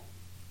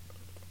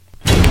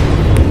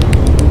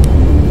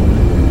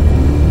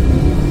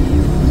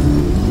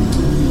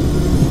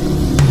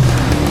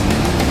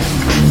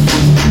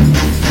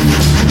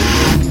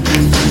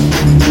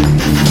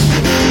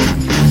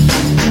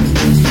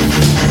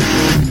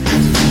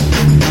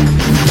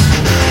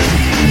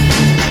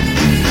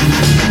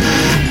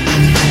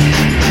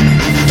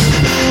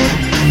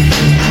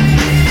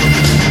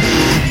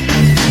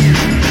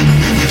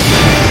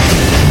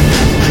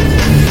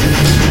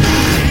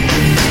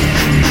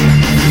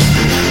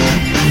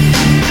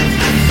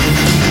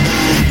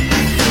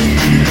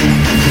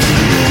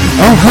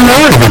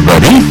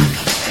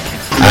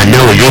I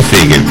know what you're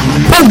thinking.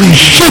 Holy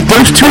shit,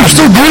 those two are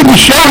still doing the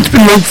show. It's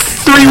been like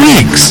 3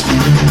 weeks.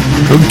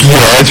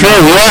 Yeah, that's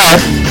right, we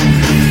are.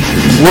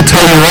 We'll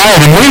tell you why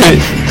in a minute.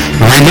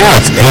 Right now,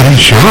 it's Ed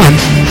and Sean.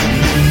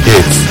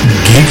 It's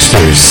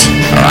Geeksters.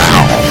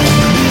 Wow.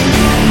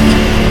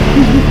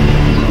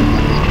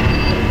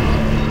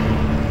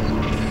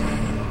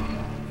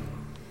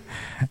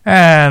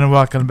 And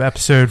welcome to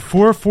episode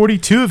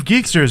 442 of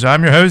Geeksters.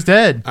 I'm your host,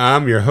 Ed.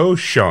 I'm your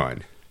host,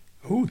 Sean.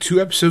 Ooh, 2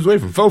 episodes away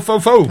from Fo.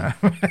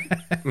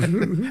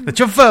 The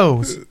your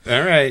foes.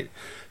 All right.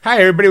 Hi,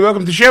 everybody.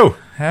 Welcome to the show.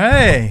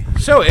 Hey.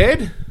 So,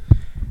 Ed,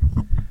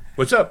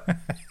 what's up?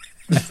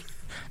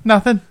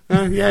 Nothing.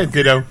 Yeah,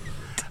 ditto.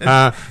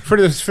 For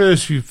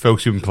those few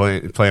folks who've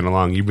been playing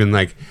along, you've been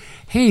like,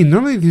 hey,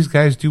 normally these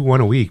guys do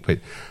one a week, but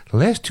the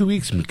last 2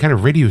 weeks, kind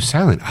of radio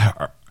silent.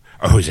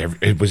 Was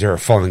there a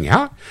falling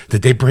out?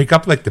 Did they break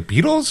up like the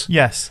Beatles?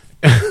 Yes.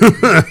 and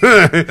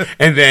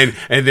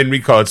then we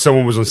called.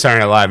 Someone was on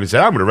Saturday Night Live and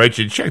said, "I'm going to write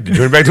you a check to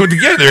join back to it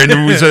together." And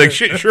then we said, "Like,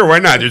 shit, sure, why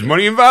not? There's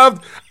money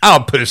involved.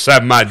 I'll put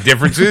aside my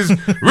differences."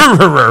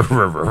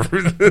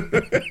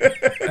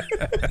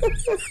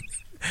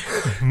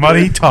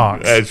 Money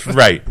talks. That's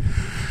right.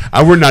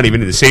 We're not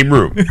even in the same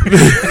room.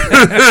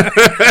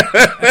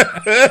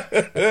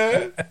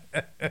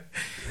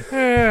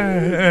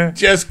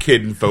 Just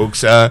kidding,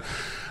 folks.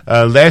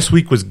 Last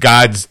week was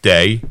God's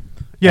Day.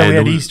 Yeah, we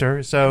had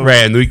Easter. So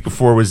right, and the week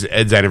before was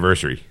Ed's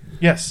anniversary.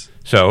 Yes.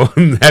 So,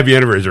 happy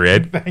anniversary,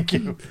 Ed. Thank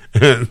you.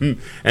 And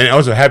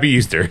also, happy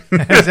Easter.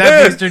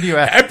 Happy Easter to you.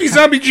 Happy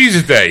Zombie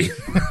Jesus Day.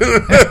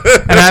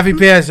 And happy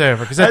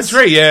Passover. That's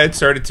right, yeah, it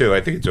started too. I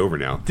think it's over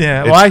now.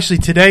 Yeah, well, actually,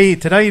 today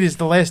is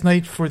the last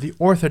night for the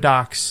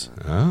Orthodox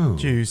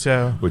Jews.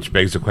 So, which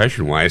begs the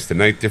question, why is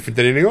tonight different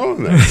than any other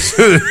nights?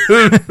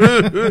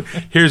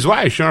 Here's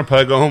why. Sean will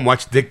probably go home and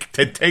watch the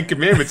Ten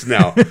Commandments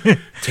now.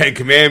 10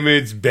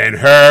 Commandments,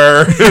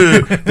 Ben-Hur,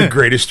 the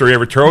greatest story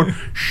ever told.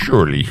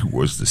 Surely he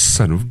was the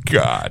Son of God.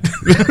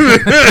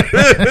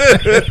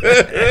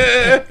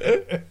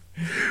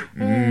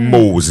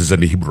 Moses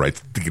and the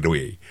Hebrewites take it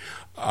away.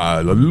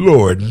 The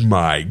Lord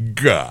my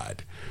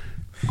God,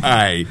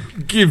 I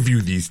give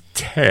you these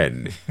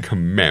 10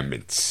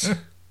 commandments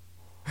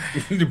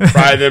to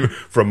pry them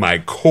from my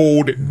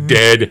cold,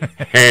 dead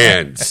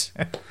hands.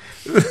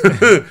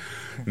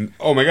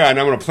 Oh my God,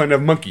 now I'm going to plant up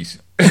monkeys.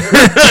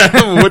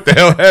 What the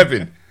hell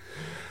happened?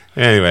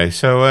 Anyway,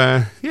 so,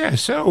 Ed,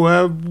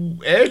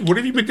 what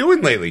have you been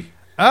doing lately?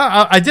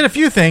 I did a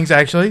few things,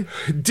 actually.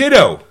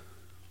 Ditto.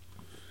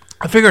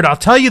 I figured I'll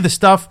tell you the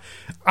stuff.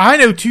 I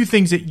know 2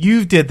 things that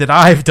you did that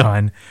I've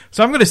done,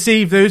 so I'm going to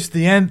save those to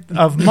the end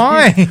of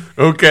mine.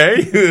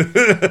 Okay.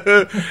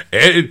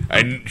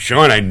 Ed,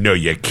 Sean, I know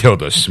you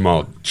killed a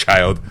small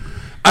child.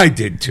 I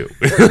did too.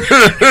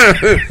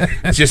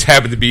 It just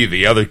happened to be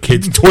the other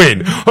kid's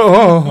twin.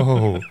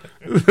 Oh,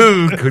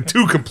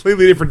 2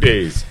 completely different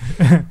days.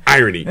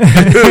 Irony.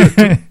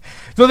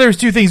 So there's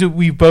 2 things that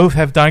we both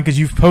have done because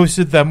you've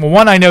posted them. Well,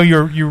 one, I know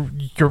you're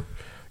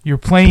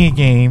playing a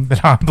game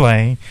that I'm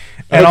playing,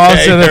 and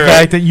also the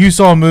fact that you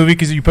saw a movie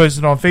because you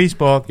posted it on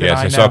Facebook. Yes,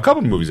 I saw a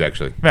couple movies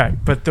actually. Right,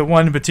 but the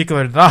one in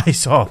particular that I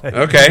saw.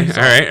 Okay,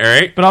 all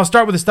right. But I'll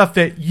start with the stuff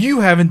that you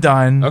haven't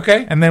done.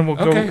 Okay, and then we'll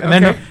go,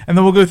 then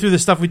we'll go through the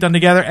stuff we've done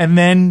together, and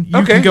then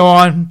you can go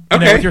on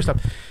with your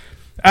stuff.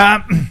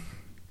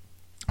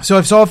 So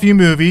I saw a few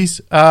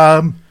movies.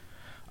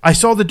 I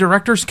saw the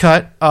director's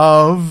cut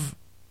of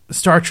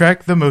Star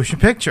Trek: The Motion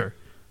Picture.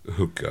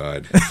 Oh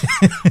God!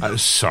 I'm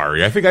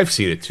sorry. I think I've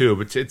seen it too,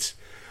 but it's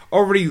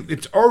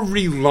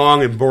already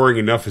long and boring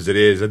enough as it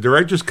is. A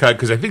director's cut,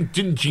 because I think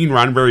didn't Gene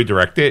Roddenberry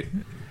direct it?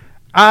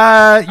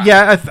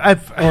 Yeah,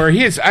 or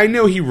he is. I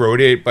know he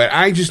wrote it, but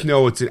I just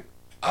know it's an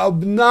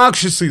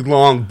obnoxiously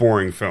long,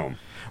 boring film.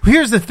 Well,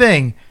 here's the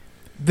thing: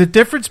 the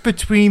difference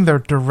between the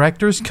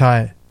director's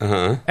cut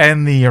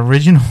and the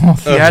original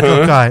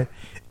theatrical cut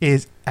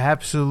is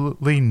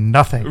absolutely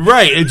nothing.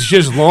 Right, it's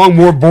just long,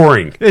 more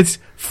boring. It's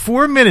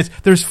 4 minutes.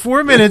 There's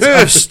 4 minutes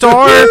of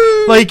star,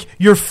 like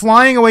you're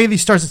flying away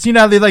these stars. It's,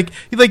 how they like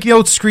the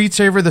old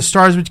screensaver, the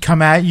stars would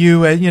come at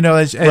you, as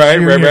you're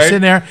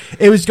sitting there.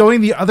 It was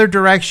going the other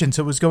direction,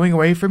 so it was going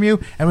away from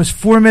you, and it was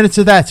 4 minutes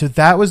of that. So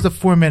that was the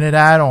 4 minute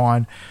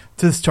add-on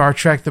to the Star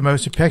Trek: The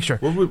Motion Picture.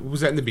 What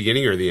was that in the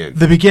beginning or the end?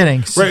 The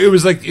beginning. Right, it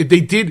was like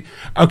they did.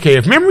 Okay,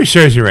 if memory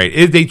serves me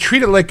right, they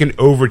treat it like an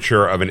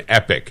overture of an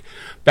epic.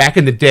 Back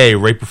in the day,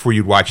 right before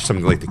you'd watch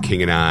something like The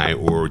King and I,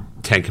 or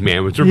 10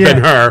 Commandments, or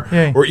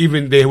Ben-Hur, or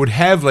even they would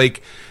have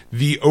like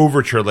the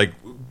overture, like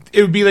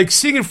it would be like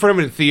sitting in front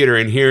of a theater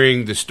and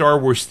hearing the Star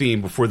Wars theme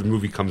before the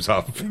movie comes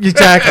up.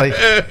 Exactly.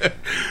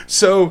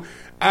 So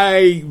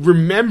I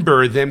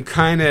remember them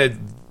kind of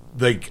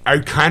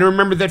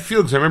remember that feel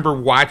because I remember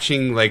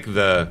watching like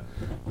the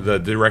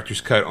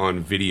director's cut on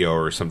video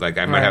or something like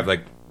that. I might have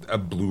like a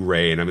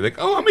Blu-ray and I'm like,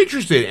 oh, I'm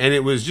interested, and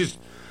it was just.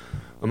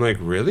 I'm like,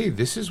 really?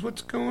 This is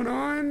what's going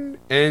on?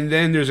 And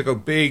then there's like a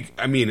big,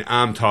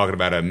 I'm talking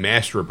about a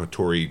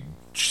masturbatory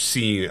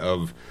scene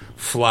of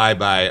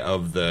flyby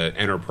of the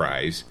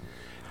Enterprise.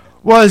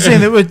 Well, I was saying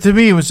that to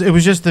me it was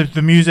just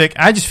the music.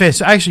 I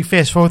actually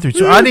fast forward through,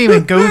 so I didn't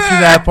even go through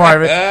that part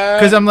of it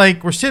because I'm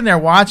like, we're sitting there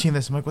watching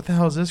this. I'm like, what the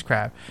hell is this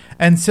crap?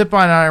 And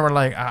Sipon and I were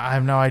like, I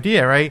have no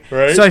idea, right?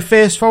 So I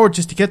fast forward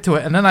just to get to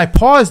it, and then I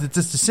paused it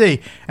just to see,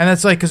 and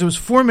that's like because it was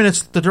 4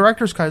 minutes. The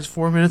director's cut is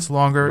 4 minutes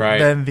longer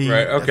than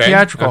the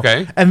theatrical,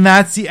 and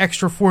that's the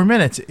extra 4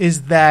 minutes.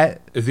 Is the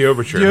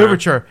overture? The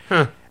overture,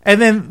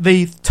 and then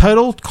the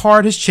title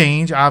card has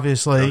changed,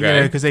 obviously,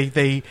 because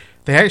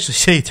they actually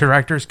say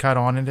director's cut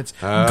on it. It's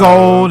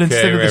gold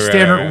instead of the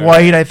standard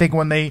white, I think,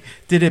 when they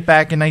did it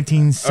back in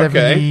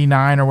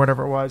 1979 or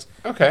whatever it was.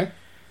 Okay.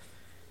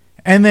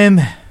 And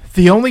then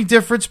the only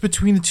difference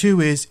between the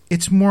two is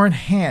it's more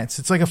enhanced.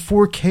 It's like a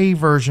 4K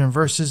version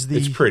versus the...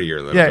 It's prettier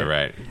a little bit,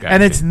 right. Gotcha.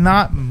 And it's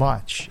not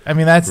much. I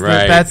mean, that's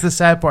the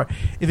sad part.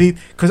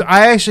 Because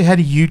I actually had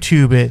to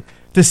YouTube it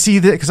to see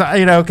that, because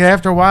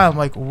after a while, I'm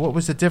like, what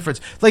was the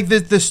difference? Like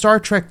the Star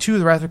Trek II,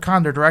 The Wrath of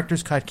Khan, their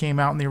director's cut came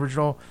out in the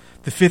original...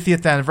 The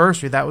 50th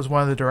anniversary, that was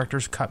one of the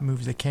director's cut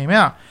movies that came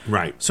out.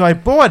 Right. So I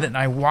bought it and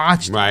I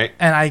watched it,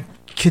 and I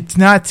could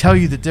not tell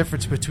you the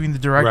difference between the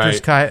director's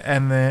cut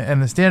and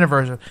the standard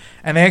version.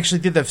 And they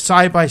actually did the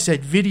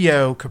side-by-side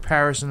video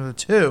comparison of the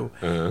two.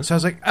 Uh-huh. So I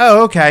was like,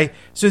 oh, okay.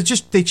 So it's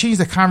just they changed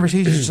the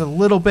conversation just a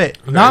little bit.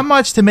 Okay. Not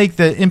much to make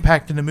the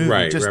impact in the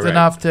movie, just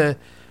enough to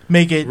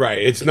make it... Right.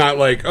 It's not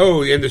like,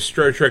 oh, in the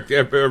Star Trek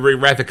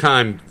Wrath of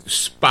Khan,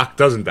 Spock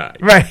doesn't die.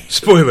 Right.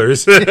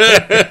 Spoilers.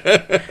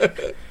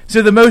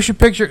 So the motion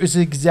picture is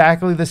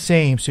exactly the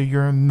same, so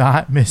you're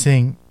not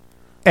missing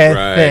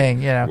a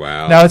thing.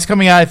 Wow. Now it's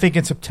coming out, I think,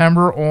 in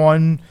September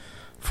on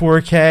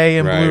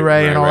 4K and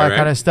Blu-ray and all that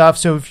kind of stuff.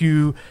 So if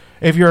you're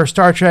a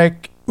Star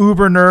Trek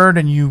uber nerd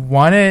and you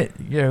want it,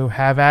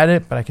 have at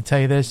it. But I can tell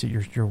you this: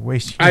 you're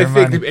wasting your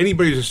money. I think if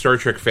anybody who's a Star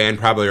Trek fan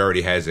probably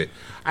already has it.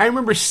 I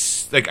remember,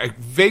 I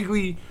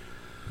vaguely.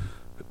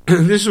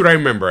 This is what I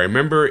remember. I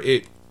remember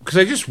it because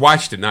I just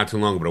watched it not too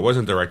long ago, but it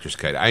wasn't director's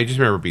cut. I just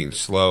remember being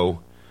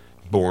slow.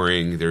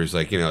 Boring. There's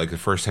like the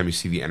first time you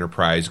see the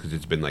Enterprise because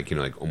it's been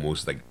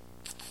almost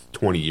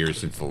 20 years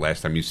since the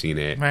last time you've seen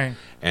it, right?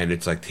 And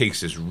it's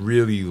takes this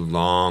really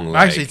long.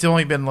 Actually, it's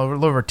only been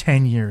over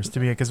 10 years to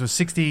be because it was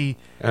 60.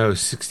 Oh,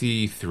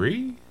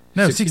 63.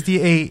 No,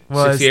 68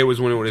 was. 68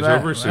 was when it was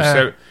over. So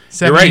you're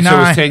right. So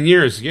it was 10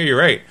 years. Yeah, you're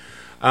right.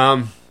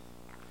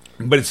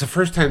 But it's the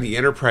first time the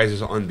Enterprise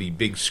is on the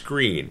big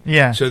screen.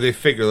 Yeah. So they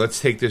figure,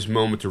 let's take this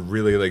moment to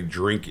really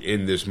drink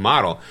in this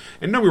model.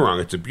 And don't be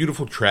wrong, it's a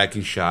beautiful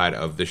tracking shot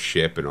of the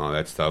ship and all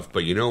that stuff.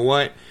 But you know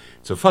what?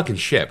 It's a fucking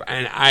ship.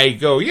 And I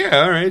go,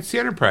 yeah, all right, it's the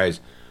Enterprise.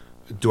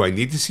 Do I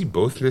need to see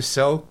both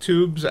nacelle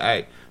tubes?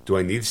 Do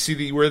I need to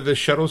see where the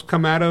shuttles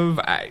come out of?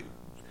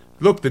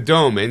 Look, the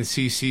dome,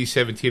 NCC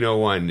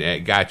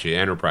 1701. Gotcha,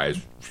 Enterprise.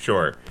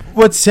 Sure.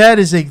 What's sad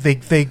is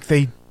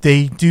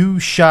they do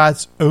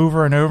shots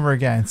over and over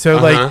again.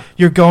 So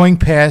you're going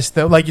past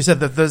like you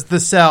said, the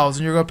cells,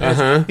 and you're going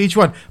past each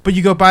one, but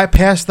you go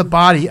past the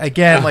body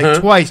again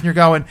twice, and you're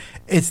going,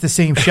 it's the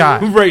same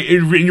shot. Right.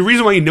 And the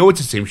reason why you know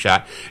it's the same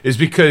shot is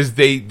because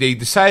they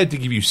decided to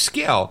give you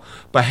scale,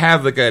 but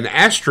have an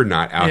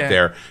astronaut out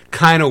there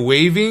kind of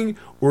waving,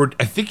 or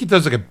I think he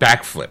does a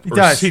backflip.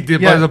 He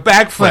did a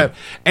backflip.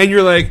 And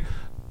you're like,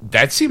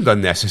 that seemed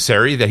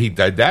unnecessary that he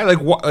did that.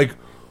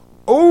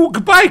 Oh,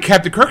 goodbye,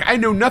 Captain Kirk. I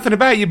know nothing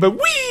about you, but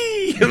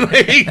wee! I'm going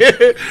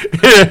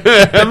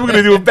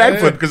to do a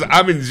backflip because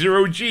I'm in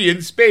 0G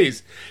in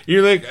space. And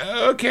you're like,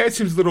 okay, that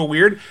seems a little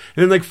weird.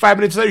 And then 5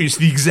 minutes later, you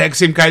see the exact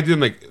same guy do it. I'm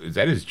like, is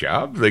that his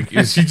job?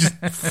 Is he just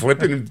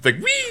flipping and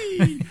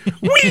wee!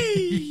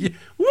 Wee!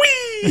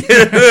 Wee!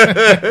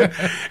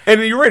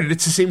 And you're right.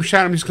 It's the same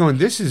shot. I'm just going,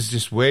 this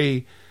is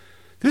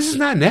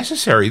not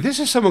necessary. This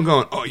is someone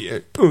going, oh yeah,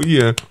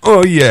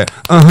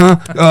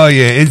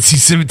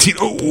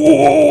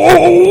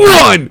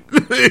 NC-17, one.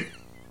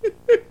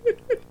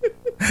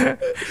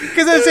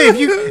 Because I say,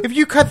 if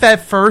you cut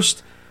that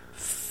first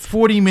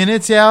 40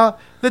 minutes out,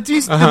 the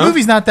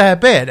movie's not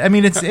that bad. I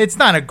mean, it's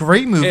not a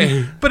great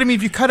movie, but I mean,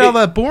 if you cut all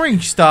that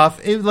boring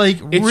stuff, it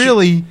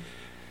really.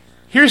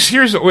 Here's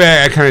the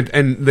way I kind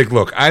of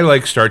look. I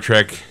like Star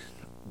Trek.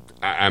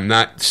 I'm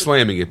not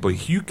slamming it,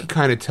 but you can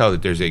kind of tell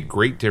that there's a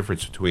great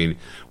difference between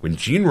when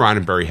Gene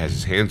Roddenberry has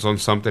his hands on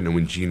something and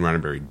when Gene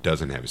Roddenberry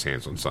doesn't have his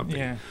hands on something.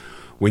 Yeah.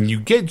 When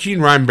you get Gene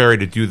Roddenberry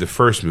to do the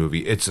first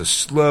movie, it's a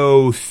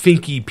slow,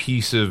 thinky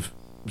piece of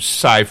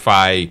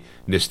sci-fi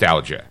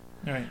nostalgia.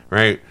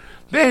 Right?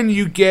 Then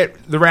you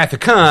get The Wrath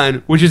of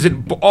Khan, which is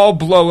an all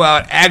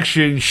blowout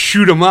action,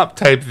 shoot 'em up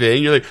type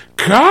thing. You're like,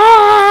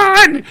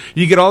 Khan!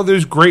 You get all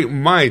those great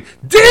minds.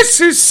 This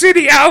is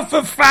City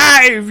Alpha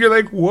 5! You're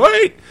like,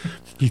 what?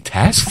 He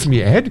tasks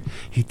me, Ed.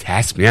 He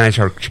tasks me, and I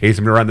start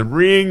chasing him around the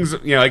rings.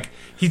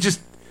 He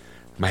just,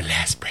 my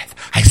last breath,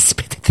 I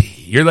spit at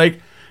thee. You're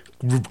like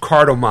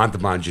Ricardo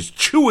Montalban just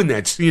chewing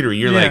that scenery.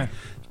 You're like,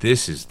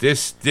 this is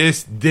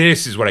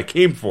what I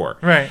came for.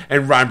 Right.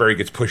 And Roddenberry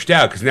gets pushed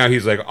out because now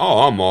he's like,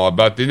 oh, I'm all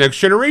about the next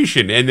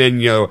generation. And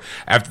then,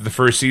 after the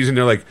first season,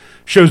 they're like,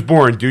 show's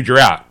born, dude, you're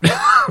out.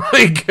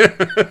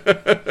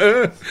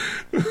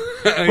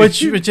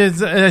 which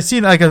is I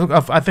seen like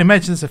I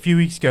mentioned this a few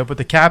weeks ago, but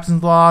the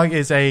Captain's Log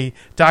is a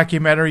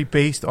documentary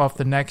based off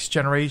the Next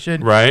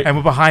Generation, right? And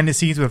we're behind the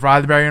scenes with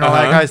Roddenberry and all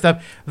that kind of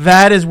stuff.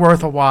 That is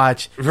worth a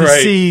watch to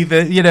see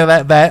the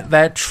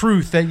that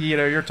truth that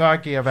you're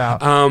talking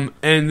about.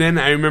 And then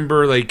I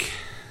remember like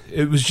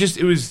it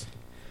was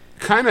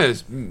kind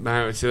of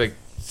I would say like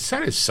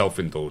kind of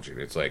self-indulgent.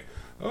 It's like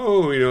like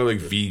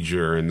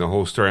V'ger and the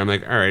whole story. I'm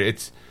like, all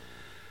right,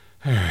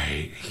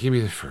 give me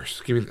the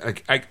first. Give me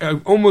like I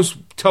almost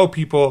tell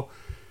people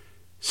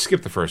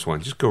skip the first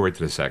one, just go right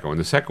to the second one.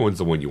 The second one's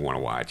the one you want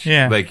to watch.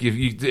 Yeah, like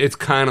it's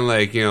kind of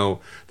like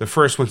the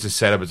first one's a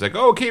setup. It's like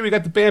okay, we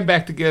got the band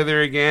back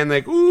together again.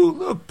 Like ooh,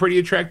 look, pretty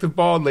attractive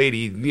bald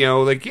lady.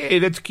 Like hey,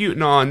 that's cute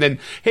and all. And then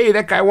hey,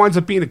 that guy winds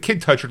up being a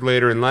kid toucher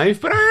later in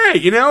life. But all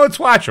right, let's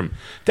watch him.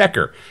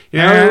 Decker,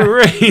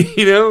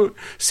 right?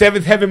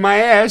 Seventh heaven my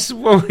ass.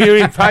 Well,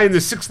 probably in the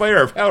sixth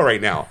layer of hell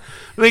right now.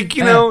 Like,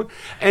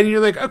 and you're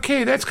like,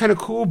 okay, that's kind of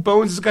cool.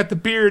 Bones has got the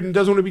beard and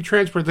doesn't want to be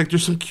transported. Like,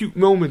 there's some cute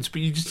moments,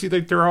 but you just see,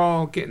 like, they're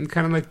all getting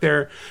kind of like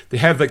they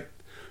have, like,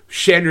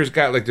 Shatner's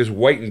got, like, this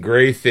white and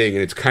gray thing,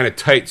 and it's kind of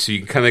tight, so you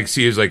can kind of, like,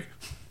 see his, like,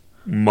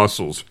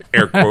 muscles,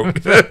 air quote.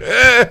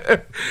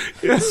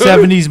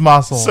 70s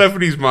muscles.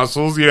 70s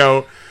muscles,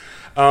 a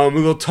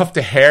little tuft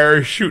of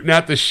hair shooting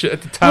out the shit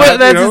at the top. Well,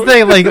 that's the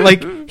thing.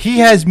 Like he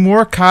has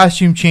more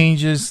costume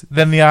changes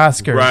than the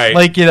Oscars. Right.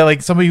 Like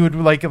like somebody would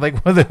like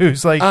one of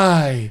those like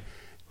I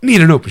need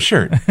an open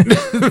shirt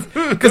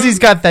because he's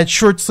got that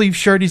short sleeve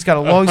shirt. He's got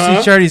a long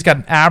sleeve shirt. He's got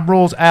an Ab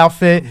Rolls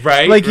outfit.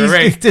 Right. Like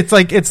right.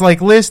 It's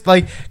like list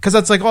like because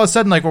that's like all of a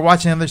sudden like we're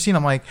watching another scene.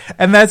 I'm like,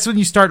 and that's when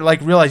you start to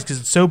like realize because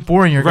it's so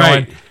boring. You're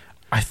going.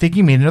 I think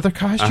he made another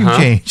costume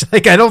change.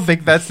 Like, I don't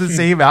think that's the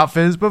same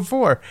outfit as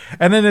before.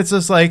 And then it's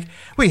just like,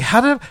 wait,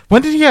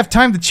 when did he have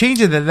time to change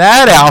into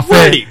that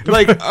outfit?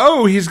 Right. Like,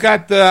 he's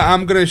got the,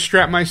 I'm going to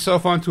strap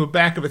myself onto the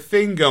back of a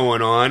thing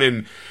going on.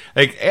 And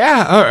like,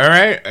 yeah, all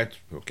right.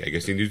 Okay, I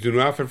guess he needs to do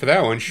an outfit for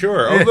that one.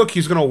 Sure. Oh, look,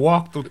 he's going to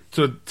walk to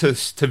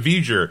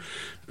V'ger.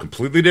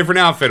 Completely different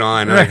outfit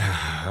on. Right.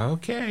 Like,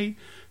 okay.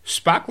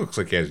 Spock looks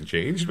like he hasn't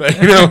changed. But,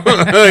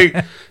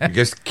 like, I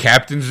guess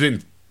Captain's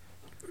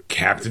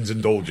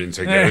indulgence,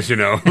 I guess,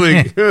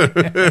 like,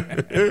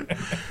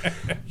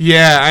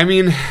 yeah, I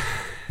mean,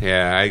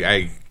 yeah,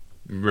 I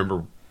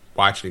remember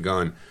watching it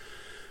going,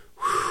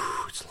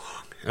 it's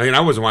long. I mean,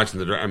 I wasn't watching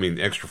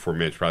the extra 4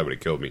 minutes probably would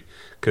have killed me.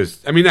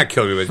 Because, not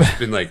killed me, but it's just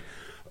been like,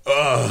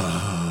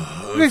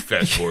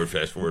 fast forward.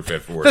 That's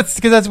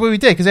because that's what we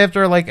did. Because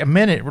after like a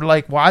minute, we're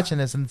like watching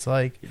this, and it's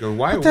like, you're going,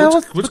 what's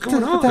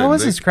going on? What the hell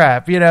is this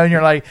crap? And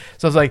you're like,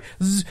 so I was like,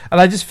 zzz,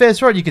 and I just fast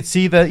forward. You could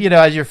see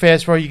as you're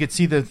fast forward, you could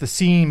see the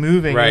scene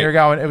moving. Right. And you're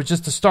going, it was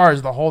just the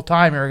stars the whole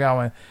time. You're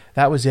going,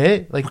 that was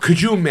it. Like,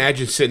 could you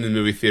imagine sitting in the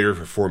movie theater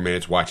for 4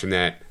 minutes watching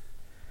that?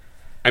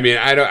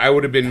 I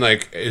would have been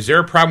like, is there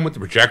a problem with the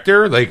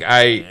projector? Like,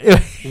 like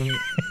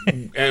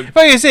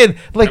I said,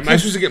 like, am I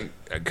supposed to get?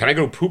 Can I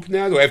go poop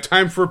now? Do I have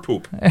time for a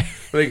poop?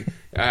 Like,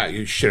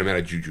 shit, I'm out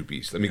of Juju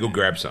Beast. Let me go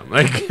grab some.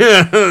 Like,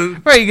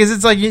 right, because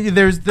it's like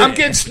I'm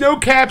getting snow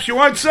caps. You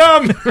want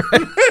some?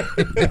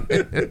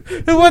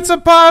 Who wants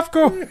some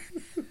popcorn?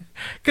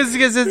 Because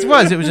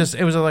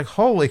it was like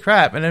holy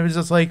crap, and it was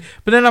just like.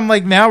 But then I'm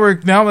like, now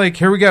I'm like,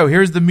 here we go.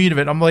 Here's the meat of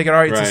it. I'm like, all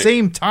right, it's the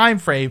same time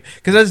frame.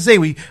 Because as I say,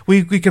 we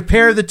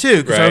compare the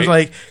two. Because I was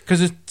like,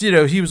 because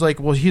he was like,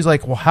 well,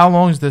 how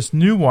long is this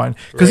new one?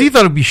 Because he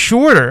thought it'd be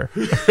shorter.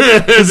 He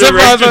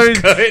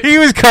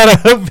was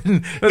cut up.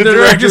 And the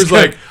director was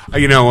like,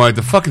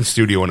 the fucking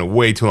studio went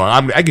way too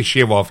long. I could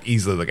shave off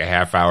easily like a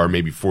half hour,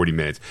 maybe 40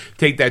 minutes.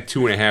 Take that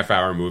 2.5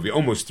 hour movie,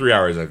 almost 3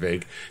 hours, I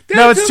think.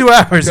 No, it's 2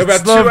 hours.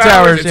 About 2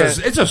 hours.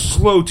 It's a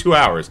slow 2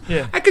 hours.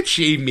 Yeah. I could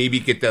shave, maybe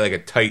get that like a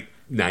tight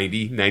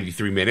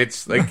 93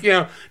 minutes. Like,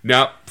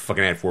 no,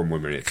 fucking add 4 more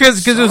minutes.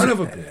 Because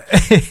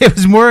it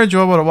was more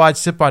enjoyable to watch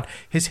Sipon.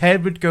 His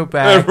head would go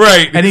back.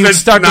 Right. And he would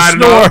start to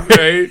snore. Enough,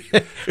 right?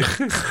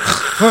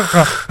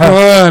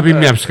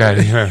 I'm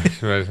Scotty.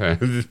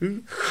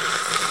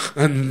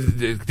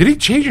 Did he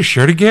change his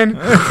shirt again?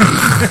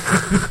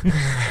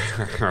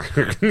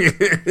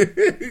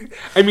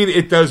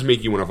 It does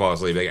make you want to fall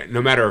asleep. Like,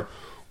 no matter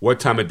what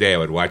time of day I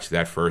would watch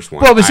that first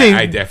one. Well,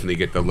 I definitely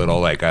get the little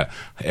like a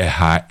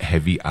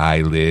heavy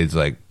eyelids.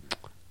 Like,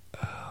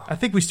 I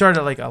think we started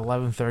at like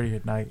 11:30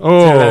 at night.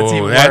 Oh,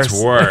 so that's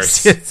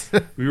worse.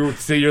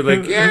 So you're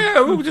like,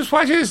 yeah, we'll just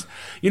watch this.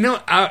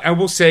 I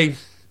will say,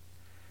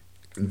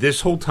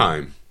 this whole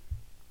time,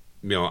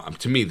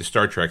 to me, the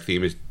Star Trek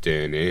theme is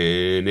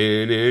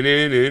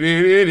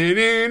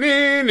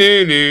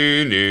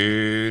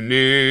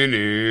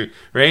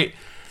right.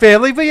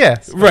 Fairly, but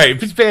yes,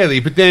 right. It's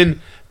fairly, but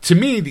then. To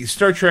me, the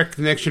Star Trek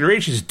The Next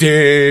Generation is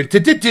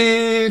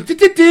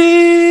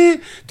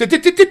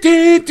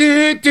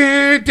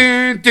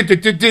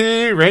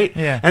right?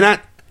 Yeah. And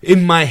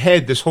in my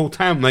head this whole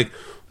time, I'm like,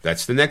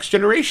 that's the Next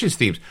Generation's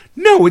themes.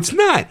 No, it's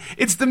not.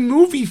 It's the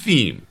movie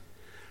theme.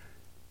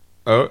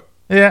 Oh.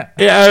 Yeah.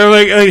 Yeah,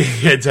 I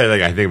think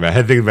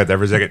about that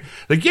for a second.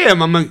 Like, yeah,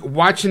 I'm like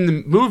watching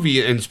the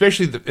movie, and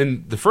especially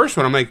in the first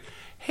one, I'm like,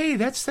 hey,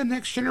 that's the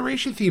Next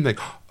Generation theme. Like,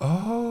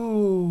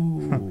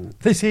 oh.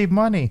 They save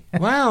money.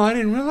 Wow, I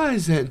didn't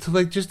realize that until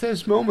like just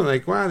this moment.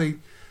 Like, wow, they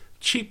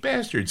cheap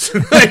bastards.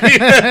 Like,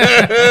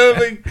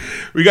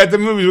 we got the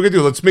movies. We're going to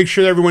do. Let's make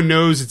sure that everyone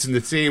knows it's in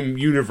the same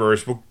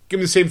universe. We'll give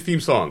them the same theme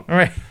song. All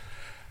right.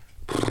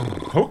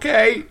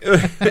 Okay.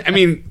 I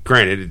mean,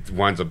 granted, it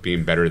winds up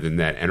being better than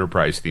that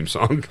Enterprise theme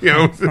song, you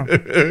know.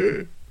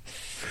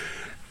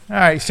 All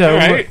right,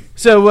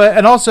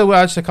 and also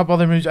watched a couple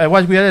other movies.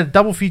 We had a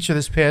double feature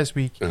this past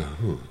week,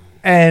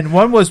 and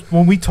one was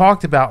when we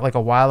talked about like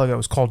a while ago. It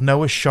was called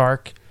Noah's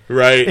Shark.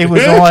 Right.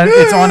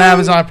 It's on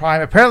Amazon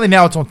Prime. Apparently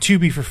now it's on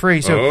Tubi for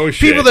free. So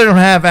people that don't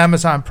have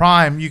Amazon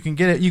Prime, you can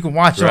get it. You can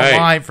watch it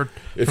online for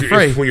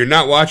free. When you're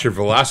not watching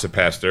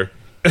Velocipaster.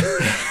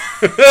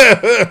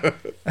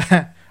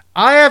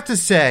 I have to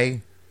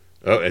say,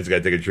 Ed's got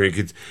to take a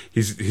drink.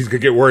 He's gonna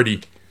get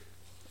wordy.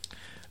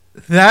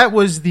 That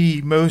was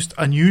the most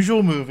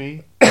unusual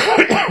movie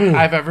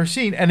I've ever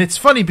seen, and it's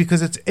funny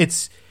because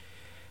it's.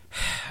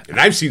 And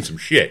I've seen some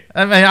shit.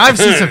 I mean, I've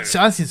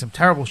seen some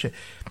terrible shit.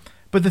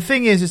 But the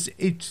thing is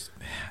it's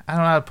I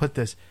don't know how to put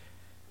this,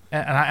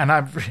 and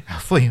I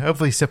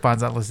hopefully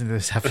Sip-On's not listening to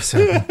this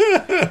episode.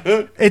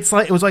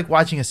 It was like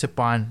watching a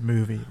Sip-On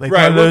movie, like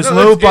one of those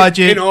low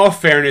budget. In all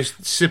fairness,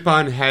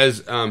 Sip-On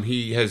has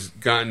he has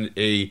gotten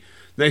a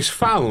nice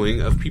following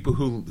of people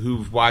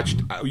who've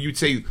watched. You'd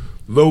say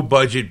low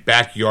budget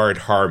backyard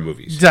horror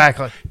movies.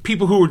 Exactly.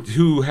 People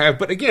who have,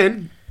 but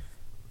again,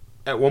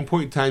 at one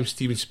point in time,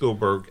 Steven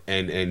Spielberg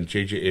and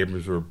J.J.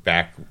 Abrams were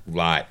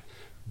backlot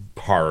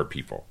horror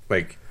people.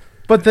 Like,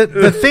 but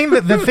the thing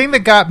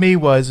that got me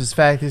was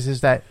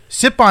that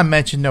Sip-On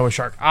mentioned Noah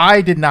Shark.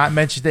 I did not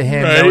mention to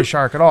him Noah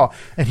Shark at all,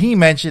 and he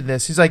mentioned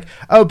this. He's like,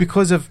 "Oh,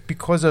 because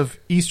of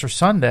Easter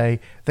Sunday,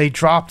 they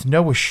dropped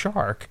Noah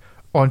Shark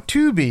on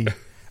Tubi,"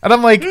 and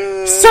I'm like,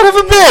 "Son of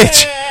a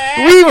bitch!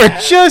 We were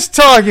just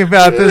talking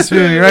about this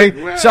movie, right?"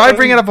 Well, so I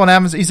bring it up on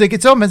Amazon. He's like,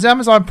 "It's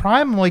Amazon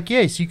Prime." I'm like,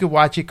 "Yeah, so you could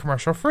watch it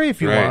commercial free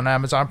if you want on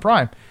Amazon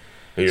Prime."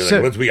 And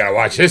you're like, we gotta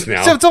watch this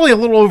now. So it's only a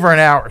little over an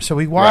hour, so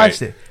we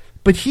watched it.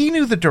 But he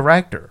knew the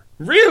director.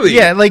 Really?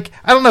 Yeah, like,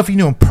 I don't know if he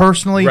knew him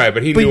personally. Right,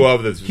 but he knew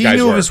of this guy's work. He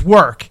knew of his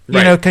work,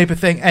 you know, type of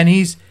thing. And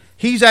he's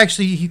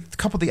actually, a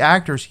couple of the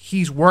actors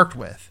he's worked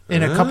with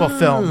in a couple of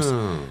films.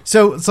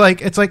 So it's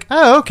like,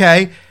 oh,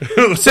 okay.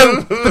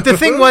 So, but the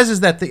thing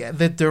was that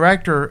the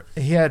director,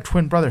 he had a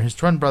twin brother. His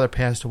twin brother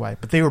passed away.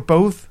 But they were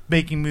both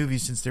making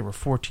movies since they were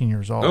 14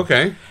 years old.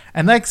 Okay.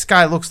 And that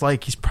guy looks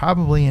like he's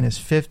probably in his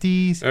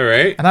 50s. All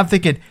right. And I'm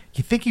thinking,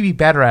 you think he'd be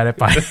better at it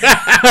by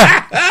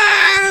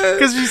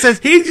because he says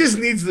he just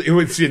needs.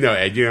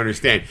 Ed, you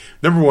understand.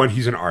 Number one,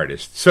 he's an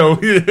artist. So,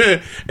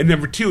 and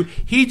number two,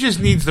 he just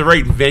needs the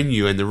right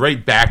venue and the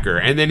right backer,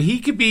 and then he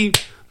could be.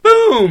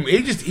 Boom!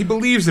 He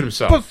believes in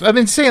himself. But I've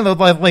been saying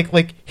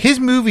like his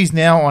movies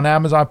now on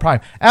Amazon Prime.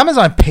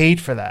 Amazon paid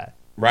for that,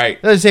 right?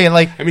 I was saying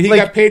he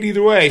got paid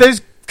either way.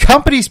 There's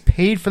companies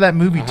paid for that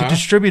movie to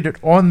distribute it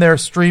on their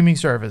streaming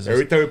services.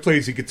 Every time it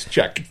plays, he gets a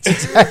check.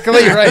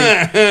 Exactly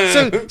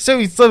right.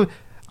 So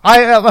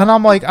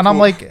I'm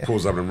like,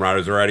 pulls up in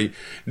Riders already.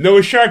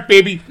 Noah Shark,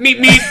 baby, meet.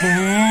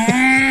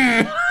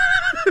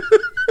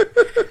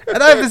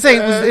 And I have to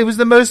say, it was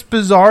the most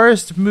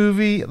bizarrest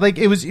movie. Like,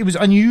 it was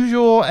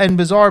unusual and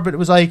bizarre, but it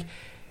was like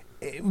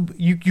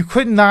you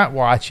could not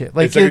watch it.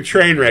 Like, it's like a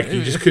train wreck.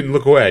 You just couldn't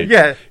look away.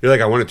 Yeah, you're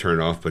like, I want to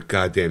turn it off, but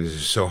goddamn, this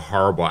is so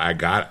horrible.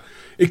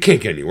 It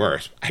can't get any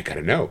worse. I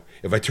gotta know.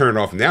 If I turn it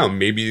off now,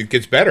 maybe it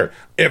gets better.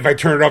 If I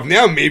turn it off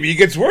now, maybe it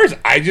gets worse.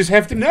 I just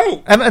have to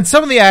know. And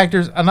some of the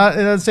actors, I'm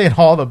not saying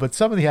all of them, but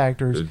some of the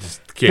actors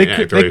just can't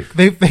act.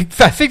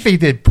 I think they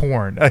did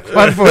porn at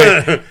one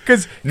point.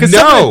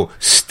 No,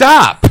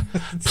 stop!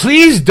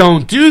 Please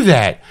don't do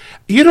that.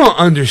 You don't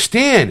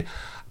understand.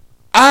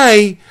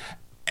 I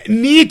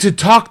need to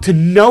talk to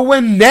no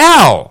one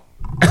now.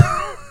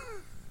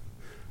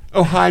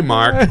 Oh, hi,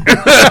 Mark.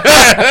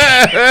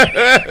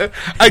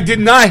 I did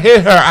not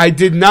hit her. I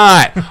did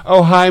not.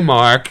 Oh, hi,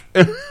 Mark.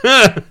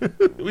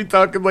 We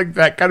talking like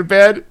that kind of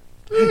bad?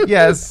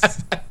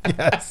 Yes.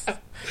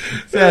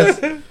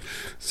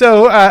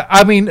 So,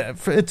 I mean,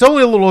 it's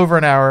only a little over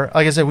an hour.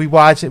 Like I said, we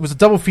watched it. It was a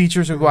double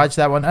feature, so we watched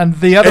that one. And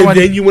the other one.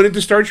 And then you went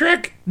into Star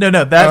Trek? No.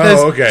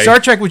 Okay. Star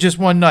Trek was just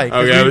one night.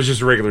 Okay, it was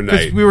just a regular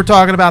night. We were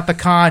talking about the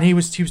con. He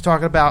was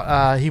talking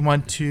about, he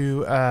went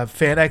to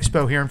Fan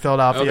Expo here in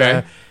Philadelphia.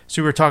 Okay.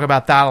 So we were talking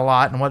about that a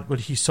lot and what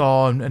he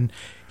saw. And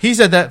he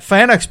said that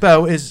Fan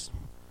Expo is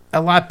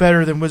a lot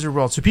better than Wizard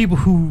World. So people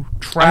who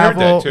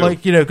travel,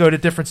 go to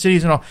different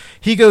cities and all,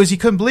 he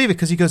couldn't believe it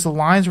because he goes, the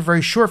lines were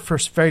very short for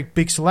very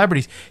big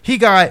celebrities. He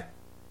got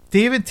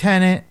David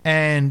Tennant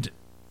and,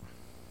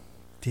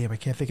 I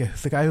can't think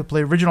of the guy who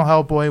played original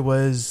Hellboy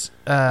was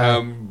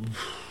Ron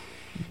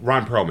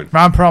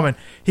Perlman.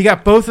 He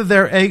got both of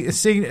their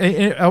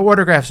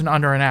autographs in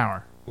under an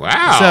hour.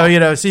 Wow. So,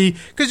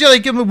 because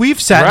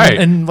we've sat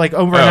in like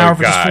over an hour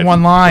for just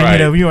one line,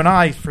 you and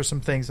I for some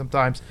things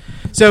sometimes.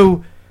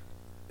 So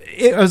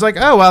I was like,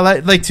 oh, well,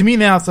 like to me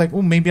now it's like,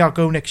 well, maybe I'll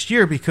go next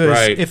year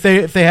because if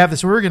they have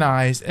this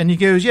organized. And he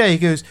goes,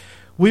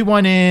 we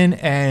went in,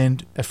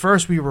 and at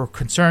first we were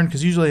concerned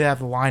because usually they have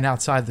the line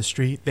outside the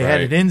street. They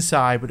had it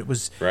inside, but it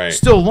was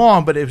still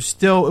long, but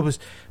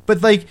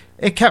but like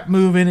it kept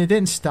moving. It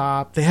didn't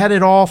stop. They had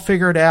it all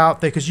figured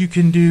out because you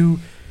can do.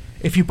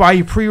 If you buy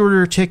your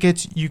pre-order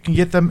tickets, you can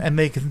get them, and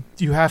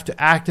you have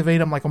to activate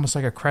them almost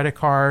like a credit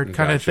card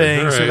kind of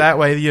thing. Right. So that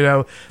way,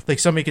 like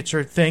somebody gets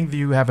your thing,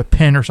 you have a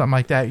pin or something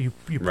like that. You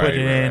put it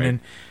in, and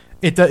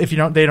if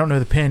they don't know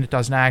the pin, it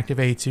doesn't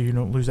activate, so you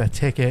don't lose that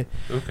ticket.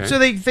 Okay. So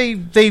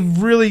they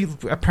really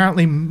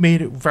apparently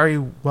made it very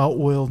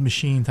well-oiled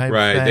machine type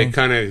of thing.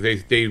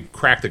 They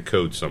cracked the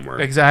code somewhere.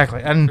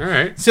 Exactly. And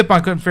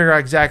Sipon couldn't figure out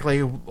exactly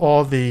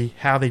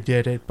how they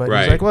did it, but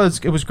he's like, well,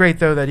 it was great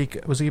though that he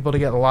was able to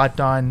get a lot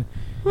done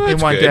in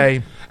one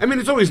day. I mean,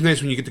 it's always nice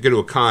when you get to go to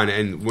a con,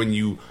 and when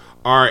you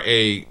are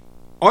a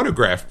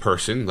autograph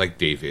person like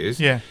Dave is,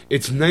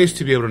 it's nice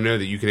to be able to know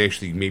that you can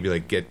actually maybe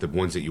get the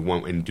ones that you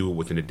want and do it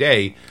within a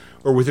day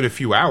or within a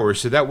few hours,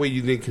 so that way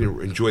you then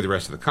can enjoy the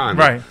rest of the con.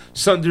 Right.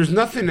 So there's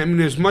nothing. I mean,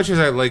 as much as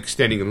I like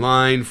standing in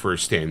line for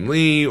Stan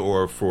Lee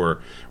or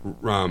for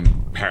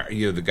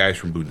the guys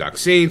from Boondock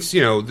Saints,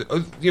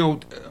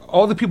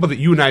 all the people that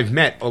you and I've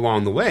met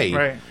along the way.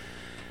 Right.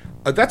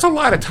 That's a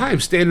lot of time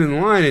standing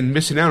in line and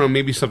missing out on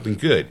maybe something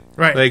good.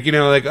 Right. I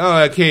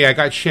got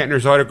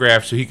Shatner's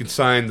autograph so he could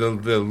sign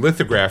the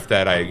lithograph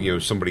that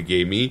somebody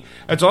gave me.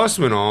 That's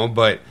awesome and all,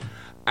 but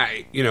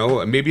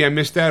maybe I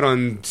missed out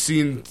on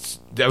seeing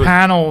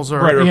panels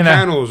or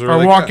panels or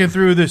walking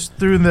through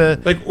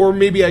the or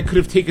maybe I could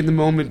have taken the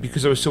moment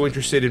because I was so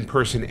interested in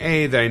person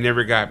A that I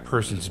never got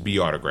persons B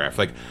autograph.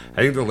 I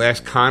think the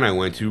last con I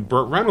went to,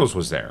 Burt Reynolds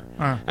was there,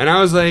 and I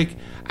was like,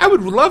 I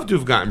would love to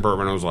have gotten Burt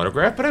Reynolds'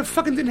 autograph, but I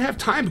fucking didn't have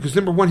time because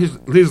number one,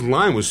 his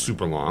line was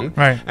super long,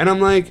 and I'm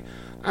like,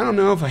 I don't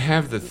know if I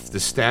have the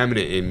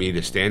stamina in me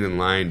to stand in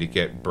line to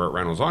get Burt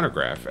Reynolds'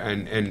 autograph,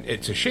 and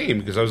it's a shame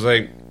because I was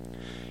like,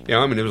 it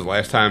was the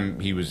last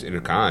time he was in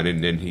a con,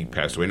 and then he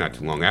passed away not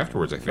too long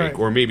afterwards, I think,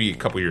 or maybe a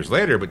couple years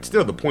later. But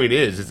still, the point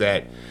is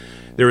that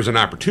there was an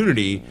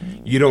opportunity.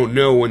 You don't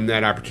know when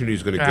that opportunity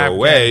is going to go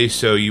away,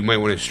 so you might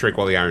want to strike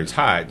while the iron's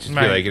hot. Just be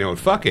like,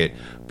 fuck it.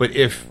 But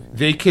if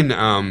they can,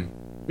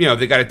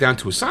 they got it down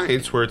to a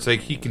science where it's like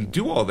he can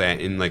do all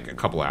that in a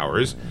couple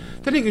hours,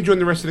 then he can join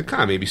the rest of the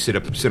con. Maybe sit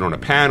on a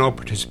panel,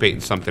 participate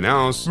in something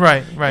else.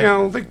 Right.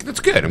 That's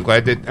good. I'm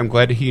glad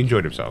that he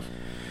enjoyed himself.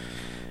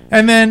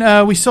 And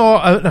then we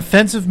saw an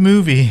offensive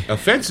movie.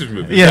 Offensive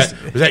movie? Yes.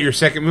 Was that your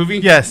second movie?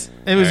 Yes.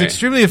 It was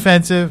extremely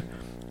offensive.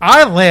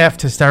 I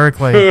laughed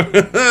hysterically.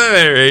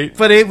 Right.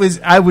 But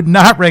I would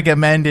not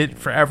recommend it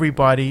for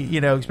everybody,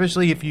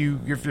 especially if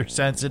you're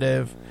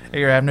sensitive.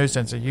 You have no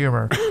sense of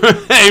humor.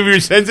 If you're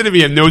sensitive,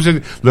 you have no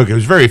sense. Look, it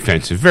was very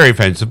offensive, very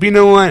offensive. But you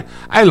know what?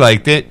 I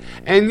liked it,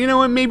 and you know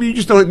what? Maybe you're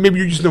just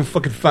not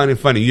fucking fun and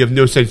funny. You have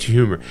no sense of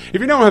humor. If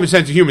you don't have a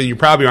sense of humor, then you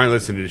probably aren't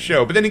listening to the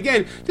show. But then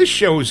again, this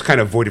show is kind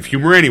of void of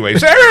humor anyway.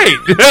 So all right.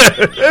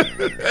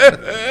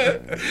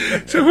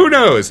 So who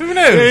knows? Who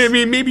knows? I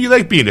mean, maybe you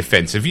like being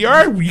offensive. You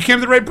came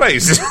to the right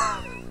place.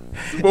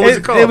 What was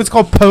it called? It was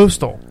called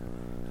Postal.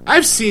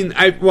 I've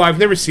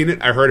never seen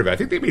it. I heard of it. I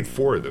think they made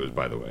 4 of those,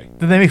 by the way.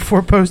 Did they make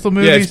 4 Postal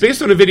movies? Yeah, it's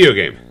based on a video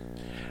game.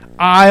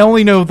 I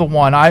only know the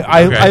one. I'm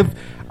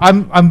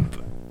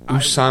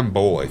Usain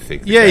Bolt, I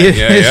think. Yeah,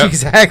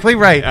 exactly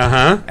right.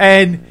 Uh-huh.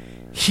 And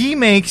he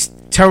makes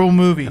terrible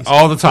movies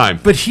all the time,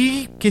 but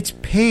he gets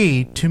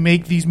paid to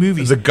make these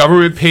movies. The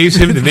government pays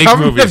him to make movies. The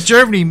government of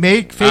Germany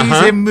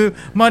pays him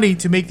money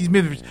to make these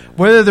movies.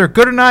 Whether they're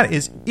good or not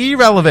is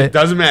irrelevant. It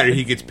doesn't matter.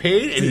 He gets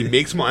paid and he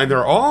makes money. And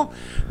they're all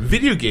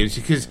video games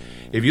because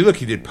if you look,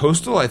 he did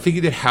Postal. I think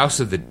he did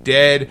House of the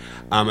Dead.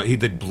 He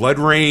did Blood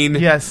Rain.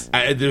 Yes.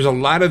 There's a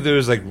lot of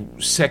those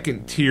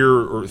second tier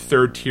or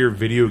third tier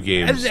video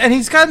games. And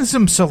he's gotten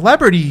some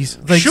celebrities,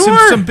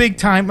 some big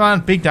time,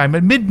 not big time,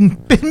 but mid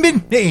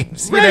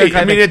names. Right.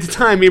 I mean, at the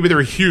time, maybe they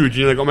were huge.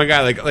 You're like, oh my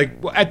god!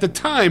 At the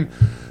time,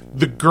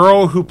 the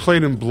girl who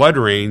played in Blood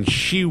Rain,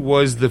 she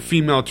was the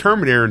female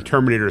Terminator in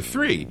Terminator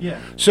 3. Yeah.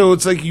 So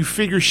it's like you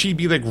figure she'd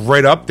be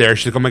right up there.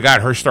 She's like, oh my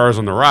god, her star's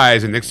on the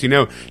rise. And next thing you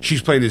know,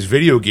 she's playing this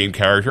video game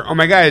character. Oh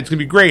my god, it's going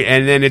to be great.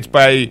 And then it's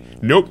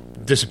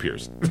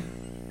disappears.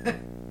 I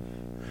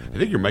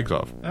think your mic's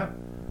off. Oh.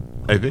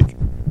 I think.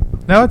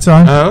 No, it's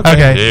on. Oh,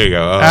 okay. There you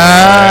go.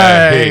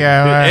 There you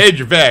go. Ed,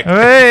 you're back.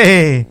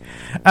 Hey.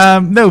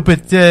 No,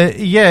 but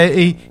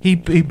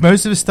he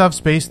most of his stuff's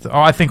based.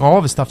 I think all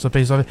of his stuff's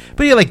based off it.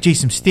 But he had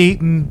Jason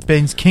Statham,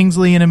 Ben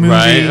Kingsley in a movie.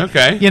 Right.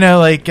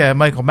 Okay.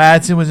 Michael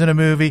Madsen was in a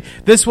movie.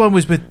 This one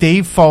was with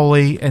Dave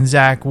Foley and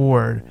Zach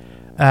Ward.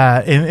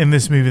 In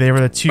this movie, they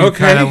were the two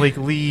kind of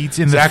leads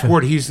in Zach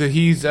Ward. He's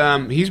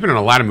been in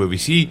a lot of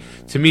movies. He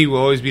to me will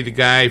always be the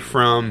guy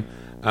from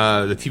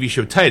the TV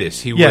show Titus.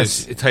 He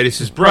was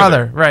Titus's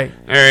brother. Right.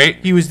 All right.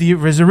 He was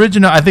his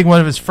original. I think one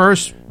of his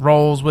first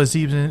roles was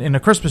he was in A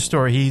Christmas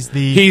Story. He's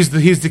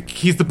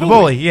the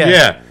bully. Yeah.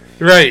 Yeah.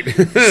 Right.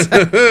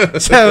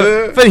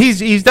 But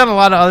he's done a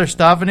lot of other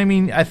stuff, and I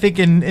mean, I think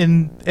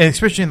in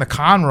especially in the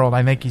con world,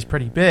 I think he's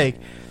pretty big.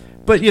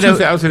 But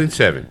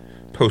 2007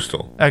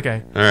 Postal.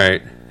 Okay. All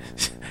right.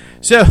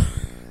 So.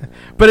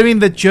 But I mean,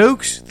 the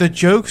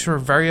jokes were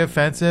very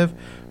offensive.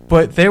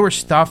 But they were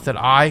stuff that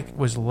I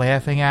was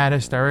laughing at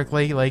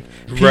hysterically, like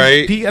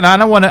right. And I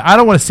don't want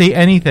to say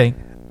anything.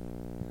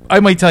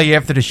 I might tell you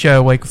after the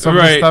show, like some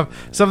of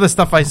the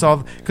stuff I saw,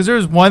 because there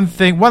was one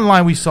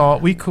line we saw.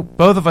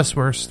 Both of us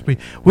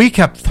we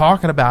kept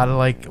talking about it,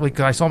 like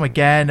I saw him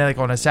again, like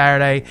on a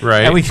Saturday,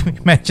 right? And we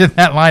mentioned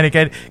that line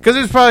again because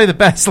it was probably the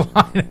best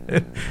line,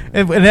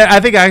 and I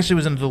think it actually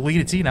was in a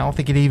deleted scene. I don't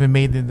think it even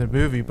made it in the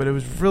movie, but it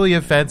was really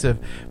offensive.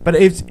 But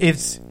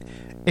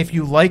if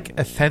you like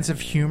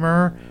offensive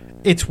humor,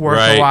 it's worth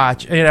a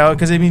watch,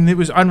 because I mean it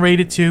was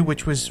unrated too,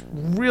 which was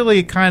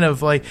really kind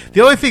of like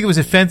the only thing that was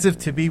offensive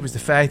to me was the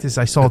fact is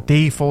I saw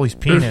Dave Foley's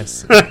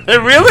penis.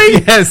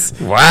 Really?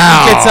 Yes.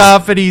 Wow. He gets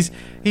up and he's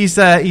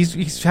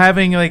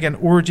having like an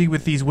orgy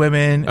with these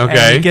women. Okay.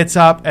 And he gets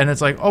up and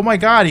it's like, oh my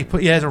god,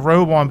 he has a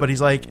robe on, but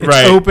he's like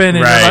it's open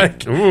and I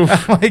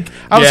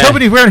was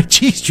hoping he was wearing a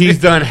G-string.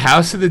 He's done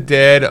House of the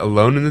Dead,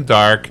 Alone in the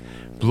Dark,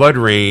 Blood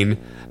Rain.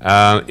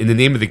 In the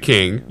Name of the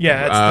King,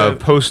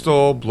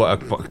 Postal,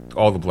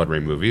 all the Blood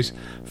Rain movies,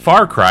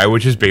 Far Cry,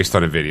 which is based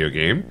on a video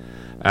game,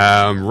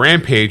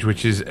 Rampage,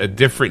 which is a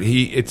different.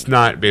 It's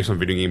not based on a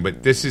video game,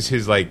 but this is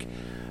his I'm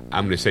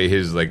going to say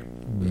his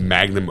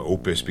magnum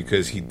opus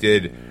because he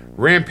did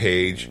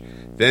Rampage.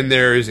 Then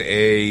there's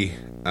a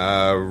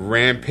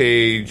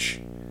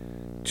Rampage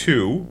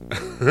 2,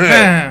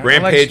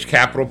 Rampage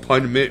Capital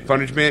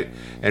Punishment,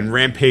 and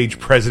Rampage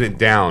President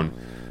Down.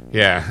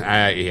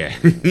 Yeah.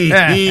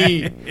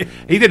 He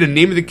did a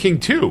Name of the King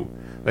 2.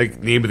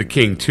 Name of the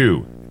King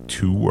 2.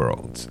 Two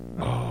Worlds.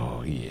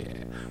 Oh,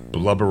 yeah.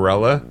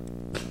 Blubberella.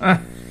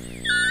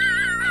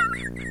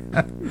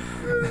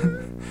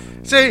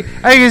 So,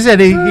 like I said,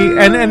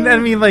 and I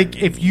mean,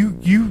 if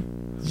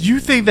you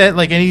think that,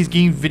 any of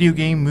these video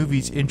game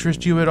movies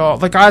interest you at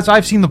all, as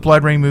I've seen the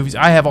Blood Rain movies,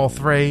 I have all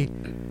three.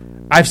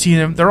 I've seen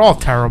them. They're all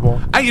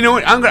terrible. You know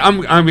what? I'm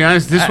gonna be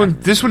honest.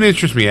 This one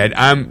interests me, Ed.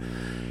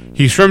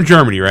 He's from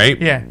Germany, right?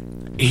 Yeah.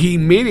 He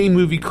made a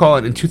movie in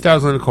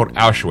 2011 called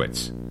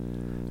Auschwitz.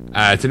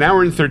 It's an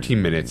hour and 13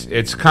 minutes.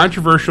 It's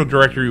controversial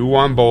director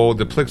Uwe Boll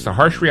depicts the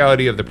harsh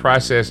reality of the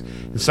process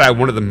inside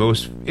one of the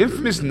most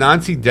infamous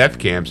Nazi death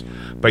camps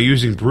by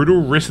using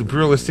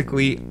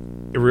brutalistically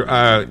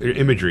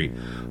imagery.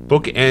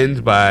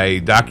 Bookend by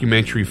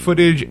documentary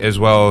footage as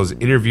well as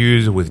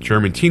interviews with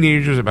German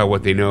teenagers about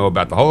what they know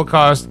about the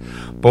Holocaust.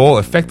 Boll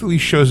effectively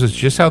shows us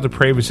just how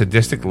depraved and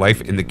sadistic life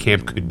in the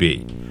camp could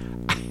be.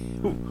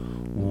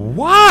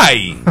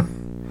 Why?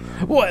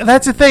 Well,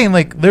 that's the thing.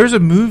 There's a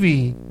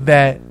movie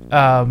that,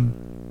 oh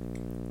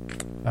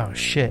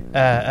shit.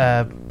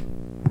 Oh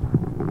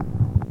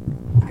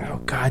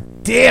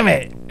god damn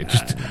it!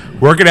 Just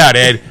work it out,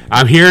 Ed.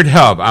 I'm here to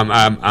help. I'm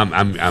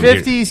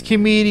 50s here.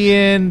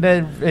 Comedian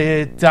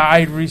that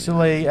died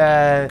recently.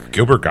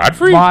 Gilbert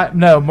Gottfried?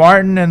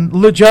 Martin and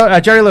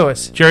Jerry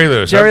Lewis. Jerry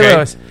Lewis. Jerry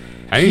Lewis.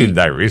 I didn't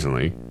die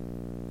recently.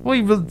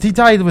 Well, he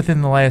died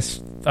within the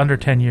last under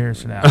 10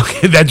 years now.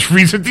 Okay, that's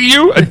recent to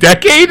you? A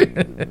decade?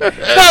 No,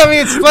 I mean,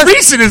 it's less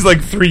recent is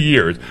 3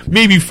 years,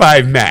 maybe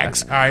 5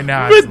 max. All right,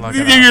 now but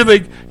you're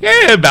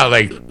about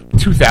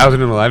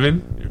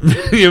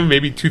 2011,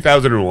 maybe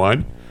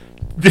 2001.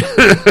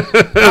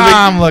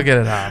 I'm looking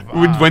it up.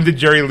 When did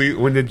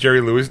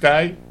Jerry Lewis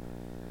die?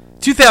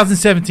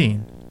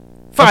 2017.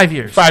 5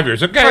 years. 5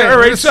 years. Okay. All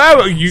right.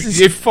 So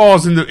it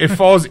falls in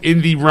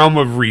the realm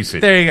of recent.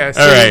 There you go.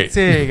 All right.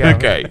 There you go.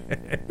 Okay.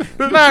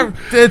 No,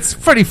 it's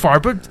pretty far,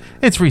 but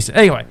it's recent.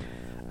 Anyway,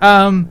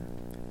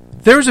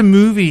 there's a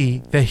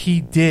movie that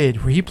he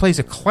did where he plays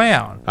a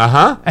clown.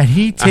 And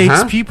he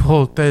takes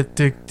people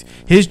that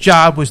his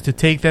job was to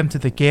take them to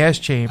the gas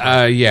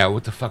chamber. Yeah.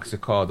 What the fuck's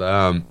it called?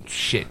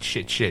 Shit.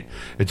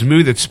 It's a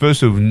movie that's supposed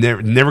to have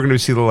never going to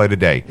see the light of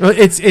day. Well,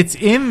 it's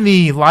in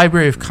the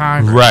Library of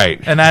Congress,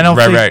 right? And I don't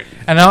think, right.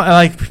 And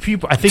I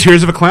people. I think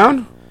Tears of a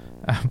Clown.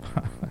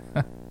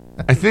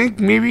 I think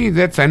maybe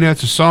I know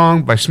it's a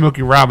song by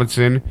Smokey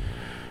Robinson.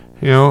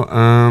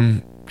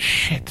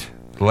 Shit.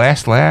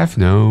 Last Laugh?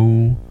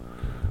 No.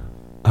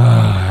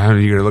 Are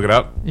you gonna look it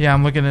up? Yeah,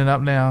 I'm looking it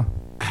up now.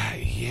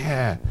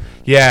 Yeah.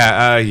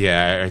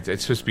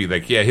 It's supposed to be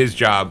his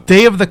job. The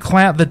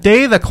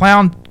day the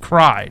clown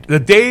cried. The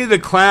day the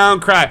clown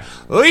cried.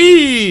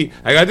 Oi!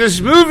 I got this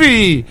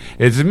movie.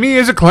 It's me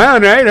as a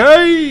clown, right?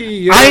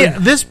 Oi!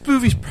 This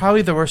movie's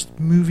probably the worst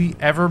movie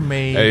ever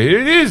made. Here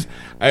it is.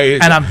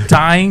 And I'm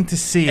dying to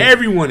see it.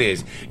 Everyone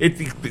is.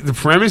 The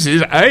premise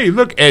is, hey,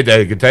 look, Ed,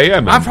 I can tell you.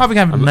 I'm probably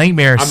going to have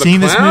nightmares seeing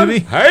this movie.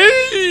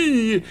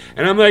 Hey!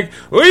 And I'm like,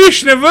 oi,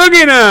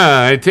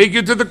 Shnavugina! I take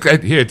you to the...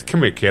 Here,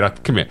 come here, kid.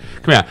 Come here.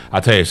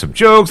 I'll tell you some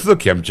jokes.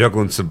 Look, I'm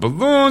juggling some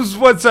balloons.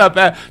 What's up?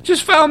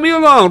 Just follow me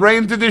along right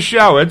into the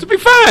shower. It'll be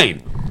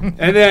fine.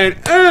 And then,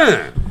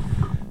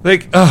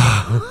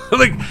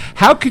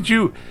 how could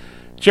you...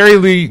 Jerry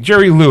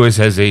Lewis,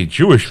 as a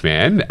Jewish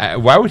man,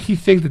 why would he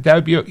think that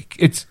would be...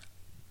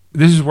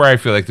 This is where I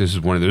feel like this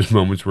is one of those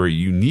moments where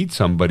you need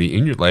somebody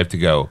in your life to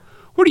go,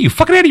 what are you,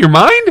 fucking out of your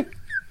mind?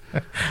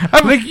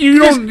 Like you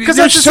don't. Because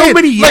there's so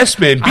many yes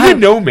men. Be a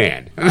no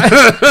man.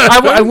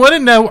 I want to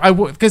know.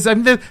 Because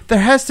there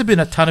has to have been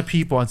a ton of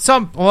people, and a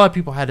lot of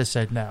people had to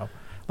say no.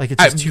 Like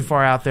it's just too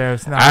far out there.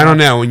 It's not, I don't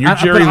know. When you're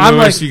Jerry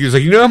Lewis, he's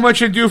like, you know how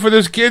much I do for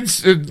those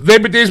kids?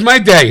 Labor Day's my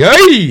day.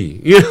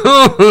 Hey, you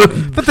know.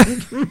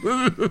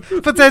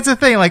 But that's the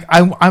thing. Like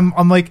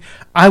I'm like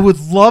I would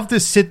love to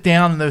sit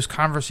down in those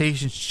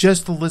conversations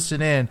just to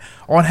listen in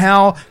on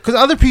how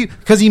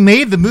because he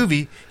made the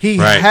movie, he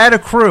had a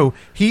crew.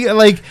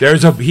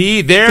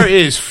 There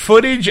is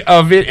footage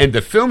of it, and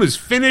the film is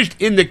finished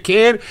in the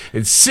can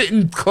and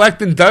sitting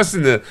collecting dust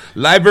in the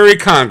Library of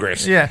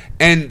Congress. Yeah,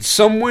 and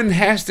someone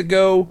has to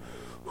go.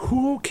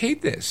 Who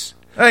okayed this?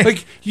 Hey.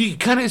 Like, you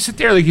kind of sit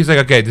there, like, he's like,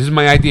 okay, this is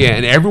my idea.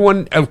 And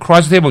everyone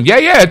across the table,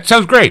 yeah, it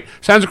sounds great.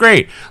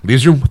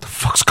 Leaves the room, what the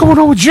fuck's going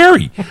on with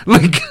Jerry?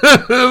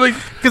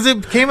 Because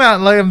it came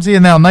out, like I'm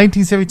seeing now,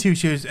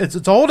 1972.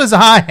 It's old as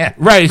I am.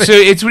 Right, so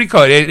it's, what do you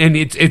call it? And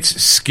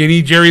it's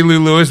skinny Jerry Lee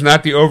Lewis,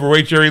 not the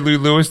overweight Jerry Lee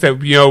Lewis that,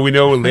 we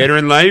know later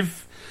in life.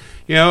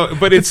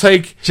 But it's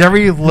like...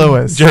 Jerry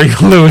Lewis,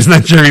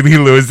 not Jerry Lee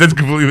Lewis. That's a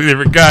completely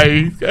different guy.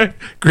 He's got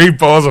great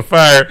balls of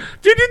fire.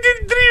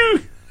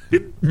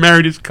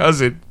 Married his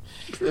cousin.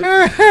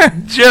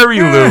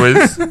 Jerry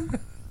Lewis.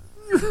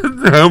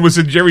 I almost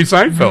said Jerry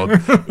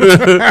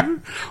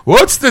Seinfeld.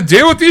 What's the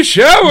deal with these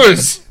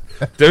showers?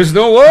 There's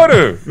no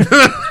water.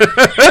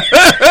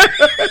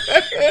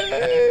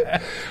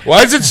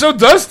 Why is it so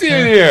dusty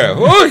in here?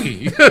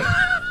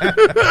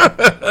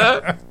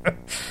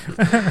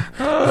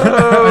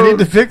 I need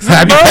to fix it.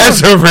 Happy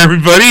Passover,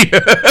 everybody.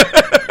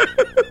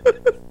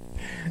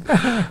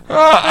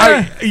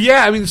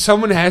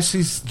 Someone has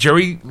these.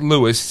 Jerry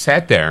Lewis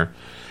sat there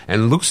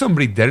and looked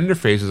somebody dead in their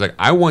face and was like,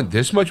 I want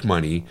this much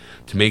money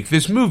to make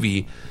this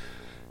movie.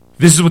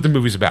 This is what the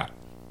movie's about.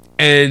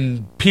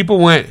 And people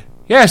went,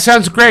 yeah,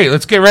 sounds great.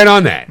 Let's get right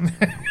on that.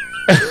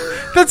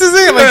 That's the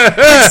thing. Like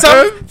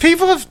some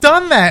people have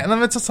done that,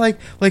 and it's just like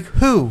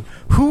who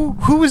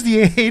was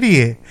the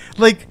idiot?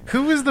 Like,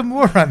 who was the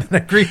moron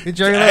that agreed with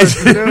Jerry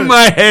Lewis? In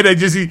my head, I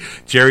just see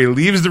Jerry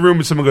leaves the room,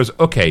 and someone goes,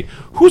 "Okay,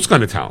 who's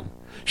going to tell him?"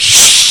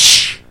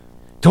 Shh!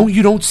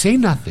 Don't say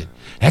nothing.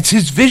 That's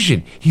his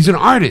vision. He's an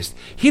artist.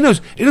 He knows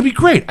it'll be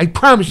great. I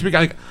promise you.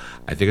 Like,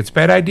 I think it's a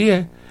bad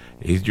idea.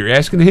 You're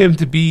asking him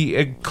to be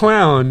a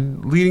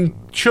clown leading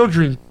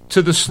children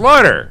to the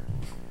slaughter.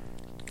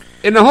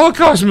 In the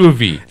Holocaust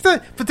movie.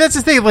 But that's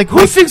the thing. Like,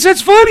 who thinks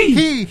that's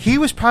funny? He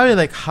was probably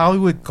like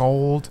Hollywood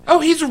gold. Oh,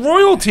 he's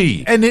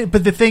royalty.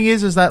 But the thing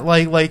is that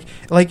like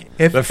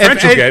if the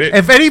French will get it.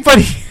 If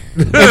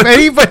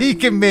anybody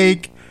can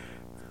make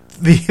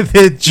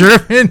the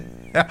German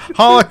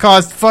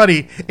Holocaust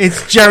funny,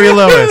 it's Jerry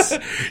Lewis.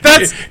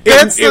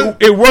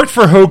 It worked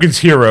for Hogan's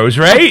Heroes,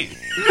 right?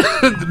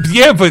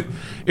 Yeah, but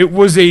it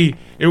was a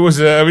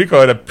we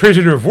call it a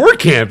prisoner of war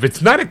camp.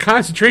 It's not a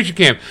concentration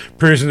camp.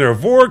 Prisoner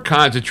of war,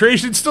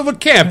 concentration, it's still a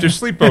camp. There's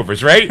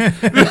sleepovers, right?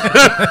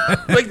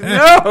 Like,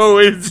 no,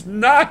 it's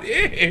not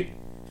it.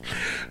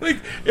 Like,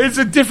 it's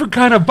a different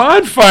kind of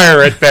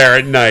bonfire there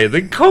at night.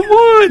 Like, come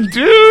on,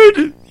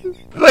 dude.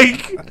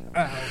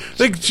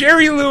 Like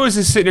Jerry Lewis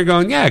is sitting there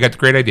going, yeah, I got the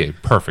great idea.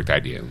 Perfect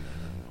idea.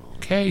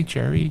 Okay,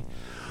 Jerry.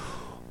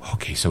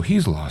 Okay, so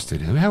he's lost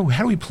it. How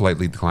do we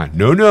politely decline?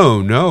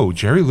 No.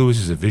 Jerry Lewis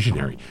is a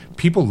visionary.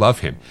 People love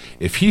him.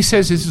 If he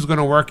says this is going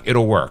to work,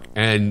 it'll work.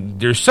 And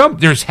there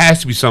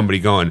has to be somebody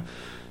going,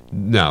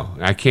 no,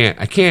 I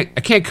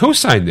can't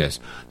co-sign this.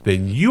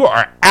 Then you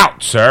are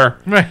out, sir.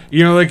 Right.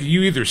 You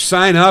you either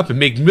sign up and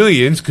make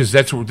millions because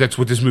that's what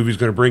this movie is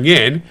going to bring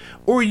in,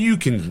 or you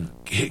can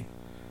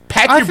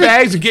pack your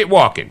bags and get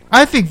walking.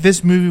 I think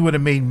this movie would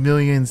have made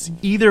millions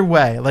either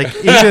way. Like,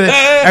 either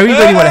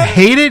everybody would have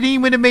hated it, he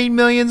would have made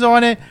millions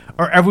on it,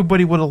 or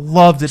everybody would have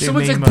loved it.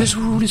 Someone's like, this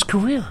will ruin his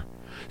career.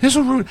 This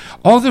will ruin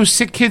all those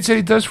sick kids that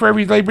he does for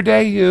every Labor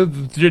Day,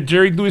 the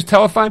Jerry Lewis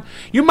telethon.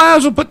 You might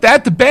as well put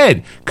that to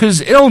bed, because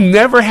it'll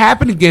never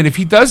happen again if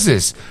he does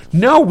this.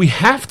 No, we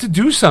have to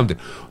do something.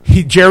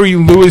 Jerry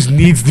Lewis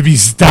needs to be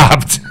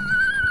stopped.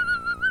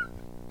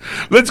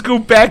 Let's go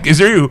back.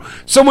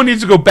 Someone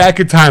needs to go back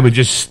in time and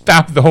just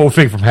stop the whole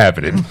thing from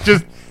happening.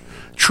 Just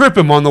trip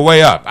him on the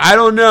way up. I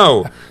don't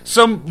know.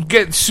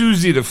 Get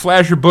Susie to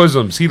flash her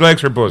bosoms. He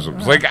likes her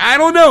bosoms. Like, I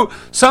don't know.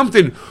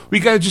 Something. We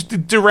got to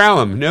just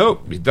derail him.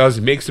 Nope. He does.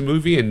 He makes a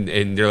movie,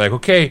 and they're like,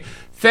 okay,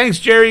 thanks,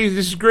 Jerry.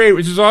 This is great.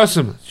 This is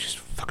awesome. Let's just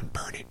fucking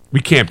burn it.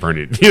 We can't burn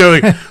it.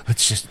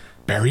 Let's just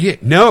bury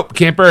it. Nope.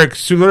 Can't bury it.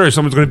 Sooner or later,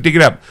 someone's going to dig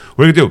it up.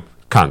 What are we going to do?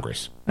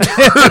 Congress.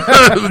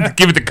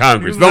 Give it to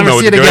Congress. They'll know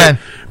what to do. Again.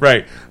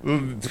 Right.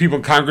 The people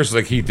in Congress are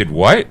like, he did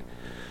what?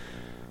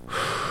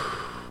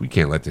 We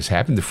can't let this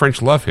happen. The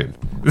French love him.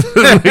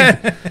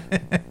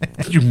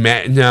 You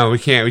mad? No, we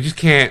can't. We just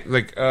can't.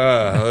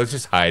 Let's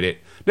just hide it.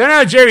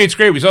 No, Jerry, it's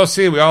great. We all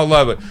see it. We all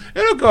love it.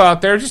 It'll go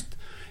out there. It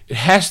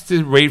has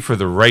to wait for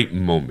the right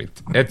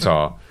moment. That's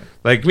all.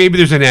 Like, maybe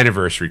there's an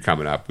anniversary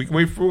coming up.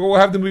 We'll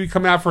have the movie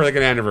come out for an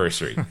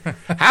anniversary.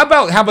 How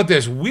about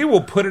this? We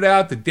will put it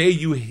out the day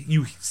you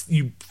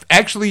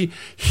actually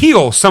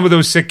heal some of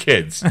those sick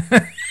kids.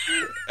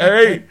 All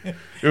right.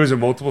 It was a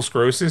multiple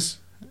sclerosis.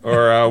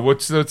 Or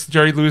what's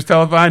Jerry Lewis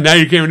telethon? Now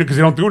you can't because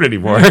they don't do it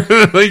anymore. I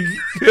think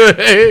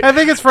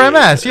it's for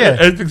MS. Yeah,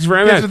 I think it's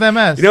for MS. It's with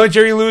MS. You know what,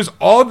 Jerry Lewis?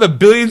 All the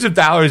billions of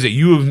dollars that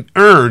you have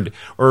earned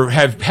or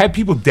have had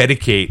people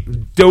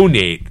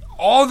donate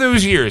all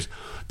those years.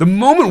 The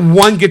moment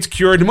one gets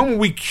cured, the moment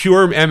we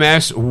cure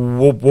MS,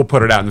 we'll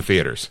put it out in the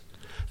theaters.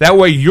 That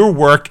way, your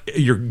work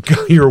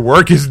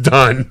is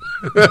done.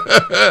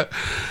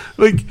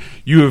 Like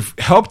you have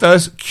helped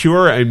us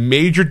cure a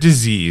major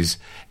disease.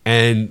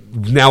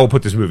 And now we'll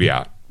put this movie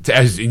out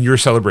as in your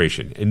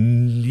celebration.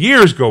 And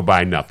years go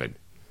by, nothing.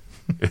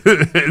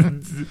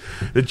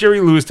 The Jerry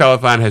Lewis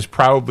telethon has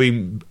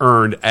probably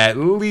earned at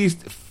least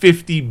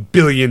 $50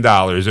 billion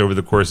over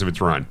the course of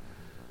its run.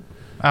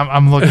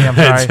 I'm looking. I'm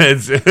sorry.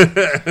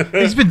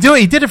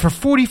 He did it for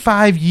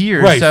 45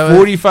 years. Right, so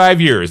 45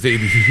 years.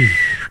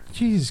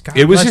 Jesus, God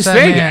it was his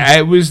thing. Man.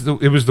 It was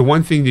the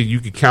one thing that you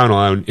could count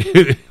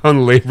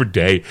on Labor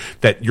Day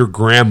that your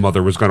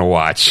grandmother was going to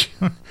watch.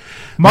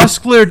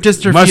 Muscular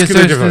dystrophy.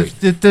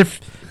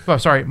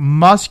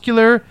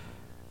 Muscular.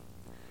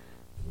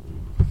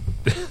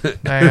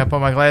 I gotta put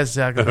my glasses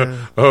out.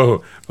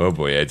 Oh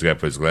boy, Ed's got to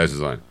put his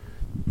glasses on.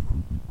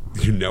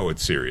 You know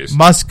it's serious.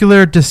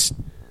 Muscular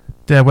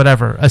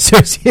whatever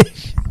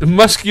association.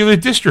 Muscular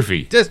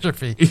dystrophy.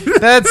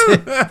 That's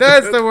it.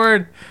 That's the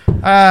word.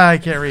 I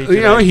can't read.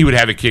 You know, he would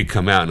have a kid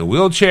come out in a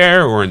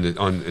wheelchair or in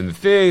the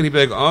thing, and he'd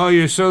be like, "Oh,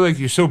 you're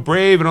so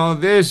brave and all of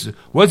this.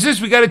 What's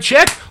this? We got a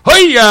check.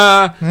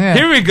 Hiya! Yeah.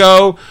 Here we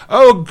go.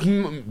 Oh,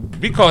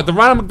 we call it the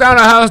Ronald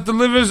McDonald House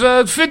delivers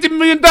 $50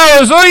 million.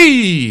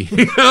 Oi!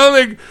 You know,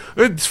 like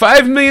it's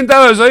 $5 million.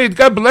 Oi!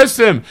 God bless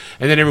him."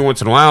 And then every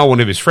once in a while, one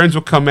of his friends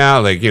will come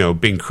out, like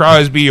Bing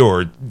Crosby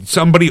or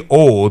somebody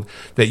old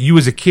that you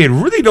as a kid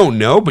really don't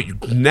know, but your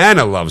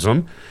Nana loves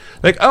him.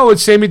 Like, oh,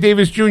 it's Sammy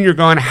Davis Jr.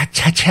 going,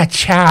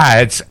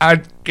 cha-cha-cha.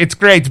 It's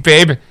great,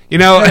 babe. You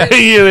know,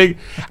 like,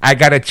 I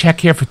got a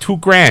check here for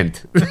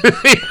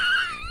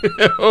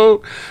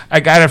 $2,000. I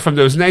got it from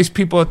those nice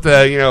people at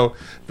the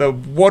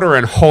water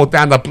and hole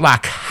down the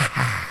block.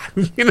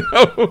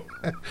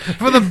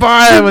 For the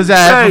bar I was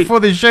at right. Before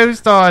the show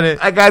started.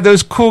 I got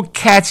those cool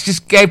cats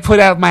just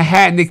put out my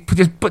hat and they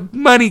just put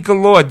money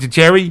galore,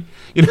 Jerry.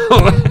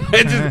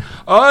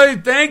 Oh,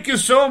 thank you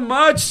so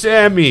much,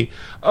 Sammy.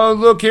 Oh,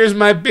 look, here's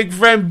my big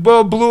friend,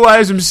 Blue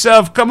Eyes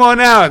himself. Come on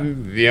out.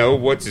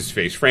 And, what's his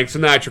face? Frank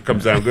Sinatra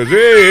comes out and goes,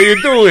 "Hey, how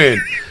you doing?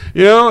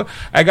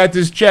 I got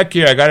this check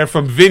here. I got it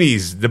from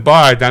Vinny's, the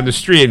bar down the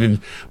street,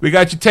 and we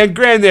got you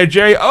 $10,000 there,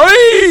 Jerry.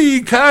 Oh,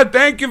 God,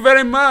 thank you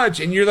very much."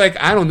 And you're like,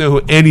 I don't know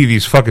who any of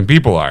these fucking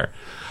people are.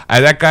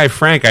 That guy,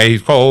 Frank,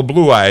 he's called Old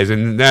Blue Eyes,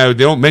 and now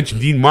they don't mention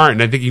Dean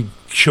Martin. I think he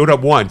showed up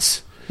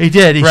once. He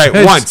did.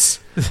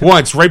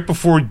 Once, right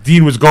before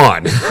Dean was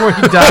gone. Before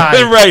he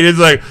died. Right. It's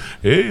like,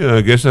 hey,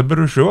 I guess I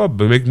better show up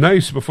and make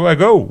nice before I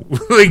go.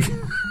 like,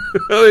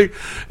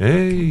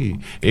 hey,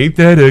 ain't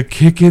that a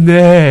kick in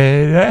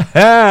the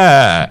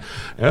head?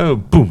 Oh,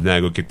 boom, now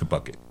I go kick the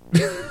bucket.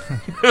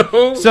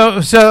 So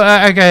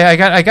okay,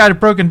 I got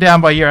it broken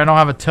down by year. I don't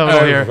have a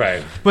total here.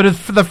 Right. But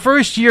for the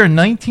first year,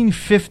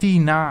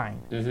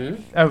 1959. Mm-hmm.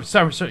 Oh,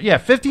 sorry,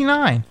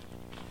 59.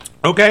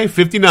 Okay,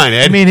 59,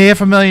 Ed. I mean,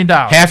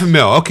 $500,000.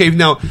 $500,000. Okay,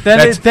 no,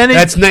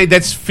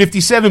 that's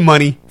 57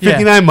 money.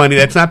 59 money.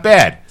 That's not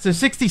bad. So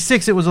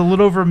 66, it was a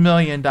little over $1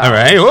 million. All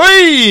right.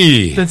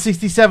 Oi! Then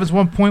 67 is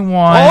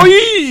 1.1.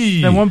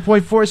 Oi! Then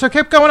 1.4. So it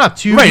kept going up.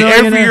 $2 million.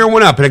 Right. Every year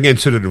went up, and again,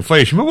 so did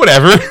inflation. But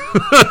whatever.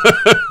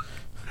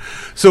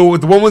 So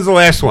when was the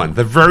last one?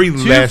 The very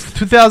last.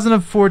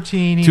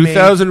 2014.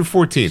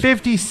 2014.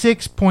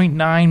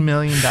 $56.9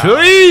 million.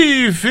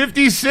 Hey,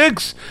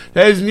 56.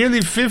 That is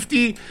nearly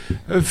 50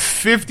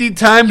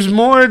 times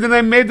more than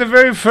I made the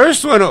very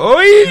first one.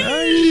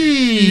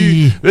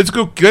 Oi! Let's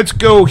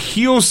go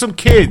heal some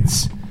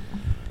kids.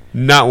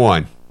 Not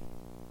one.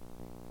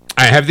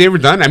 Have they ever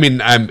done? I mean,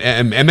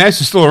 MS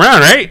is still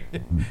around, right?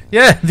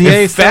 Yeah.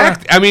 In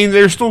fact, I mean,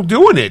 they're still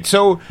doing it.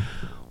 So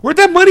where'd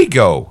that money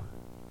go?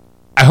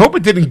 I hope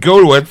it didn't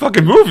go to a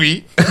fucking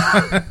movie.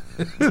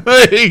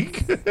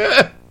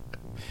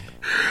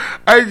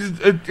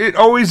 It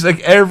always, like,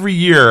 every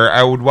year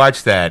I would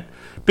watch that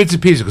bits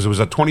and pieces because it was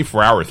a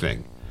 24-hour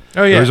thing.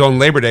 Oh, yeah. It was on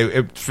Labor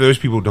Day. For those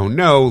people who don't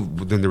know,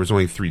 then there was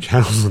only 3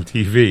 channels on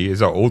TV, is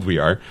how old we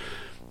are.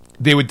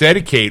 They would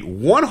dedicate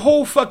one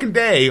whole fucking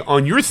day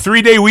on your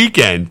 3-day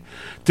weekend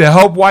to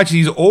help watch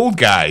these old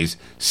guys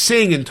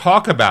sing and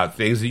talk about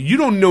things that you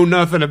don't know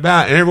nothing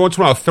about, and every once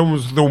in a while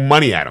throw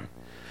money at them.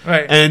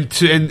 Right. And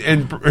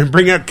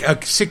bring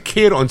a sick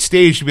kid on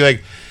stage to be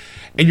like,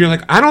 and you're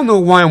like, I don't know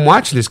why I'm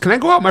watching this. Can I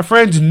go out with my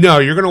friends? No,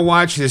 you're going to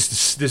watch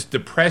this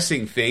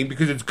depressing thing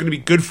because it's going to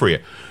be good for you.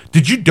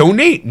 Did you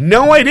donate?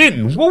 No, I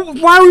didn't. Well,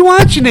 why are we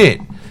watching it?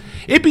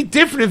 It'd be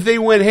different if they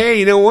went, hey,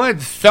 you know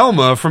what?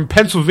 Thelma from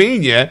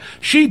Pennsylvania,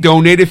 she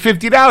donated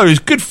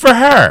 $50. Good for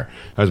her.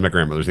 That was my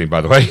grandmother's name,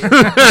 by the way.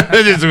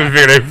 I just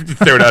figured I'd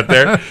throw it out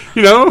there.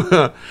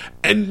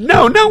 And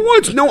not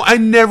once. No, I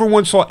never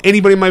once saw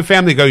anybody in my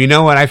family go, you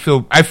know what? I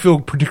feel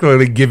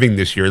particularly giving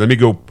this year. Let me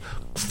go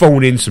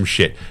phone in some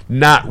shit.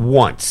 Not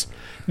once.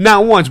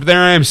 But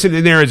there I am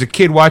sitting there as a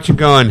kid watching,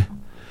 going,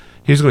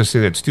 he's going to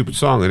sing that stupid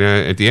song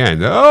at the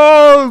end.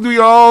 Oh, we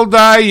all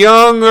die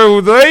young.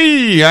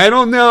 I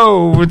don't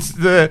know. It's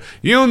the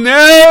You'll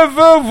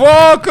Never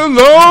Walk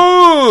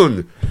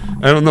Alone.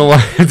 I don't know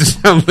why it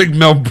sounds like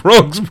Mel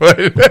Brooks, but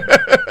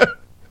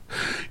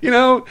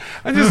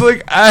I'm just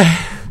like,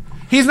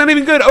 he's not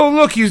even good. Oh,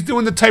 look, he's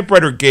doing the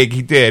typewriter gig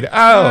he did.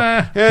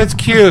 Oh, that's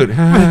cute.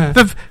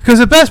 Because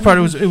the best part,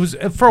 it was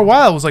for a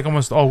while, it was like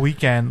almost all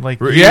weekend, like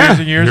years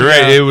and years ago.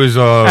 Right. It was,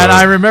 and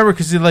I remember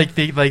because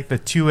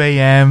the 2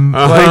 a.m.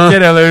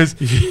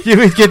 You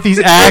would get these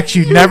acts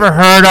you'd never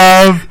heard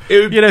of.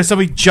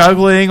 Somebody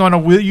juggling on a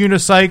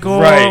unicycle.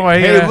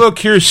 Right. Hey, look,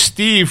 here's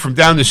Steve from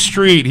down the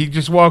street. He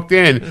just walked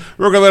in.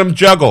 We're gonna let him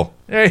juggle.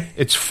 Hey.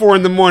 It's 4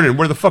 a.m.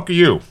 Where the fuck are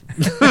you?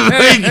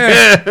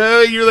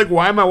 You're like,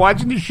 why am I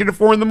watching this shit at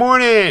 4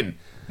 a.m?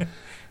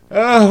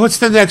 Oh, what's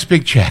the next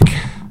big check?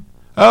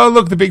 Oh,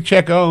 look, the big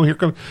check. Oh, here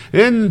comes.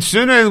 And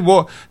sooner,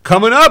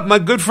 coming up, my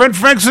good friend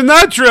Frank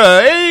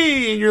Sinatra.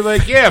 Hey, and you're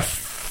like, yeah.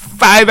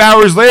 5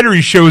 hours later,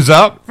 he shows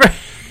up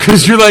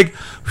because you're like,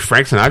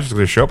 Frank Sinatra's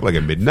going to show up like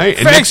at midnight.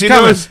 And Frank's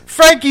coming.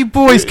 Frankie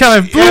Boy's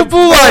coming.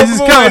 Blue Eyes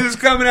is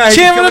coming.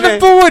 Chairman of the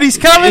board, he's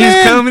coming in.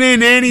 He's coming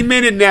in any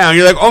minute now.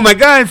 You're like, oh my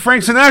God,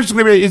 Frank Sinatra's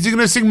going to be. Is he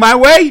going to sing My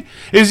Way?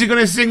 Is he going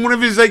to sing one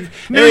of his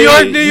New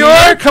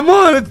York? Come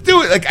on, let's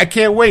do it. Like, I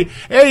can't wait.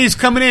 Hey, he's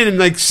coming in, and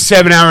like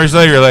 7 hours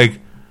later, you're like,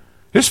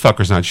 this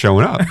fucker's not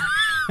showing up.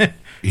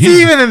 He's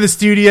even in the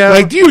studio.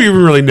 Like, do you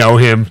even really know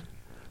him?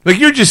 Like,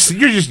 you're just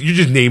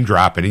name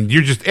dropping, and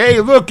you're just, hey,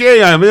 look,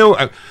 hey,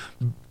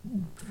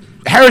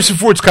 Harrison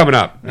Ford's coming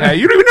up.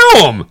 You don't even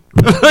know him.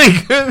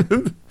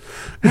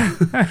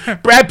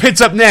 Brad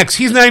Pitt's up next.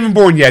 He's not even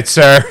born yet,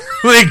 sir.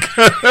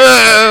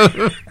 Yeah,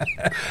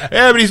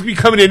 but he's gonna be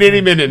coming in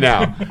any minute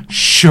now.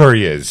 Sure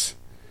he is.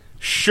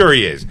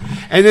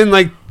 And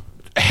then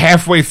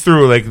halfway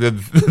through, the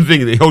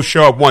thing, he'll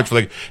show up once for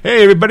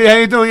hey everybody, how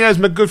you doing? Yeah, it's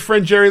my good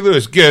friend Jerry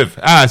Lewis.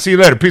 See you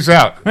later. Peace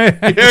out.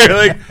 You're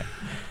like,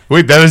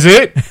 wait, that was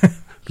it?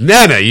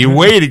 Nana, you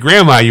waited,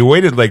 Grandma. You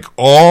waited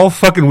all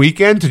fucking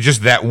weekend to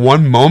just that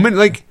one moment.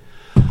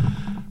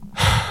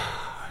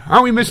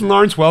 Aren't we missing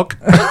Lawrence Welk?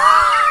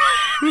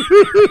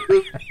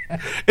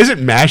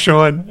 Isn't MASH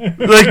on?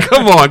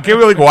 Come on, can't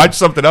we watch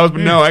something else?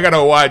 But no, I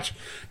gotta watch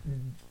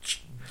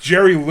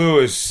Jerry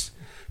Lewis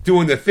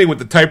doing the thing with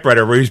the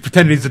typewriter where he's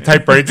pretending he's a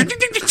typewriter.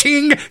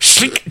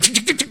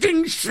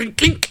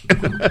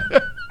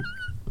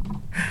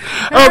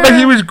 Oh, but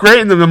he was great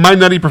in the My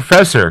Nutty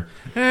Professor.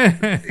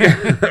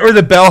 Or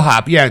the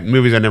Bellhop. Yeah,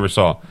 movies I never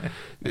saw.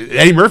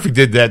 Eddie Murphy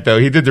did that, though.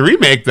 He did the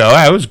remake, though.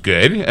 That was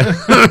good.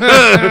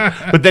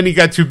 But then he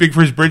got too big for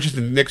his britches,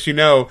 and next you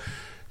know,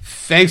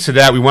 thanks to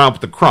that, we went up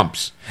with the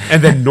Crumps.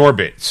 And then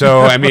Norbit.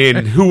 So, I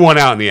mean, who won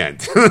out in the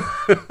end?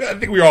 I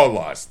think we all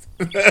lost.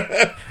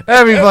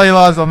 Everybody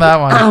lost on that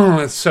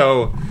one.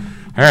 So, all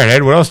right,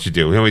 Ed, what else did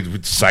you do?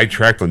 We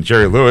sidetracked on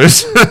Jerry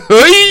Lewis. So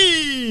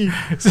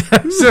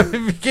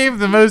it became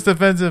the most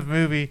offensive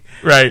movie.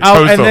 Right.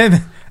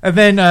 And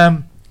then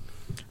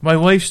my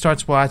wife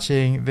starts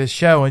watching this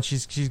show, and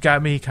she's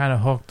got me kind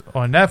of hooked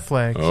on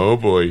Netflix. Oh,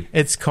 boy.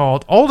 It's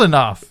called Old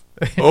Enough.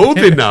 Old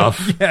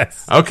Enough?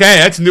 Yes. Okay,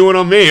 that's new one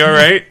on me. All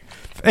right.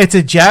 It's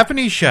a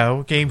Japanese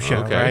game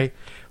show, right?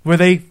 Where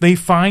they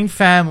find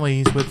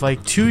families with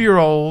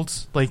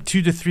 2-year-olds, 2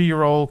 to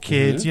 3-year-old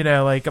kids,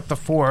 up to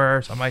 4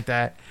 or something like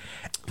that.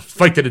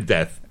 Fight to the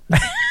death.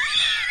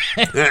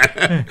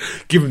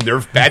 Give them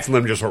Nerf bats and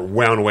let them just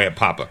wound away at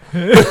Papa.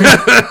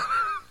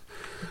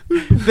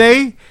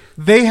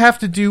 They have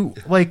to do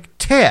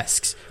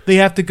tasks. They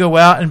have to go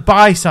out and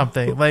buy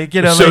something.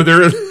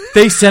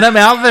 They send them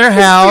out of their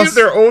house. If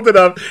they're old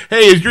enough.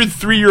 Hey, is your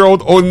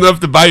 3-year-old old enough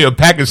to buy you a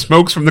pack of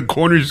smokes from the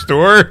corner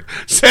store?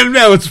 Send them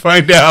out. Let's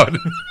find out.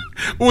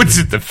 What's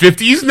it? The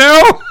 50s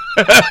now?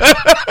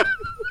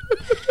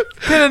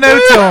 Pin a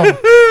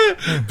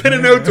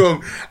note to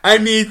him. I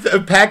need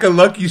a pack of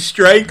Lucky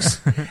Strikes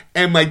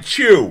and my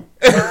chew.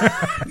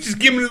 Just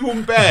give him his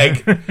one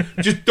bag.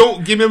 Just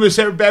don't give him a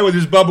separate bag with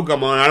his bubble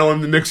gum on. I don't want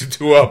him to mix the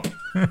two up.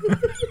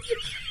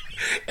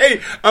 Hey,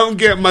 I'm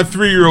getting my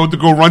 3-year-old to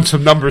go run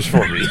some numbers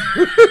for me.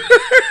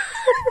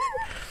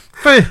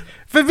 But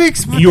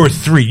you're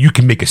 3. You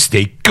can make a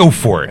steak. Go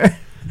for it.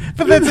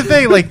 But that's the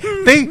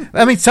thing.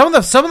 Some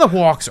of the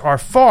walks are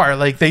far.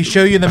 They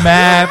show you the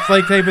map.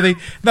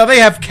 They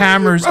have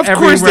cameras everywhere. Of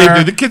course they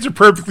do. The kids are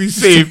perfectly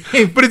safe.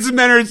 But it's a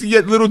matter of you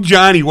get little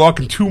Johnny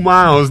walking 2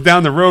 miles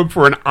down the road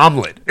for an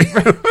omelet.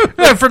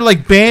 For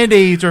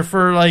Band-Aids or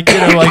for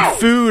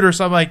food or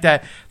something like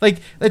that.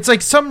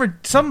 It's something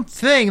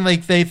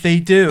they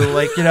do.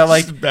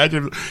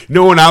 Imagine.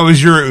 When I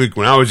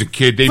was a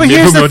kid, they put me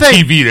on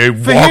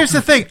TV. But here's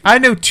the thing. I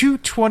know 2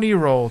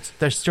 20-year-olds.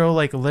 They're still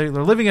they're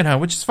living at home,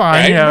 which is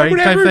fine,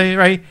 type thing,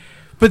 right?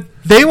 But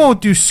they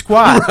won't do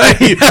squat.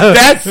 Right.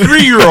 That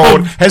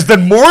 3-year-old has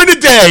done more in a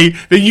day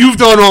than you've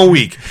done all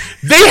week.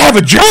 They have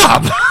a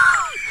job.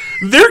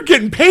 They're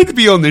getting paid to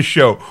be on this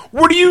show.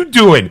 What are you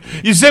doing?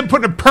 You said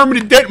putting a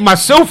permanent dent in my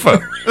sofa.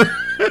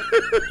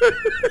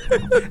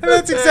 And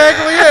that's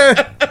exactly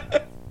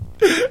it.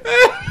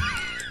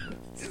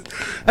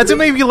 That's what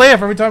made me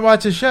laugh every time I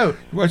watch this show.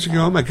 Watching,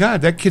 oh my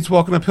God, that kid's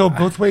walking uphill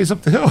both ways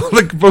up the hill,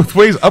 like both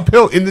ways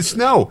uphill in the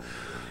snow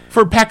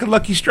for a pack of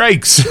Lucky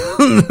Strikes.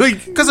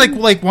 Because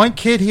like one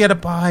kid, he had to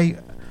buy.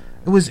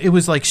 It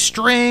was like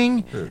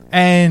string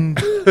and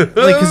like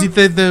because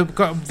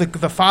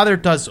the father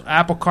does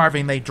apple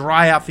carving. They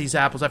dry out these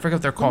apples. I forget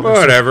what they're called.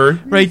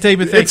 Whatever, right? Type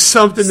of thing. It's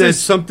something that's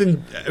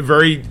something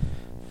very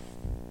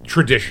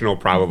traditional,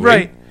 probably.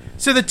 Right.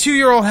 So the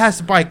 2-year-old has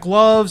to buy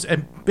gloves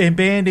and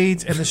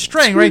Band-Aids and the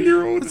string, right?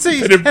 Let's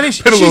see, and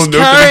she's carrying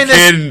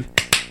this.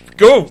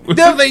 Go.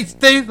 No,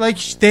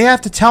 they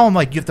have to tell him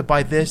like you have to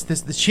buy this.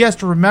 She has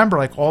to remember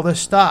like all this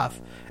stuff,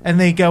 and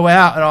they go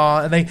out and all,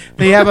 and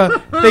they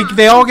have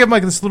they all give him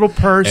like this little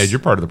purse. Ed, you're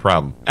part of the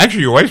problem.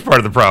 Actually, your wife's part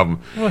of the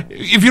problem. What?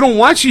 If you don't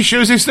watch these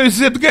shows, they still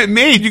have to get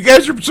made. You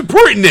guys are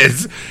supporting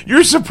this.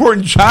 You're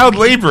supporting child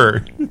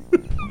labor.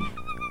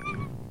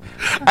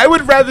 I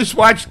would rather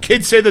watch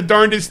kids say the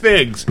darndest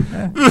things.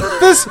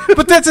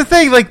 But that's the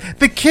thing. Like,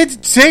 the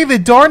kids say the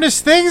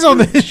darndest things on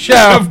this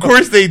show. Of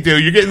course they do.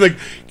 You're getting, like,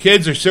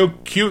 kids are so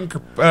cute and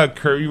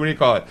curvy. What do you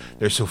call it?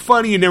 They're so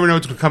funny. You never know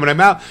what's going to come in their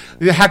mouth.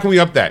 How can we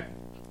up that?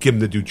 Give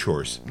them to do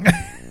chores.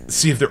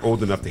 See if they're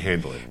old enough to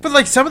handle it. But,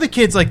 like, some of the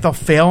kids, like, they'll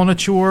fail on a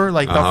chore.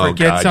 Like, they'll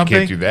forget something. You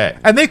can't do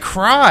that. And they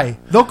cry.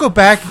 They'll go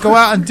back and go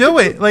out and do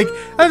it. Like,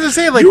 I was just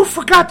saying, like... You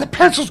forgot the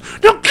pencils.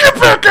 Now get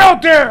back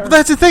out there!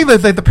 That's the thing.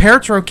 Like, the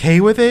parents are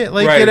okay with it.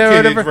 Like, right, you know,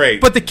 whatever. Right.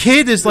 But the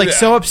kid is, like,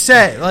 so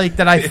upset, like,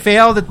 that I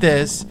failed at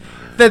this...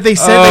 that they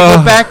said they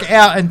go back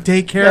out and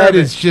take care of it. That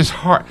is just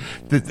hard.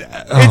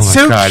 It's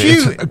so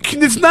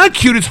cute. It's not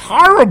cute. It's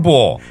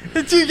horrible.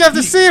 You have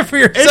to see it for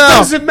yourself. It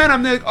doesn't matter.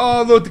 I'm like,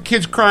 oh, look, the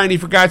kid's crying. He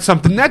forgot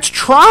something. That's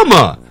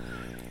trauma.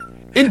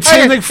 It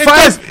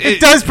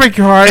does break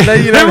your heart.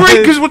 You know, right?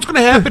 Because what's going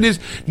to happen is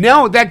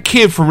now that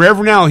kid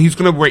forever now he's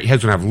going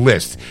to have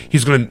lists.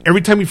 He's going to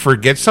every time he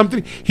forgets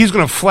something, he's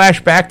going to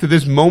flash back to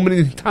this moment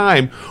in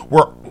time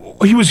where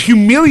he was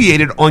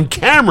humiliated on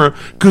camera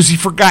because he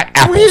forgot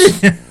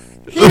apples.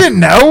 He didn't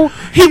know.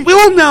 He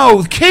will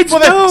know. Kids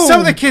know. Some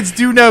of the kids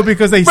do know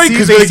because they see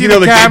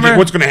the camera.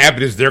 What's going to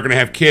happen is they're going to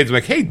have kids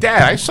like, hey,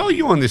 Dad, I saw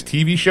you on this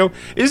TV show.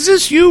 Is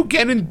this you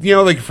getting,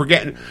 like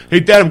forgetting? Hey,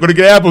 Dad, I'm going to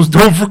get apples.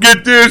 Don't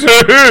forget this.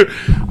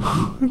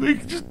 I'm going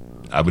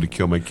to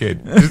kill my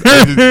kid.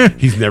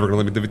 He's never going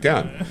to let me live it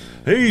down.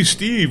 Hey,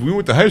 Steve, we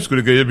went to high school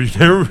together.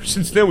 Ever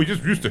since then, we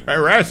just used to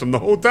harass him the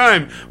whole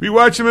time. We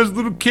watched him as a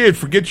little kid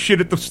forget shit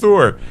at the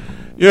store.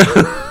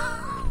 Yeah.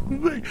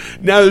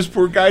 Now this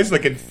poor guy's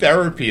like in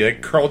therapy,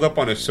 like curled up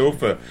on a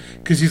sofa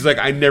because he's like,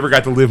 I never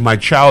got to live my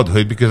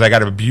childhood because I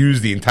got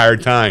abused the entire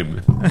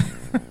time.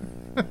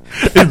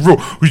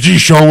 Gee,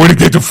 Sean, where to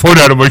get the foot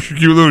out of my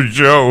cute little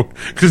show?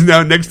 Because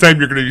now next time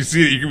you're going to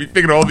see it, you're going to be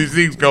thinking of all these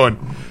things going,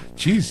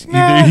 geez,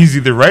 he's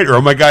either right or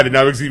oh my God, and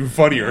now it's even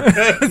funnier.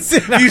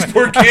 These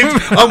poor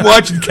kids, I'm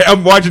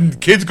watching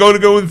kids going to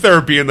go in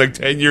therapy in like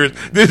 10 years.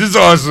 This is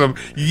awesome.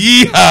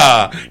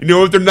 Yeehaw. You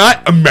know what? They're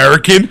not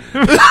American.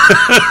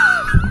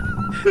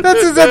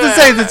 That's the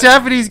same. The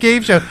Japanese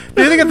game show.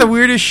 They got the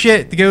weirdest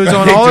shit that goes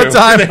on all the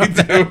time.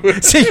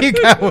 So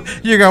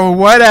you go,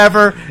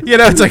 whatever. You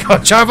know, it's like, oh,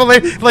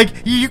 chocolate. Like,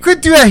 you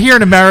could do that here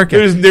in America.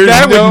 There's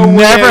that no would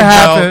never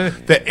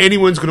happen. That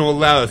anyone's going to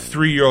allow a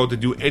 3-year-old to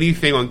do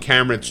anything on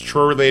camera that's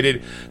chore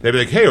related. They'd be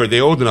like, hey, are they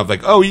old enough?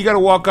 Like, oh, you got to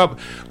walk up.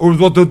 Or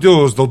what they'll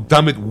do is they'll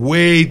dumb it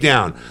way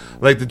down.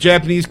 Like the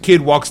Japanese kid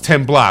walks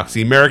 10 blocks.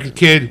 The American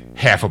kid,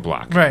 half a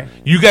block. Right.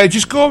 You guys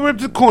just go over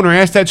to the corner and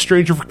ask that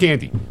stranger for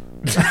candy.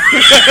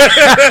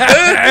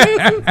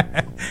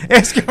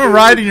 Ask him a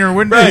ride in your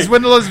window, his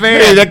windowless van.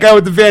 Hey, that guy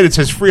with the van that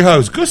says free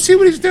hugs. Go see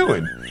what he's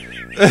doing.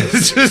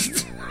 It's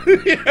just,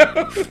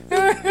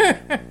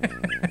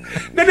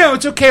 No,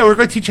 it's okay. We're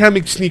going to teach you how to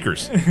make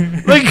sneakers.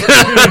 Like,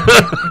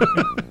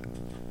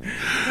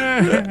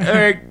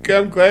 Eric,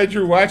 I'm glad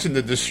you're watching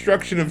the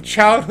destruction of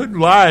childhood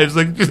lives.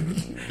 Like, just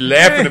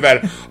laughing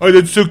about it. Oh,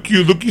 that's so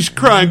cute. Look, he's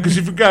crying because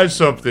he forgot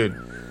something.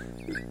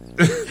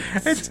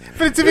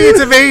 But to me,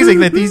 it's amazing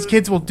that these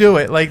kids will do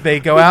it. Like, they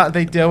go out and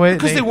they do it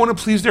because they want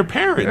to please their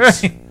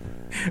parents. Right.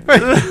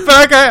 But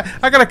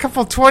I got a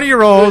couple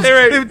 20-year-olds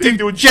they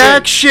do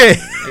jack shit.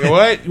 You know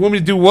what? You want me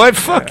to do what?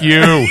 Fuck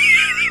you.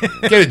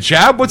 Get a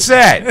job? What's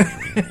that?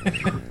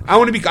 I'm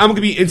gonna be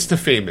Insta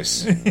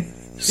famous.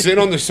 Sitting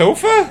on the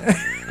sofa?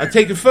 I'm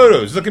taking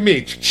photos. Look at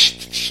me.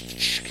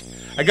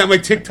 I got my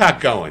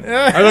TikTok going.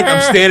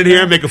 I'm standing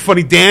here and make a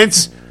funny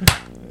dance.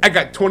 I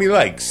got 20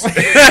 likes.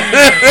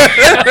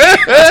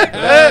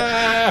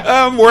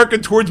 I'm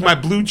working towards my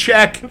blue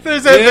check.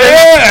 Reminds me of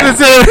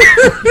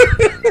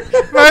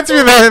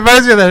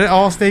that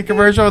Allstate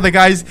commercial. The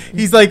guy's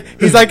he's like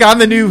on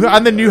the new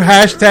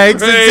hashtag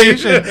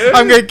sensation.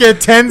 I'm gonna get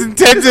tens and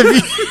tens of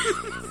views.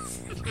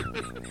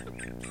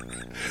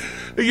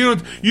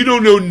 You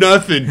don't know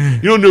nothing.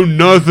 You don't know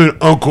nothing,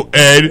 Uncle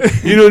Ed.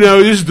 You don't know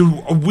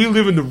we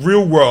live in the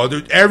real world.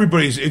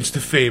 Everybody's Insta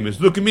famous.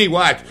 Look at me,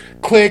 watch.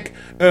 Click,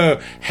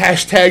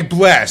 hashtag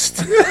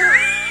blessed.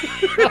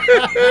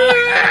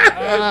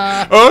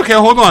 Okay,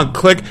 hold on.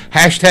 Click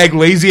hashtag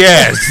lazy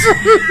ass.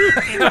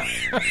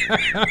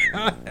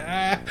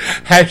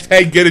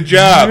 Hashtag get a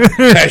job.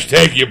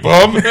 Hashtag you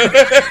bum.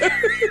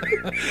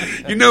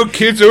 You know,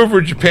 kids over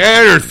in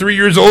Japan are 3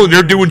 years old and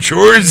they're doing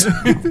chores.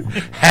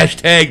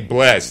 Hashtag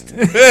blessed.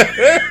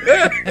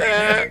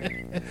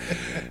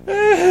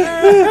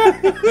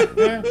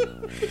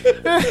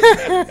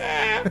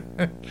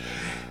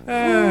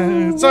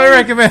 So I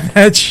recommend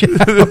that show.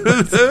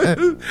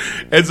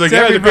 It's like,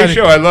 yeah, it's a great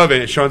show. I love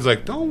it. And Sean's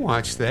like, don't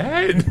watch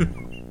that.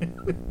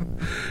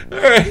 All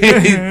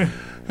right.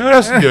 What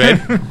else do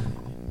it?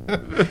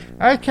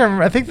 I can't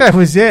remember. I think that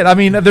was it. I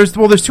mean, there's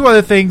two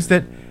other things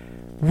that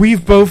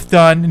we've both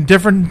done in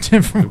different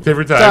times,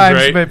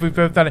 right? But we've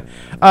both done it.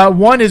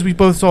 One is we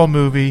both saw a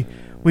movie.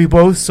 We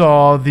both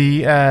saw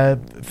the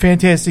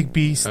Fantastic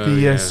Beasts,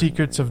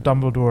 Secrets of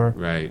Dumbledore.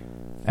 Right.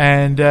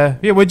 And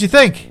what'd you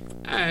think?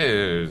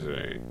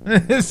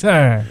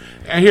 Sorry.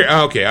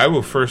 Okay, I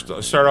will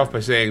first start off by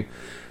saying,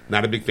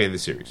 not a big fan of the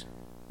series.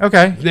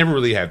 Okay. Never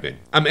really have been.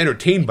 I'm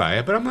entertained by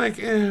it, but I'm like,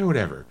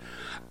 whatever.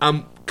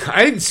 I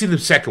didn't see the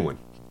second one.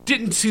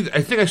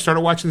 I think I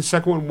started watching the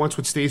second one once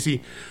with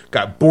Stacy.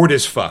 Got bored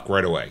as fuck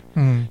right away.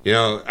 Mm. You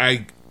know,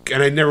 I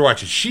never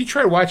watched it. She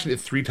tried watching it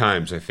 3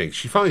 times, I think.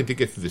 She finally did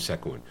get through the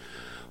second one.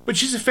 But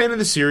she's a fan of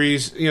the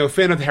series, you know,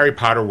 fan of the Harry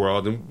Potter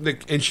world,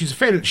 and she's a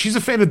fan of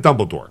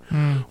Dumbledore,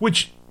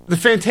 which the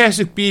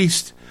Fantastic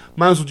Beasts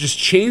might as well just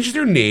change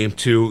their name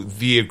to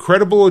The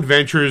Incredible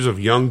Adventures of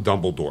Young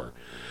Dumbledore,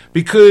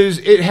 because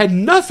it had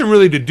nothing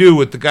really to do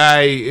with the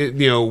guy,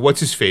 you know, what's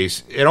his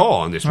face at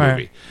all in this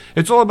movie.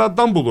 It's all about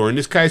Dumbledore, and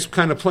this guy's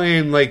kind of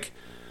playing like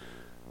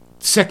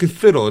second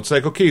fiddle. It's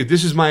like, okay,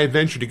 this is my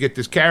adventure to get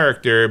this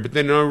character, but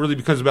then it really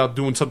becomes about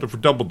doing something for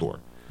Dumbledore.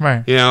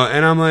 Right. You know,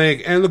 and I'm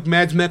like, and look,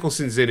 Mads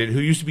Mikkelsen's in it, who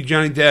used to be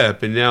Johnny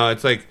Depp, and now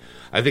it's like,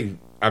 I'll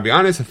be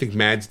honest, I think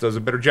Mads does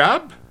a better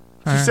job.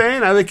 Just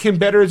saying, I like him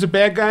better as a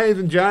bad guy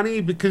than Johnny,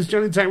 because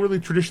Johnny's not really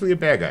traditionally a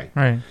bad guy.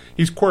 Right.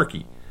 He's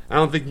quirky. I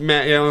don't think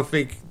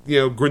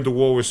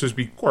Grindelwald was supposed to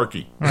be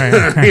quirky.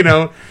 Right. You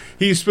know,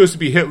 he's supposed to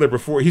be Hitler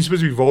he's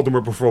supposed to be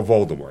Voldemort before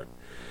Voldemort.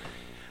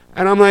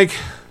 And I'm like,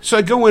 so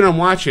I go in, I'm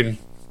watching,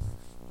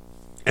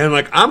 and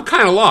like, I'm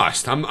kind of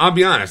lost. I'll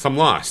be honest, I'm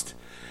lost.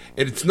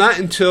 And it's not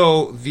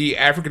until the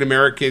African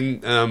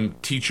American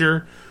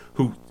teacher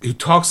who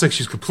talks like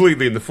she's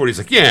completely in the 40s,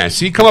 like, yeah,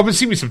 see, come up and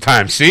see me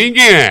sometime, see,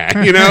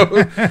 yeah, you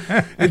know,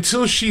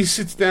 until she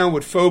sits down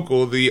with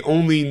Fogle, the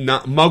only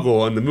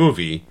Muggle in the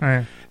movie,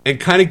 and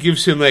kind of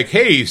gives him like,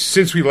 hey,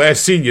 since we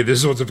last seen you, this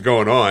is what's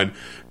going on.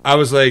 I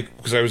was like,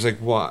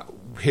 well,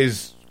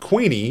 his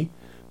Queenie,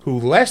 who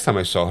last time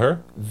I saw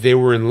her, they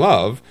were in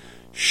love.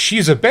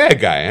 She's a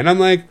bad guy, and I'm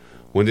like,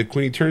 when did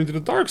Queenie turn to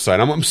the dark side?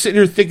 I'm sitting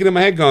here thinking in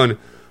my head, going,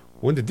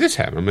 when did this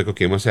happen? I'm like,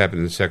 okay, it must happen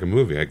in the second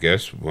movie, I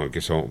guess. Well, I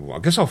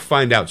guess I'll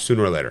find out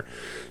sooner or later.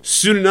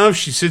 Soon enough,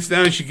 she sits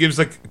down and she gives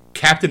like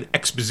Captain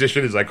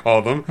Exposition, as I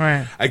call them.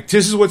 Right. Like,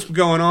 this is what's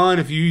going on.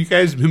 If you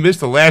guys who missed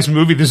the last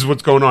movie, this is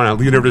what's going on. I'll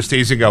lean over to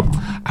Stacey and go,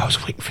 I was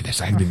waiting for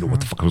this. I didn't know what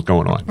the fuck was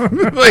going on.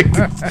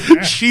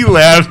 Like, she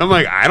laughs. I'm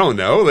like, I don't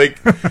know. Like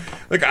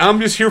I'm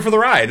just here for the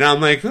ride. And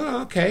I'm like,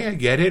 oh, okay, I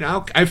get it.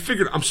 I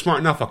figured I'm smart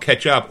enough. I'll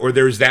catch up. Or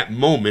there's that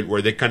moment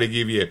where they kind of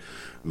give you,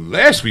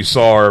 last we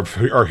saw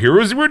our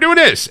heroes were doing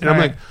this. And I'm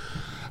like,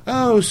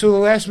 oh, so the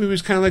last movie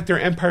was kind of like their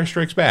Empire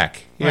Strikes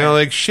Back. You know,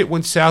 like shit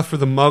went south for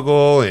the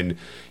Muggle, and,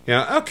 you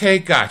know, okay,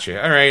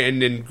 gotcha. All right,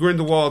 and then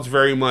Grindelwald's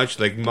very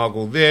much like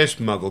Muggle this,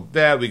 Muggle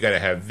that, we got to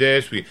have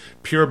this,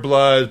 pure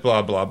bloods,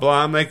 blah, blah,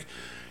 blah. I'm like,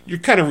 you're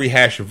kind of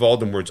rehashing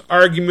Voldemort's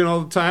argument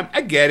all the time.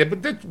 I get it,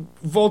 but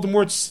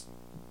Voldemort's,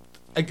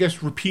 I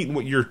guess, repeating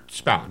what you're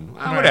spouting.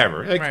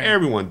 Whatever. Like,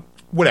 everyone,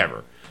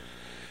 whatever.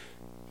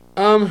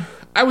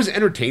 I was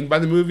entertained by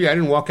the movie. I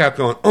didn't walk out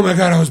going, oh my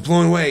God, I was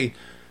blown away.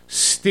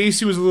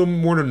 Stacy was a little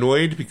more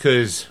annoyed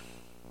because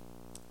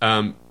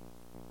this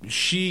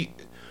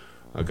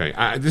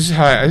is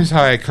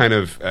how I kind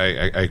of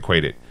I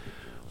equate it.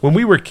 When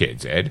we were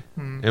kids, Ed,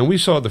 and we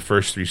saw the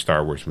first 3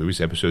 Star Wars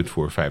movies, episodes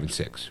 4, 5, and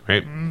 6,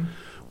 right?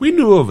 We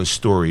knew of a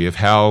story of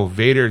how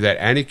Vader, that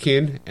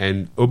Anakin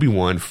and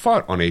Obi-Wan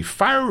fought on a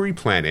fiery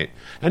planet,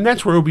 and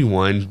that's where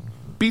Obi-Wan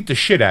beat the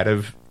shit out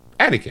of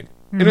Anakin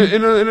in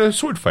a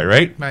sword fight,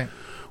 right? Right.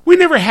 We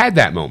never had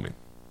that moment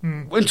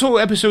until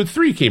episode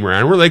 3 came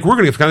around. We're like, we're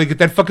going to finally get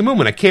that fucking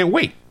moment. I can't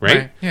wait,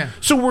 right? Yeah.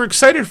 So we're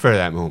excited for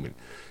that moment.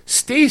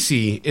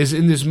 Stacy is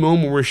in this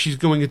moment where she's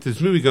going into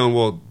this movie going,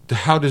 well,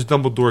 how does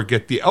Dumbledore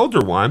get the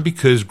Elder Wand?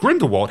 Because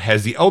Grindelwald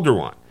has the Elder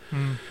Wand.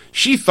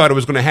 She thought it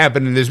was going to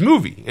happen in this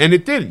movie, and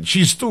it didn't.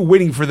 She's still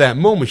waiting for that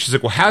moment. She's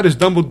like, well, how does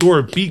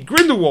Dumbledore beat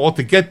Grindelwald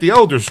to get the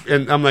Elders?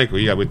 And I'm like, well,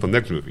 you got to wait till the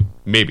next movie.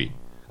 Maybe.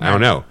 I don't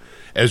know.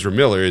 Ezra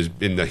Miller is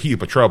in the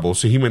heap of trouble,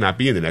 so he might not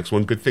be in the next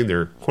one. Good thing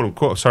they're, quote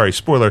unquote, sorry,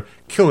 spoiler,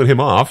 killing him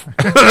off.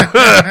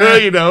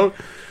 You know,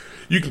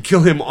 you can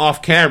kill him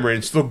off camera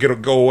and still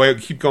go away,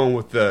 keep going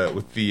with the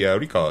what do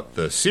you call it,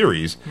 the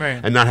series, right,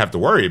 and not have to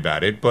worry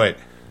about it. But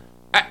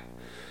I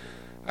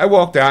I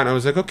walked out and I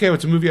was like, okay,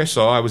 it's a movie I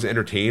saw. I was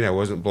entertained. I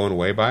wasn't blown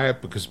away by it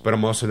but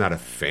I'm also not a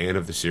fan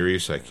of the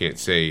series, so I can't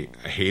say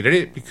I hated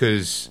it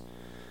because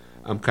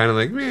I'm kind of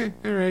like, meh,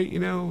 all right,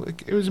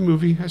 like it was a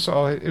movie. I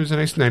saw it. It was a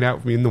nice night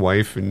out for me and the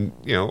wife, and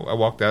I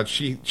walked out.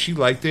 She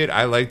liked it.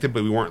 I liked it,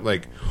 but we weren't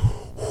like,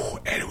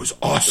 and it was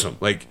awesome.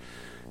 Like,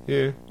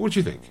 yeah, what'd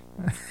you think?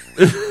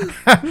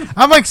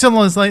 I'm like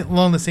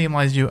along the same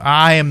lines as you.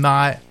 I am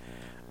not.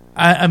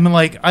 I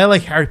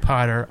like Harry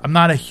Potter. I'm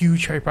not a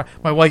huge Harry Potter.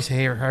 My wife's a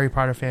Harry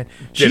Potter fan.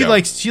 She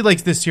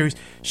likes this series.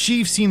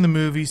 She's seen the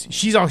movies.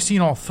 She's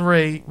seen all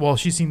three. Well,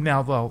 she's seen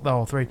now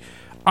all three.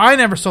 I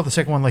never saw the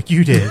second one like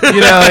you did.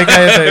 Right,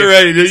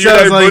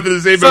 you're both in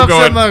the same boat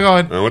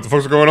going, what the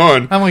fuck's going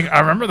on? I'm like,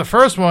 I remember the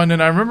first one,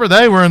 and I remember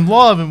they were in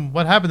love, and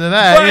what happened to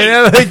that?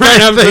 Right.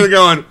 I'm sitting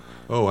going,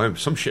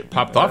 some shit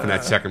popped off in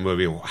that second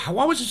movie.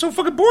 Why was it so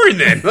fucking boring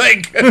then?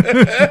 Like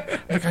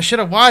I should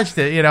have watched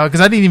it, because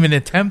I didn't even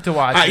attempt to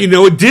watch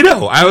it.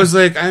 Ditto. I was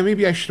like,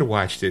 maybe I should have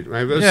watched it.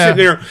 I was sitting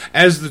there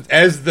as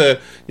the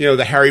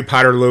the Harry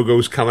Potter logo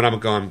was coming up, I'm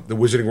going, the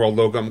Wizarding World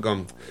logo, I'm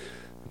going,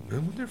 I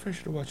wonder if I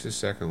should have watched the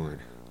second one.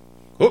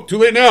 Oh, too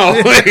late now.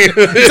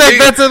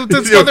 That's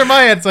going through my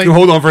head. It's like,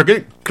 hold on for a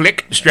second.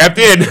 Click, strapped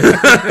in.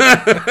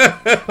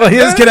 Well, he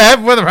was going to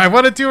have whether I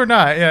wanted to or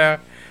not. Yeah.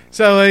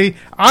 So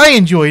I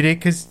enjoyed it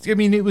because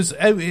it was.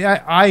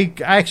 I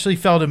actually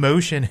felt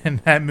emotion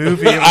in that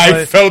movie.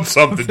 I felt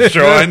something,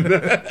 Sean.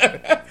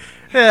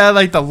 Yeah, I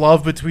like the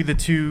love between the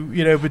two.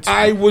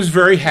 I was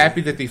very happy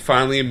that they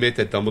finally admit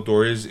that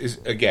Dumbledore is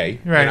a gay,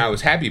 right. And I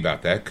was happy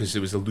about that because it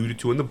was alluded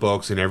to in the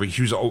books and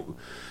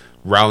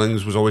Rowling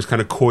was always kind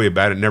of coy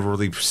about it, never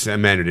really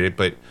cemented it,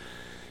 but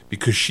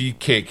because she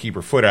can't keep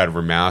her foot out of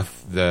her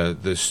mouth, the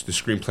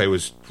screenplay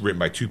was written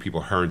by two people,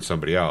 her and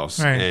somebody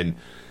else, right. And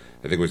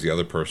I think it was the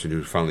other person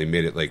who finally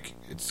made it like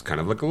it's kind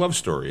of like a love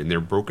story, and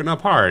they're broken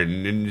up hard,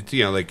 and it's,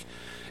 like.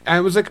 And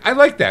I was like, I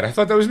like that. I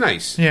thought that was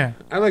nice. Yeah,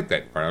 I like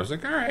that part. I was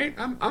like, all right,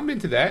 I'm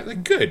into that.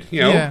 Like, good.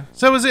 Yeah.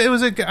 So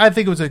I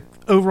think it was a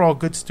overall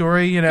good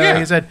story. Yeah.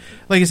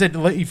 Like I said,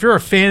 if you're a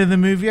fan of the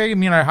movie,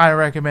 I highly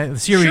recommend the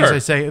series. Sure. I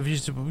say if you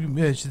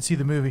should see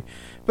the movie,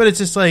 but it's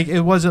just like it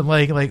wasn't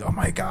like oh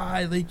my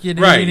god, like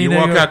right. You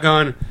walk out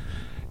going,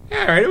 yeah,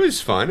 all right, it was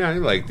fun. I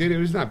liked it. It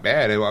was not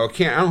bad. I don't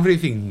have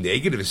anything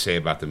negative to say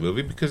about the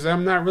movie because I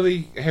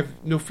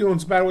have no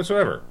feelings about it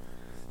whatsoever.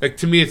 Like,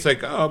 to me, it's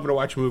like, I'm going to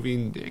watch a movie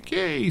and,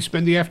 okay,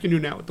 spend the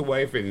afternoon out with the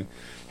wife and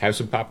have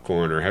some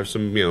popcorn or have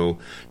some, The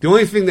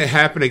only thing that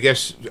happened, I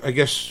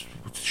guess,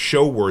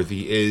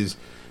 show-worthy is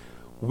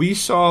we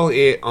saw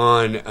it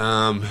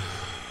on,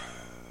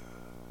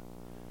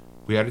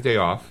 we had a day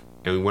off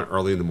and we went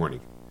early in the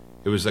morning.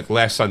 It was like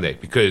last Sunday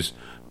because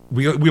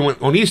we went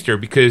on Easter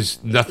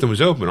because nothing was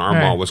open. Our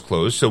mall was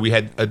closed, so we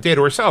had a day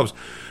to ourselves.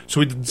 So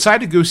we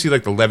decided to go see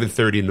like the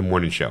 11:30 in the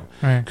morning show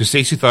because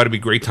Stacey thought it'd be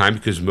a great time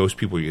because most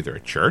people are either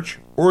at church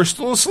or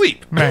still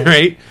asleep.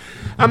 Right?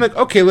 I'm like,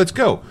 okay, let's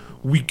go.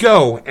 We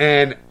go,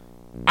 and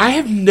I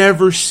have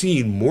never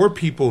seen more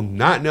people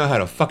not know how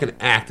to fucking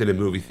act in a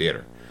movie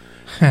theater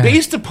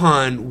based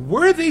upon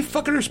where they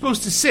fucking are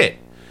supposed to sit.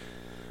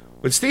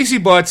 When Stacey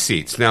bought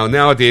seats,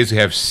 nowadays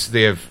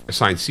they have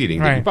assigned seating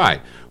that you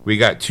buy. We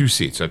got 2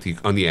 seats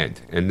on the end,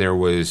 and there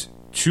was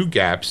 2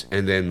 gaps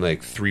and then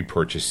like 3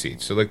 purchase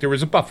seats. So like there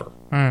was a buffer,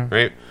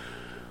 right?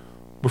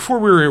 Before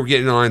we were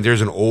getting on,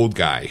 there's an old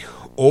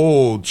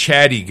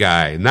chatty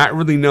guy, not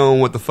really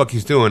knowing what the fuck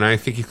he's doing. I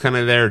think he's kind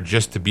of there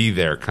just to be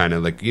there, kind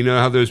of like,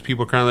 how those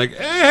people kind of like,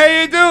 hey, how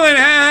you doing?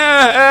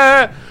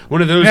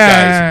 One of those guys.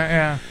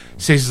 Yeah.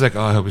 Stacey's like,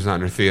 I hope he's not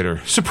in our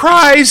theater.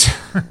 Surprise!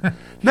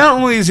 Not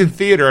only is he in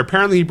theater,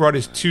 apparently he brought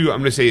his 2,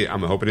 I'm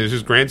hoping it's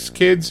his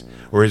grandkids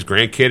or his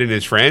grandkid and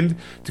his friend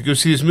to go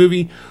see this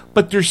movie,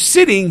 but they're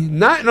sitting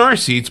not in our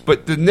seats,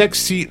 but the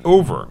next seat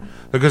over.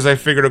 Because I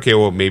figured, okay,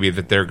 well, maybe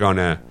they don't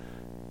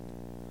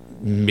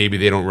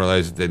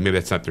realize that maybe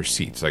that's not their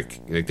seats.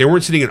 Like they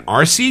weren't sitting in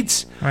our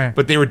seats, right.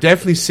 But they were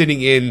definitely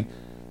sitting in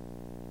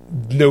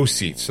no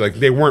seats. Like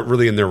they weren't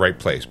really in their right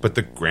place. But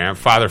the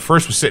grandfather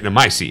first was sitting in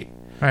my seat.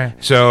 Right.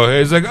 So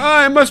it's like,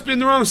 I must be in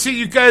the wrong seat.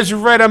 You guys are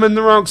right. I'm in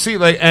the wrong seat.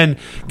 And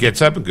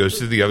gets up and goes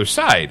to the other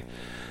side.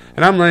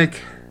 And I'm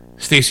like,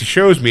 Stacey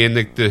shows me, and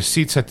the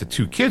seats that the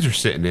 2 kids are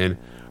sitting in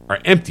are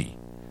empty.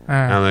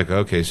 And I'm like,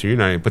 okay, so you're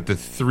not in. But the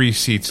 3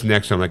 seats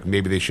next, I'm like,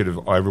 maybe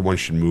everyone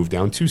should move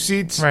down 2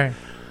 seats. Right.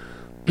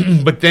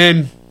 But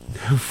then,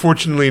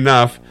 fortunately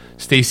enough,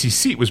 Stacey's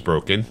seat was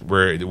broken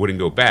where it wouldn't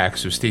go back.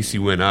 So Stacey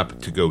went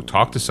up to go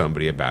talk to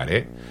somebody about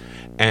it.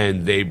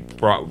 And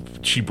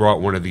she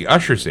brought one of the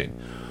ushers in.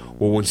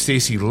 Well, when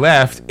Stacey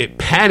left, it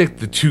panicked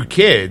the 2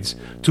 kids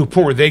to a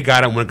point where they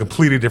got on a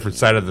completely different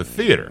side of the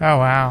theater. Oh,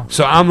 wow.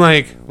 So I'm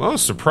like, well,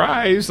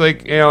 surprise.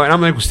 And I'm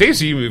like, well,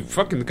 Stacey, you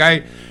fucking the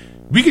guy,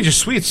 we could just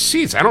switch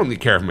seats. I don't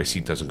care if my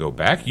seat doesn't go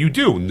back. You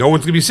do. No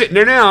one's going to be sitting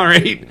there now,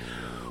 right?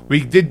 We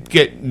did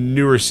get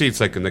newer seats,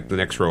 like in the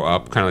next row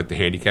up, kind of like the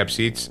handicap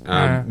seats.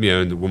 And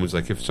the woman's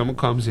like, if someone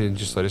comes in,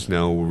 just let us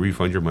know. We'll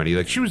refund your money.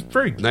 Like, she was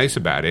very nice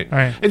about it.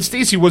 Right. And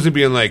Stacey wasn't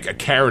being like a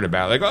Karen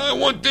about it. Like, I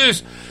want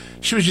this.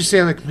 she was just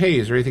saying, like, hey,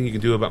 is there anything you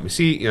can do about my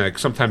seat? You know, like,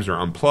 sometimes they're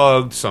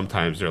unplugged.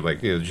 Sometimes they're,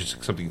 like, you know,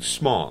 just something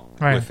small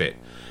with it.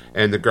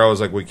 And the girl was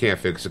like, we can't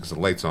fix it because the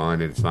light's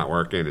on and it's not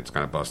working. It's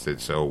kind of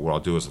busted. So what I'll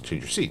do is I'll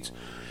change your seats.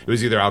 It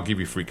was either I'll give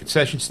you free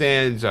concession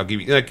stands, I'll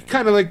give you, like,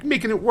 kind of like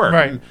making it work.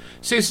 Right. And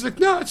Stacey's like,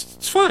 no,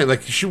 it's fine.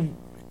 Like,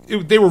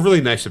 they were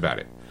really nice about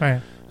it.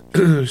 Right.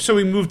 So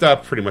we moved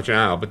up pretty much an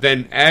aisle. But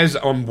then as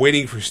I'm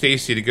waiting for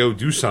Stacey to go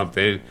do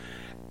something,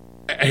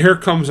 here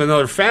comes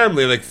another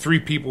family, like 3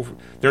 people.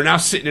 They're now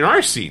sitting in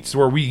our seats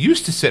where we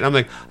used to sit. I'm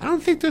like, I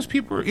don't think those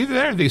people are either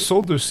there. They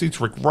sold those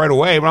seats right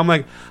away. But I'm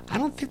like, I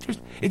don't think there's...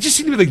 It just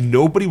seemed to be like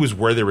nobody was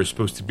where they were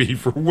supposed to be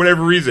for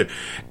whatever reason.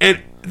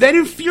 And that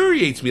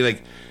infuriates me.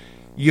 Like,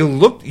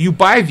 you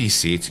buy these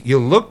seats, you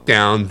look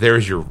down,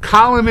 there's your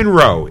column and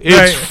row.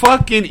 It's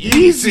fucking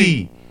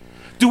easy.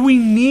 Do we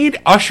need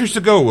ushers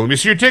to go, well, let me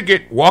see your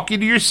ticket, walk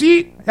into your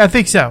seat? I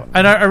think so.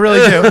 And I really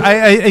do.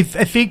 I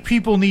think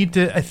people need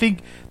to... I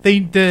think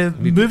the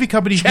movie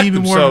companies need to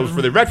be more...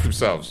 for they wreck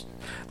themselves.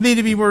 Need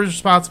to be more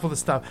responsible to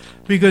stuff.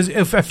 Because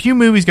if a few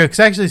movies go... Because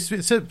actually,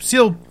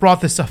 Seal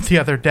brought this up the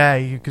other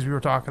day because we were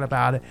talking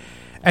about it.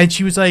 And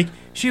she was like,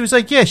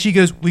 yeah, she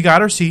goes, we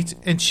got our seats.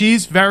 And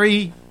she's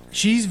very,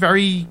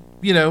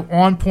 you know,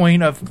 on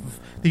point of...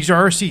 These are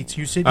our seats.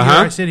 You sit here,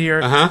 I sit here.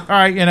 All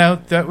right, you know,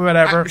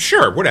 whatever.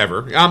 Sure,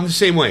 whatever. I'm the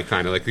same way,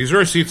 kind of. Like, these are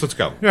our seats, let's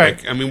go. Right.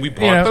 Like, I mean, we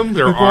bought them,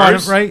 they're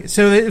ours. Right?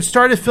 So it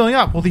started filling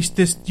up. Well,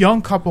 this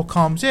young couple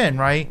comes in,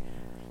 right?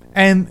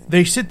 And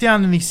they sit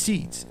down in these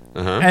seats.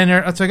 And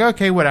it's like,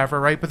 okay,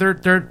 whatever, right? But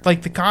they're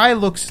like, the guy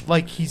looks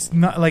like he's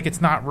not, like it's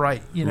not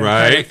right, you know,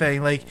 kind of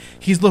thing. Like,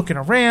 he's looking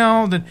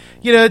around, and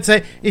you know, it's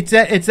that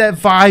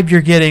vibe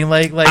you're getting.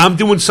 Like I'm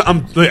doing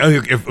some.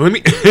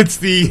 It's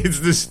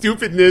the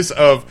stupidness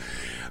of.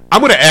 I'm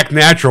going to act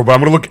natural, but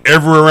I'm going to look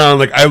everywhere around.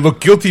 Like, I look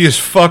guilty as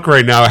fuck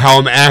right now how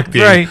I'm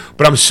acting. Right.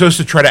 But I'm supposed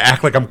to try to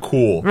act like I'm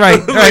cool.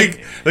 Right.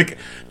 like,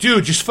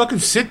 dude, just fucking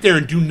sit there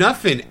and do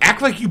nothing.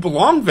 Act like you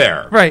belong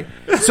there. Right.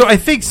 So I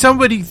think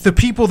the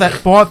people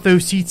that bought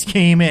those seats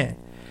came in.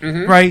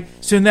 Mm-hmm. Right.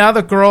 So now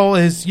the girl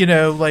is, you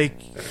know, like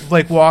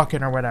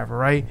walking or whatever.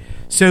 Right.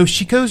 So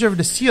she goes over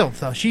to Seal.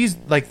 So she's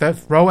like the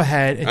row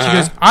ahead, and she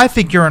goes, I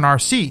think you're in our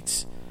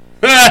seats.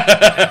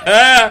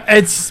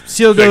 And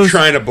Seal goes,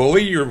 trying to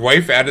bully your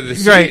wife out of the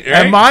seat, right?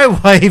 And my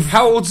wife,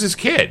 how old's this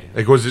kid?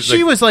 Like, was it?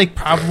 She was like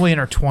probably in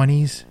her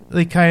 20s,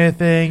 like kind of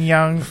thing,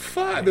 young.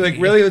 Fuck, like,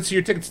 really? Let's see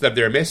your ticket stub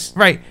there, miss.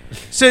 Right.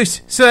 So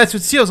that's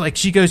what Seal's like.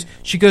 She goes.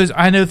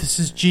 I know this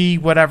is G,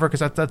 whatever,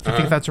 because I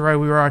think that's the right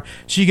we were on.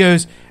 She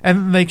goes,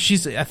 and like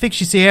I think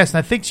she's asked, and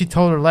I think she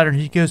told her letter. And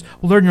he goes,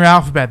 well, learn your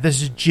alphabet.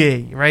 This is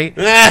G, right?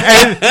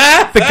 And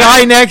the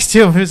guy next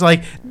to him was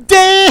like,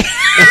 damn.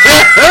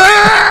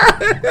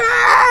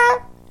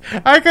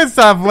 I couldn't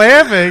stop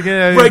laughing.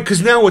 Right,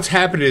 because now what's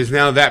happened is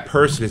now that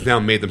person has now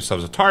made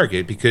themselves a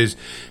target because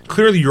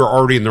clearly you're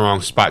already in the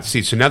wrong spot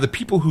seat. So now the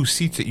people whose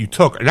seats that you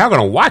took are now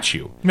going to watch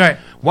you. Right.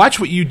 Watch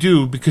what you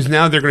do because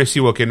now they're going to see,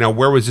 well, okay, now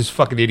where was this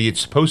fucking idiot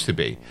supposed to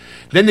be?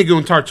 Then they go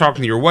and start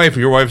talking to your wife,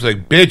 and your wife's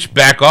like, bitch,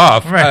 back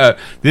off. Right.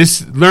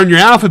 Learn your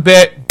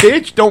alphabet.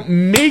 Bitch, don't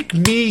make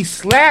me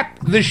slap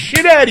the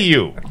shit out of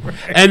you. Right.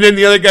 And then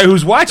the other guy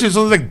who's watching is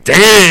like,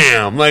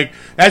 damn. Like,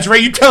 that's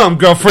right, you tell him,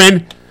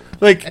 girlfriend.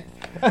 Like...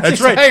 That's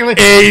exactly right.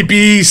 A,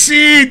 B,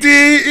 C, D,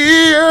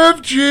 E,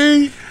 F,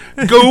 G.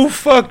 Go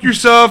fuck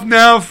yourself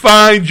now.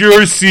 Find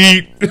your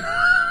seat.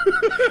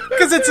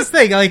 Because it's this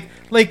thing.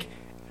 Like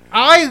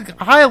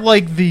I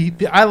like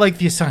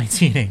the assigned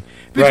seating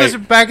because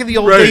back in the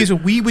old days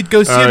when we would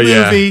go see a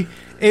movie.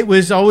 It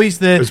was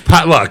always it was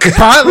potluck.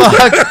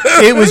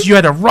 It was you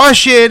had to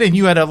rush in and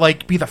you had to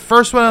like be the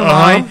first one in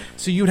line,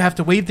 so you would have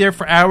to wait there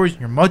for hours.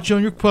 You're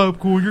munching your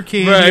popcorn, your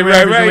candy,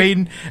 you're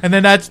waiting, and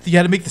then you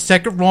had to make the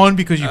second run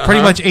because you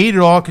pretty much ate it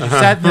all because you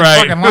sat in the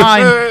fucking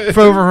line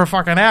for over a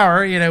fucking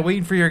hour, you know,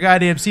 waiting for your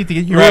goddamn seat to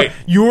get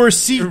your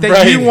seat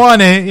that you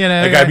wanted. You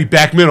know, I gotta be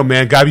back middle,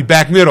 man. Gotta be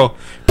back middle.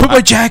 Put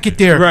my jacket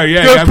there. Right,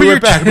 yeah. Go, put your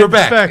back. We're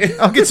back.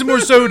 I'll get some more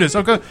sodas.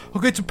 I'll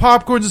get some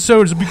popcorns and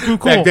sodas. It'll be cool.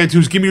 Back then,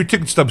 too, give me your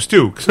ticket stubs,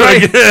 too.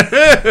 Right.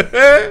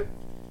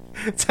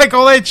 It's like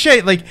all that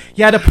shit. Like,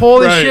 you had to pull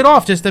this shit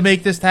off just to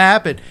make this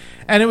happen.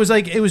 And it was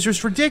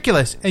just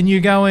ridiculous. And you're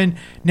going,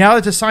 now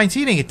it's assigned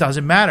seating, it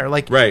doesn't matter.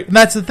 Like, and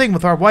that's the thing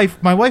with my wife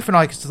and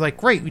I, because it's like,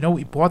 great,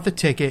 we bought the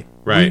ticket.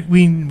 Right.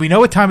 We know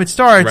what time it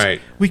starts.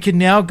 Right. We can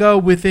now go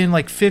within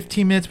like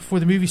 15 minutes before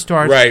the movie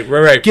starts.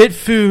 Right. Get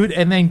food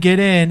and then get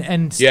in.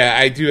 And yeah,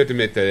 I do have to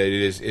admit that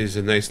it is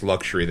a nice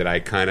luxury that I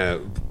kind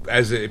of,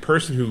 as a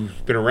person who's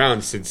been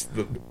around since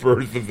the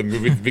birth of the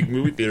big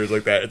movie theaters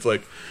like that, it's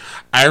like,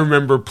 I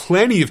remember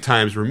plenty of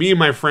times where me and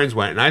my friends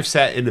went, and I've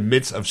sat in the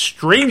midst of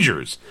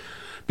strangers.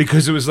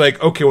 Because it was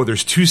like, okay, well,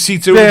 there's 2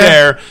 seats over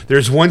there.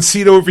 There's 1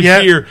 seat over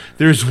here.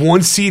 There's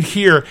 1 seat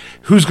here.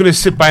 Who's going to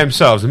sit by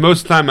themselves? And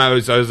most of the time, I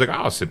was like, oh,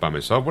 I'll sit by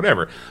myself,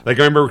 whatever. Like,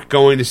 I remember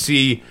going to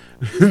see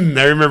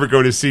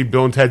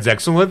Bill and Ted's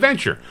Excellent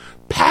Adventure.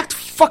 Packed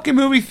fucking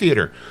movie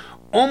theater.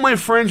 All my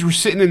friends were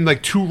sitting in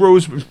like 2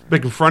 rows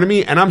like in front of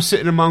me, and I'm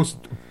sitting amongst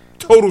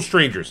total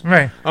strangers.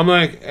 Right. I'm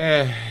like,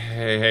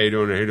 hey, how you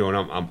doing? How you doing?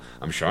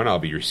 I'm Sean. I'll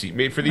be your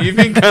seatmate for the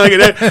evening. Kind of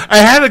like that. I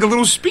had like a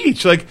little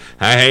speech, like,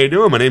 hi, how you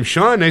doing? My name's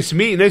Sean. Nice to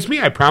meet you. Nice to meet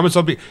you. I promise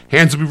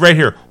hands will be right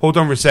here. Hold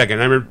on for a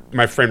second. I remember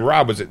my friend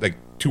Rob was at like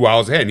 2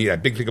 hours ahead, and he had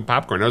a big thing of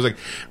popcorn. I was like,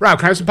 Rob,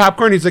 can I have some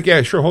popcorn? He's like,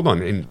 yeah, sure, hold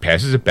on. And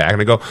passes it back,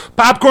 and I go,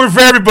 popcorn for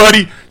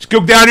everybody. Just go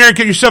down here and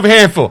get yourself a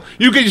handful.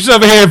 You get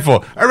yourself a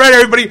handful. All right,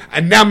 everybody.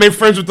 I now made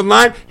friends with the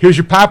line. Here's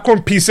your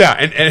popcorn. Peace out.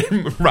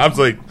 And Rob's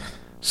like,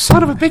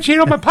 son of a bitch, you ate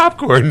all my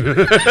popcorn.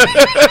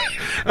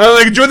 I was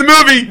like, enjoy the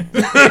movie.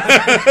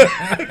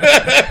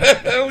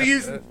 We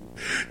used to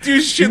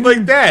do shit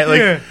like that. Like,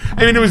 yeah.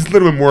 I mean, it was a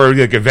little bit more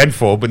like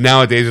eventful, but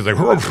nowadays it's like,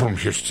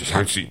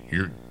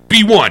 you're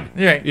B1.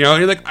 Yeah. You know,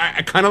 you're like,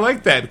 I kind of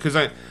like that because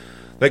I,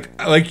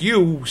 like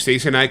you,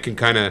 Stacey and I can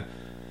kind of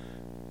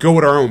go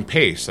at our own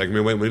pace. Like, I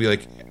mean, maybe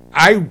like,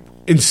 I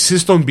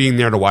insist on being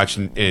there to watch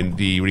in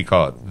the, what do you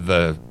call it?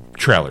 The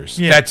trailers.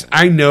 Yeah.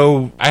 I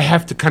know I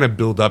have to kind of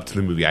build up to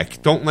the movie. I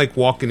don't like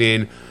walking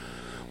in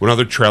when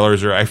other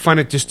trailers are, I find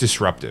it just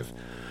disruptive.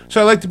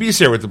 So I like to be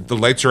there with the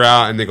lights are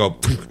out and they go,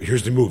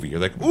 here's the movie. You're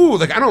like, ooh,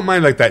 like I don't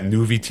mind like that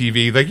movie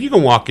TV. Like you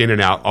can walk in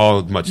and out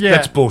all much. Yeah.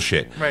 That's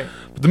bullshit. Right.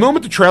 But the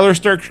moment the trailer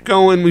starts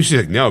going, we say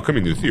like, no,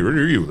 coming to the theater,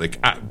 are you?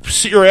 Like,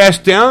 sit your ass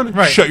down,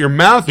 right. Shut your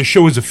mouth. The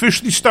show is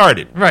officially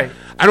started. Right.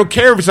 I don't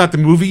care if it's not the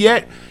movie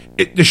yet.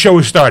 The show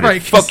has started.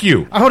 Right, fuck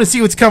you. I want to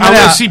see what's coming out. I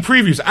want to see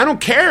previews. I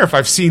don't care if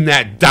I've seen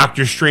that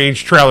Doctor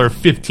Strange trailer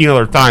 15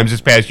 other times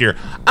this past year.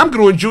 I'm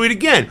going to enjoy it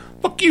again.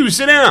 Fuck you,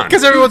 sit down.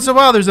 Because every once in a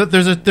while, there's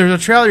a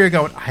trailer you're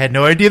going, I had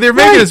no idea they were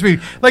making this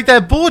movie. Like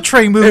that Bullet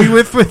Train movie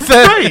with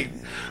right.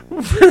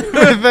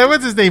 with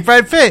what's his name?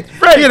 Brad Pitt.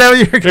 Right. You know,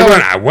 you're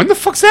going, when the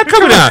fuck's that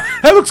coming out?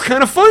 That looks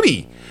kind of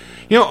funny.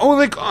 You know,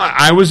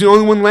 I was the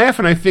only one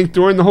laughing, I think,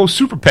 during the whole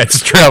Super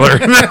Pets trailer.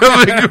 I'm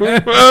like,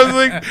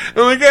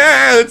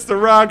 it's The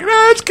Rock. No,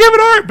 it's Kevin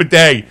Hart. But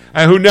dang,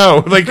 who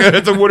knows? Like,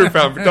 it's a water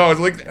fountain for dogs.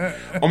 Like,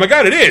 oh my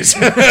God, it is.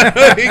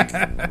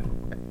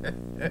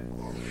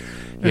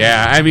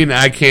 Yeah, I mean,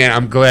 I can't.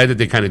 I'm glad that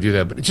they kind of do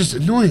that, but it's just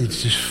annoying.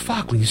 It's just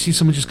fuck when you see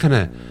someone just kind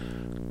of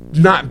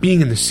not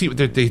being in the seat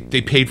that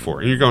they paid for,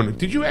 and you're going,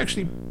 "Did you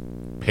actually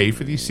pay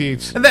for these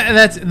seats?" And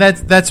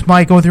that's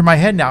my going through my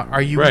head now.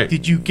 Are you? Right.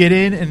 Did you get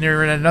in and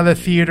they're in another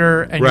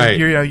theater and right.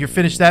 you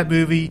finished that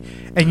movie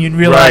and you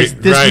realize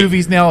this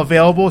movie's now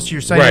available, so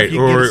you're saying right, if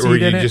you get a seat or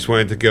you in just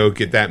wanted to go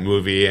get that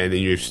movie and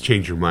then you just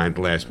change your mind at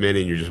the last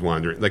minute and you're just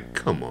wondering, like,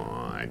 come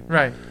on,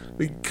 right?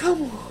 Like,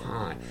 come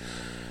on.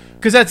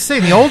 Because that's the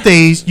thing. The old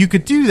days, you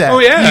could do that. Oh,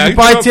 yeah. You could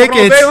buy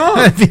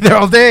tickets. Be there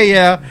all day,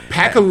 yeah.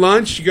 Pack a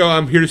lunch. You go,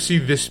 I'm here to see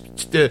this.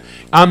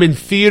 I'm in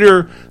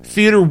theater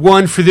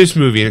 1 for this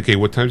movie. And, okay,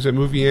 what time does that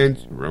movie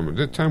end? Around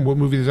that time, what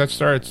movie does that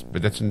start?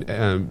 But that's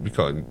in, we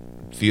call it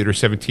Theater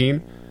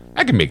 17.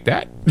 I can make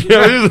that. You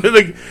know,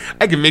 like,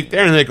 I can make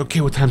that. And like,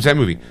 okay, what time's that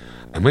movie?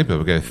 I might be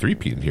able to get a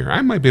 3-peat in here.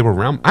 I might be able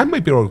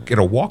to get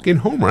a walk-in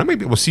homer. I might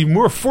be able to see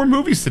 4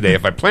 movies today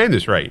if I plan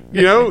this right.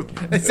 You know?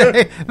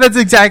 That's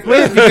exactly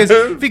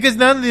it. Because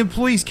none of the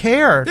employees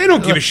care. They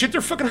don't give a shit. They're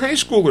fucking high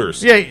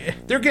schoolers. Yeah.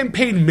 They're getting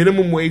paid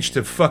minimum wage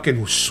to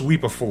fucking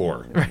sweep a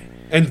floor. Right.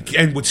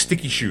 And with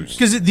sticky shoes.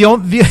 Because the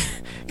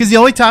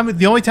only time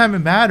it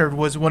mattered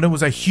was when it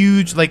was a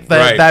huge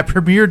that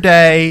premiere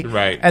day,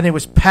 right? And it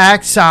was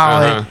packed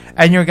solid,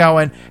 and you're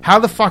going, how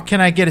the fuck can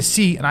I get a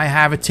seat and I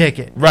have a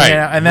ticket, right? You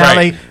know?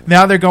 And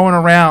now they're going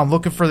around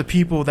looking for the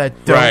people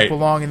that don't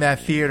belong in that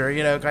theater,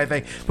 you know, kind of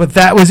thing. But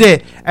that was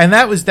it, and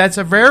that's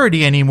a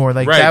rarity anymore.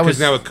 Like that was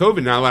now with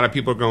COVID, now a lot of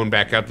people are going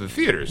back out to the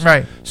theaters,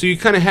 right? So you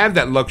kind of have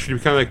that luxury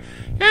to kind of like,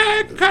 yeah,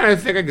 I kind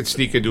of think I could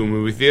sneak into a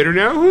movie theater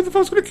now. Who the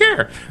fuck's going to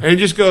care? And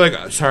just go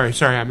like, sorry,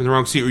 I'm in the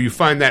wrong seat. Or you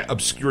find that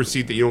obscure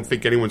seat that you don't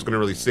think anyone's going to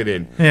really sit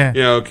in. Yeah.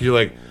 You know, because you're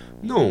like,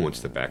 no one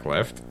wants the back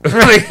left.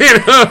 Like, you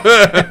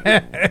know?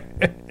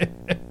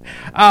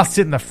 I'll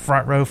sit in the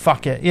front row.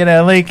 Fuck it, you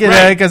know, like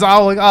because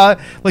I'll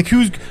like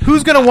who's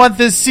gonna want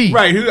this seat?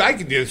 Right? I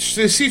can do the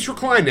seats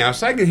recline now,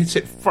 so I can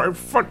sit front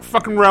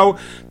fucking row,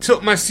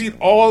 tilt my seat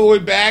all the way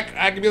back.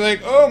 I can be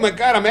like, oh my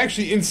God, I'm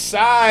actually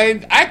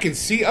inside. I can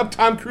see up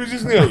Tom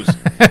Cruise's nose.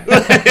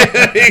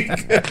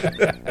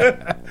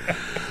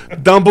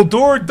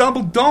 Dumbledore,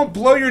 don't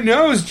blow your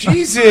nose,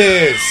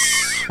 Jesus!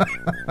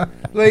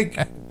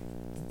 Like,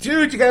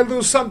 dude, you got a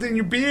little something in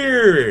your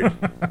beard.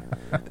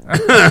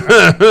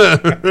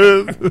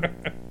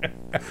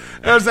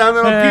 That's that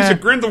little piece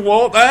of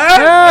Grindelwald. All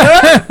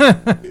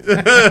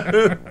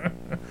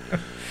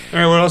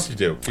right, what else did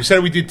you do? You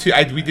said we did two.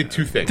 We did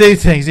 2 things. 2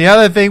 things. The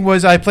other thing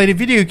was I played a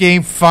video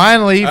game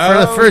finally for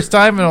the first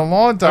time in a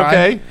long time.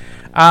 Okay.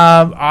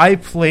 I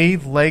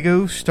played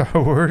Lego Star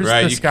Wars: The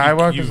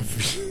Skywalker.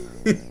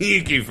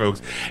 You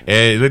folks,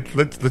 and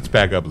let's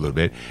back up a little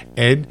bit.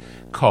 Ed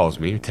calls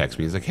me or texts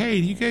me. He's like,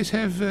 "Hey, do you guys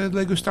have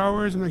Lego Star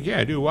Wars?" I'm like,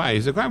 "Yeah, I do." Why?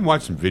 He's like, "I've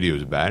watched some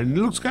videos about it, and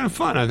it looks kind of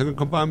fun. I think I'll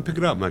come by and pick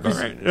it up." I'm like, "All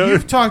right."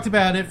 You've talked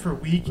about it for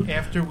week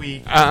after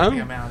week.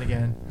 I'm out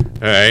again.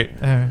 All right.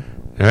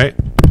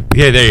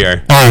 Yeah, there you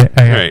are. All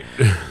right.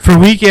 For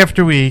week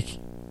after week,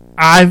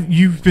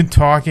 you've been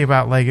talking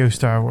about Lego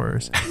Star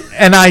Wars,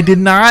 and I did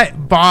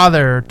not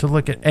bother to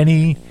look at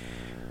any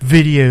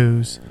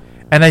videos.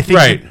 And I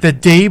think the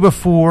day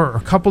before, or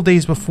a couple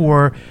days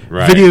before,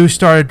 right. videos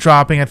started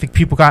dropping. I think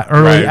people got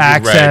early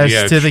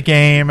access to the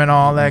game and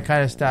all that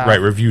kind of stuff.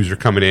 Right, reviews are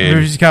coming in.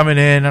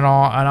 And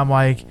all. And I'm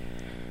like,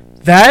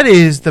 that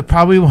is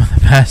probably one of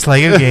the best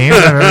Lego games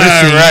I've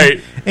ever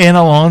seen in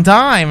a long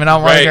time. And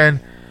I'm like,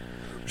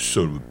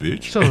 son of a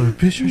bitch. I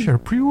should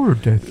have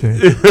pre-ordered that thing.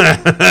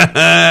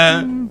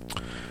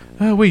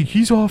 Wait,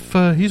 he's off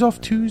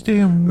Tuesday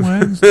and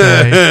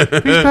Wednesday.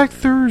 He's back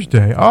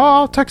Thursday. Oh,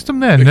 I'll text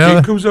him then. The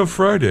game comes out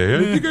Friday.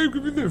 I think I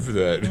could be there for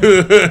that.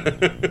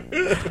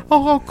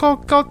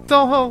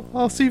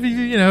 I'll see if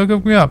he,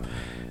 hook me up.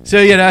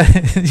 So, so I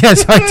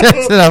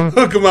texted him.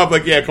 Hook him up,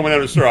 coming out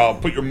of the store, I'll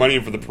put your money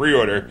in for the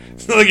pre-order.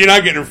 It's not like you're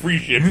not getting free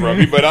shit from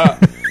me, but I'll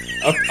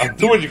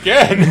do what you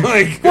can.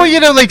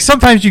 Well,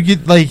 sometimes you get,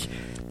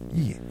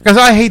 because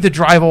I hate to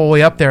drive all the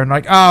way up there and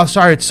oh,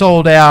 sorry, it's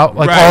sold out.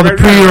 All the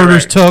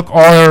pre-orders took,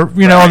 or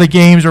all the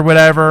games or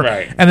whatever,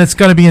 and it's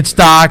going to be in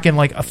stock in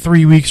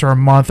 3 weeks or a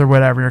month or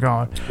whatever. You're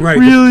going, right?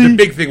 Really? The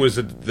big thing was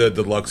the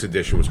deluxe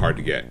edition was hard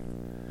to get.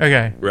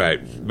 Okay,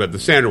 right, but the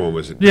standard one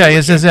wasn't. Yeah,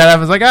 it's just that I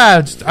was like,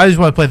 I just want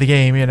to play the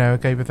game,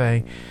 type of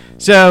thing.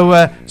 So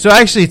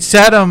actually, it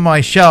sat on my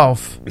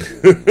shelf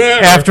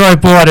after I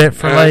bought it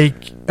for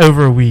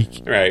over a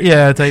week. Right.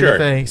 Yeah, type of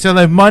thing.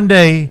 So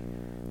Monday.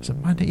 Was it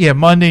Monday? Yeah,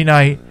 Monday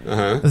night.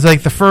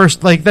 It's the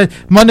first, that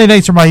Monday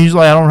nights are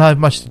usually I don't have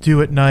much to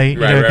do at night,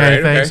 kind of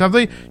thing. Okay. So I'm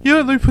like,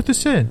 let me put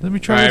this in. Let me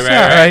try this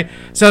out, right?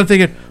 So I'm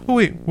thinking, oh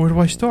wait, where do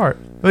I start?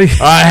 I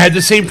had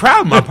the same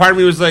problem. Part of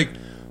me was like,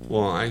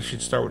 well, I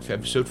should start with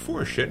episode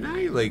 4, shouldn't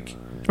I?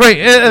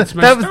 That's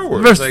my Star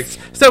Wars.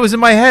 So that was in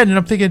my head, and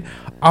I'm thinking,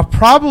 I'll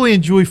probably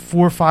enjoy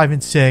 4, 5,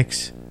 and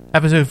 6.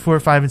 Episode 4,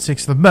 5, and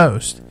 6 the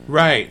most,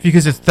 right?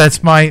 Because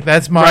that's my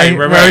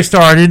where I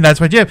started, and that's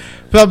my jam.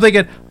 But I'm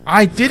thinking,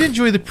 I did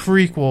enjoy the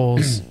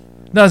prequels,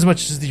 not as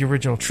much as the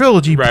original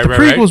trilogy, but the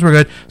prequels were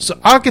good. So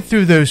I'll get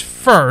through those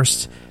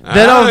first.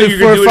 Then I'll do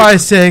 4,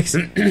 5, 6. So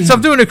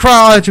I'm doing a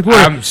chronological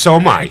order. So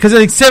am I. Because I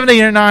think 7,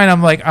 8, and 9,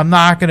 I'm like, I'm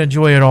not going to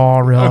enjoy it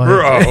all, really.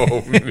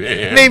 Oh,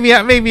 man.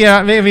 maybe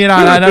not.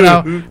 I don't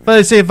know. But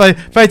let's say if by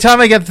the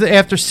time I get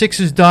after 6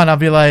 is done, I'll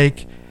be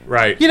like,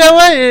 right. You know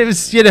what? It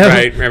was,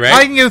 right.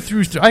 I can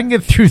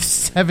get through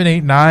 7,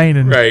 8, 9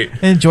 and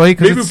enjoy it.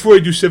 Maybe before I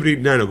do 7, 8,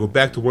 9, I'll go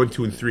back to 1,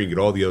 2, and 3 and get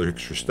all the other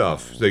extra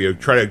stuff. So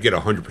try to get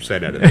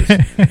 100% out of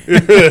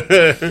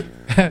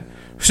this.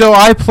 So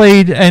I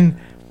played, and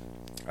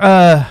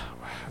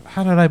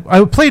how did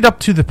I played up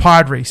to the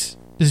pod race.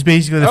 This is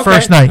basically the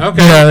first night.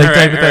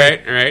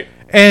 Okay. All right.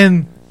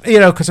 And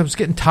because I was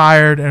getting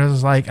tired, and I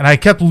was like, and I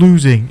kept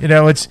losing.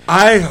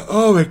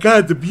 Oh my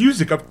god, the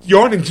music! I'm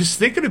yawning just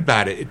thinking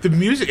about it. The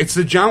music, it's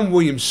the John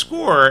Williams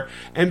score,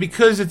 and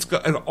because it's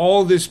got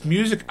all this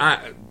music,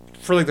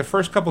 for the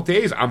first couple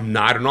days, I'm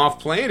nodding off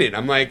playing it.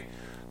 I'm like,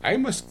 I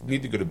must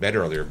need to go to bed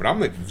earlier, but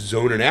I'm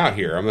zoning out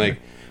here. I'm like,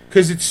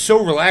 because it's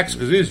so relaxed,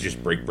 because it is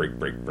just break. Oh,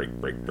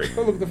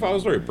 look at the final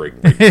story.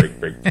 Break.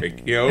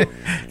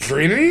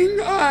 Training?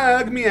 Look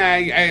at me.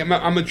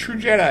 I'm a true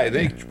Jedi.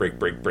 They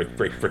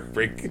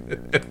break.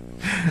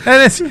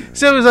 And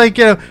so it was like,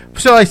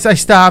 so I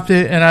stopped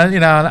it, and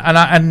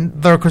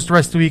and of course the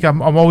rest of the week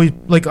I'm always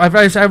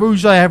I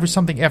usually have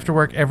something after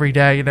work every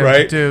day,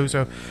 to do.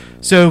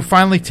 So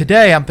finally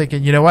today I'm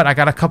thinking, you know what? I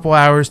got a couple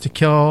hours to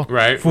kill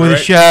for the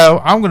show.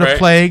 I'm going to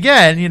play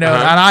again, and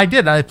I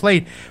did. I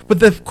played.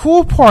 But the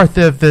cool part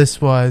of this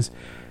was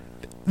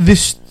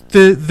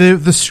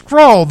the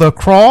scroll, the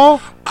crawl.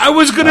 I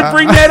was going to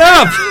bring that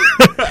up.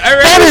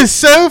 That is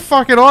so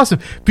fucking awesome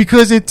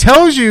because it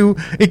tells you,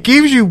 it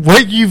gives you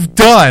what you've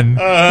done,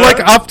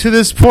 up to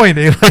this point.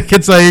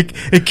 It's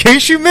in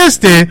case you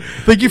missed it,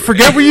 you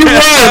forget where you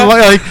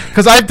were.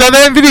 Because I've done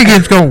that in video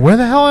games. Go, where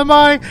the hell am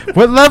I?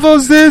 What level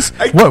is this?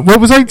 What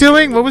was I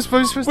doing? What was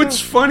supposed to do? What's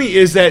funny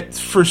is that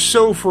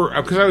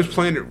because I was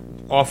playing it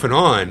off and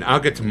on. I'll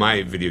get to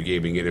my video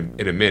gaming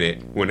in a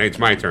minute when it's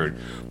my turn,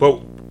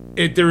 but.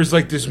 There was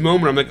this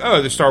moment. I'm like,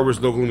 oh, the Star Wars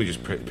logo. Let me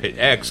just hit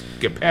X,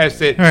 get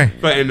past it,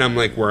 and I'm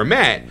like, where I'm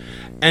at.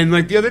 And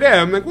the other day,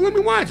 I'm like, well, let me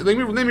watch it. Let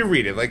me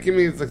read it.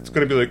 It's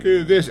going to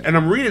be this, and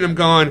I'm reading. I'm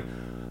going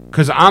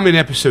because I'm in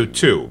episode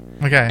 2.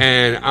 Okay.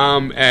 And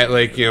I'm at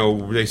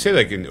they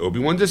say in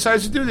Obi-Wan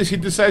decides to do this. He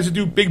decides to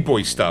do big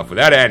boy stuff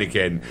without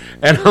Anakin,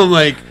 and I'm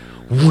like,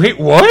 wait,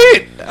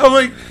 what? I'm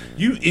like.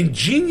 You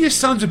ingenious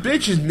sons of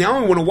bitches! Now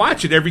I want to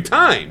watch it every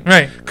time,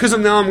 right? Because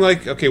I'm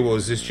like, okay, well,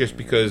 is this just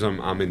because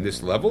I'm in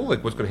this level?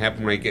 What's going to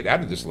happen when I get out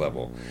of this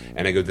level?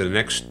 And I go to the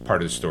next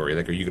part of the story.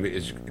 Are you going to?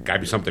 It's got to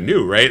be something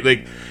new, right?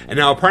 And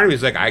now part of me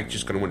is I'm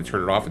just going to want to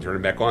turn it off and turn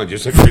it back on,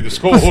 just read the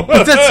scroll.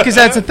 Because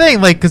that's the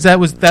thing, because that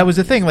was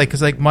the thing,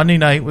 because Monday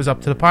night was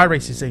up to the pod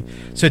racing thing.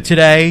 So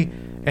today.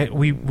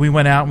 We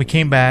went out and we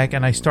came back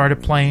and I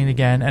started playing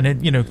again and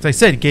it because I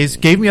said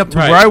it gave me up to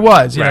where I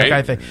was kind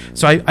of thing.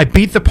 So I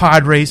beat the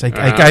pod race.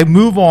 I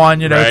move on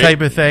type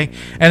of thing,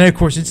 and then, of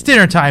course it's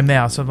dinner time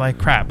now. So I'm like,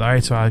 crap. All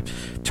right, so I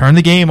turn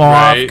the game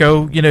off,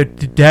 go,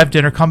 to have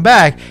dinner, come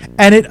back,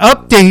 and it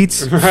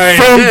updates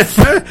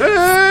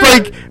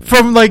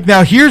from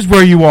now here's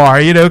where you are,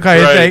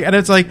 kind of thing, and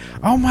it's like,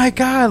 oh my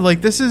god,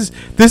 like this is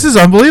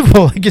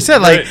unbelievable. Like you said,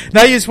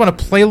 now you just want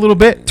to play a little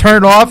bit,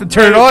 turn it off and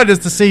turn it on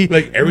just to see.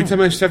 Like every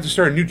time I just have to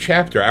start a new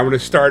chapter, I want to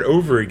start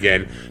over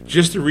again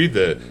just to read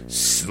the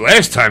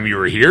last time you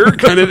were here,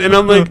 kind of, and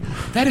I'm like,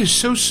 that is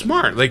so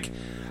smart. Like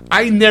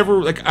I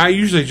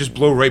usually just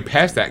blow right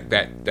past that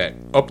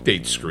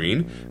update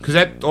screen because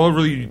that all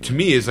really to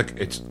me is like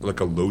it's like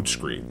a load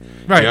screen,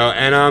 right?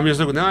 And I'm just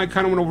like, well, now I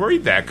kind of want to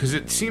read that because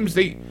it seems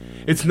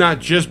it's not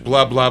just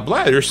blah blah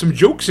blah. There's some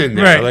jokes in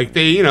there, right. Like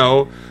they,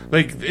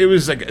 like it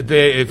was like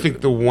I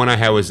think the one I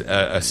had was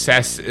not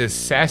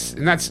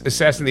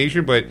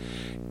assassination, but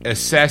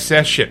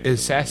assassination,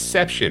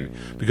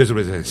 because it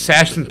was an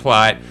assassin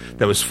plot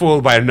that was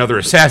foiled by another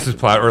assassin's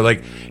plot, or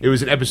like it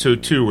was in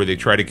episode 2 where they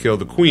try to kill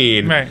the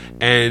queen, right.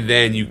 And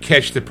then you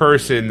catch the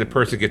person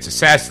gets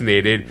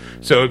assassinated,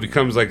 so it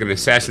becomes like an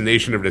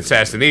assassination of an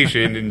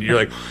assassination, and you're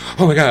like,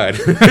 oh my god.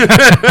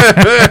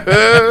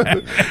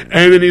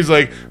 And then he's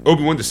like,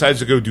 Obi-Wan decides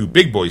to go do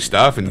big boy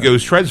stuff and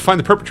tries to find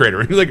the perpetrator,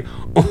 and he's like,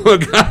 oh my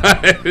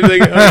god. He's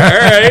like, all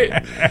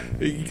right,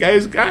 you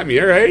guys got me,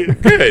 all right,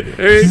 good,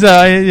 all right.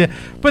 So, yeah.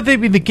 But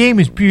the game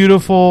is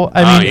beautiful.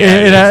 I mean,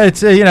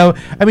 it's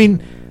I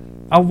mean,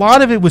 a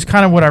lot of it was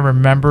kind of what I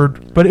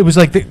remembered, but it was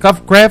like the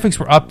graphics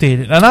were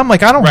updated, and I'm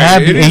like, I don't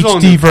have the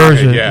HD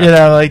version,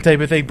 like type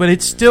of thing, but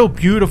it's still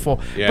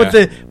beautiful.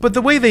 Yeah. But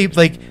the way they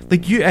like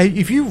you,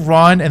 if you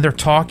run and they're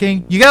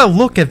talking, you got to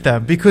look at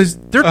them because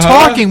they're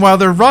talking while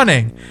they're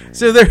running.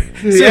 So they're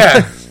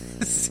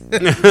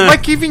Am I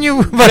keeping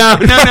you? No.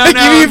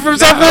 Keeping you from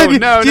something? Do you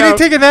need to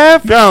take a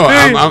nap? No,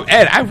 I'm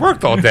Ed. I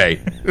worked all day.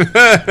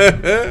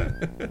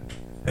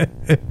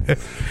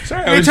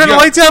 Sorry, are you turning the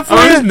lights out for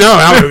you? No,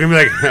 I'm gonna be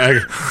like,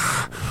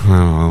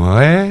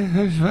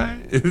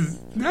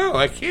 what? No,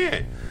 I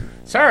can't.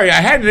 Sorry,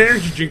 I had an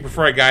energy drink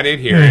before I got in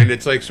here, and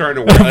it's like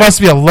starting to. It must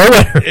be a low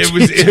energy. It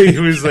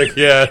was like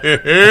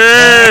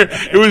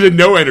it was a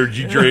no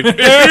energy drink.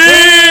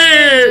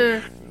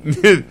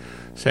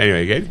 So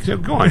anyway, so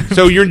go on.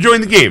 So you're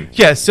enjoying the game?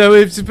 Yeah. So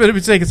it's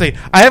like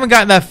I haven't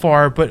gotten that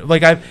far, but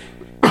like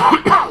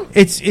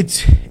it's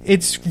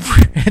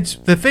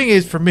the thing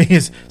is for me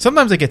is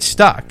sometimes I get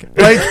stuck.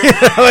 Like what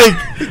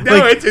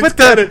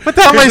the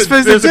hell am I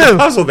supposed to do? There's a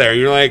puzzle there.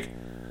 You're like,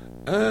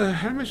 how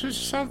am I supposed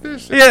to solve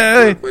this?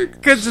 Yeah,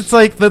 because it's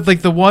like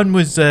the one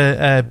was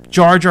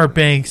Jar Jar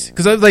Binks,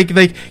 because you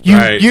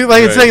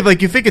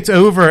think it's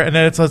over, and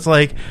then it's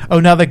like, oh,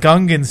 now the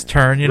Gungan's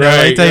turn,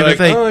 right?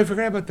 Oh, I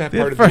forgot about that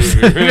part of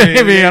the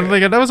movie. I'm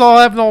like, that was all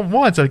happened all at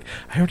once. Like,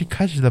 I already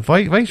cut you the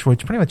Vice Roy.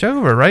 It's pretty much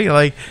over, right?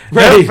 Like,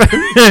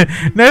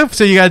 nope.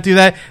 So you got to do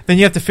that. Then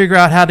you have to figure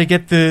out how to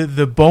get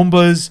the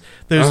bombas,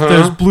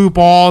 those blue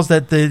balls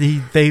that they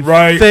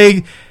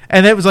thing.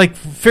 And it was like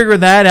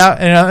figuring that out,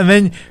 and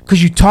then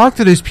because you talk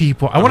to those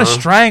people, I want to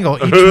strangle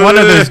each one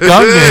of those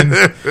Gungans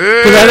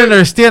because I didn't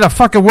understand a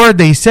fucking word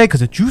they said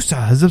because of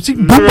Jusas, I've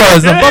seen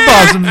boobas and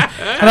bubbas,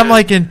 and I'm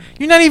like, and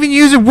you're not even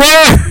using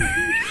words.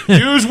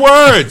 Use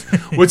words.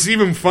 What's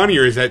even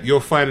funnier is that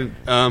you'll find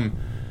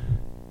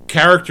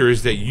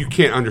characters that you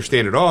can't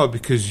understand at all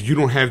because you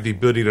don't have the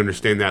ability to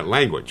understand that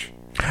language.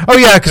 Oh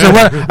yeah, because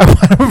I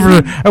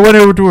went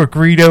over to a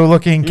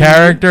Greedo-looking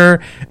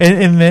character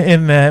in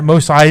the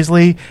Mos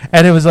Eisley,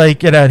 and it was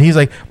like, and he's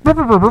like,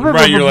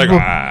 right, you're like,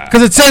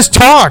 because it says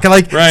talk, and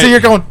like, so you're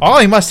going, oh,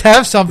 he must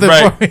have something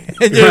for me.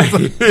 And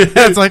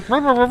it's like, you're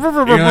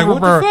like,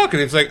 what the fuck?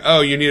 And it's like, oh,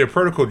 you need a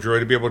protocol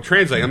droid to be able to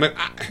translate. I'm like,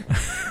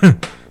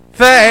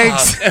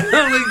 thanks. I'm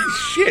like,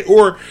 shit.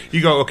 Or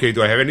you go, okay,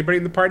 do I have anybody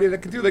in the party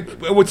that can do? Like,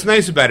 what's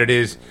nice about it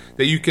is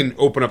that you can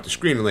open up the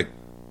screen and like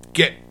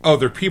get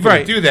other people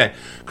to do that,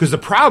 because the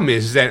problem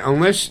is that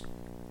unless,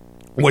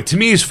 what to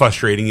me is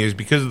frustrating is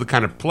because of the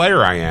kind of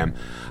player I am,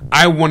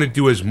 I want to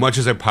do as much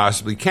as I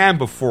possibly can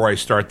before I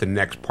start the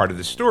next part of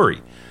the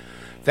story.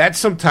 That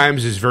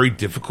sometimes is very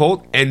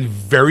difficult and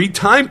very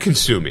time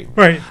consuming.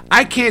 Right.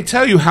 I can't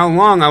tell you how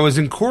long I was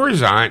in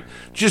Coruscant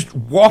just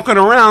walking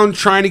around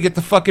trying to get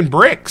the fucking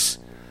bricks.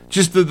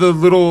 Just the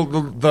little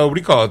what do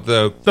you call it?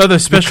 The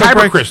special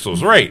kyber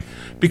crystals, right?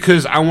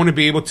 Because I want to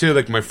be able to,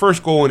 like, my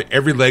first goal in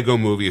every Lego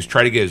movie is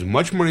try to get as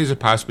much money as I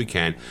possibly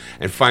can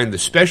and find the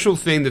special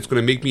thing that's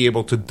going to make me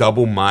able to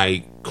double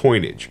my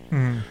coinage.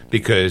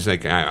 Because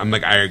like I'm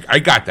like I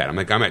got that. I'm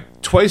like, I'm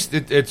at twice.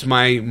 It's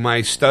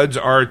my studs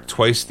are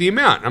twice the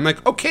amount. I'm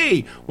like,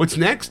 okay, what's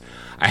next?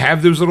 I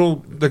have those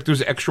little, like,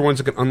 those extra ones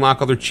that can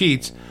unlock other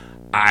cheats.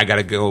 I got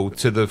to go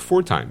to the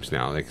 4 times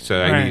now. Like,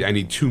 so I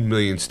need 2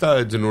 million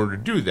studs in order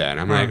to do that.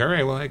 I'm like, all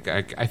right, well,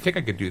 I think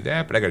I could do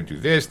that, but I got to do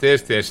this,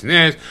 and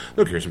this.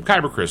 Look, here's some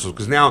kyber crystals,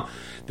 because now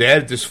they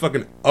added this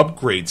fucking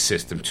upgrade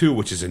system too,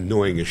 which is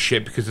annoying as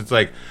shit, because it's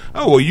like,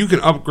 oh, well, you can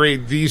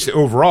upgrade these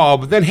overall,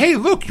 but then, hey,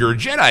 look, you're a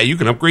Jedi, you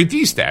can upgrade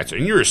these stats,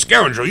 and you're a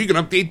scoundrel, you can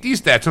update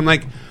these stats. I'm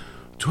like,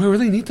 do I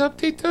really need to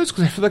update those?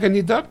 Because I feel like I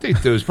need to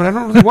update those, but I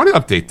don't really want to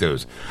update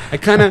those. I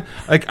kind of,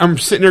 like, I'm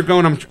sitting there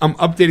going, I'm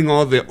updating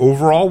all the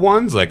overall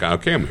ones. Like,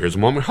 okay, here's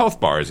all my health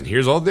bars, and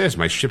here's all this.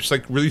 My ship's,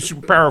 like, really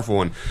super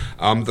powerful, and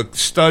the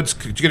studs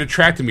get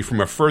attracted me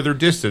from a further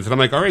distance. And I'm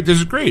like, all right, this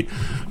is great.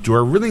 Do I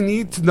really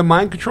need the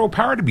mind control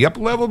power to be up a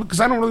level? Because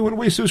I don't really want to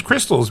waste those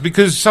crystals,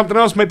 because something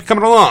else might be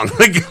coming along.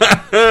 Like,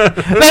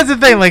 that's the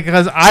thing, like,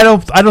 because I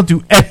don't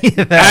do any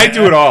of that. I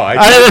do it all.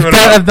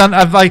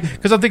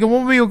 Because I'm thinking,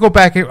 well, maybe I'll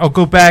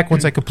go back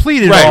once I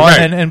complete it all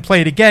and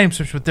play it again,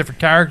 especially with different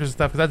characters and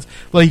stuff. That's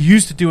what I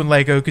used to do in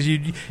Lego, because you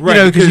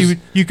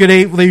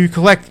could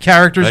collect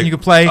characters, like, and you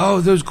could play. Oh,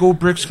 those gold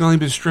bricks can only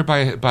be stripped by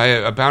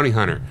a bounty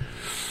hunter.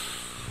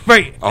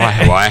 Right. Oh,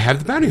 I have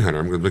the bounty hunter.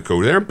 I'm going to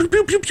go there. Pew,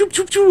 pew, pew, pew,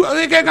 pew, pew. I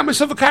think I got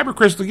myself a kyber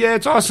crystal. Yeah,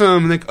 it's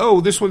awesome. Like,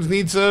 oh, this one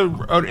needs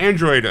an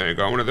android. I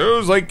got one of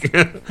those. Like,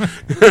 but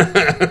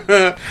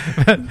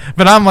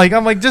I'm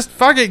like, just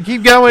fuck it,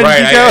 keep going.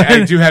 Right. Keep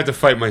going. I do have to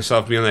fight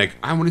myself, being like,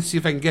 I want to see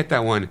if I can get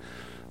that one.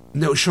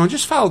 No, Sean,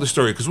 just follow the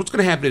story, because what's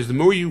going to happen is the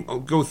more you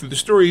go through the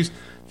stories,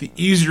 the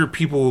easier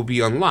people will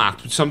be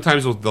unlocked. But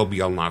sometimes they'll be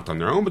unlocked on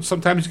their own, but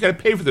sometimes you got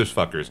to pay for those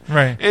fuckers.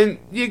 Right. And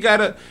you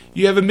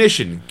have a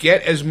mission: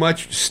 get as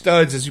much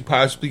studs as you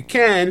possibly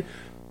can,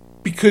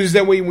 because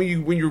that way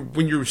when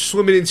you're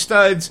swimming in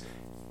studs,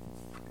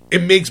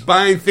 it makes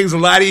buying things a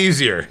lot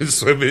easier.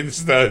 Swimming in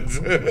studs.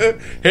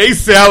 Hey,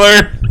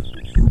 seller,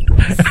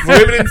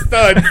 swimming in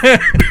studs.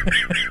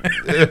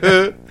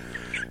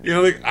 You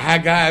know, like, I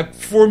got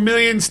 4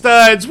 million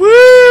studs. Woo!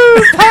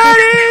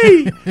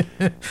 Party!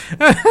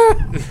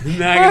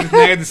 Now I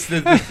got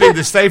the thing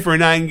to cipher,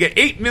 and I can get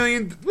 8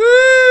 million.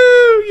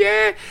 Woo!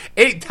 Yeah!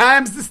 8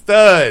 times the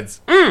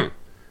studs.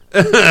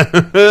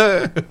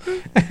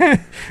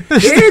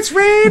 It's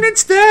raining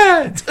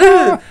studs.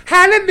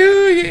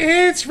 Hallelujah!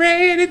 It's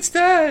raining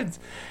studs.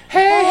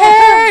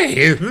 Hey,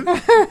 hey!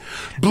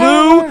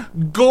 Blue,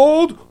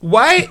 gold,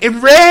 white,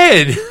 and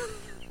red.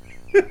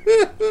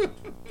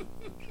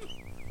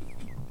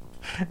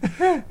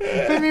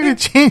 They need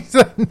to change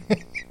that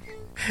name,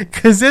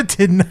 because it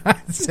did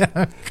not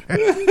sound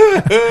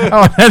good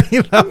on any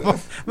level.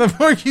 The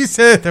more you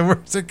said it, the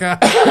worse it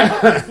got.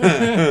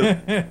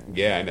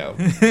 Yeah, I know.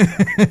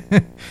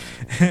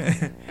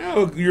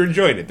 Oh, you're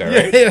enjoying it, though,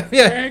 right? Yeah.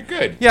 All right,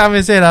 good. Yeah, I'm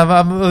saying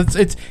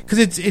it's because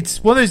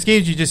it's one of those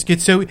games you just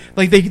get so,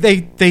 like,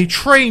 they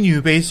train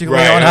you basically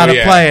on how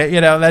to play it.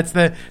 You know, that's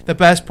the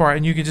best part,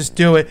 and you can just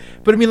do it.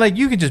 But I mean, like,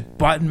 you can just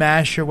button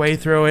mash your way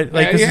through it.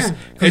 Like,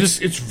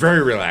 it's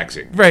very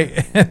relaxing. Right.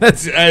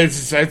 That's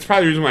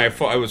probably the reason why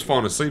I was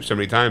falling asleep so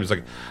many times.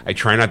 Like, I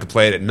try not to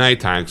play it at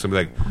nighttime, because I'm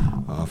like,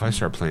 oh, if I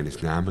start playing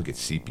this now, I'm gonna get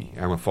sleepy.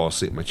 I'm gonna fall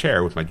asleep in my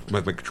chair with my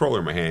controller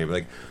in my hand,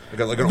 like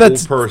an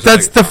old person.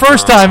 That's like, the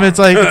first time. It's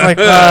like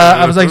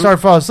I was like, started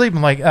to fall asleep.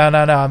 I'm like, no,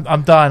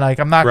 I'm done. Like,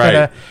 I'm not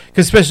gonna,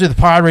 because especially the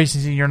pod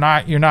racing, you're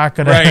not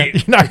gonna, right.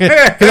 You're not gonna,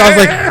 because I was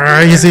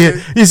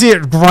like, you see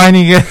it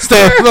grinding against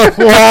the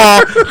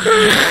wall.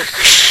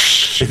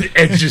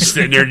 And just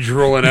sitting there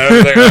drooling out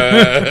like,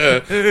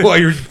 while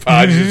your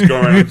pod's just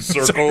going around in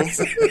circles.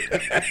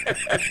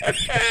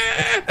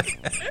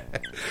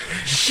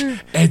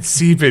 Ed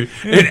Seepin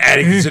and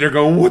Atticus are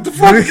going, what the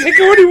fuck? I can't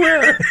go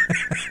anywhere.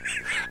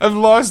 I've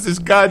lost this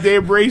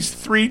goddamn race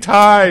 3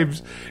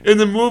 times. In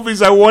the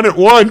movies, I won it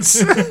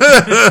once.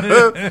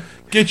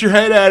 Get your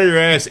head out of your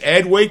ass,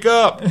 Ed. Wake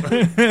up.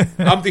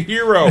 I'm the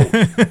hero.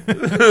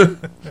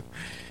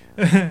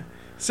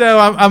 So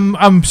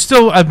I'm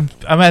still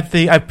at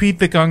the, I beat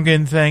the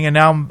Gungan thing, and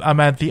now I'm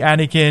at the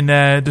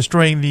Anakin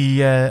destroying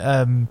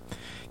the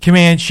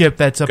command ship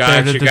that's up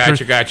there.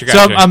 Gotcha. So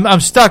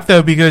I'm stuck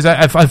though, because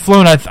I've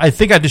flown. I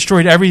think I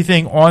destroyed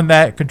everything on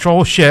that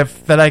control ship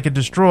that I could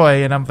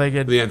destroy, and I'm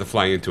thinking, you have to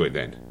fly into it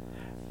then.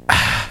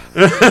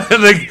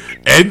 Like,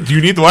 Ed, do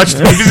you need to watch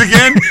the movies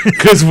again?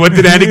 Because what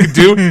did Anakin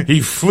do? He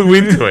flew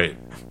into it.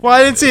 Well,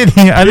 I didn't see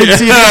any. I didn't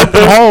see any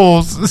open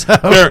holes.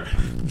 So.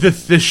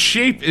 The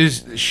ship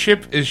is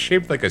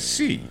shaped like a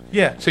C.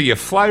 Yeah. So you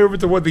fly over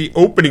to the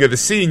opening of the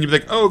sea, and you're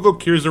like, oh,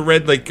 look, here's a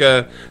red, like,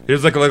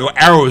 there's like a little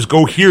arrows.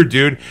 Go here,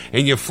 dude.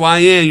 And you fly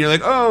in, and you're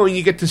like, oh, and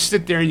you get to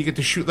sit there, and you get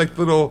to shoot like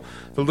the little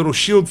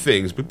shield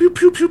things, but pew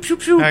pew pew pew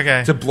pew,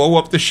 okay, to blow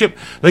up the ship.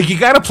 Like, you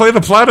got to play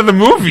the plot of the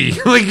movie.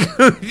 Like,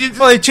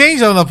 well, they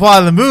changed on the plot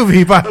of the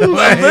movie, by the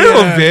way, a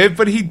little bit,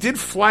 but he did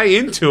fly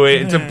into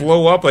it and to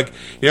blow up. Like,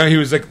 you know, he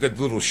was like that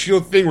little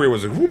shield thing where he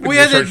was like, whoop, well,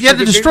 you had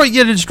to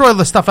destroy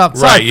the stuff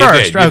outside.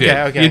 Right,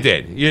 first. You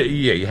did. Yeah,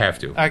 you have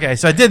to. Okay,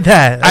 so I did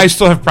that. I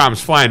still have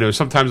problems flying though.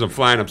 Sometimes I'm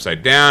flying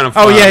upside down. I'm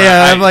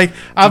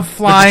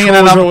flying, and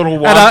I'm a little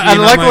wonky,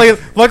 and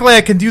luckily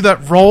I can do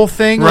that roll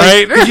thing,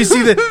 right? Like,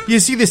 you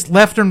see this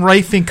left and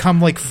right thing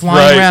come like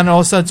flying around, and all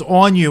of a sudden it's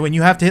on you, and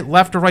you have to hit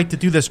left or right to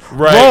do this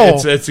roll.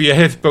 It's you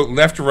hit both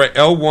left or right,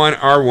 L1,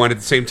 R1 at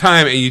the same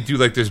time, and you do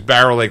like this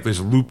barrel, like this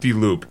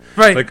loop-de-loop,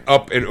 right? Like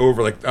up and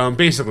over, like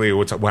basically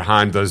what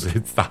Han does.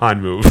 It's the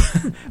Han move.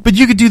 But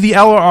you could do the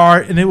L or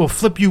R, and it will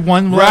flip you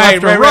one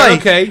left or right.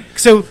 Okay.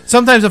 So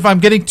sometimes if I'm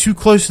getting getting too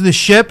close to the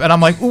ship, and I'm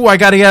like, ooh, I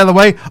got to get out of the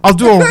way. I'll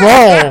do a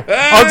roll.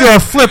 I'll do a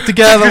flip to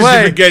get out of the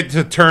way. You forget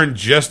to turn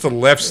just the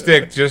left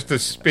stick, just to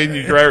spin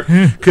your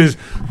driver, because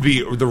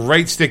the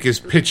right stick is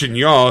pitch and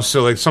yaw.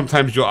 So like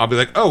sometimes I'll be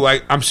like, oh,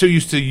 I'm so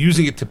used to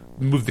using it to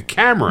move the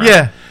camera.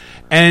 Yeah.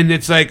 And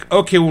it's like,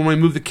 okay, when I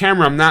move the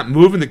camera, I'm not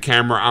moving the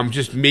camera. I'm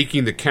just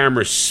making the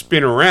camera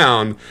spin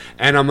around.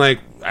 And I'm like,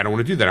 I don't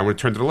want to do that. I want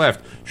to turn to the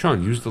left.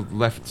 Sean, use the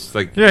left.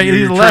 Like, yeah,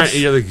 you're the left.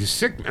 You're like, you're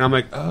sick. And I'm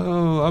like,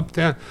 oh, up,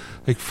 down.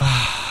 Like,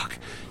 fuck.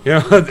 You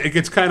know, it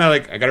gets kind of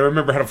like, I got to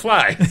remember how to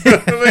fly.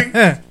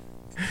 Like,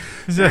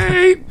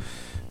 right.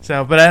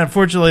 So, but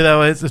unfortunately,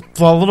 though, it's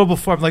a little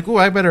before. I'm like, oh,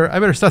 I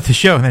better start the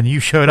show. And then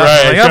you showed up.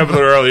 Right, like, I showed up a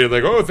little early.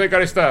 Like, oh, thank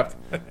God I stopped.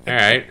 All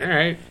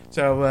right.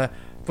 So,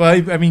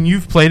 but I mean,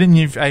 you've played it,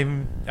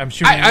 and I'm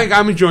sure.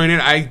 I'm enjoying it.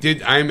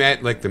 I'm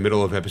at like the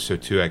middle of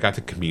episode 2. I got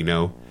to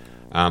Camino.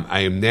 I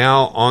am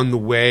now on the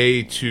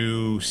way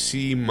to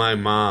see my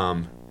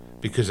mom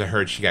because I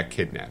heard she got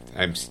kidnapped.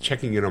 I'm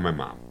checking in on my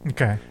mom.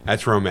 Okay,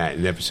 that's where I'm at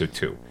in episode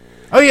 2.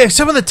 Oh yeah,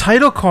 some of the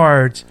title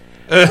cards.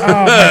 Oh my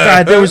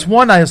God, there was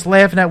one I was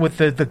laughing at with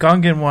the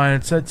Gungan one.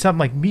 It said something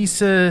like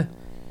Misa.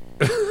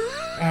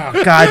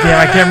 Oh, God damn,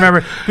 I can't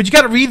remember. But you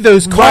got to read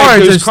those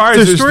cards. Right,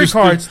 those story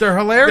cards. They're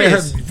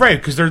hilarious. Right,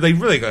 because they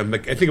really, I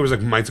think it was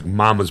like mine's like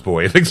Mama's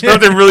Boy. Like, so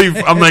they're really,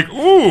 I'm like,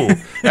 ooh,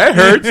 that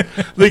hurts.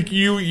 Like,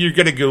 you're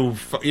going to go,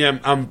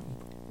 I'm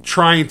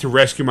trying to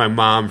rescue my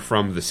mom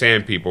from the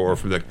Sand People or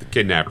from the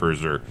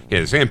kidnappers or,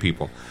 the Sand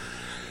People.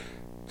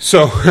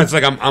 So it's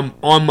like I'm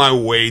on my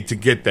way to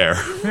get there.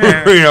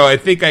 Yeah. I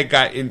think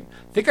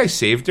I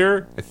saved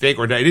her,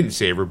 or I didn't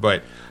save her,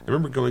 but I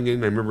remember going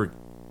in, I remember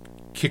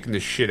kicking the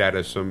shit out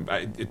of some.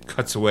 It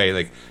cuts away,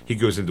 like he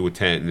goes into a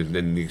tent, and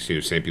then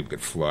Sand People could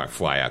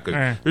fly out.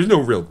 Cause there's no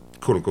real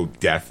quote unquote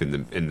death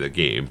in the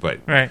game, but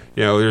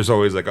there's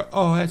always like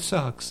oh, that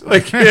sucks.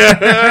 Like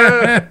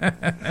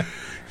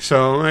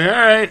so I'm like, all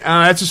right,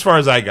 that's as far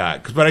as I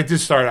got. But I did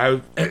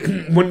start.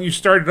 When you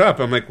started up,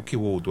 I'm like, okay,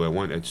 well, do I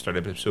want to start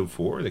episode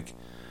 4? Like,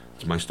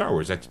 it's my Star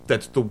Wars.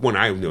 That's the one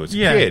I know as a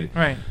kid.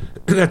 Right.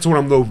 That's what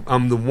I'm the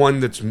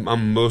one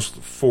I'm most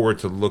forward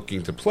to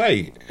looking to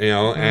play.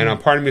 And a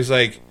part of me is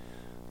like,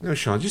 no,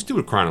 Sean, just do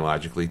it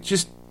chronologically.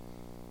 Just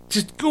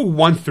go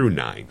 1 through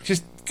 9.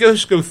 Just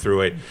go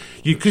through it,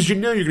 because you're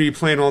going to be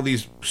playing all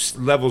these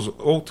levels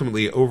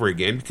ultimately over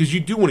again, because you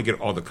do want to get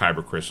all the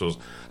kyber crystals.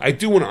 I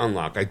do want to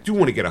unlock. I do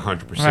want to get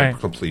 100%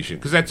 completion,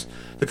 because that's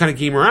the kind of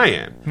gamer I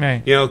am.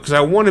 Right. Because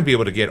I want to be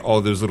able to get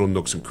all those little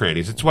nooks and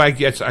crannies. That's why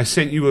I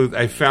sent you.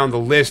 I found a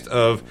list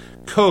of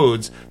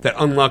codes that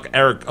unlock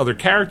other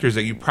characters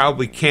that you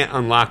probably can't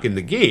unlock in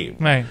the game.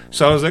 Right.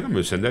 So I was like, I'm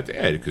going to send that to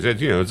Ed, because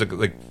it's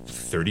like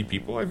 30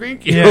 people, I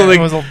think. It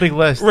was a big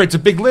list. Right, it's a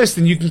big list,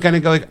 and you can kind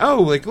of go like,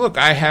 oh, like, look,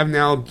 I have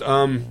now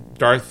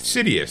Darth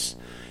Sidious.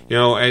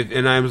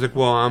 And I was like,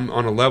 well, I'm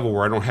on a level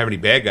where I don't have any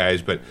bad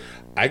guys, but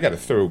I got to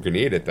throw a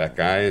grenade at that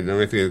guy, and the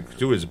only thing I can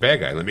do is a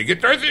bad guy. Let me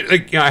get Darth Sidious.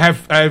 Like, I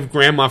have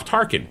Grand Moff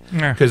Tarkin,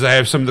 because I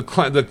have some of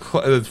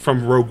the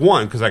from Rogue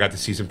One, because I got the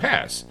season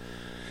pass.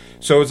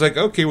 So it's like,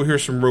 okay, well,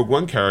 here's some Rogue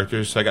One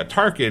characters. So I got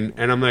Tarkin,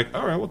 and I'm like,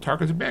 all right, well,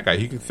 Tarkin's a bad guy.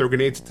 He can throw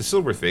grenades at the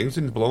silver things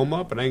and blow them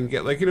up, and I can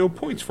get,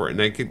 points for it.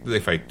 And I could,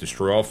 if I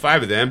destroy all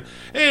 5 of them,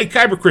 hey,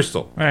 Kyber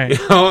Crystal. Right.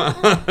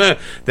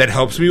 That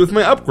helps me with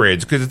my upgrades,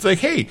 because it's like,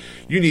 hey,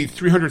 you need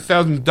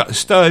 300,000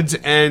 studs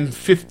and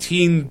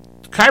 15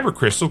 Kyber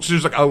Crystals, because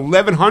there's like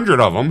 1,100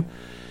 of them.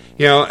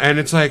 And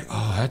it's like,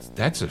 oh,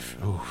 that's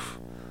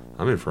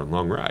I'm in for a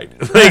long ride.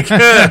 like,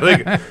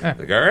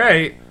 all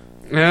right.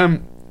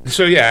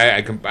 So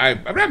yeah,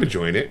 I'm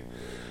enjoying it.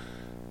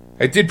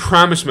 I did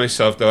promise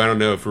myself, though. I don't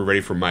know if we're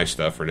ready for my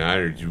stuff or not.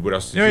 Or what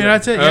else?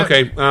 That's it.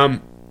 Okay.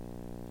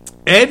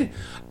 Ed,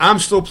 I'm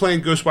still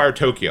playing Ghostwire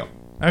Tokyo.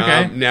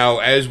 Okay. Now,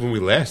 as when we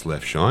last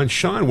left, Sean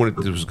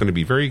was going to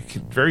be very,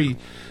 very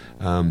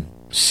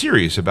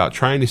serious about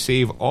trying to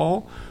save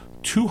all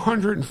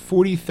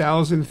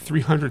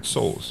 240,300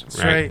 souls.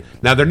 Right.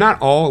 Now, they're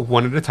not all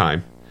one at a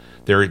time.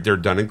 They're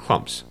done in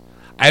clumps.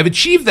 I have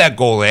achieved that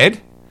goal, Ed.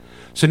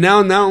 So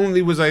now, not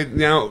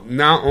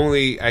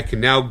only I can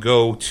now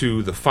go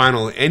to the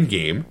final end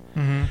game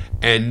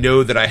and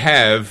know that I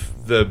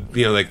have the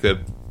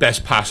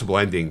best possible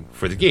ending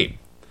for the game.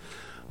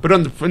 But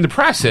in the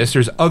process,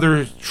 there's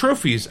other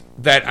trophies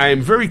that I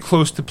am very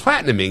close to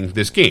platinuming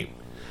this game.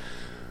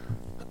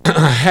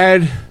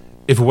 If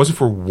it wasn't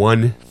for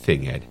one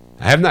thing, Ed,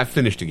 I have not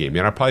finished the game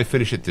yet. I'll probably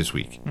finish it this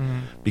week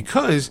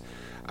because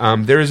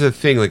there is a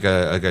thing like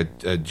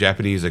a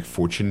Japanese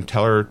fortune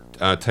teller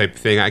type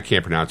thing. I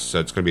can't pronounce it,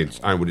 so it's going to be.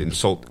 I would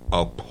insult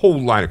a whole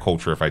line of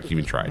culture if I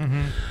even tried.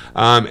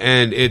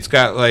 And it's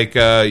got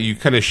you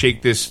kind of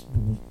shake this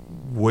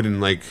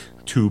wooden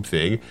tube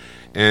thing,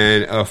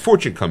 and a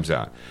fortune comes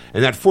out,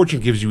 and that fortune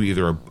gives you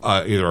either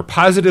a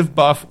positive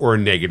buff or a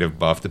negative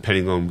buff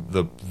depending on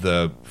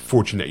the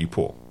fortune that you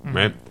pull.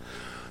 Right.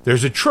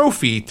 There's a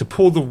trophy to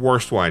pull the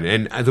worst one,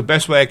 and the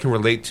best way I can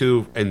relate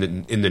to in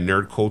the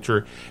nerd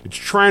culture, it's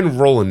try and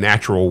roll a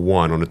natural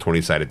 1 on a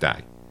 20-sided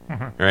die.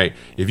 All right,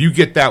 if you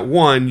get that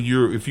 1,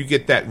 if you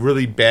get that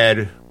really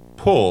bad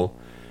pull,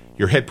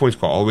 your hit points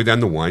go all the way down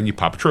to 1. You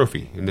pop a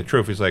trophy, and the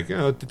trophy's like,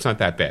 oh, it's not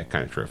that bad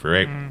kind of trophy,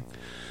 right?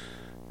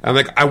 I'm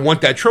like, I want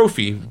that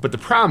trophy, but the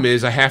problem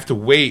is I have to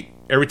wait.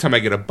 Every time I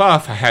get a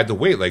buff, I had to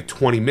wait like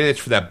 20 minutes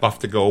for that buff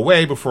to go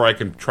away before I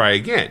can try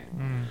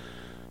again.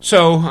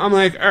 So I'm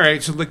like, all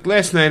right. So like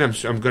last night,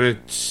 I'm gonna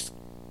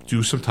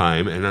do some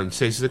time, and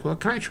Stacey's like, well,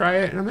 can I try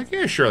it? And I'm like,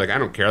 yeah, sure. Like I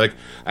don't care. Like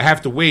I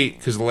have to wait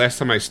because the last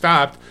time I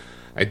stopped,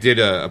 I did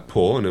a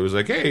pull, and it was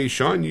like, hey,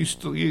 Sean,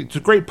 it's a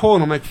great pull,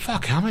 and I'm like,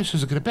 fuck, how am I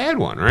supposed to get a bad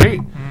one, right?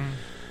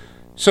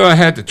 So I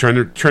had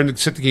to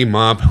set the game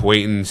up,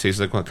 wait, and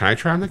Stacey's like, well, can I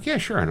try? I'm like, yeah,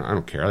 sure. I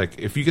don't care. Like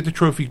if you get the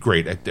trophy,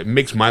 great. It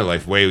makes my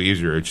life way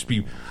easier. It just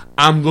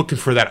I'm looking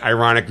for that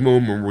ironic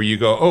moment where you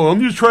go, oh, I'm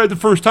just trying it the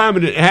first time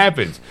and it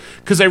happens.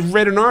 Because I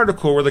read an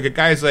article where like a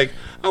guy's like,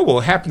 oh, well,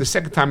 it happened the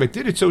second time I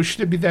did it, so it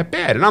shouldn't be that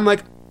bad. And I'm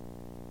like,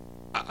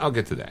 I'll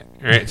get to that.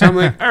 All right. So I'm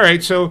like, all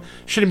right, so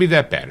shouldn't be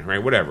that bad. All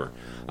right, whatever.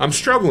 I'm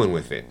struggling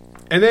with it.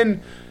 And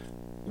then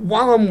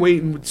while I'm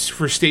waiting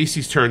for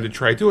Stacey's turn to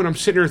try doing it, I'm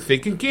sitting there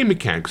thinking game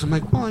mechanics. I'm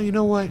like, well, you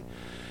know what?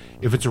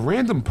 If it's a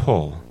random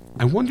pull,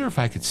 I wonder if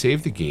I could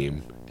save the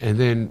game and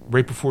then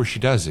right before she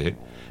does it,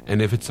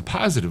 and if it's a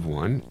positive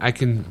one, I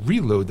can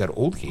reload that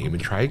old game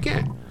and try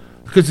again.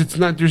 Because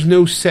there's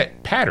no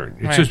set pattern.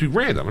 It's supposed to be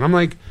random. And I'm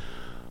like,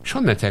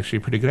 Sean, that's actually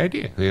a pretty good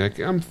idea. Like,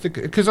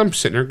 because I'm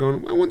sitting there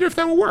going, I wonder if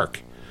that will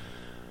work.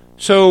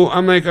 So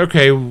I'm like,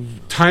 okay,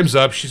 time's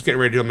up. She's getting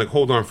ready to do it. I'm like,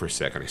 hold on for a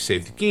second. I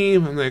save the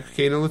game. I'm like,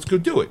 okay, now let's go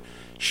do it.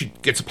 She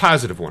gets a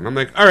positive one. I'm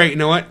like, all right, you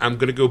know what? I'm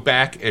going to go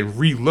back and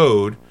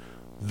reload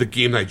the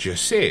game I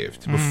just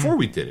saved before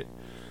we did it.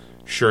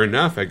 Sure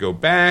enough, I go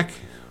back.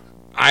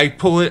 I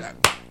pull it.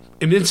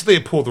 And instantly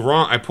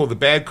I pull the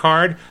bad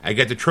card. I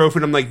get the trophy,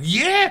 and I'm like,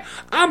 yeah,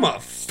 I'm a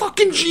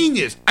fucking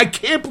genius. I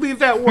can't believe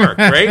that worked,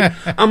 right?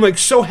 I'm like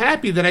so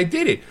happy that I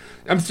did it.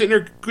 I'm sitting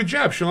there, good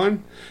job,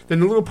 Sean. Then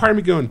the little part of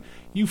me going,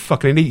 you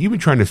fucking idiot, you've been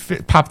trying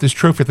to pop this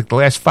trophy for like the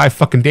last 5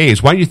 fucking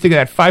days. Why didn't you think of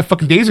that 5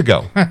 fucking days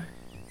ago?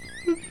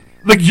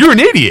 Like, you're an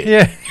idiot.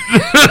 Yeah.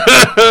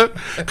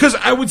 Because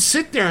I would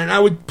sit there and I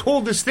would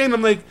pull this thing.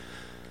 I'm like,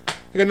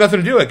 I got nothing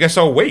to do. I guess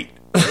I'll wait.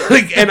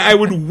 Like, and I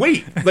would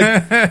wait.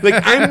 Like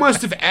I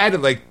must have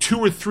added like 2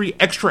 or 3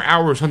 extra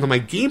hours onto my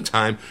game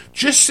time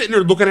just sitting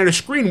there looking at a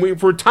screen waiting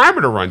for a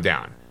timer to run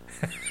down.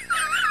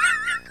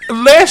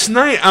 Last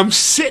night, I'm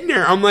sitting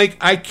there. I'm like,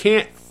 I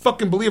can't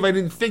fucking believe I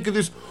didn't think of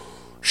this.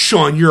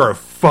 Sean, you're a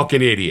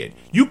fucking idiot.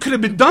 You could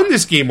have been done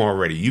this game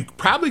already. You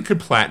probably could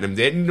platinum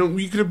it, and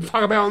you could have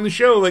talked about it on the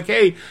show, like,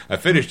 hey, I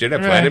finished it, I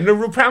platinumed it, I'm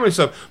real proud of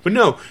myself. But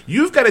no,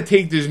 you've got to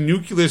take this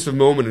nucleus of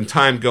moment in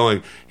time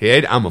going, hey,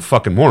 Ed, I'm a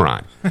fucking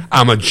moron.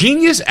 I'm a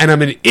genius, and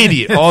I'm an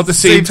idiot all at the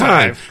same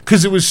time.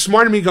 Because it was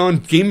smart of me going,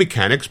 game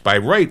mechanics, by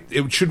right,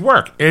 it should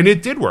work. And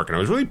it did work, and I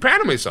was really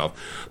proud of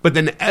myself. But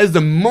then as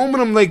the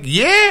moment I'm like,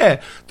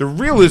 yeah, the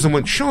realism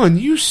went, Sean,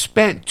 you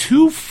spent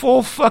 2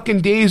 full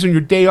fucking days on your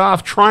day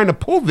off trying to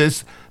pull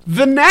this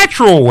the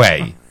natural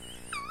way.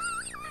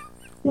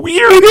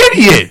 You're an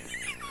idiot.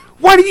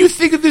 Why didn't you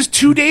think of this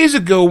 2 days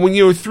ago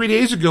 3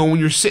 days ago when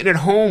you're sitting at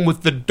home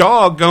with the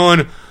dog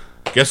going,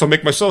 guess I'll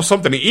make myself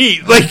something to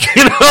eat, like,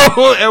 you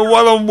know, and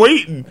while I'm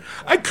waiting.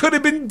 I could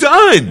have been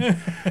done.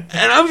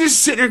 And I'm just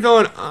sitting there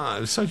going,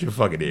 I'm such a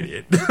fucking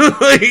idiot.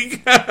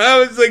 Like,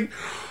 I was like,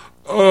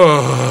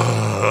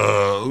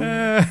 oh.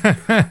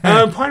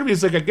 Part of me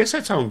is like, I guess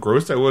that's how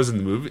engrossed I was in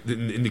the movie,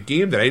 in the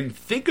game, that I didn't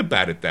think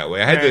about it that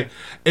way. I had to.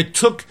 It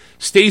took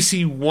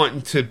Stacey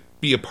wanting to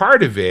be a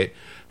part of it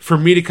for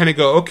me to kind of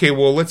go, okay,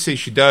 well, let's say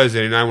she does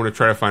it, and I want to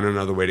try to find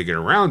another way to get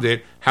around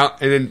it. And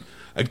then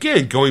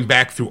again, going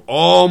back through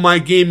all my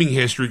gaming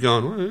history,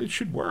 going, well, it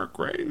should work,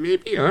 right?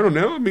 Maybe, I don't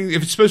know. I mean,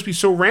 if it's supposed to be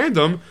so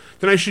random,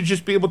 then I should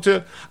just be able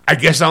to. I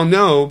guess I'll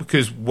know,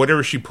 because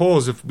whatever she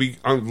pulls, if we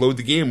unload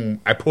the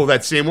game, I pull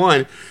that same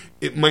one.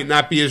 It might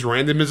not be as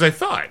random as I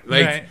thought.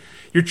 Like,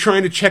 you're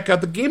trying to check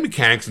out the game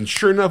mechanics, and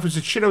sure enough, it's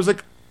a shit. I was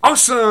like,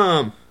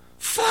 awesome!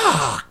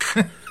 Fuck!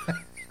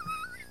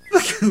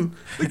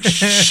 like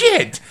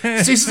shit!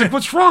 Stacey's like,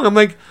 what's wrong? I'm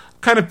like,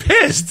 kind of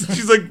pissed.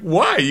 She's like,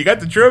 why? You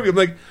got the trophy? I'm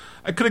like,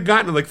 I could have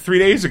gotten it like 3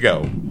 days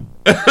ago.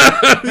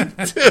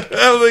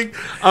 I'm like,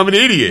 I'm an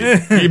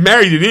idiot. You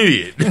married an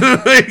idiot.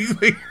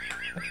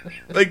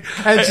 like,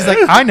 and she's like,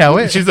 I know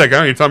it. She's like,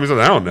 oh, you're telling me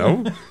something I don't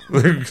know.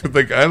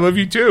 Like, I love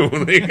you too.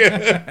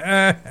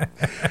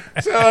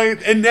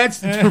 And that's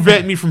to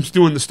prevent me from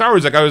doing the Star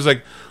Wars. Like, I was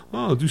like,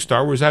 oh, I'll do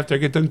Star Wars after I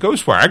get done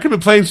Ghostwire. I could have been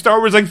playing Star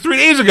Wars like 3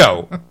 days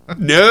ago.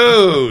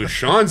 No,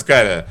 Sean's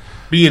got to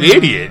be an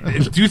idiot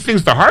and do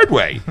things the hard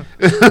way.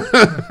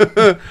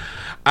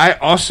 I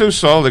also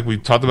saw, like we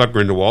talked about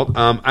Grindelwald,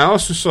 I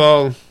also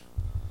saw,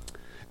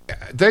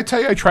 did I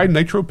tell you I tried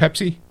Nitro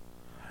Pepsi?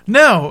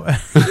 No. But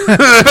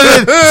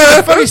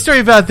the funny story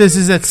about this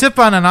is that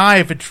Sipon and I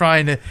have been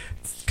trying to,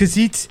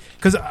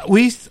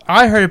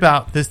 I heard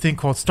about this thing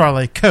called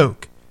Starlight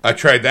Coke. I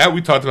tried that.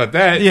 We talked about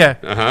that. Yeah.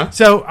 Uh-huh.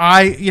 So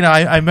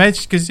I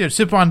mentioned, because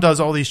Sipon does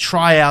all these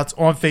tryouts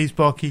on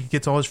Facebook. He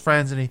gets all his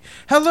friends and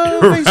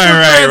hello, Facebook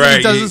friends.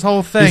 He does this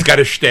whole thing. He's got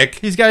a shtick.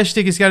 He's got his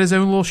shtick. He's got his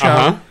own little show.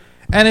 Uh-huh.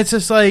 And it's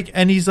just like,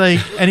 and he's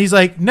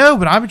like, no,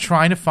 but I'm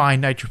trying to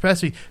find Nitro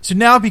Pepsi. So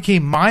now it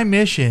became my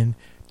mission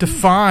to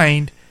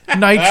find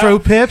Nitro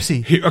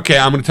Pepsi. Okay,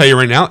 I'm going to tell you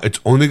right now, it's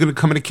only going to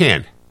come in a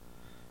can.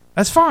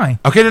 That's fine.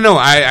 Okay, no,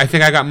 I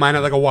think I got mine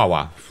at like a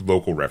Wawa,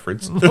 local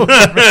reference.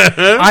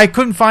 I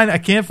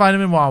can't find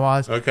them in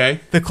Wawa's.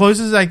 Okay. The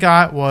closest I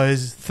got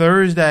was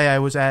Thursday. I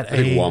was at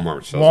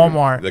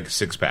Walmart. Like a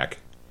 6-pack.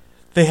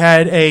 They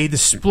had a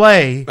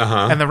display,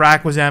 and the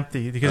rack was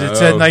empty because it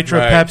said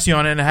Nitro Pepsi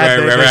on it, and it had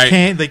the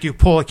can, like you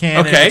pull a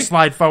can and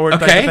slide forward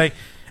type of thing.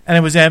 And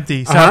it was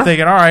empty. So I'm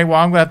thinking, all right, well,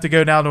 I'm going to have to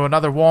go down to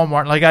another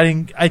Walmart. Like,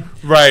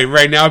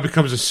 Right now it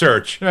becomes a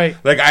search. Right.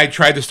 Like, I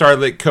tried the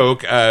Starlit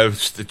Coke.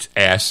 It's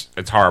ass.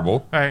 It's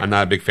horrible. Right. I'm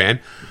not a big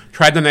fan.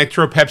 Tried the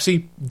Nitro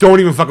Pepsi.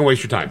 Don't even fucking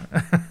waste your time.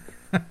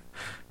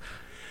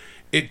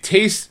 It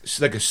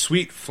tastes like a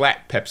sweet,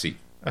 flat Pepsi.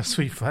 A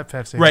sweet, flat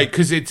Pepsi. Right,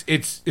 because it's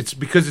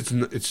because it's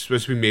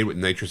supposed to be made with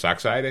nitrous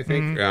oxide, I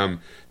think,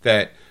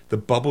 that... The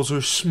bubbles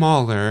are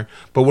smaller,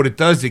 but what it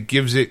does, it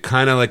gives it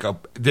kind of like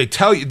they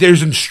tell you,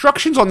 there's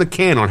instructions on the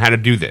can on how to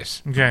do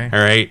this. Okay. All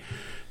right.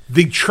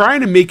 They try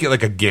to make it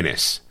like a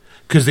Guinness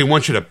because they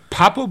want you to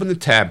pop open the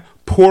tab,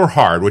 pour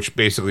hard, which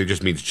basically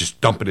just means just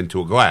dump it into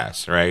a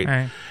glass,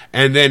 right?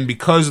 And then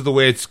because of the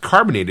way it's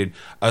carbonated,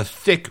 a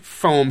thick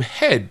foam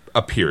head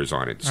appears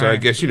on it. So I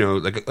guess,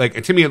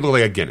 like to me, it looked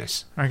like a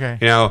Guinness. Okay.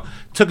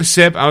 Took a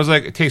sip. I was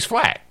like, it tastes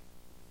flat.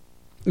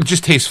 It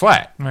just tastes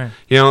flat, right?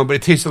 But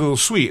it tastes a little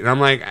sweet, and I'm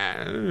like,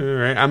 all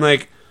right. I'm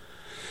like,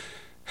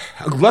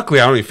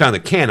 luckily I only found the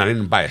can. I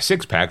didn't buy a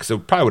 6-pack, so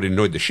it probably would have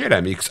annoyed the shit out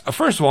of me. Cause,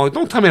 first of all,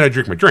 don't tell me how to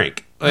drink my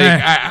drink.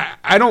 Like,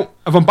 I don't.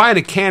 If I'm buying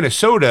a can of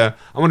soda,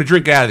 I want to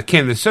drink it out of the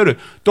can of the soda.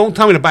 Don't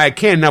tell me to buy a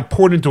can now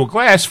pour it into a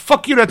glass.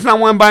 Fuck you. That's not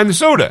why I'm buying the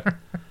soda.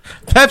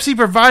 Pepsi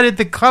provided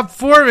the cup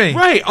for me.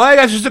 Right. All I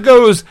got just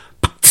goes,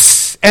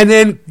 and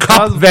then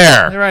cup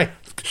there. Right.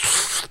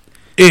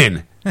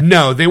 In.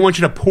 No, they want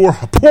you to pour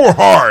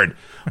hard.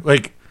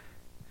 Like,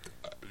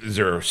 is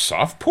there a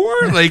soft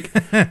pour? Like,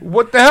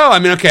 what the hell? I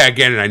mean, okay, I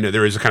get it. I know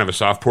there is a kind of a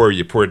soft pour.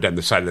 You pour it down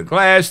the side of the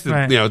glass.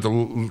 But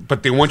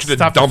they want you to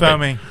stop dump the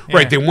foaming. It.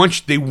 Right? They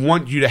want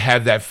you to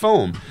have that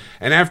foam.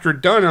 And after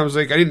it done, I was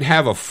like, I didn't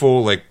have a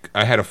full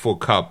I had a full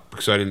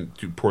cup, so I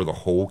didn't pour the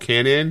whole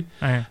can in.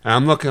 And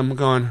I'm looking. I'm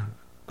going.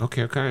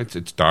 Okay.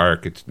 It's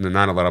dark. It's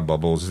not a lot of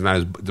bubbles. It's not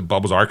as the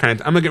bubbles are kind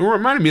of. I'm like, it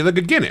reminded me of like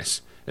a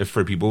Guinness. If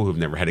for people who've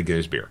never had a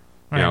Guinness beer.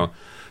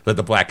 Like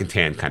the black and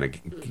tan kind of,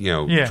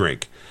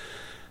 drink.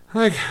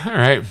 I'm like, all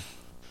right.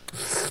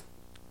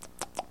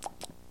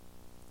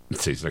 It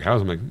tastes like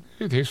house. I'm like,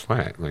 it tastes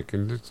flat. Like,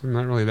 and it's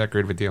not really that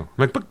great of a deal. I'm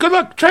like, but good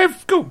luck. Try it.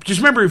 Go. Just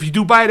remember, if you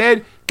do buy it,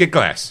 Ed, get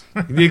glass.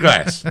 You need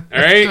glass. All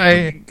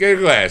right? Get a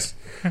glass.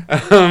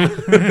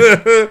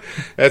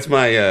 That's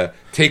my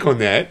take on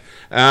that.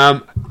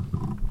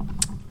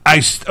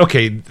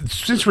 Okay,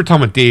 since we're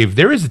talking about Dave,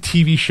 there is a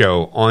TV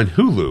show on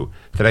Hulu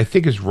that I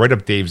think is right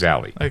up Dave's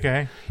alley.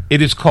 Okay.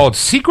 It is called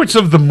Secrets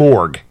of the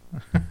Morgue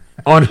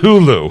on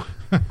Hulu.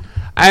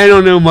 I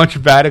don't know much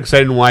about it because I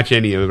didn't watch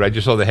any of it, but I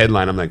just saw the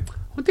headline. I'm like,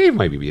 well, Dave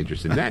might be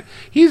interested in that.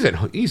 He's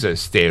a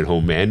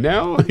stay-at-home man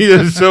now,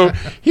 so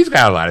he's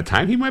got a lot of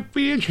time. He might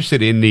be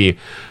interested in the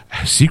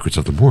Secrets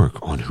of the Morgue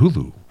on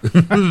Hulu.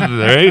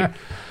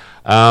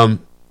 Right?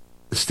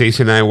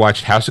 Stacey and I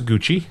watched House of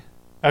Gucci.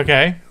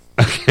 Okay.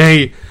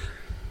 This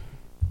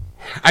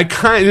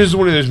is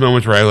one of those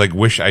moments where I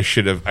wish I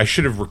should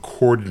have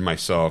recorded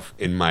myself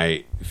in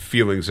my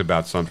feelings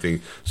about something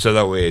so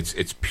that way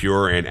it's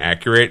pure and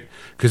accurate.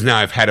 Because now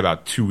I've had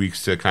about 2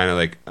 weeks to kind of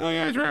oh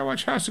yeah, that's right, I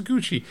watched House of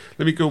Gucci.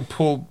 Let me go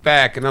pull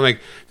back, and I'm like,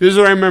 this is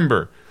what I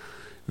remember.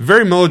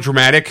 Very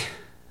melodramatic.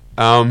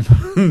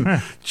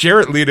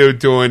 Jared Leto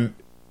doing.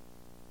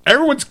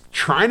 Everyone's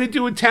trying to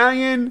do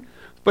Italian,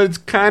 but it's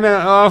kind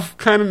of off,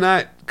 kind of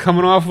not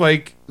coming off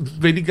like.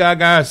 Lady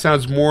Gaga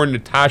sounds more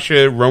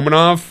Natasha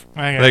Romanoff.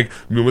 Like,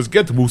 we must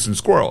get the moose and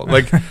squirrel.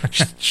 Like, a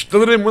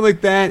little bit more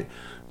like that.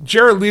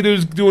 Jared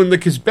Leto's doing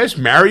his best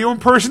Mario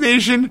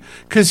impersonation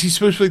because he's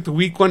supposed to be the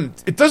weak one.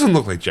 It doesn't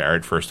look like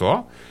Jared, first of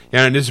all.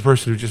 And this is a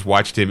person who just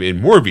watched him in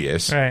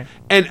Morbius. Right.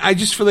 And I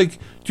just feel like,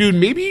 dude,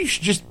 maybe you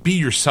should just be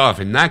yourself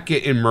and not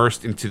get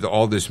immersed into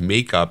all this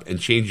makeup and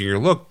changing your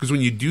look. Because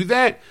when you do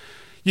that,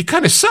 you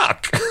kind of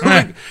suck.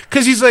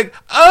 Because he's like,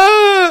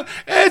 oh,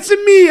 it's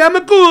me. I'm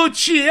a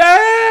Gucci.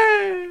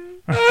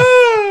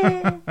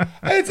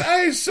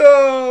 It's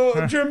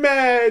so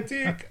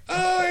dramatic.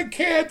 Oh, I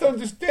can't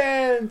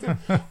understand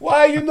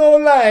why you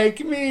don't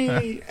like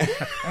me.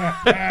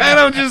 And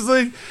I'm just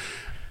like,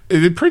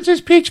 did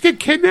Princess Peach get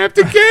kidnapped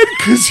again?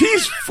 Because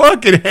he's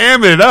fucking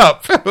hamming it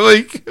up.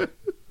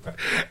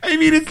 I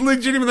mean, it's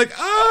legitimately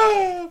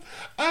oh,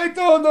 I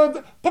don't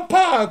know,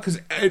 Papa,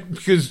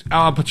 because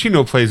Al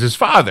Pacino plays his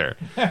father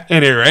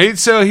in it, right?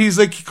 So he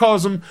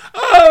calls him,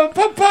 oh,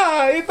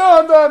 Papa, you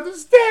don't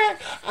understand.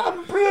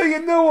 I'm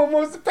brilliant. No one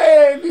wants to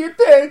pay any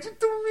attention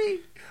to me.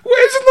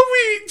 Where's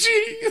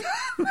Luigi?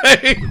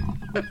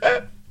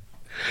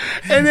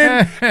 And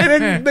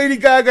then Lady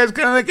Gaga's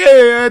kind of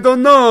hey, I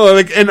don't know.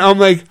 And I'm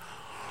like,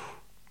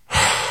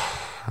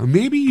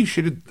 maybe you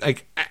should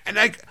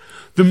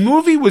The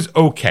movie was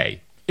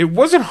okay. It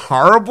wasn't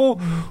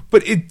horrible,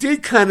 but it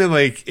did kind of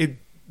like it.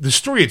 The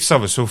story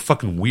itself is so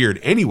fucking weird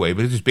anyway,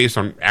 but it's just based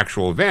on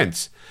actual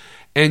events,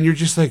 and you're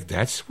just like,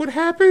 that's what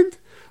happened.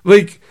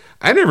 Like,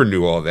 I never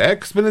knew all that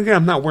because, but again,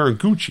 I'm not wearing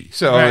Gucci,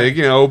 so like,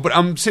 you know. But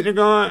I'm sitting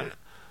there going,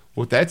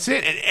 well, that's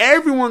it, and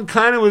everyone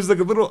kind of was like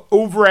a little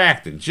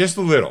overacting, just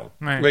a little,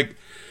 like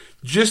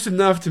just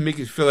enough to make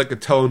it feel like a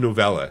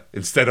telenovela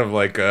instead of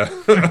like a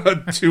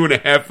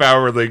 2.5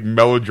 hour like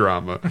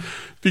melodrama.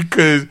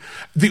 Because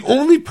the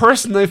only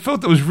person I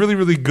felt that was really,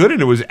 really good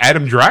in it was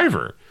Adam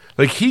Driver.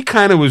 Like, he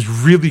kind of was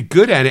really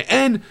good at it.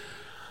 And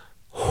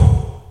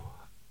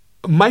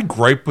my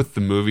gripe with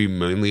the movie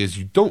mainly is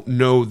you don't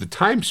know the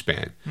time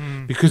span.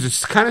 Because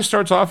it kind of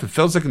starts off, it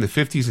feels like in the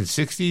 50s and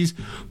 60s,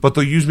 but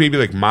they'll use maybe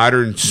like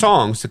modern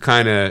songs to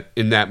kind of,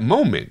 in that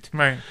moment.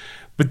 Right.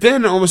 But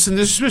then all of a sudden,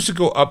 this is supposed to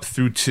go up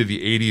through to the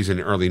 80s and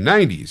early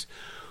 90s.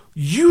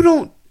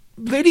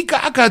 Lady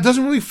Gaga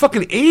doesn't really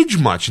fucking age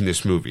much in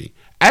this movie.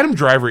 Adam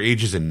Driver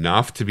ages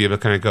enough to be able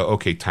to kind of go,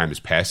 okay, time is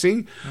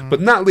passing,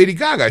 but not Lady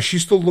Gaga. She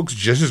still looks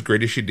just as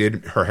great as she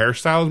did. Her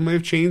hairstyles may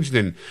have changed,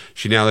 and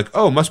she now like,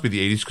 oh, it must be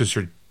the 80s because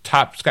her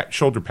top's got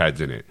shoulder pads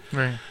in it.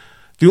 Right.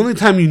 The only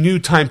time you knew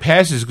time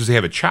passes is because they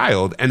have a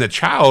child, and the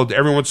child,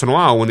 every once in a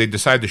while, when they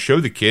decide to show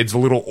the kids, a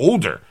little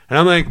older. And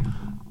I'm like,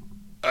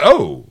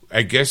 oh,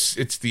 I guess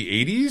it's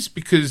the 80s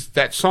because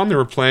that song they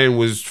were playing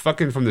was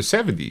fucking from the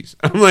 70s.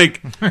 I'm like,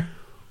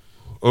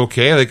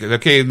 okay,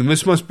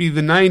 this must be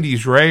the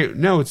 90s, right?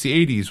 No, it's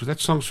the 80s. Well, that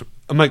song's.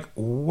 I'm like,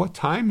 what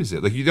time is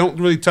it? Like, you don't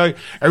really tell you.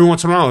 Every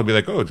once in a while, it'll be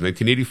like, oh, it's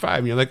 1985,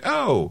 and you're like,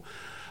 oh,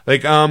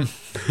 like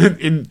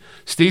and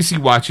Stacy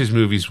watches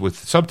movies with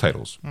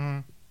subtitles,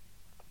 and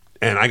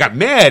I got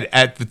mad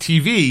at the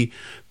TV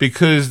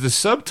because the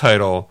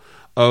subtitle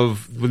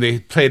of when they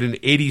played an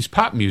 80s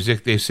pop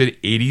music, they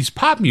said 80s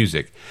pop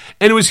music.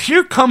 And it was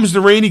Here Comes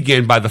the Rain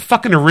Again by the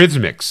fucking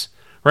Eurythmics,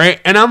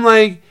 right? And I'm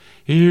like,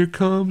 here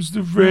comes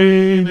the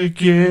rain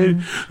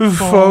again,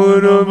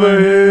 falling on my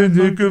head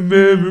like a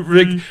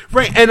memory.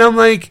 Right, and I'm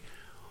like,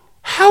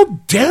 how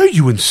dare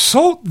you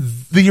insult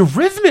the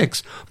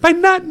Eurythmics by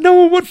not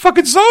knowing what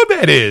fucking song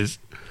that is?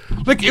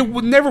 Like, it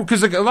would never,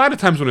 because like a lot of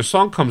times when a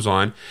song comes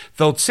on,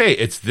 they'll say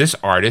it's this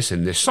artist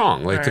and this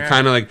song, like to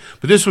kind of like.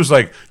 But this was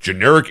like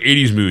generic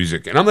 80s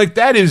music, and I'm like,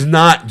 that is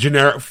not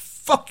generic.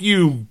 Fuck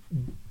you,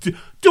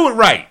 do it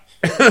right.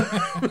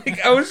 Like,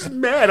 I was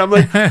mad. I'm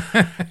like, I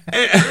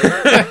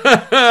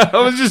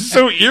was just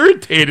so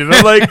irritated.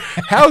 I'm like,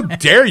 how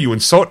dare you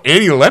insult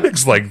Annie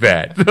Lennox like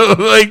that?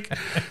 Like,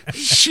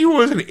 she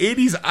was an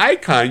 80s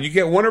icon. You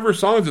get one of her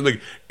songs and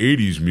like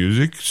 80s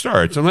music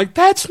starts. I'm like,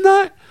 that's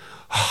not.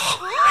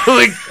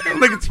 like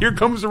it's Here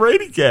Comes the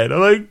Rain Again.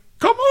 I'm like,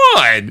 come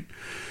on.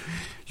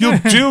 You'll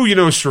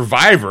do,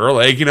 Survivor,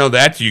 like,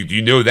 that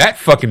you know that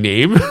fucking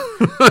name.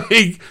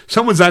 Like,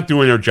 someone's not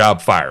doing their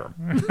job, fire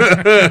them.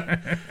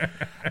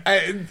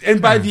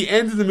 And by the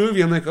end of the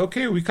movie, I'm like,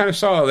 okay, we kind of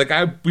saw, like,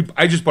 I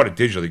just bought it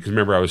digitally because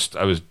remember I was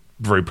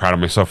very proud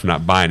of myself for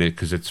not buying it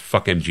because it's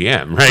fucking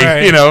MGM,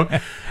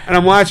 right? And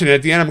I'm watching it.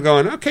 At the end, I'm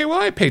going, okay, well,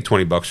 I paid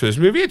 $20 for this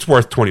movie. It's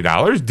worth $20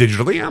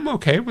 digitally. I'm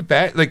okay with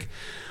that. Like,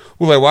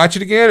 will I watch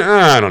it again?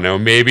 I don't know.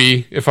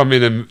 Maybe if I'm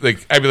in the,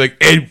 like, I'd be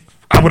like, hey,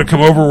 I'm going to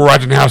come over, we're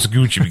watching House of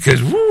Gucci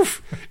because,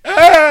 woof,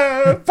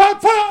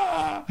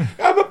 Papa,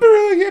 I'm a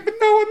brilliant, but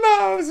no one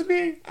loves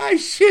me. I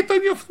shit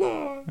on your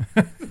floor.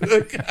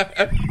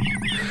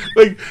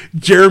 Like,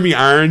 Jeremy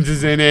Irons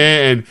is in it,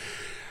 and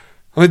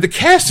I mean, the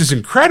cast is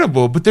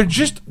incredible, but they're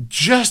just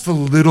a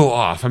little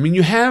off. I mean,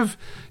 you have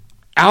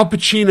Al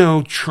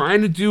Pacino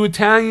trying to do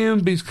Italian,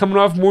 but he's coming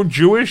off more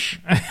Jewish.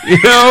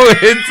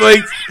 It's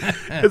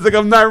like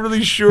I'm not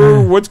really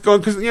sure what's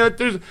going, because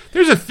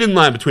there's a thin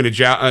line between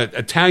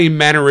Italian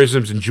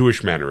mannerisms and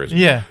Jewish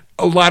mannerisms. Yeah.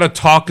 A lot of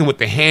talking with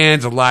the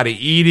hands, a lot of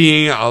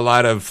eating, a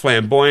lot of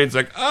flamboyance.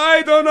 Like,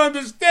 I don't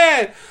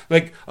understand.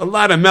 Like, a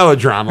lot of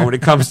melodrama when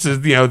it comes to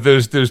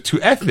those two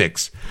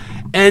ethnics.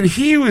 And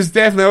he was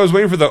definitely. I was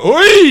waiting for the.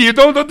 Oi, you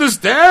don't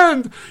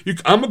understand.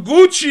 I'm a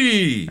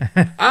Gucci.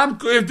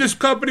 If this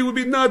company would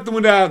be nothing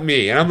without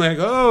me. And I'm like,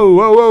 oh,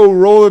 whoa,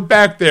 roll it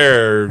back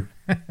there,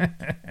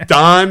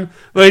 Don.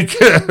 Like,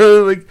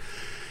 like.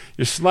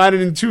 You're sliding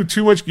into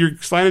too much. You're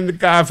sliding into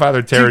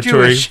Godfather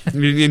territory.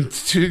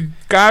 Into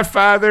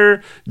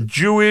Godfather,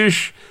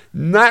 Jewish,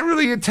 not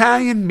really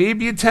Italian,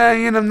 maybe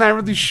Italian. I'm not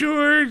really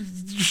sure.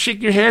 You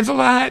shake your hands a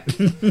lot.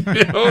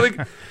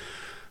 Like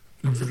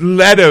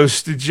Leto,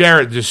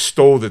 Jarrett just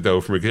stole it though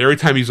from me. Because every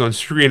time he's on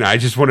screen, I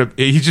just want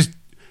to. He's just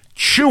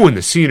chewing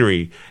the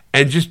scenery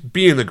and just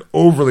being like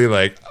overly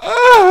like,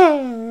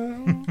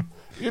 oh,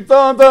 you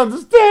don't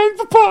understand,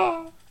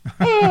 Papa.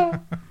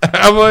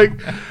 I'm like,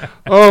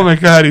 oh my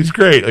god, he's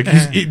great. Like,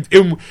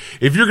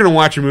 if you're gonna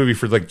watch a movie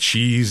for like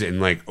cheese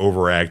and like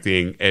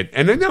overacting, and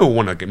I know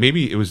one like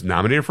maybe it was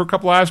nominated for a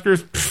couple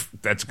Oscars.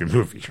 That's a good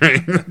movie,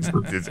 right?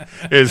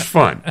 It's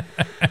fun.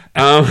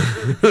 Now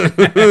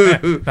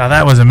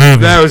that was a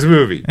movie. That was a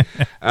movie.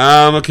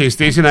 Okay,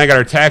 Stacey and I got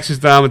our taxes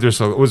done. But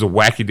it was a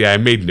wacky day. I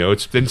made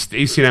notes. Then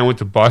Stacey and I went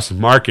to Boston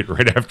Market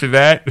right after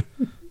that.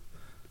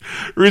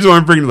 The reason why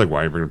I'm bringing, like,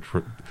 why are you bringing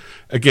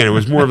again, it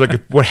was more of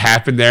like what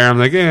happened there. I'm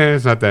like,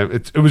 it's not that.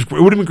 It would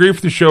have been great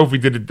for the show if we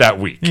did it that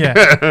week.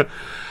 Yeah.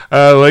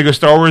 Lego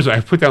Star Wars. I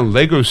put down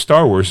Lego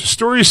Star Wars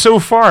stories so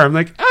far. I'm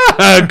like,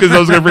 because I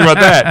was going to bring about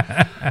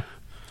that.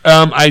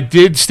 I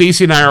did.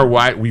 Stacy and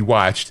I we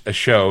watched a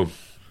show.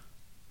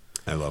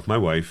 I love my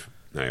wife.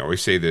 I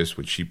always say this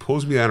when she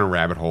pulls me down a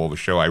rabbit hole of a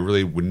show I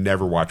really would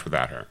never watch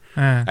without her.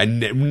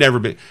 Never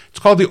been. It's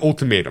called The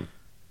Ultimatum.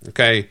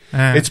 Okay,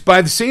 it's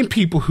by the same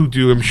people who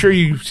do. I'm sure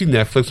you've seen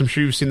Netflix. I'm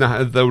sure you've seen the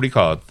what do you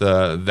call it?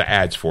 The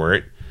ads for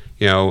it.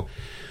 You know,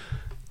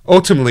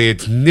 ultimately,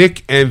 it's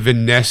Nick and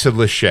Vanessa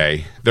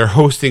Lachey. They're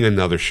hosting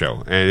another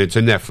show, and it's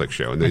a Netflix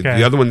show. And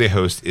the other one they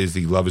host is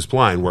the Love Is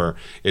Blind, where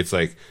it's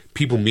like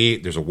people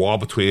meet. There's a wall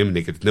between them, and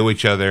they get to know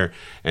each other,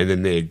 and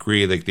then they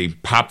agree. Like they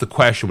pop the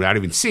question without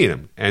even seeing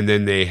them, and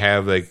then they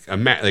have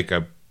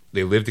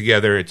they live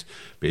together. It's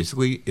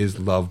basically is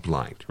love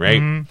blind,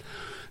 right? Mm-hmm.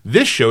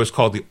 This show is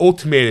called The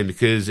Ultimatum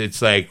because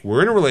it's like,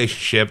 we're in a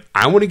relationship.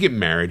 I want to get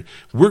married.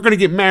 We're going to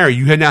get married.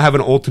 You now have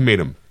an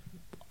ultimatum.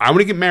 I want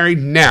to get married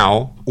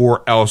now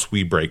or else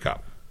we break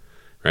up.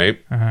 Right?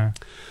 Uh-huh.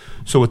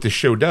 So what this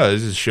show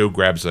does is the show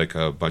grabs like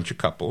a bunch of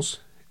couples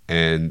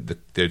and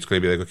it's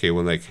going to be like, okay,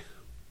 well, like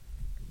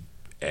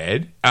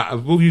Ed,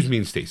 we'll use me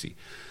and Stacy.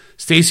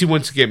 Stacy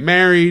wants to get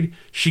married.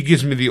 She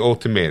gives me the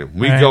ultimatum.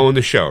 We go on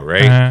the show,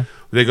 right? Uh-huh.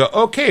 They go,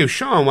 okay,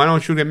 Sean, why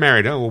don't you get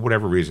married? Oh, well,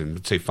 whatever reason.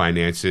 Let's say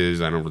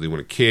finances. I don't really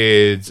want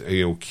kids.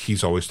 You know,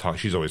 she's always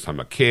talking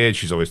about kids.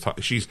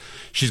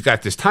 She's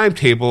got this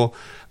timetable.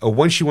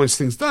 Once she wants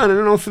things done, I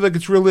don't feel like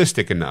it's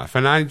realistic enough.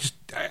 And I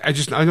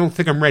don't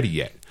think I'm ready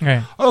yet.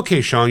 Right.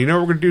 Okay, Sean, you know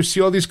what we're going to do? See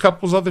all these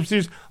couples,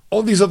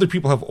 all these other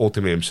people have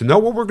ultimatums. So now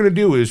what we're going to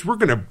do is we're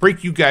going to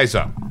break you guys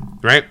up,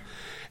 right?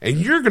 And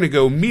you're going to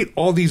go meet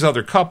all these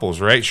other couples,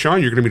 right?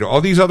 Sean, you're going to meet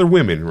all these other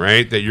women,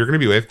 right, that you're going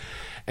to be with.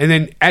 And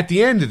then at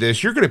the end of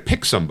this, you're going to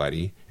pick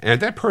somebody, and if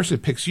that person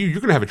picks you, you're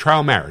going to have a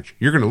trial marriage.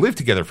 You're going to live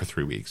together for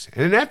 3 weeks.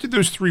 And then after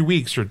those 3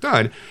 weeks are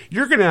done,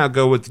 you're going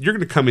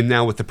to come in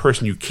now with the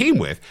person you came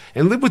with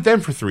and live with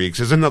them for 3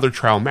 weeks as another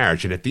trial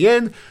marriage. And at the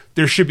end,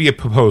 there should be a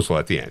proposal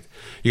at the end.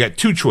 You got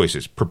two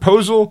choices: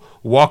 proposal,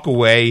 walk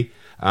away,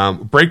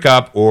 break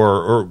up,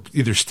 or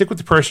either stick with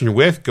the person you're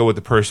with, go with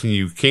the person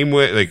you came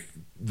with, like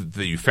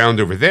that you found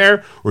over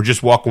there, or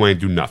just walk away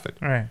and do nothing.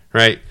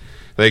 Right?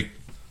 Like,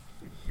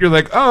 you're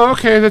like, oh,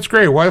 okay, that's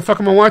great. Why the fuck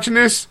am I watching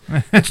this?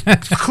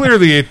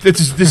 Clearly,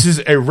 this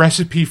is a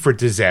recipe for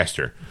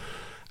disaster.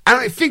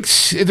 I think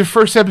the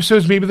first episode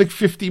is maybe like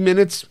 50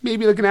 minutes,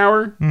 maybe like an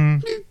hour.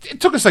 It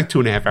took us like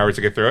 2.5 hours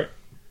to get through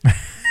it.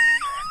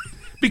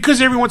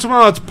 Because every once in a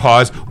while, it's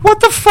pause.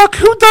 What the fuck?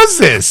 Who does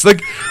this?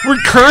 Like,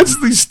 we're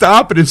constantly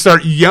stopping and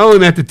start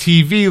yelling at the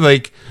TV.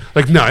 Like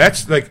no,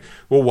 that's like,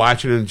 we'll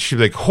watch it and she'll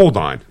be like, hold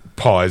on.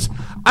 Pause.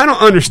 I don't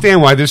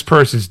understand why this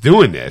person's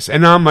doing this.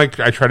 And I'm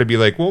like, I try to be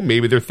like, well,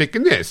 maybe they're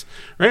thinking this,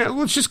 right?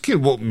 Let's just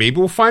maybe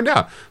we'll find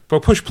out.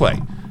 But push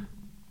play.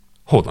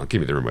 Hold on,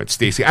 give me the remote,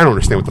 Stacy. I don't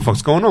understand what the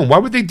fuck's going on. Why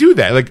would they do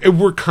that? Like,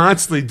 we're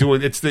constantly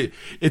doing it's the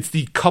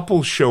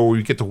couple show where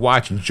you get to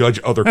watch and judge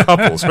other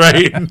couples,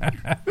 right?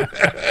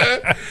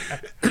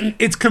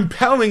 It's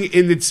compelling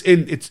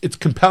it's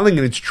compelling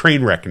in its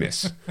train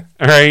wreckness,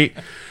 all right?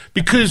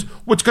 Because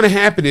what's going to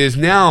happen is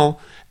now,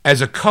 as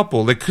a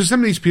couple, like, because some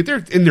of these people,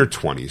 they're in their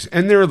 20s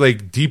and they're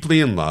like deeply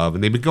in love,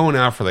 and they've been going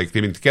out they've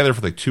been together for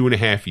like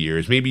 2.5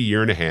 years, maybe a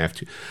year and a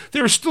half.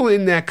 They're still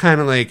in that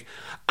kind of like,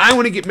 I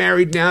want to get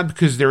married now,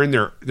 because they're in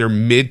their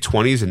mid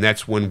 20s, and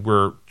that's when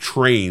we're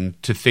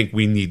trained to think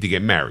we need to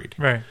get married.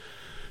 Right.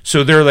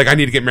 So they're like, I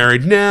need to get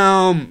married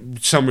now.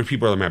 Some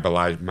people are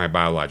like, my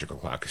biological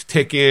clock is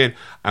ticking.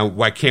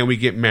 Why can't we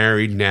get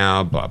married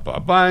now? Blah, blah,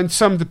 blah. And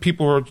some of the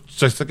people are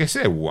just like I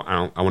said, well,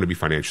 I want to be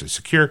financially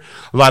secure.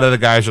 A lot of the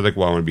guys are like,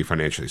 well, I want to be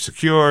financially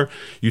secure.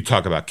 You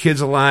talk about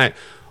kids a lot.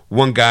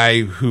 One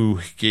guy who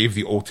gave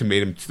the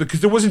ultimatum,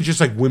 because there wasn't just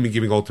like women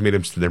giving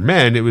ultimatums to their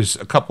men. It was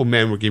a couple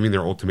men were giving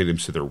their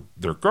ultimatums to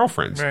their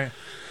girlfriends. Right.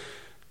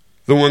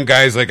 The one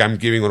guy's like, I'm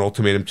giving an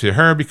ultimatum to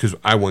her because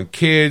I want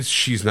kids.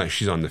 She's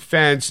on the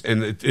fence.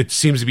 And it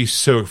seems to be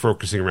so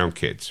focusing around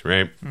kids,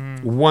 right?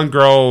 One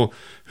girl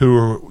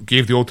who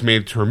gave the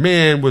ultimatum to her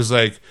man was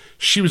like,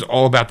 she was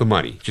all about the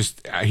money.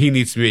 Just, he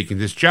needs to be making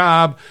this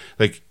job.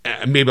 Like,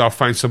 maybe I'll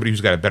find somebody who's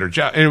got a better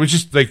job. And it was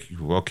just like,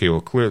 okay,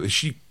 well, clearly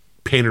she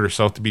painted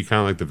herself to be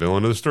kind of like the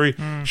villain of the story.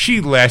 She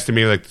lasted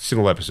maybe like a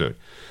single episode.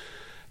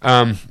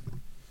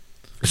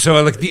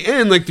 So, like, the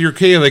end, like, you're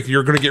okay, like,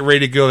 you're going to get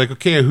ready to go, like,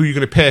 okay, who are you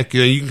going to pick?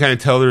 You know, you can kind of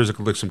tell there's,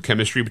 like, some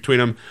chemistry between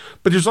them.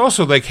 But there's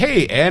also, like,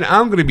 hey, Ed,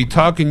 I'm going to be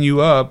talking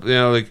you up. You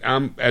know, like,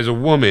 as a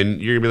woman,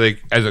 you're going to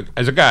be like,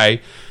 as a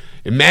guy,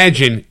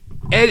 imagine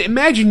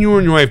you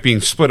and your wife being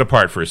split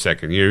apart for a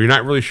second. You're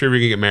not really sure if you're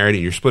going to get married,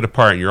 and you're split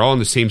apart, and you're all in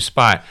the same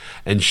spot.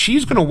 And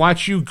she's going to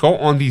watch you go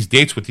on these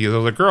dates with these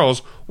other girls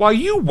while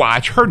you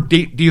watch her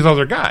date these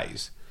other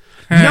guys.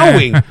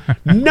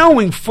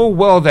 knowing full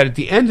well that at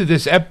the end of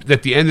this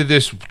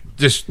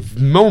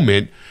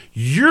moment,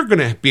 you're going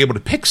to be able to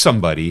pick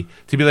somebody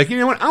to be like, you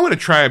know what, I want to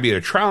try to be in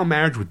a trial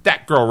marriage with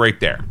that girl right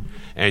there.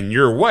 And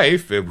your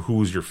wife,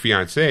 who's your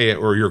fiance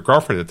or your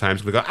girlfriend at the time,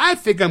 is going to go, I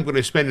think I'm going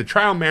to spend a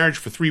trial marriage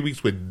for 3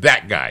 weeks with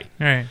that guy.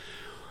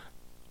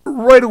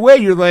 Right away,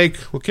 you're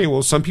like, okay,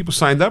 well, some people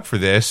signed up for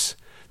this.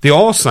 They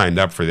all signed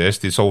up for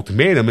this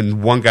ultimatum,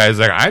 and one guy's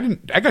like,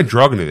 I got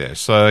drug into this.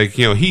 So, like,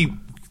 you know, he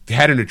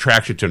had an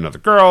attraction to another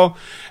girl,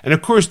 and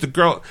of course the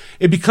girl,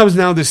 it becomes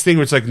now this thing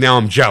where it's like, now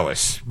I'm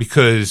jealous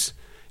because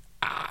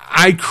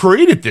I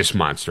created this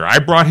monster. I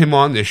brought him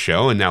on this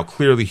show, and now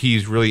clearly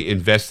he's really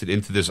invested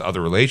into this other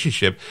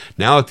relationship.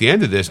 Now at the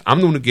end of this, I'm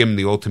going to give him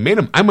the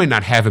ultimatum. I might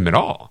not have him at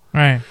all.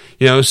 Right.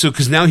 You know, so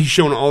because now he's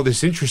shown all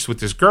this interest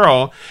with this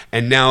girl,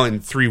 and now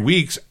in 3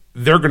 weeks,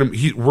 we're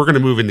gonna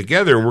move in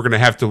together, and we're gonna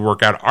have to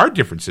work out our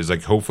differences.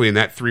 Like, hopefully in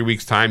that 3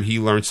 weeks time, he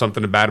learns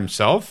something about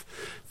himself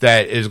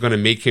that is going to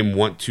make him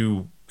want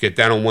to get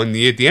down on one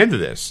knee at the end of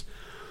this.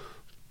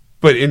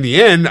 But in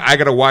the end, I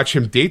got to watch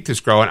him date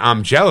this girl, and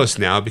I'm jealous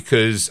now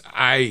because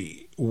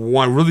I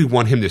really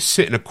want him to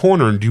sit in a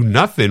corner and do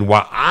nothing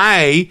while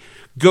I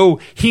go.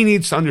 He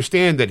needs to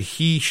understand that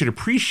he should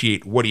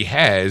appreciate what he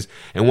has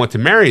and want to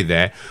marry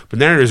that. But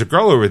then there's a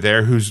girl over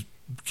there who's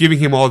giving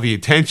him all the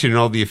attention and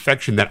all the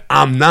affection that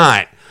I'm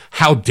not.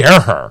 How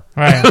dare her?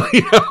 Right.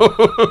 You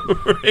know?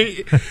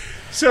 Right?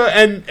 So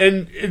and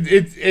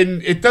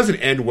it doesn't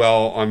end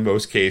well on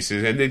most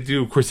cases, and they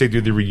do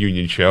the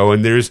reunion show,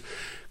 and there's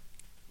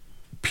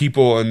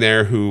people in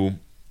there who,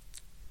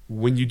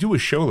 when you do a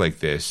show like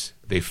this,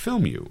 they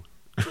film you,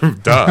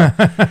 duh,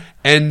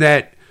 and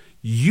that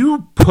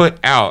you put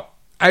out.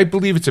 I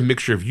believe it's a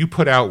mixture of you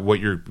put out what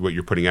you're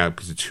putting out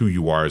because it's who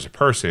you are as a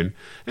person,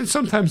 and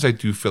sometimes I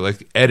do feel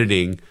like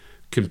editing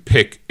can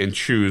pick and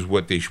choose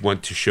what they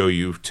want to show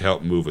you to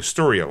help move a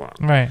story along.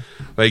 Right.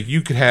 Like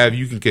you can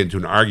get into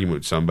an argument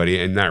with somebody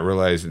and not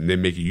realize, and they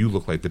make you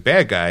look like the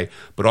bad guy,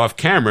 but off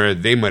camera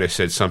they might have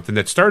said something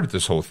that started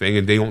this whole thing,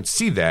 and they don't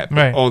see that. But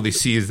right. All they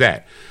see is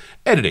that.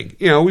 Editing.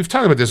 You know, we've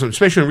talked about this,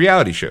 especially in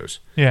reality shows.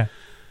 Yeah.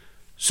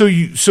 So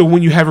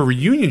when you have a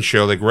reunion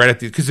show, like right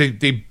at the, because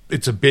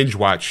it's a binge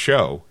watch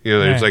show. You know,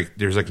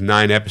 there's like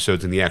 9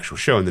 episodes in the actual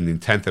show, and then the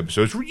 10th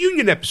episode is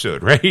reunion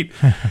episode, right?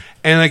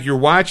 And like you're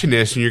watching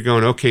this, and you're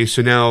going, okay,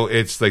 so now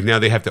it's like now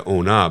they have to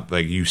own up.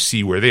 Like you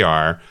see where they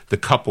are, the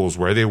couples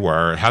where they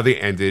were, how they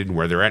ended, and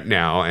where they're at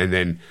now, and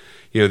then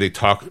you know they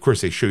talk. Of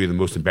course, they show you the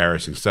most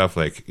embarrassing stuff,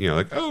 like you know,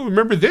 like oh,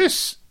 remember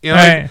this. You know,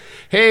 right. Like,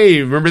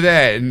 hey, remember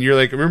that? And you're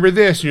like, remember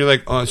this? And you're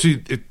like, oh, so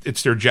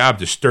it's their job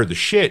to stir the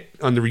shit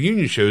on the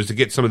reunion shows to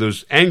get some of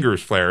those anger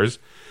flares.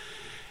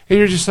 And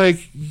you're just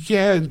like,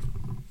 yeah,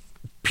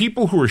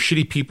 people who are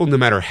shitty people, no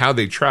matter how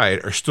they try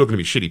it, are still going to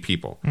be shitty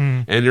people.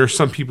 And there are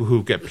some people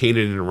who get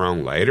painted in the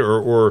wrong light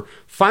or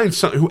find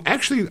something who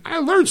actually, I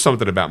learned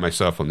something about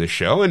myself on this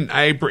show, and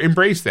I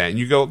embrace that. And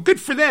you go, good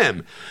for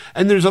them.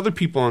 And there's other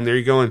people on there,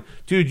 you're going,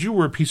 dude, you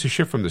were a piece of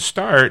shit from the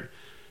start.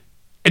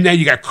 And now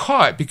you got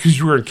caught because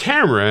you were in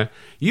camera.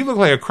 You look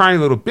like a crying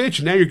little bitch,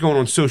 and now you're going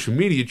on social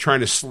media trying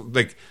to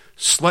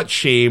slut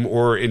shame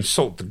or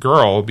insult the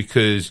girl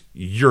because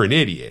you're an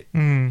idiot.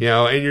 You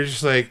know, and you're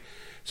just like,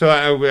 so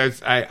I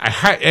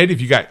Ed, if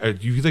you like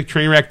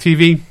Trainwreck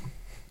TV,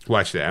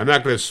 watch that. I'm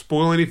not going to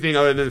spoil anything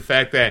other than the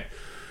fact that,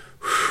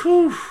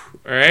 whew,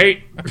 all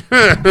right.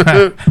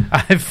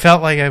 I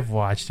felt like I've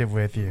watched it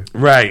with you.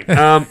 Right.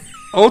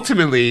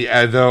 Ultimately,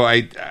 though,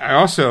 I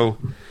also.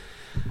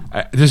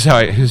 This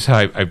is how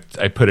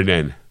I put it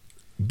in.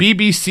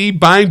 BBC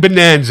buying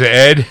Bonanza,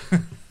 Ed.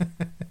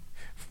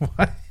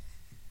 What?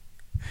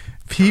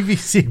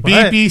 BBC.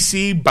 What?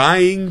 BBC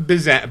buying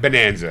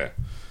Bonanza.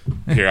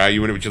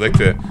 Here, would you like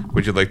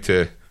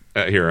to?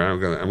 Here,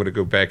 I'm gonna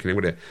go back and I'm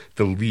gonna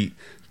delete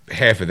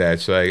half of that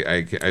so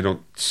I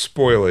don't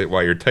spoil it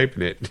while you're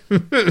typing it.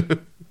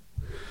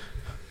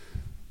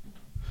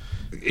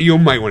 You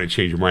might want to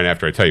change your mind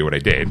after I tell you what I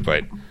did,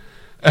 but.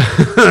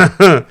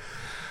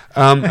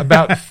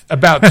 About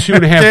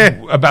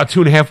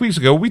 2.5 weeks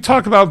ago, we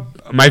talked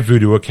about my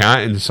Vudu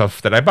account and the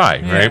stuff that I buy.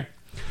 Yeah. Right.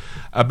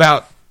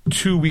 About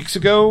 2 weeks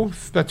ago,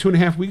 about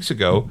 2.5 weeks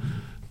ago,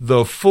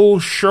 the full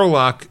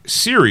Sherlock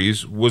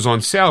series was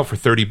on sale for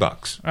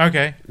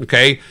 $30.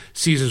 Okay.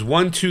 Seasons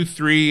 1, 2,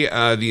 3,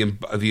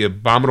 the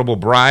Abominable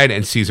Bride,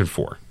 and season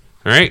 4.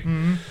 All right.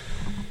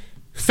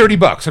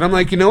 $30, and I'm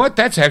like, you know what?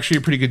 That's actually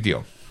a pretty good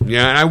deal.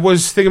 Yeah, and I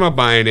was thinking about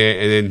buying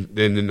it, and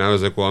then I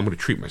was like, well, I'm going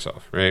to treat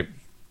myself, right?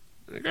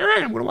 Like, all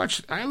right, I'm going to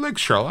watch. I like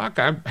Sherlock.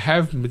 I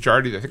have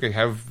majority. I think I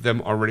have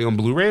them already on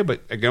Blu-ray, but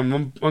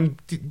again on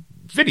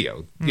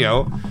video. You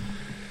know,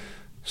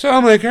 so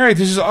I'm like, all right,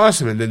 this is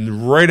awesome. And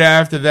then right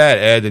after that,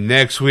 Ed, the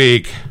next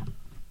week,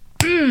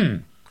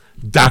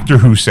 Doctor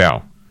Who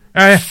sale,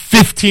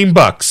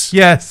 $15.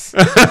 Yes.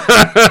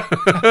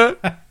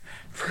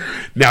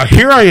 Now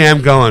here I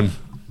am going.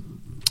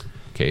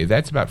 Okay,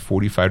 that's about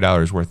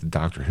 $45 worth of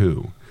Doctor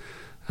Who.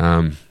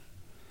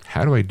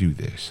 How do I do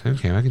this?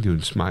 Okay, I can do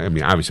it. I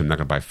mean, obviously, I'm not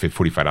going to buy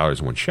 $45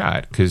 in one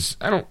shot because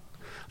I'm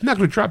not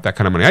going to drop that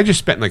kind of money. I just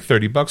spent like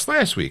 $30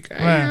 last week.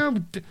 Wow.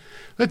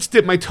 Let's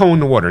dip my toe in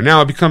the water.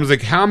 Now it becomes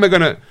like, how am I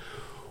going to?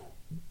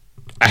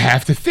 I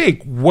have to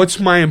think, what's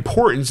my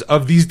importance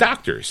of these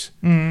doctors?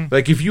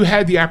 Like, if you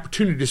had the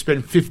opportunity to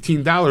spend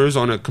 $15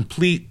 on a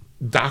complete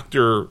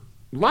doctor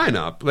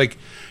lineup, like,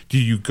 do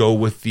you go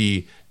with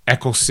the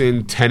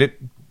Eccleston Tennant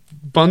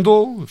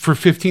bundle for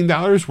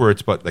 $15 where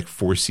it's about like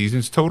 4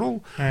 seasons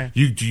total? Right.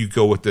 Do you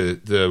go with the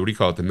what do you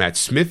call it, the Matt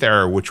Smith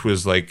era, which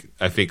was like,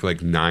 I think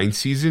like 9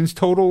 seasons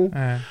total?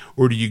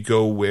 Or do you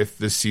go with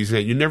the season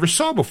that you never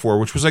saw before,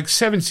 which was like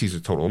 7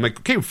 seasons total? I'm like,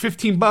 okay,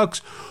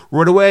 $15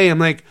 right away. I'm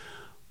like,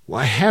 well,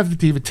 I have the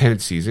David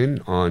Tennant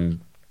season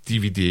on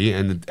DVD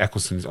and the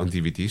Eccleston's on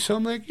DVD, so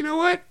I'm like, you know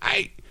what,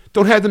 I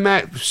don't have the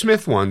Matt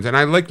Smith ones, and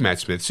I like Matt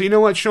Smith, so you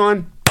know what,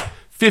 Sean,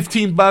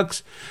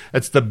 $15,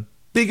 that's the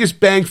biggest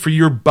bang for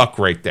your buck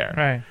right there.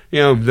 Right. You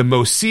know, the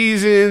most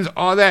seasons,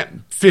 all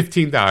that,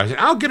 $15. And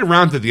I'll get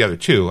around to the other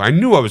 2. I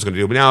knew I was going to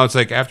do, but now it's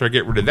like, after I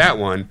get rid of that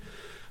one, I'm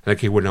like,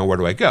 okay, well, now where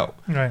do I go?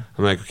 Right.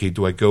 I'm like, okay,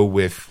 do I go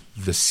with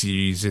the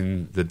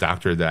season, the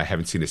Doctor that I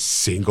haven't seen a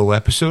single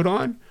episode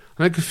on?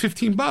 I'm like,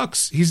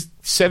 $15. He's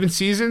 7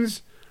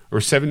 seasons,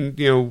 or 7,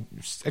 you know,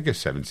 I guess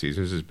 7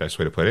 seasons is the best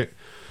way to put it.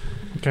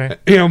 Okay.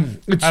 You know,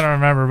 I don't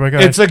remember, but go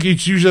ahead. It's like,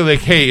 it's usually like,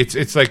 hey,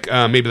 it's like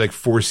maybe like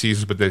 4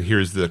 seasons, but then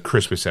here's the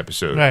Christmas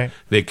episode. Right.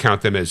 They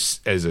count them as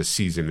a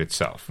season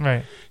itself.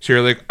 Right. So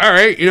you're like, all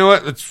right, you know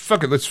what?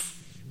 Let's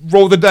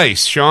roll the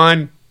dice,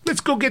 Sean. Let's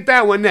go get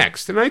that one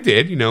next. And I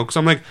did, you know, because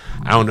I'm like,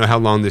 I don't know how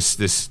long this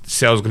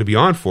sale is going to be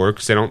on for,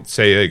 because they don't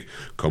say, like,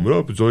 coming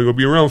up, it's only going to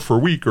be around for a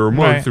week or a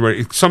month.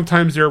 Right.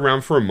 Sometimes they're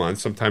around for a month.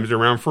 Sometimes they're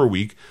around for a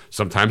week.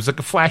 Sometimes like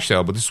a flash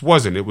sale, but this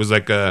wasn't. It was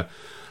like a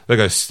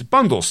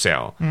bundle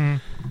sale. And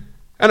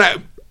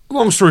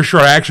long story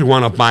short, I actually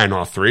wound up buying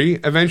all 3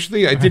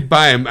 eventually. I did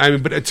buy them. I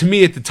mean, but to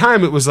me at the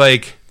time, it was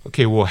like,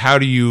 okay, well, how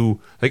do you,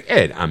 like,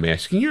 Ed, I'm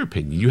asking your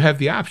opinion. You have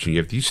the option. You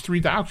have these 3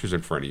 doctors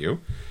in front of you.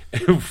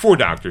 4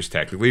 doctors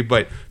technically,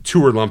 but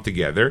 2 are lumped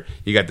together.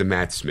 You got the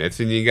Matt Smiths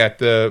and you got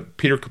the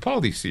Peter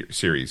Capaldi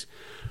series.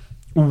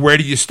 Where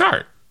do you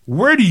start?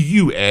 Where do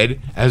you,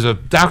 Ed, as a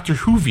Doctor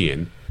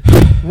Whovian,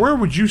 where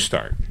would you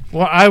start?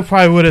 Well, I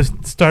probably would have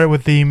started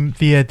with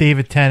the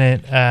David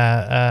Tennant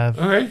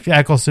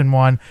Eccleston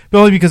one, but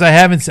only because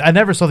I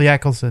never saw the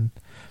Eccleston,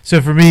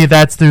 so for me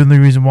that's the only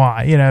reason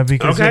why, you know,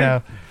 because you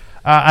know,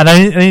 and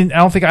I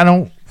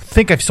don't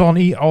think I saw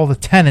all the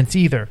Tennants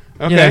either.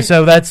 Okay. You know,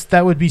 so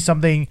that would be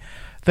something.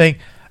 Then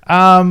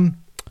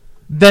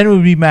it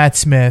would be Matt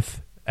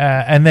Smith,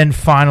 and then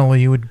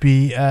finally it would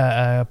be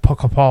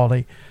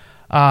Capaldi,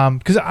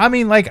 because I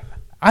mean, like,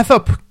 I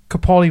thought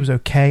Capaldi was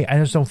okay. I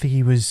just don't think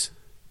he was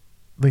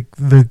like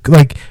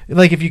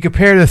if you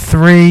compare the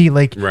 3,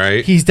 like,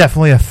 right, he's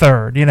definitely a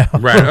third, you know,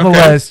 right, on the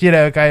list, you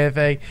know, kind of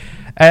thing.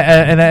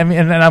 And I mean,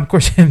 and of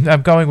course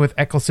I'm going with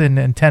Eccleston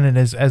and Tennant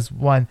as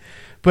one,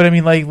 but I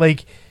mean,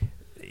 like.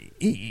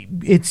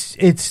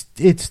 It's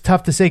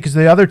tough to say because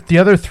the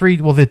other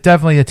 3, well,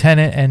 definitely the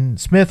Tennant and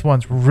Smith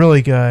ones were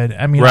really good.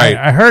 I mean, right.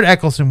 I heard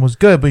Eccleston was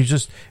good, but it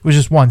was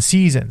just one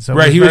season. So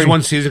right, he was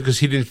one season because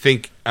he didn't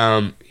think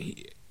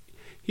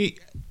he.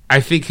 I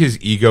think his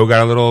ego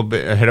got a little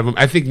bit ahead of him.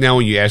 I think now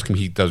when you ask him,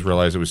 he does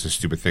realize it was a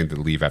stupid thing to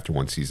leave after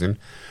one season.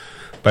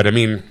 But I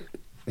mean,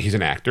 he's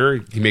an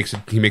actor. He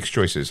makes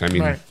choices. I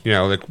mean, right. You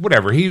know, like,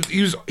 whatever. He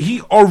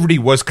already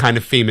was kind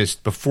of famous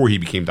before he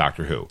became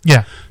Doctor Who.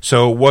 Yeah.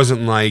 So it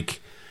wasn't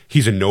like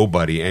he's a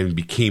nobody and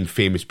became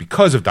famous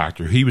because of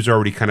Doctor Who. He was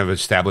already kind of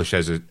established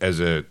as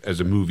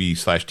a movie /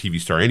 TV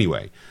star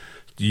anyway.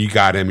 You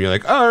got him. You're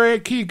like, all right,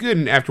 okay, good.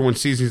 And after one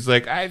season, he's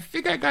like, I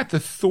think I got the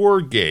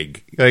Thor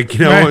gig, like, you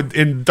know, right.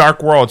 In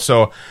Dark World.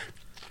 So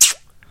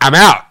I'm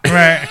out,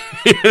 right?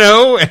 You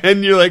know,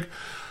 and you're like,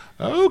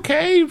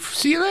 okay,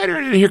 see you later.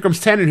 And then here comes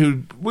Tennant,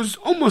 who was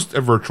almost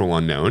a virtual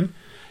unknown,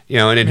 you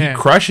know, and then he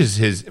crushes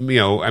his, you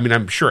know, I mean,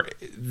 I'm sure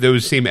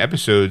those same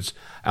episodes,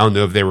 I don't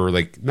know if they were,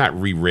 like, not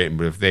rewritten,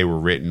 but if they were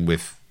written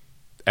with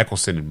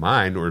Eccleston in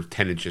mind, or if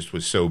Tennant just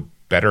was so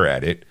better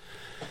at it.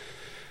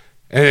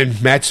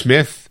 And Matt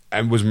Smith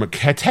was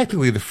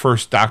technically the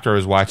first Doctor I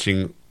was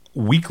watching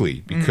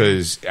weekly,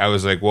 because I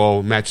was like,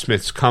 well, Matt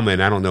Smith's coming.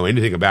 I don't know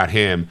anything about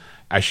him.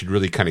 I should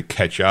really kind of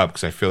catch up,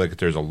 because I feel like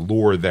there's a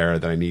lore there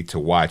that I need to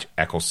watch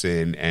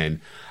Eccleston. And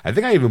I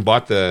think I even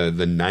bought the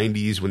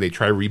 90s when they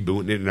tried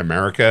rebooting it in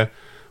America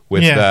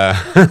with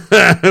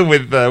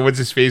with what's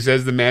his face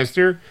as the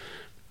Master.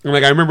 And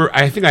like,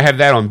 I think I have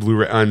that on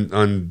Blu-ray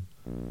on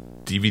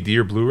DVD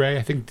or Blu-ray.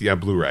 I think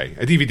Blu-ray,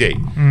 a DVD.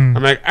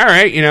 I'm like, all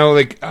right, you know,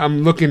 like,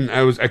 I'm looking.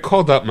 I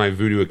called up my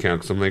Vudu account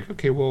because I'm like,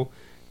 okay, well,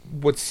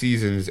 what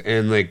seasons?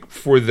 And like,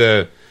 for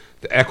the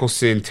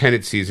Eccleston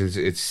Tennant seasons,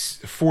 it's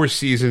 4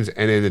 seasons,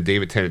 and then the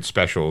David Tennant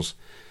specials,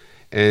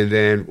 and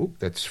then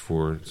that's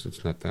 4. So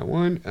it's not that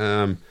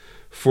one.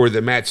 For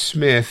the Matt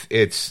Smith,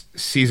 it's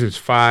seasons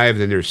 5.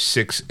 Then there's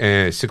 6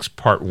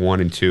 part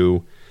 1 and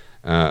 2.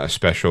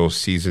 Special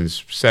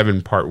seasons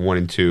 7 part 1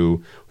 and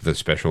 2 with a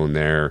special in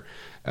there.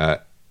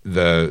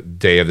 The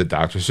Day of the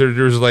Doctor. So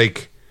there's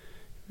like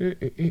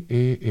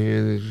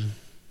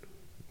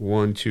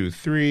 1, 2,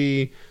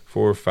 3,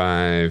 4,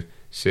 5,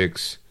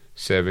 6,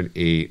 7,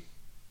 8.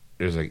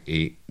 There's like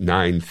 8,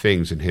 9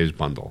 things in his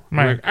bundle.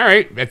 Right. I'm like, all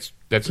right, that's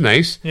that's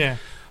nice. Yeah.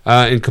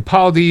 In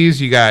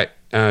Capaldi's, you got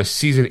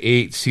season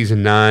 8,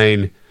 season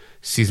 9,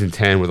 season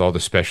 10 with all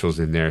the specials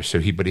in there.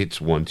 But it's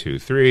 1, 2,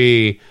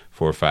 3,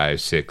 4,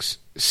 5, 6,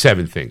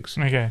 7 things.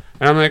 Okay.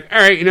 And I'm like, all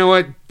right, you know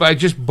what? By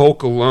just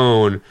bulk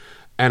alone,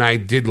 and I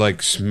did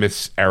like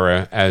Smith's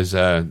era as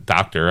a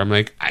doctor. I'm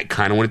like, I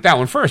kind of wanted that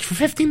one first for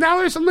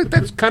 $15. I'm like,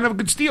 that's kind of a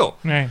good steal.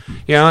 Right.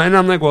 You know, and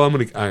I'm like, well, I'm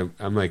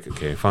like,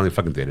 okay, I finally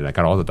fucking did it. I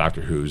got all the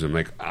Doctor Who's. I'm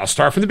like, I'll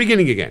start from the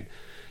beginning again.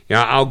 You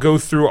know, I'll go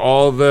through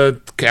all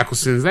the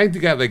Ecclestons. I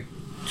got like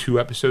 2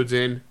 episodes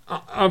in.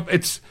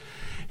 It's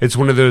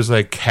one of those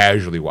like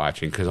casually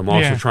watching because I'm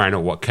also trying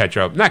to catch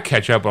up,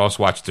 but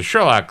also watch the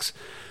Sherlocks.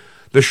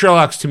 The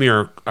Sherlocks to me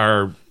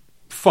are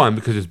fun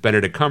because it's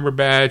Benedict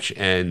Cumberbatch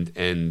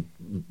and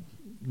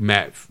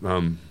Matt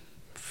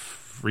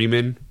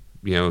Freeman.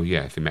 You know,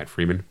 I think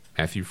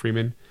Matthew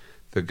Freeman.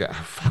 The guy,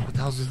 what the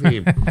hell's his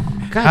name?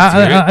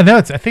 I know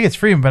I think it's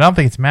Freeman, but I don't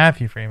think it's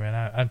Matthew Freeman.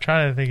 I'm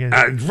trying to think.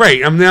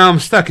 Right. I'm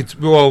stuck.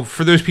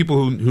 For those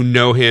people who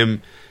know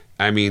him,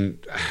 I mean,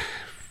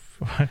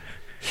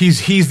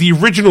 he's the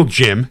original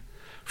Jim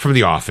from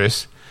The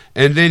Office,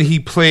 and then he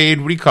played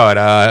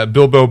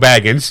Bilbo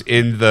Baggins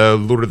in the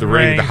Lord of the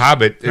Rings, The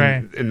Hobbit,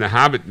 in the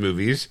Hobbit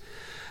movies.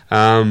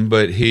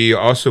 But he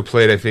also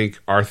played, I think,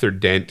 Arthur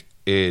Dent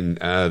in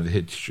the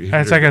hit.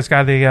 Hitchhiker's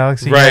Guide to the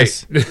Galaxy. Right.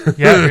 Yes.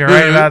 Yeah, you're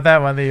right about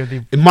that one.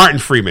 Martin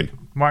Freeman.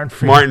 Martin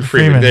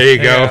Freeman. There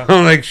you go.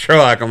 I'm like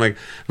Sherlock. I'm like,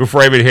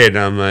 before I even hit,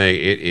 I'm like,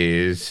 it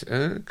is.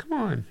 Come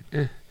on.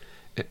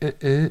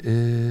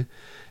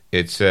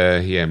 It's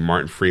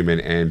Martin Freeman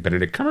and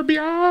Benedict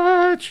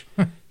Cumberbatch.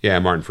 Yeah,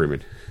 Martin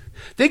Freeman.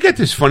 They got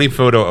this funny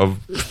photo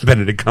of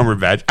Benedict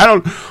Cumberbatch.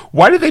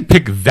 Why did they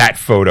pick that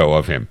photo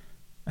of him?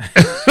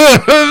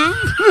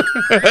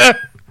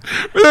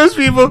 For those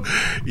people,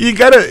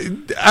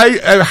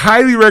 I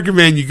highly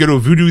recommend you go to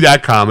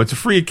voodoo.com. It's a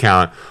free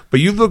account, but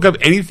you look up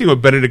anything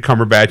with Benedict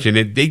Cumberbatch in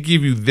it, they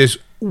give you this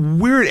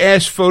weird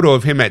ass photo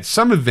of him at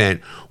some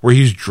event where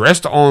he's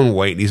dressed all in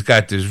white and he's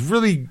got this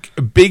really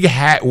big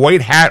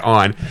white hat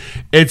on.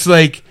 It's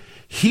like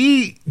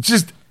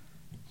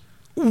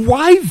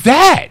why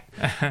that?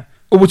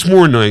 What's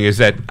more annoying is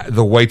that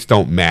the whites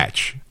don't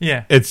match.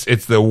 Yeah, it's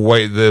the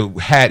white. The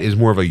hat is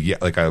more of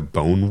a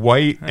bone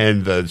white,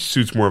 and the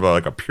suit's more of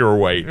like a pure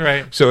white.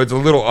 Right. So it's a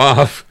little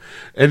off.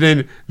 And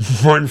then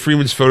Martin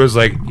Freeman's photo's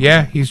like,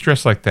 yeah, he's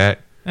dressed like that.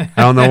 I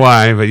don't know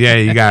why, but yeah,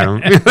 you got him.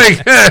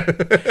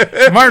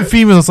 Martin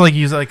Freeman looks like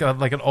he's like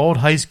an old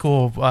high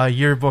school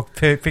yearbook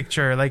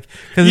picture, like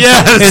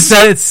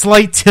it's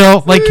slight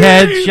tilt, like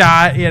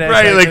headshot, you know,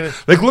 right?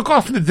 Like look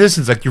off in the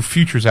distance, like your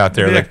future's out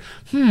there. Yeah. Like,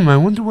 I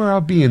wonder where I'll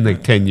be in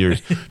like 10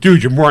 years,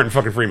 dude. You're Martin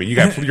fucking Freeman.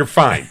 You're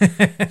fine.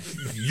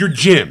 You're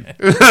Jim.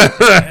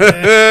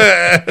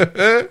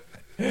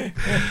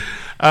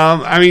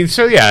 I mean,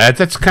 so yeah,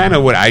 that's kind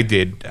of what I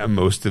did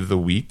most of the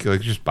week.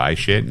 Like, just buy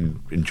shit and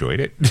enjoyed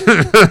it.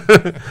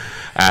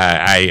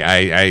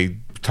 I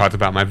talked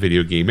about my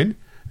video gaming,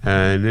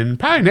 and then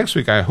probably next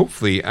week,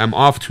 I'm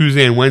off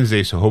Tuesday and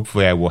Wednesday, so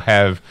hopefully I will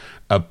have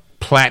a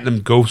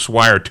Platinum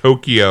Ghostwire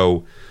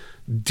Tokyo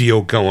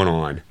deal going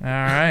on. All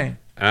right.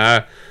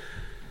 All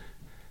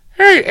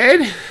right,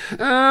 Ed.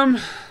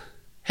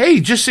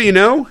 Hey, just so you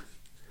know,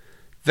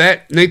 that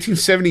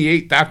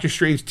 1978 Doctor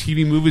Strange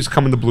TV movie is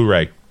coming to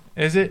Blu-ray.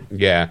 Is it?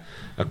 Yeah,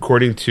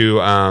 according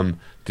to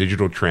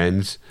Digital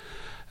Trends,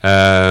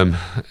 Peter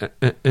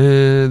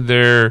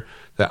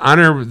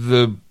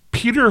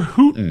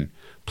Hooton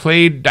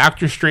played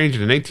Doctor Strange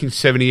in the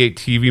 1978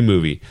 TV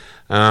movie.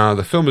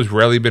 The film has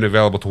rarely been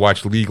available to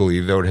watch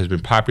legally, though it has been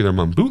popular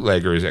among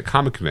bootleggers at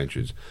comic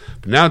conventions.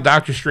 But now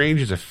Doctor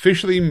Strange is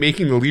officially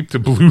making the leap to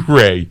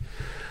Blu-ray.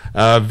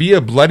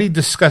 Via Bloody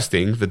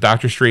Disgusting, the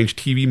Doctor Strange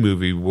TV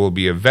movie will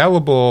be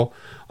available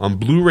on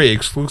Blu-ray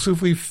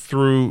exclusively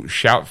through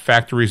Shout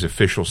Factory's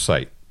official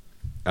site.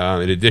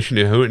 In addition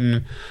to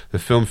Houghton, the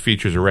film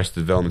features Arrested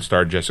Development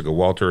star Jessica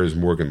Walter as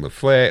Morgan Le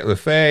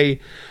Fay,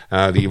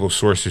 the evil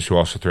sorceress who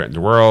also threatened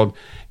the world.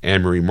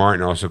 Anne-Marie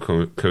Martin also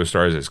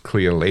co-stars as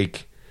Clea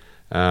Lake.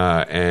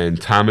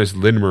 And Thomas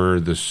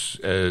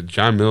Lindmer,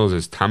 John Mills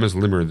as Thomas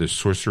Lindmer, the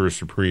Sorcerer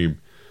Supreme.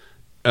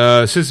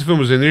 Since the film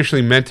was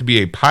initially meant to be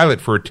a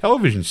pilot for a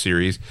television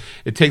series,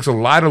 it takes a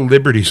lot of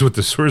liberties with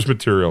the source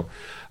material.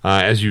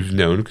 As you've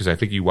known, because I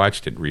think you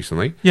watched it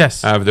recently.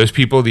 Yes. For those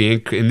people,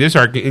 in this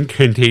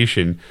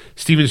incantation,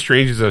 Stephen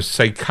Strange is a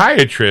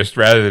psychiatrist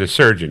rather than a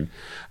surgeon.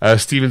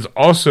 Stephen's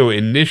also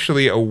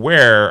initially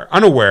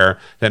unaware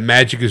that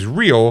magic is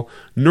real,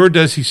 nor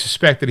does he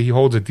suspect that he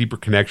holds a deeper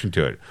connection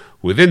to it.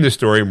 Within the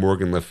story,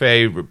 Morgan Le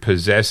Fay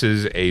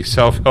possesses a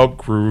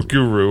self-help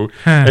guru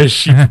as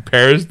she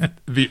prepares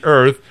the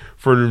Earth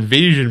for an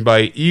invasion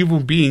by evil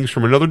beings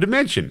from another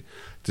dimension.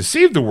 To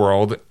save the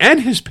world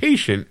and his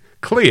patient,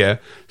 Clea,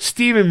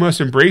 Stephen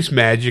must embrace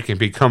magic and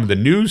become the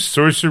new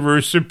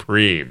Sorcerer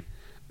Supreme.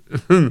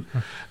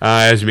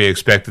 As you may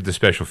expect, the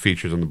special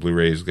features on the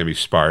Blu-ray is going to be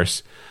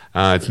sparse.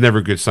 It's never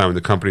a good sign when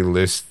the company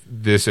lists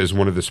this as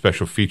one of the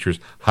special features.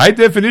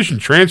 High-definition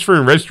transfer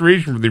and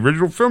restoration of the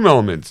original film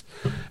elements.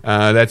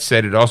 That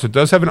said, it also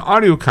does have an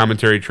audio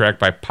commentary track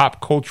by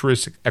pop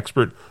culturist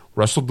expert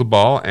Russell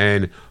Duvall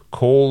and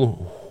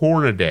Cole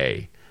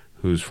Hornaday,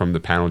 who's from The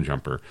Panel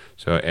Jumper.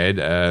 So, Ed,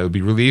 it'll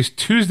be released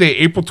Tuesday,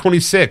 April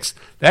 26th.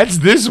 That's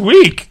this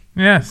week.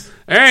 Yes.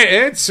 All right,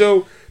 Ed,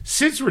 so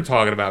since we're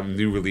talking about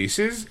new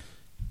releases,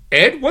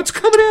 Ed, what's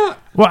coming out?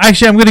 Well,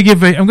 actually, I'm going to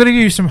give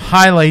you some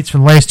highlights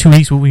from the last 2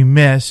 weeks, what we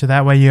missed, so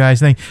that way you guys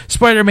think.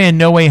 Spider-Man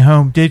No Way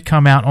Home did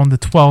come out on the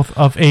 12th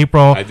of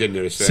April. I did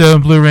notice that. So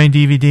Blu-ray and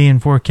DVD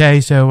and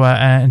 4K, so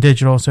and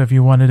digital. So if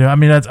you want to do, I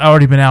mean, that's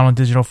already been out on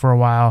digital for a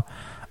while.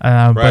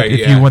 But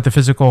if you want the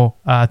physical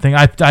thing,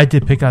 I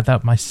did pick that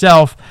up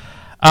myself.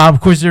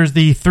 Of course, there's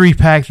the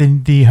 3-pack,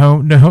 the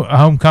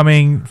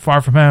Homecoming,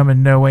 Far From Home,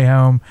 and No Way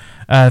Home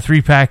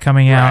 3-pack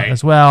coming out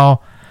as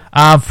well.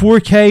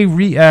 4K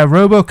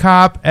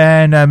RoboCop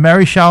and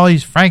Mary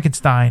Shelley's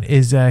Frankenstein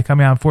is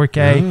coming out in 4K.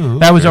 Oh, okay.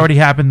 That was already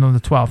happened on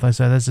the 12th.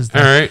 So this is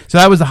all right. So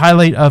that was the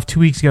highlight of 2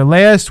 weeks ago.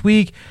 Last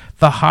week,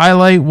 the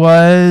highlight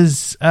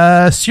was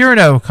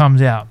Cyrano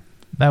comes out.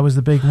 That was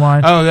the big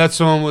one. Oh, that's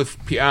the one with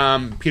Peter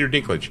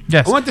Dinklage.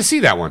 Yes, I want to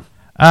see that one.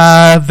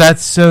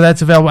 That's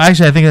available.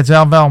 Actually, I think it's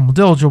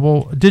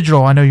available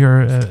digital. I know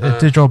you're a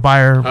digital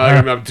buyer.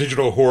 I'm a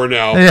digital whore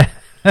now. Yeah.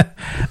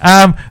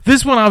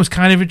 This one I was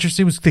kind of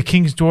interested. Was The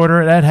King's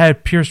Daughter. That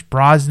had Pierce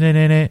Brosnan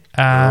in it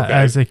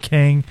as a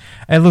king.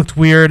 It looked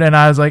weird, and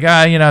I was like,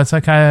 it's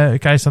not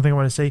kind of something I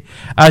want to see.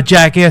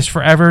 Jackass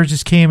Forever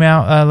just came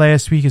out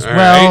last week as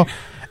well, right.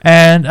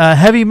 And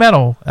Heavy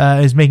Metal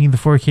is making the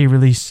 4K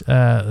release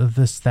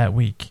that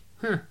week.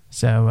 Huh.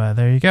 So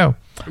there you go.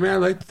 I mean, I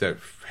like that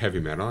Heavy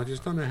Metal. I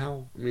just don't know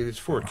how. I mean, it's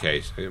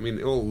 4K. So, I mean,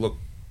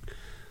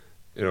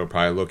 it'll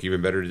probably look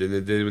even better than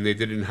it did when they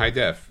did it in high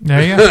def.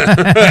 There you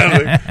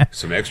go.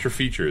 Some extra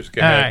features.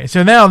 All right.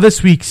 So now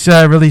this week's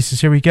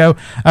releases. Here we go.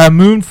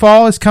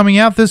 Moonfall is coming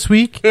out this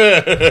week. All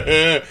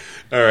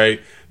right.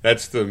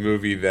 That's the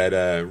movie that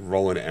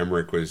Roland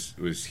Emmerich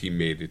he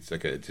made. It's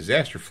like a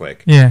disaster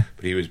flick. Yeah.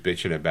 But he was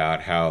bitching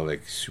about how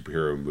like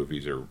superhero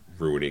movies are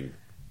ruining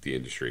the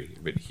industry.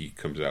 But he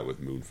comes out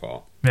with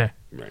Moonfall. Yeah.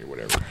 Right.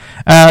 Whatever.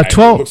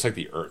 12. It looks like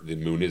the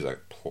moon is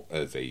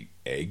a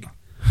egg.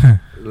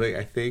 Like,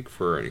 I think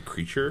for a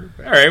creature.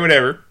 All right,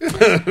 whatever.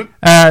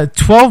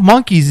 12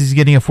 Monkeys is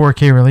getting a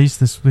 4K release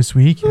this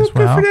week as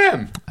well.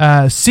 Good for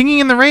them. Singing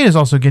in the Rain is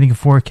also getting a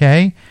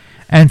 4K.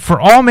 And For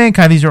All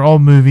Mankind, these are all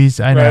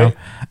movies, I know.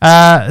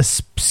 Right.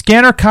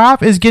 Scanner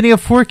Cop is getting a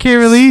 4K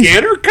release.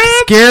 Scanner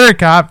Cop? Scanner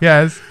Cop,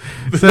 yes.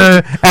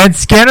 So, and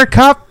Scanner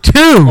Cop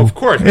 2. Of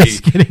course.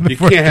 You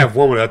can't have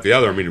one without the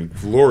other. I mean,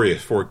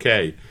 glorious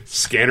 4K.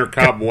 Scanner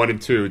Cop 1 and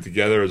 2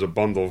 together as a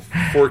bundle of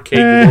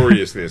 4K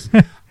gloriousness.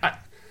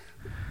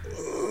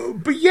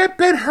 But yet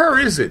Ben-Hur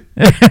isn't.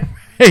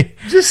 Hey.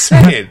 Just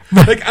saying.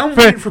 Like, I'm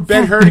waiting for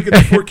Ben-Hur to get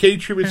the 4K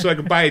treatment so I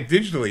can buy it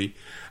digitally.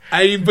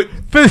 I mean, but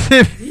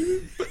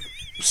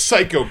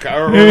Psycho Cop,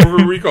 or what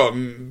do we call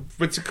it?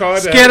 What's it called?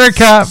 Scanner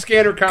Cop.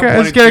 Scanner Cop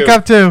 1 Scanner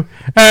Cop 2. Sure.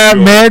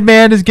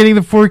 Madman is getting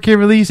the 4K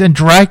release, and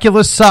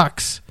Dracula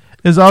Sucks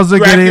is also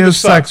getting the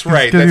Sucks.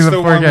 Right. That's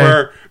the one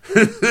where...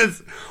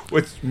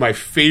 What's one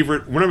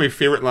of my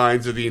favorite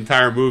lines of the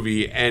entire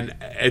movie, and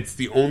it's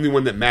the only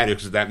one that matters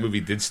because that movie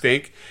did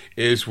stink,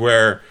 is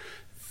where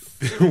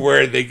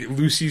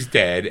Lucy's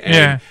dead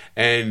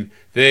and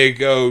they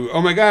go,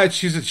 oh my God,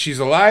 she's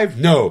alive?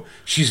 No,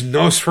 she's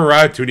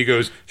Nosferatu. And he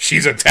goes,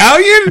 she's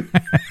Italian?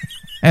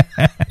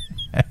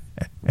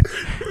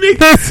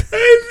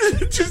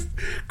 It just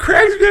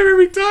cracks me up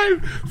every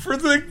time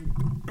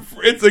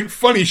it's like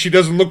funny she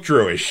doesn't look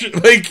Jewish.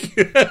 Like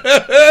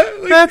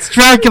that's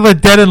Dracula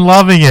Dead and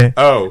Loving It.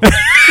 Oh.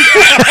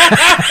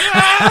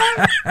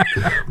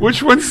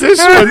 Which one's this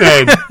one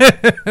then?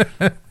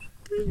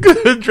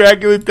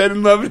 Dracula Dead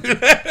and Loving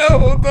It.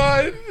 Hold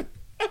on.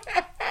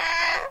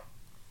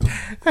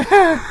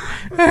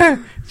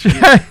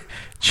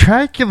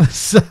 Dracula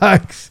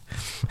Sucks.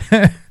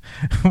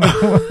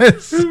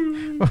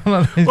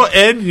 Well,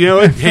 Ed, you know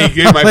what? Hey,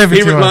 my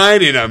favorite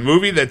line in a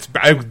movie that's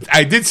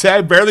I did say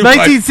I barely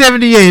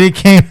 1978 it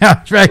came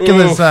out.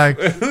 Dracula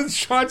Sucks.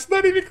 Sean's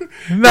not even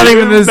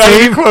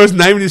close.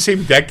 Not even the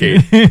same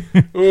decade.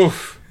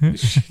 Oof.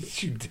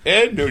 She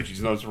dead? No, she's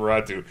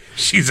Nosferatu.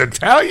 She's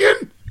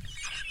Italian?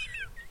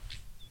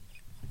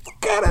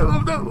 God, I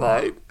love that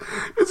line.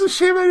 It's a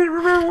shame I didn't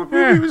remember what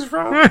movie it was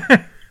from.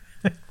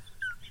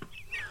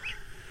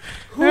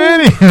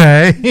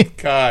 Anyway.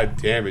 God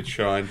damn it,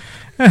 Sean.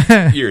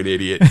 You're an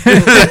idiot.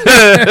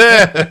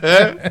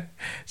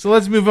 So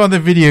let's move on to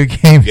video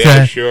games.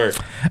 Yeah, sure.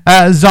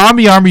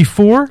 Zombie Army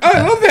 4. Oh,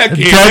 I love that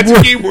game. That's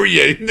a game where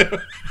you...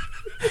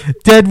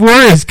 Dead War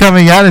is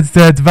coming out. It's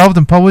developed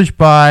and published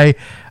by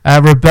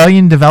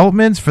Rebellion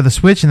Developments for the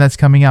Switch, and that's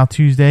coming out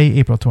Tuesday,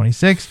 April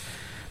 26th.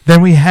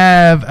 Then we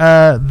have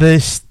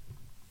the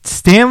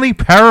Stanley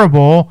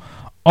Parable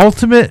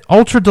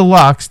Ultra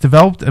Deluxe,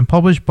 developed and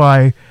published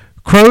by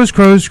Crows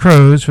for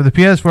the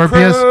PS4,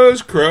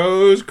 Crows.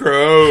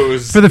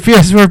 For the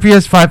PS4,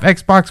 PS5,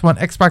 Xbox One,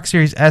 Xbox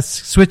Series S,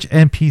 Switch,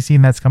 and PC,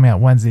 and that's coming out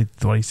Wednesday,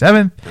 the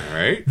 27th. All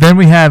right. Then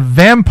we have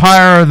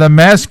Vampire the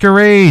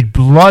Masquerade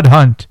Blood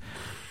Hunt,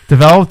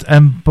 developed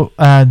and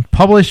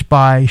published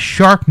by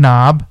Shark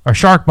Mob,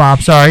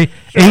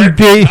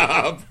 AB.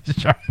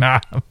 Shark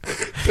Knob.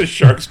 The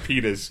shark's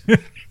penis.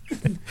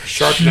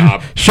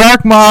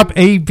 Shark Mob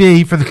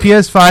AB for the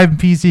PS5 and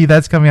PC.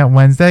 That's coming out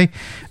Wednesday.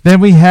 Then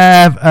we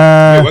have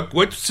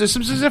what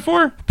systems is it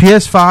for?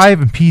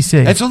 PS5 and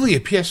PC. That's only a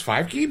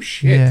PS5 game.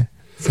 Shit. Yeah.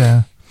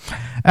 So,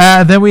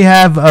 then we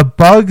have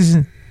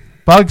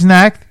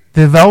Bugsnax,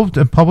 developed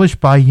and published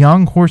by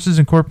Young Horses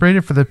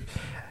Incorporated for the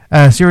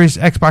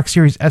Xbox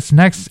Series S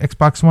and X,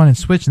 Xbox One, and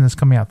Switch, and that's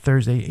coming out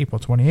Thursday, April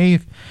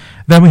 28th.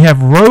 Then we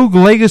have Rogue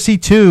Legacy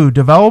 2,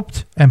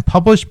 developed and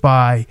published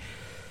by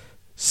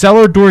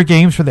Cellar Door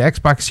Games for the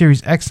Xbox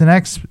Series X and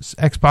X,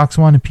 Xbox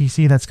One, and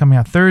PC. That's coming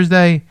out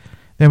Thursday.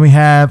 Then we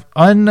have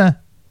last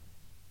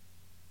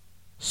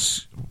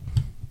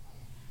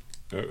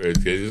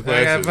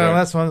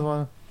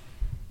one.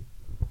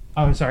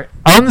 Oh, sorry.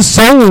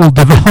 Unsold,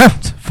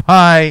 developed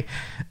by.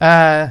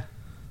 I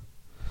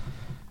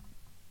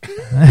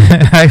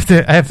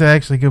have to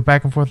actually go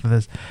back and forth with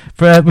this.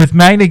 With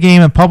Magna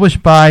Game and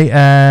published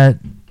by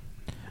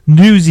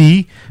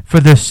Newsy for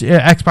the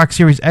Xbox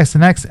Series S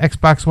and X,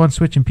 Xbox One,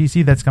 Switch, and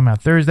PC. That's coming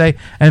out Thursday.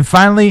 And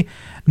finally,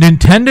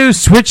 Nintendo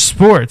Switch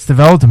Sports,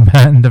 developed by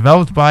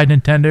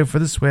Nintendo for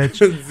the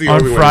Switch on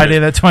Friday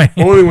the 20th.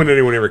 Only one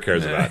anyone ever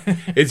cares about.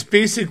 It's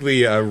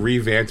basically a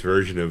revamped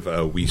version of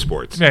Wii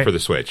Sports for the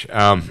Switch,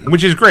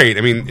 which is great.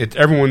 I mean,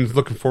 everyone's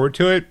looking forward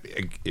to it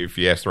if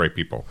you ask the right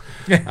people.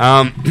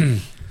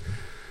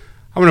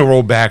 I'm going to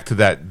roll back to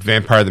that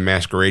Vampire the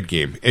Masquerade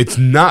game. It's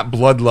not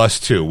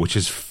Bloodlust 2, which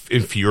is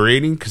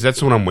infuriating because that's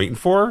the one I'm waiting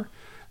for.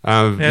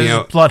 This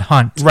is Blood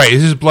Hunt. Right,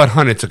 this is Blood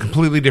Hunt. It's a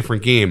completely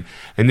different game.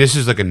 And this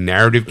is like a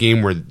narrative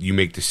game where you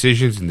make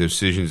decisions, and those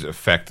decisions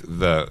affect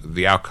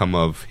the outcome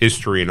of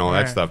history and all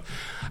that stuff.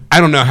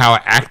 I don't know how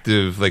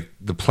active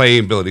the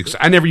playability, because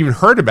I never even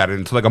heard about it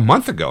until like a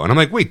month ago. And I'm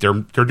like, wait,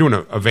 they're doing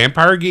a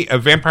vampire game?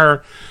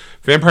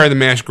 Vampire the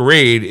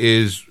Masquerade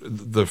is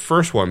the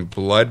first one,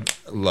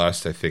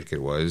 Bloodlust, I think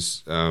it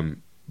was.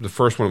 The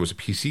first one was a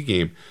PC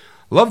game.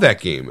 Love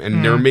that game.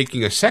 And they're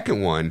making a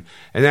second one,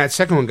 and that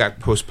second one got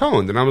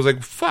postponed. And I was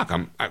like, fuck,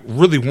 I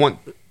really want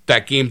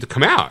that game to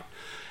come out.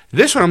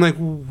 This one, I'm like,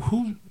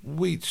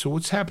 wait, so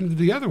what's happened to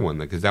the other one?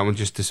 Like, has that one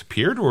just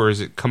disappeared, or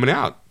is it coming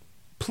out?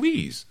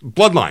 Please.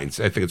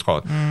 Bloodlines, I think it's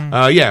called.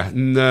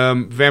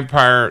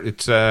 Vampire,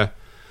 it's...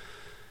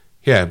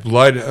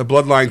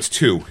 Bloodlines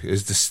 2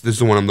 is this is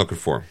the one I'm looking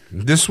for.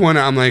 This one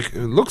I'm like,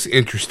 it looks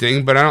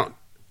interesting, but I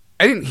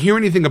didn't hear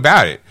anything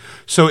about it.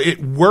 So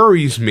it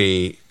worries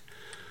me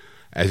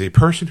as a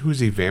person who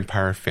is a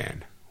vampire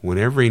fan.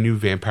 Whenever a new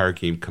vampire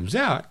game comes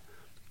out,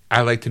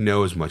 I like to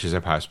know as much as I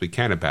possibly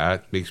can about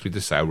it. Makes me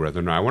decide whether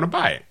or not I want to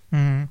buy it.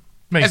 Mm-hmm.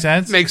 Makes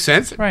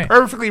sense. Right.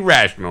 Perfectly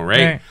rational,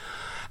 right?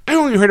 I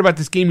only heard about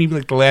this game even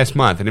like the last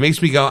month, and it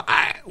makes me go,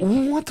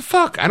 what the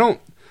fuck? I don't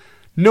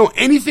know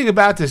anything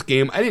about this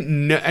game.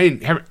 I'm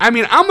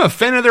a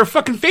fan of their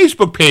fucking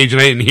Facebook page,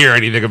 and I didn't hear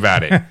anything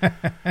about it.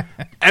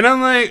 And I'm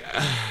like,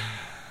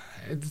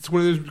 it's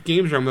one of those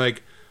games where I'm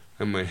like,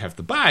 I might have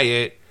to buy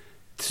it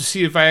to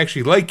see if I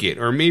actually like it.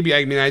 Or maybe,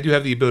 I do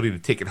have the ability to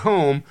take it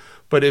home,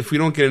 but if we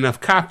don't get enough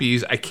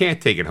copies, I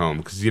can't take it home.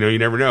 Because, you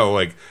never know.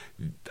 Like,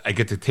 I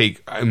get to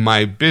take, in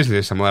my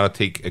business, I'm allowed to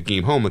take a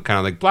game home, kind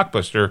of like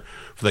Blockbuster,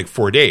 for like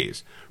 4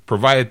 days.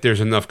 Provided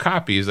there's enough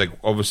copies, like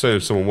all of a sudden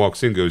if someone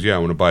walks in and goes, yeah, I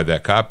want to buy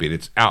that copy, and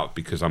it's out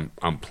because I'm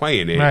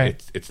playing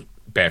it, it's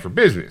bad for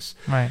business.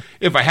 Right.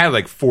 If I had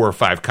like 4 or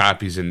 5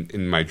 copies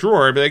in my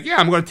drawer, I'd be like, yeah,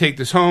 I'm going to take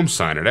this home,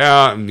 sign it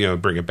out,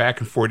 and bring it back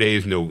in 4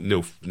 days, no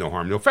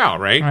harm, no foul,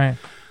 right? Right.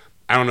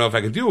 I don't know if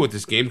I can do it with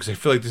this game because I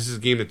feel like this is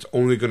a game that's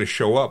only going to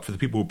show up for the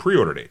people who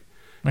pre-ordered it.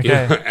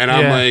 Okay. And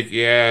I'm like,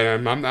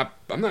 I'm not.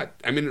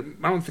 I mean,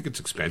 I don't think it's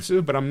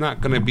expensive, but I'm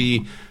not going to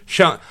be.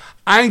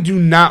 I do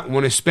not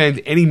want to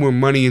spend any more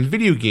money in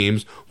video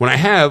games when I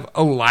have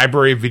a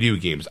library of video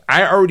games.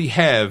 I already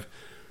have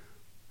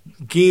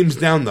games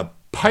down the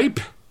pipe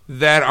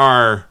that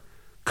are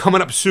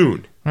coming up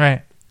soon.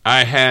 Right.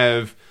 I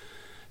have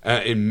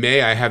in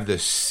May. I have the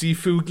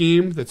Sifu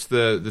game. That's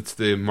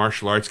the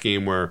martial arts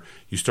game where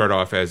you start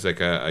off as like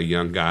a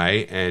young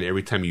guy, and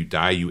every time you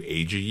die, you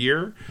age a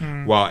year.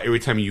 While every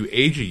time you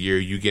age a year,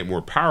 you get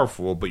more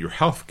powerful, but your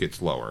health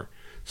gets lower.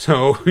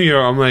 So,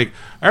 I'm like,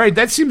 all right,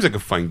 that seems like a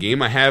fun game.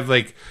 I have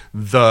like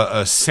the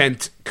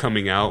Ascent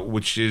coming out,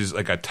 which is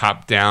like a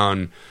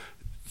top-down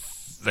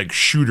like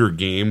shooter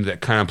game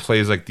that kind of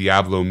plays like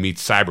Diablo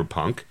meets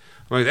Cyberpunk.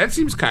 I'm like, that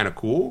seems kind of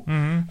cool.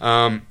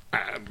 What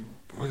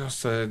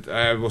else?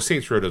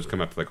 Saints Row does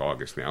come up like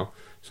August now.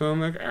 So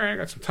I'm like, all right, I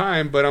got some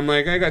time, but I'm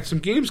like, I got some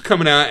games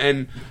coming out,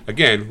 and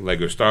again,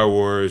 Lego Star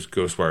Wars,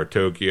 Ghostwire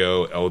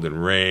Tokyo, Elden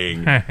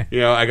Ring.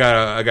 I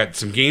got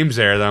some games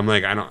there that I'm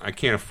like, I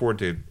can't afford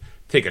to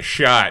take a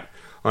shot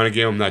on a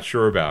game I'm not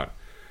sure about.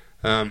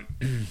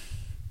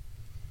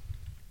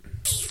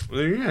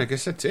 Well, yeah, I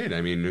guess that's it.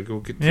 I mean, we'll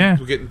get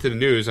into the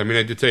news. I mean,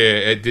 I did tell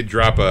you, I did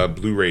drop a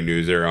Blu-ray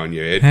news there on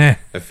you, Ed.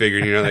 I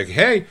figured, like,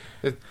 hey,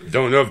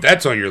 don't know if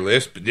that's on your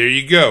list, but there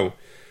you go.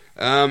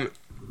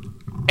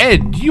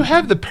 Ed, do you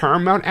have the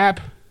Paramount app?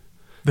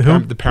 The who?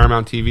 The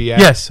Paramount TV app?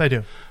 Yes, I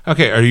do.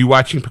 Okay, are you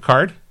watching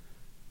Picard?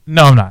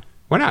 No, I'm not.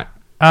 Why not?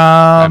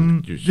 I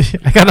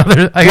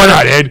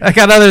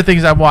got other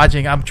things I'm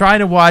watching. I'm trying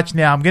to watch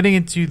now. I'm getting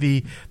into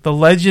the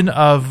Legend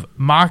of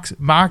Vox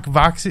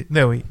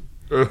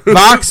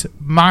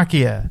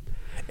Machina.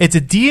 It's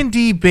a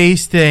D&D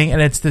based thing,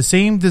 and it's the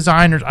same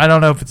designers. I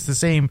don't know if it's the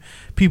same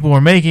people who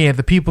are making it.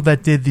 The people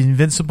that did the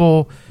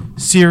Invincible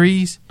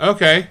series.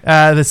 Okay.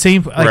 The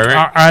same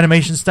our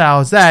animation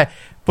style as that,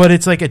 but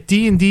it's like a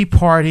D&D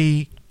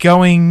party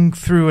going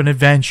through an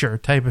adventure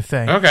type of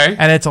thing. Okay.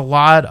 And it's a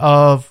lot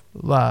of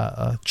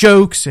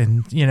jokes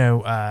and,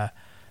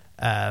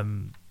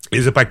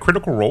 is it by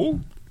Critical Role?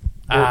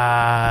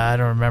 I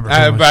don't remember who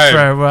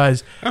it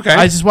was. Okay.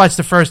 I just watched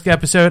the first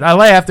episode. I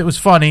laughed. It was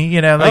funny,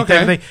 that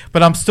thing.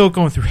 But I'm still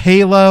going through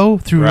Halo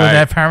through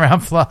that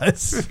Paramount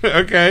Plus.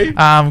 Okay.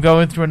 I'm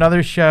going through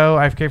another show.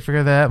 I can't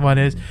figure that one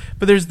is.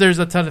 But there's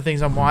a ton of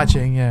things I'm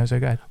watching. So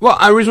good. Well,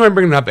 the reason why I'm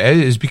bringing it up, Ed,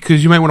 is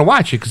because you might want to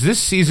watch it, because this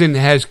season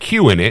has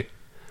Q in it,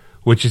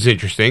 which is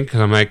interesting,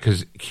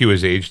 because Q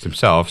has aged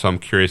himself, so I'm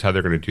curious how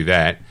they're going to do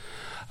that.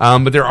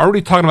 But they're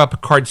already talking about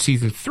Picard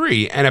Season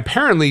 3, and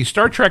apparently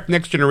Star Trek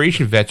Next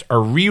Generation vets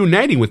are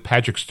reuniting with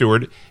Patrick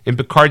Stewart in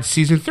Picard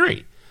Season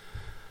 3.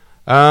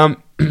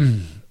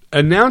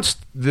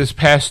 Announced this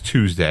past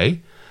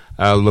Tuesday,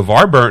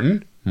 LeVar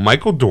Burton,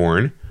 Michael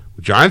Dorn,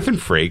 Jonathan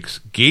Frakes,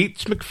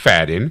 Gates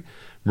McFadden,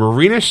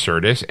 Marina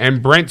Sirtis,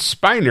 and Brent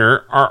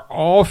Spiner are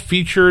all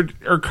featured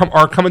or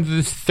are coming to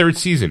this third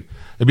season.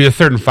 It'll be the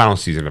third and final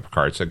season of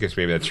Picard, so I guess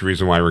maybe that's the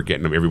reason why we're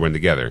getting everyone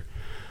together.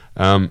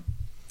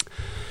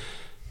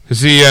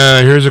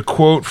 Here's a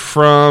quote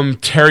from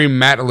Terry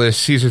Matalas,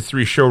 Season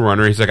 3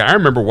 showrunner. He's like, I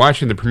remember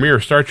watching the premiere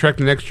of Star Trek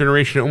The Next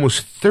Generation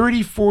almost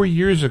 34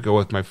 years ago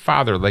with my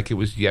father like it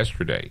was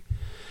yesterday.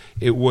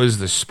 It was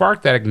the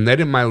spark that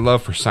ignited my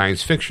love for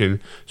science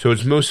fiction, so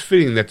it's most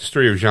fitting that the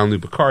story of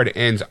Jean-Luc Picard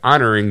ends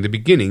honoring the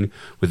beginning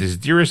with his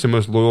dearest and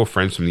most loyal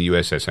friends from the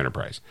USS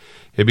Enterprise.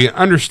 It'd be an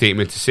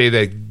understatement to say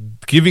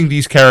that giving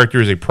these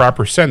characters a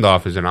proper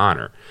send-off is an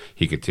honor.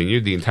 He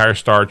continued, the entire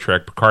Star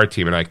Trek Picard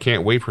team and I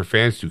can't wait for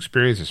fans to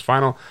experience this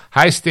final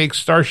high-stakes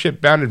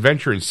starship-bound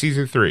adventure in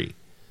Season 3.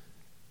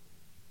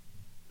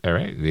 All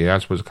right. The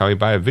announcement was accompanied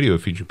by a video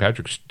featuring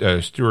Patrick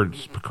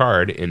Stewart's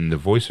Picard in the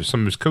voice of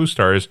some of his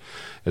co-stars,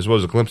 as well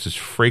as a glimpse of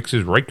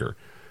Frakes' Riker.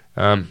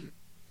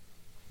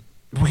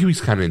 Well, he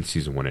was kind of in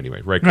Season 1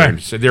 anyway, right?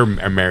 So they're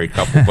a married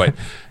couple, but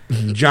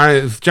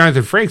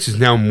Jonathan Frakes is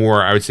now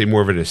more, I would say,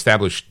 more of an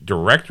established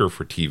director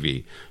for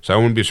TV. So I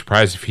wouldn't be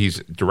surprised if he's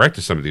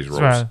directed some of these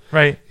roles.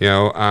 Right.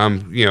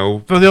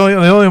 But the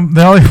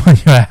only one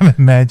you haven't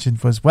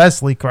mentioned was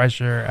Wesley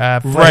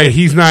Crusher. Right,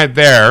 he's not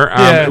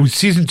there.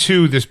 Season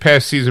 2 this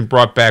past season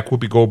brought back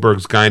Whoopi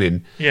Goldberg's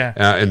Guinan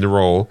in the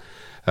role.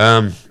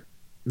 They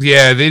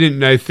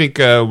didn't. I think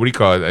what do you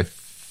call it? I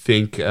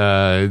think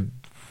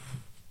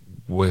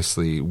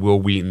Will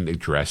Wheaton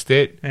addressed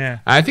it. Yeah,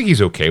 I think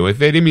he's okay with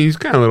it. I mean, he's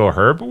kind of a little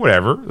hurt, but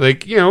whatever.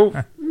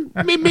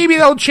 Maybe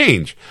that'll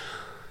change.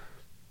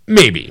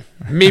 Maybe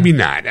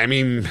not. I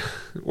mean,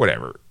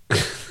 whatever.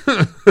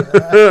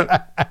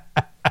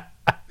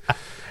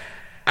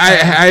 I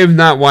have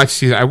not watched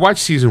season. I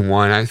watched Season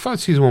 1. I thought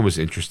Season 1 was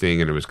interesting,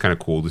 and it was kind of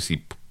cool to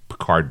see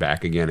Picard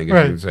back again. I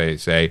guess you can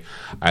say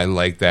I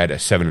like that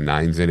 7 and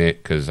 9's in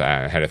it because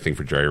I had a thing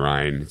for Jeri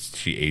Ryan.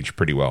 She aged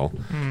pretty well,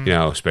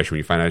 especially when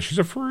you find out she's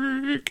a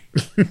freak.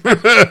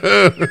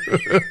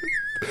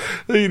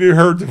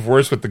 Her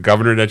divorce with the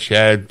governor that she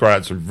had brought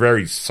out some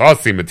very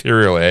saucy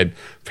material, Ed.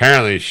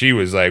 Apparently she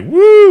was like,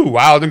 woo,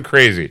 wild and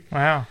crazy.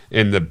 Wow.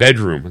 In the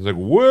bedroom. I was like,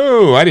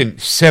 whoa, I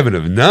didn't 7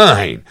 of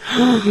 9.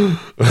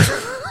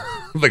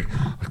 Like,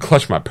 I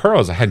clutched my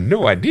pearls. I had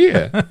no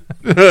idea.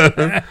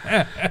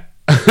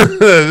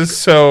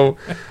 So,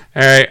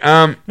 all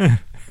right.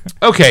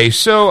 Okay,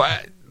 so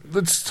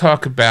let's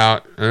talk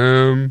about.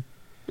 All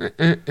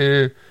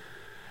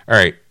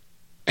right.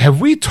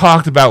 Have we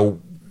talked about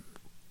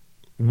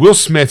Will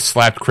Smith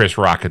slapped Chris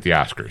Rock at the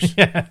Oscars?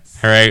 Yes.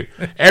 All right.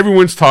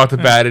 Everyone's talked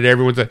about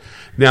it.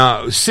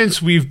 Now,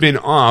 since we've been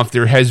off,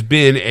 there has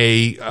been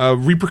a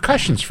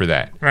repercussions for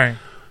that. Right.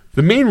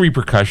 The main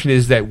repercussion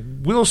is that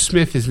Will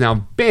Smith is now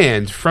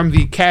banned from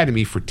the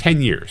Academy for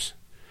 10 years.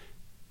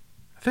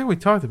 I think we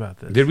talked about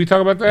this. Did we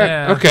talk about that?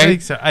 Yeah, okay.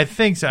 I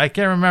think so. I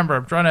can't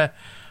remember.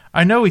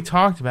 I know we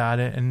talked about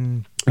it,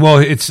 and well,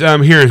 it's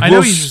here.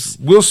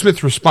 Will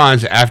Smith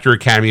responds after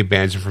Academy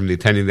bans him from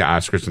attending the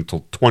Oscars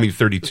until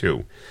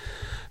 2032.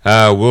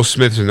 Will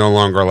Smith is no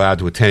longer allowed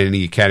to attend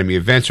any Academy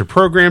events or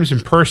programs in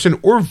person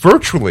or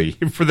virtually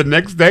for the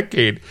next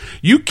decade.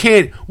 We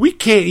can't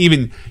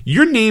even,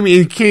 your name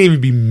can't even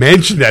be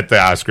mentioned at the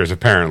Oscars,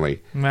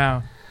 apparently.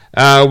 Wow.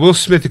 Will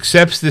Smith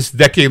accepts this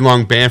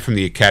decade-long ban from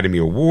the Academy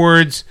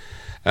Awards.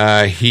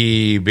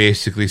 He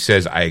basically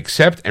says, "I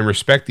accept and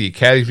respect the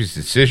Academy's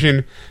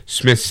decision,"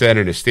 Smith said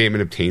in a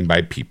statement obtained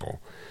by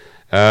People.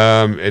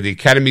 The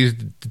Academy has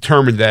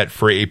determined that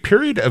for a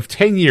period of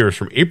 10 years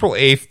from April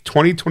 8th,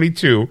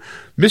 2022,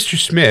 Mr.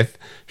 Smith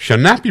shall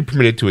not be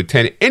permitted to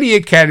attend any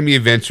Academy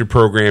events or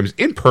programs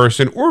in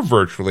person or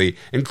virtually,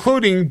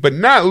 including but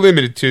not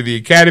limited to the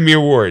Academy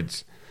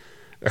Awards.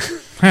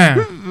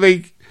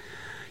 Like,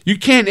 you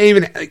can't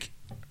even... Like,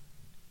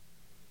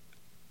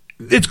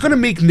 it's going to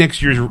make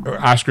next year's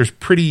Oscars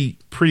pretty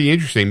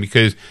interesting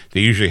because they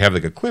usually have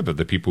like a clip of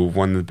the people who've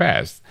won in the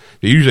past.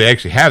 They usually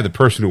actually have the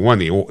person who won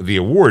the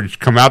award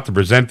come out to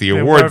present the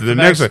award to the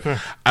next one.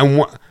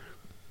 I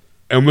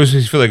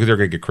almost feel like they're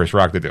going to get Chris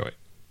Rock to do it.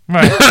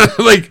 Right.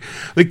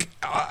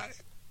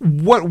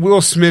 What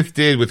Will Smith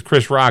did with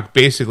Chris Rock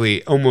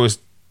basically almost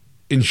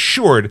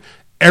ensured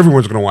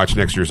everyone's going to watch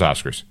next year's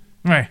Oscars.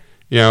 Right.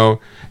 You know,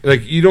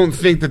 like, you don't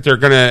think that they're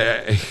going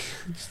to...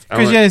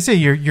 Because I say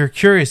you're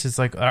curious. It's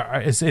like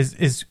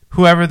is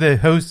whoever the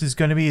host is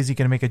going to be, is he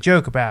going to make a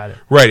joke about it?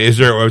 Right? Is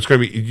there? It's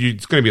going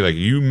to be like,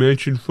 you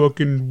mentioned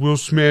fucking Will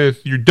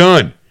Smith. You're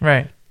done.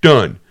 Right.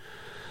 Done.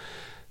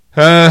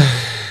 Did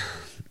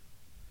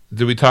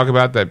we talk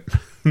about that?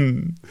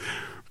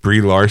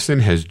 Brie Larson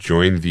has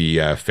joined the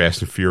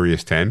Fast and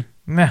Furious 10.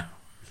 No.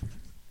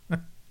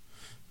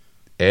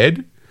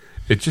 Ed,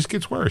 it just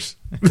gets worse.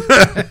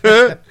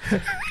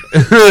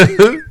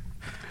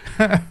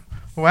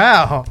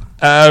 Wow.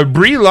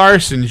 Brie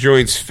Larson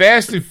joins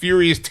Fast and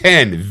Furious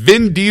 10.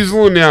 Vin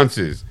Diesel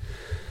announces.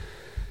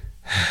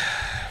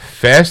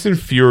 Fast and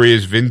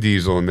Furious Vin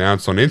Diesel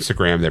announced on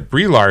Instagram that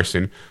Brie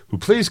Larson, who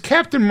plays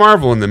Captain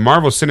Marvel in the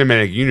Marvel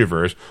Cinematic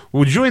Universe,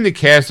 will join the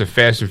cast of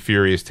Fast and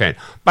Furious 10.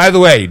 By the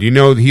way, do you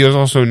know he has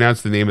also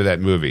announced the name of that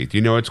movie? Do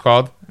you know what it's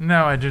called?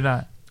 No, I do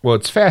not. Well,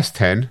 it's Fast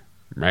 10,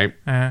 right?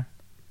 Uh-huh.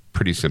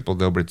 Pretty simple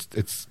though, but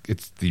it's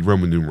the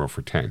Roman numeral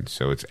for 10,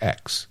 so it's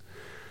X.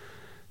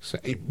 So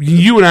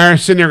you and I are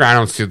sitting there, I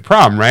don't see the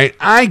problem, right?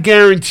 I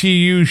guarantee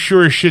you,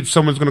 sure as shit,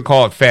 someone's going to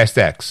call it Fast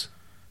X.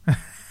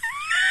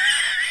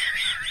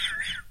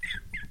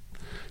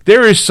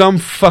 There is some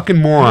fucking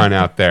moron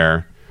out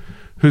there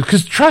who,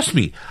 because trust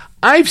me,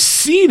 I've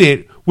seen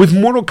it with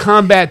Mortal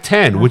Kombat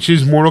 10, which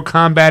is Mortal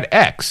Kombat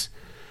X.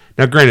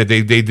 Now, granted,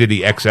 they did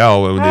the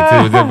XL,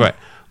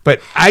 but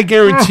I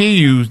guarantee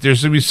you,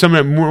 there's going to be some.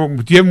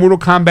 Do you have Mortal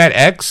Kombat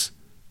X?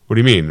 What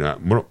do you mean? I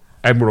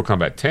have Mortal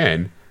Kombat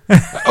 10.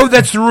 Oh,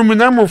 that's the Roman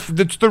numeral.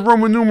 That's the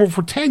Roman numeral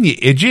for 10, you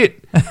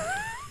idiot.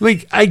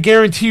 Like, I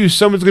guarantee you,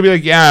 someone's gonna be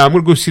like, "Yeah, I'm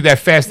gonna go see that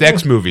Fast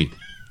X movie."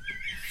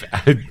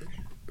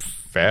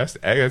 Fast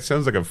X? That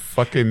sounds like a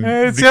fucking.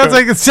 It sounds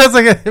like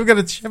I'm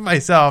gonna shit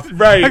myself.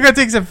 Right. I'm gonna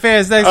take some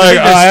Fast X. I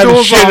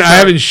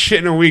haven't shit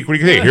in a week. What do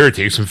you think? Here,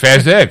 take some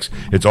Fast X.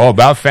 It's all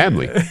about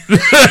family. It's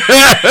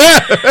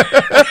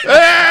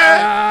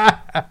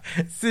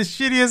the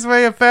shittiest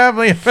way of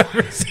family I've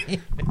ever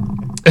seen.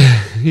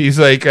 He's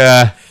like,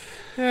 so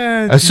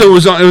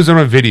it was on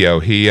a video.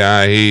 He's,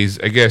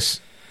 I guess,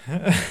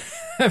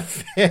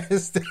 Fast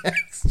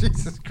X.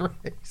 Jesus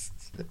Christ.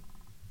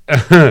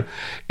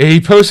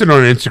 He posted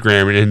on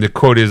Instagram, and the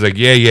quote is like,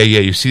 yeah.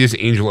 You see this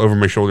angel over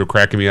my shoulder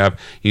cracking me up.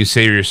 You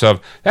say to yourself,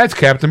 "That's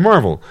Captain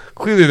Marvel."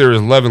 Clearly, there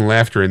is love and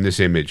laughter in this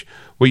image.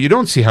 What you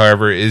don't see,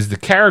 however, is the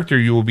character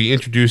you will be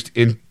introduced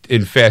in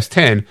Fast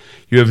 10.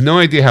 You have no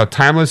idea how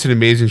timeless and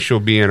amazing she'll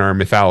be in our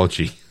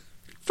mythology.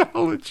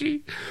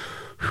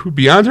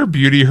 Beyond her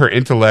beauty, her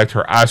intellect,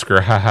 her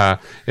Oscar,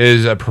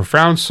 is a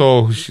profound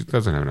soul. She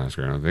doesn't have an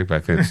Oscar, I don't think, but I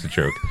think it's a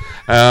joke.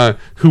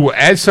 Who will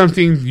add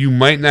something you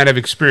might not have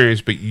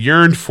experienced but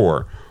yearned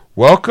for.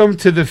 Welcome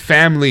to the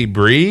family,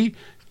 Brie,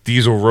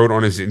 Diesel wrote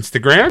on his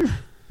Instagram.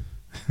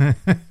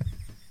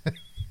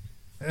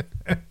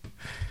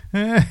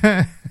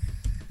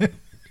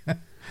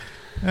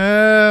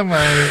 Oh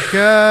my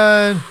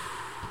God.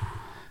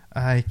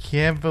 I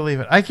can't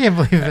believe it.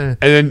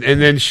 And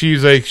then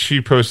she's like,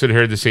 she posted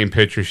her the same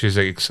picture. She's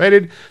like,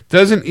 excited,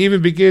 doesn't even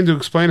begin to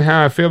explain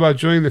how I feel about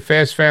joining the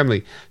Fast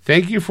family.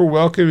 Thank you for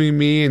welcoming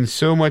me in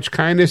so much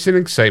kindness and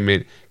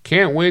excitement.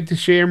 Can't wait to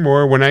share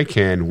more when I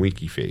can.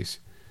 Winky face.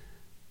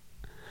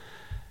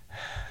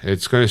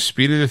 It's going to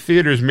speed in the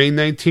theaters May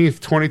 19th,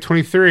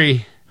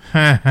 2023.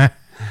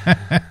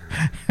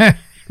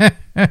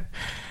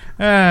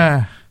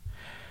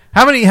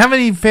 How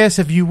many Fast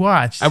have you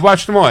watched? I've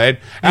watched them all, Ed.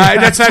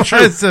 That's not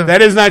true.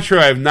 That is not true.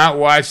 I have not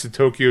watched the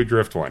Tokyo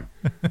Drift one.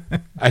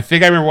 I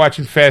think I remember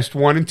watching Fast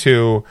 1 and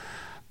 2.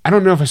 I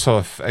don't know if I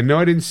saw I know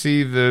I didn't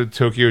see the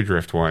Tokyo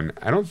Drift one.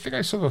 I don't think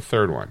I saw the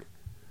third one.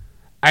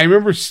 I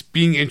remember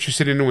being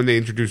interested in it when they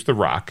introduced The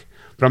Rock,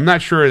 but I'm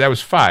not sure. That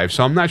was 5,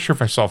 so I'm not sure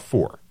if I saw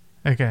 4.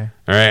 Okay.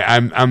 All right.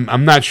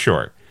 I'm not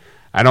sure.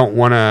 I don't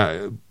want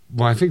to.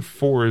 Well, I think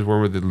 4 is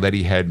where the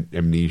Letty had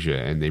amnesia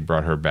and they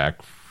brought her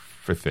back.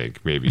 I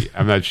think maybe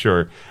I'm not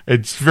sure.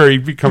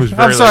 Becomes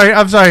very.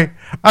 I'm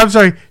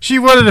sorry. She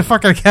won a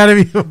fucking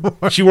Academy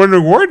Award. She won an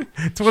award?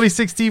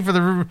 2016 for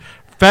the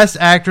Best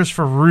Actress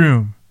for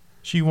Room.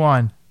 She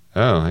won.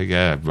 Oh,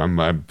 yeah. I'm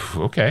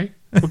okay.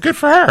 Well, good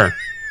for her.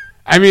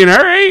 I mean, all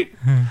right.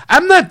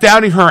 I'm not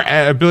doubting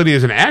her ability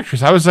as an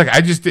actress. I was like,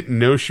 I just didn't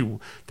know she.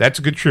 That's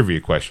a good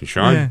trivia question,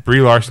 Sean. Yeah.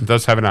 Brie Larson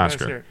does have an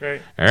Oscar.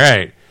 Right. All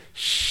right.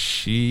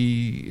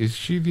 Is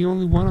she the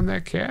only one on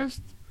that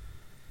cast?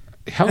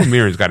 Helen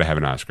Mirren's got to have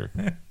an Oscar.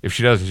 If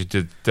she doesn't,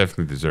 she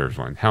definitely deserves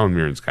one. Helen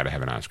Mirren's got to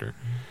have an Oscar.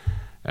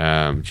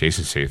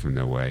 Jason Statham,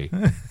 no way.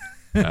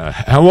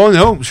 Well,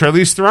 no,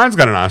 Charlize Theron's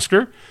got an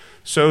Oscar.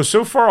 So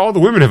far, all the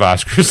women have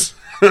Oscars.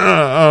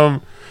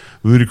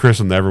 Ludacris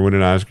will never win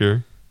an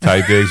Oscar.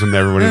 Ty Diggs will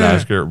never win an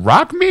Oscar.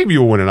 Rock maybe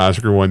will win an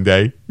Oscar one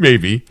day.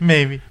 Maybe.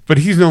 But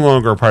he's no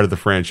longer a part of the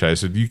franchise.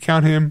 So do you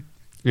count him?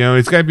 You know,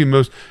 it's got to be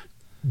most...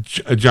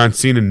 John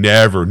Cena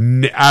never.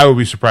 I would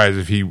be surprised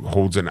if he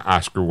holds an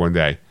Oscar one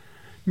day.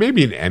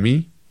 Maybe an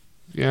Emmy,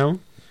 you know?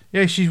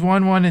 Yeah, she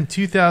won one in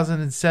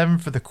 2007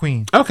 for The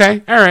Queen.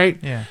 Okay, all right.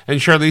 Yeah. And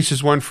Charlize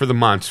has won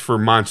for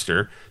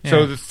Monster. Yeah.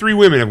 So the three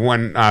women have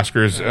won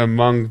Oscars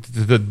among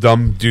the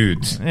dumb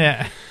dudes.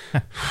 Yeah.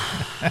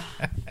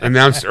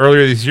 Announced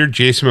earlier this year,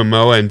 Jason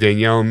Momoa and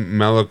Danielle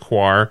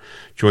Melchior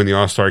joined the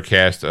all-star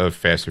cast of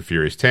Fast and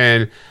Furious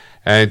 10.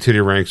 And to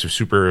the ranks of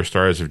superhero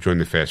stars have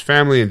joined the Fast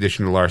family. In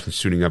addition to Larson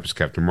suiting up as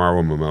Captain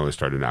Marvel, Momoa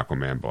starred in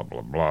Aquaman, blah,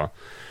 blah, blah.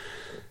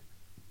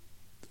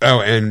 Oh,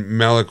 and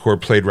Melchior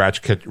played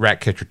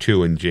Ratcatcher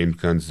 2 in James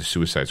Gunn's The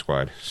Suicide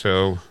Squad.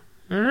 So,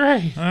 all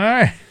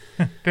right.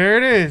 There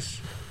it is.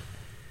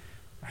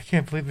 I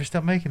can't believe they're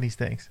still making these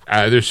things.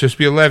 There's supposed to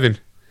be 11.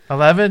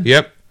 11?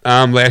 Yep.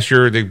 Last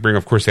year, they have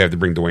to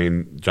bring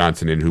Dwayne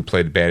Johnson in, who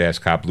played badass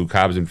cop Luke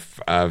Hobbs in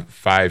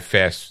five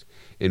Fast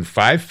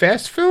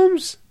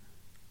films?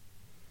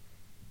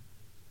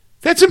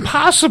 That's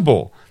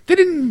impossible.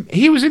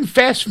 He was in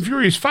Fast and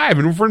Furious 5,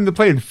 and for him to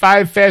play in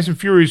 5 Fast and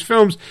Furious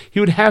films, he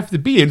would have to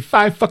be in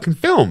 5 fucking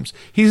films.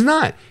 He's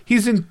not.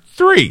 He's in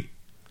 3.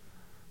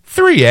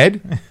 3,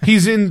 Ed.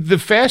 He's in the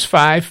Fast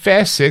 5,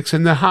 Fast 6,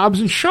 and the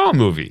Hobbs and Shaw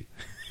movie.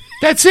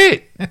 That's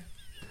it.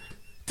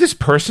 This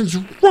person's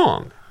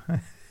wrong.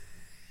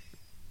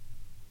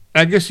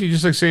 I guess you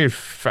just like saying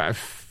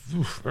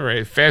all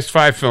right, Fast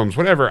 5 films,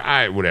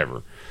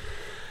 whatever.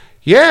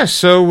 Yeah,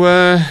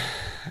 so...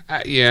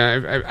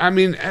 I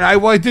mean,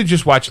 I did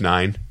just watch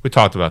 9. We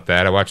talked about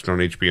that. I watched it on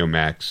HBO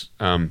Max.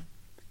 It's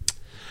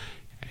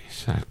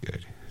not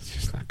good. It's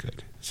just not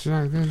good. It's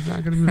not a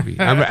good movie.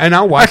 And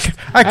I'll watch.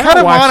 I kind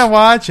of want to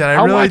watch it.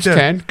 I'll really watch do.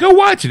 10. Go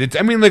watch it. Look.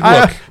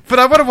 But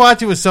I want to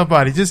watch it with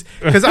somebody, just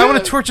because I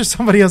want to torture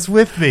somebody else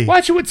with me.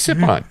 Watch it with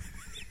Sipon.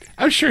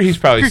 I'm sure he's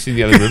probably seen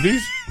the other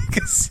movies.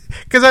 Because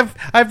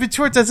I've been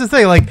tortured. That's the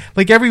thing.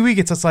 Like every week,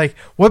 it's just like,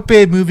 what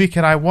bad movie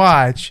can I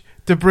watch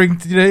to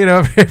bring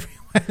every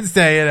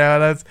Wednesday,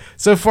 that's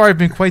so far I've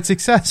been quite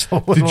successful.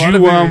 Did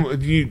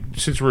you?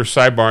 Since we're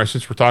talking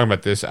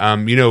about this, do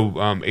you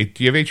have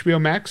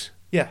HBO Max?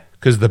 Yeah,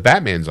 because the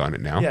Batman's on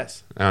it now.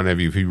 Yes. I don't know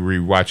if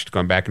you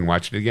gone back and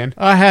watched it again.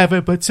 I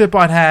haven't, but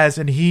Sipon has,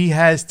 and he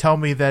has told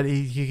me that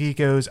he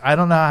goes, I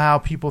don't know how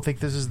people think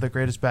this is the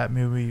greatest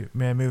Batman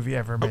movie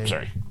ever made. I'm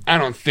sorry, I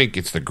don't think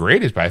it's the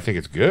greatest, but I think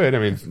it's good. I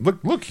mean,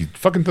 look, he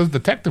fucking does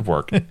detective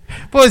work.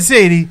 Well,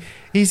 see,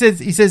 he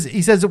says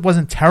it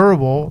wasn't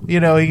terrible,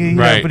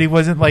 right. But he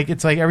wasn't like,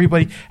 it's like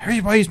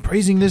everybody's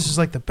praising this as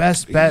like the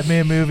best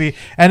Batman movie,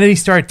 and then he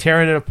started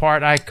tearing it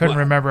apart. I couldn't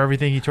remember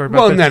everything he talked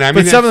about. Well,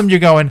 but some of them you're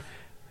going,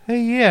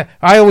 hey, yeah.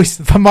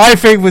 My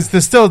favorite was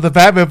still the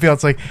Batmobile.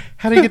 It's like,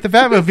 how do you get the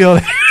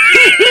Batmobile?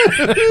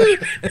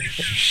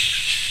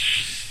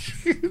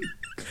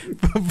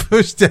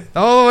 Pushed it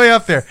all the way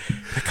up there.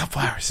 A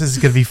couple hours. This is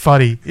going to be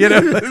funny.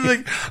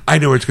 Like, I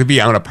know where it's going to be.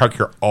 I'm going to park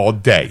here all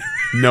day.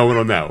 No one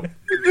will know.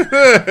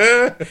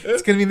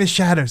 It's going to be in the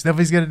shadows.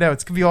 Nobody's going to know.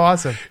 It's going to be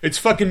awesome. It's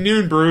fucking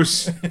noon,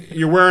 Bruce.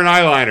 You're wearing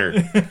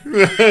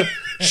eyeliner.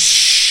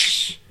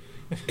 Shh.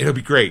 It'll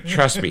be great.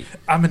 Trust me.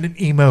 I'm in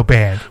an emo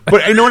band.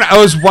 But you know what? I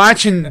was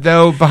watching,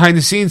 though, behind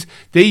the scenes,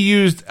 they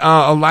used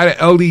a lot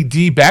of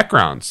LED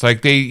backgrounds.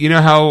 Like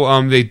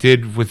how they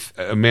did with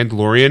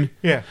Mandalorian?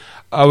 Yeah.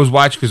 I was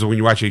watching, because when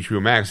you watch HBO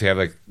Max, they have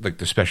like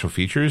the special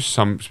features,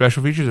 some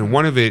special features, and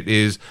one of it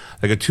is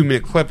like a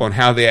 2-minute clip on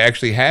how they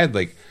actually had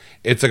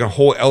it's like a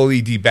whole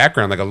LED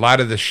background. Like a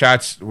lot of the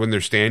shots when they're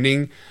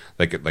standing,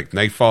 like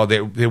Nightfall,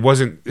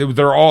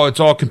 it's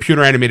all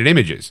computer animated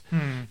images,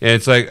 and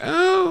it's like,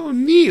 oh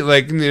neat.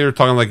 Like they're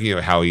talking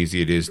how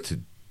easy it is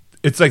to.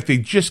 It's like they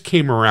just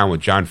came around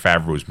with Jon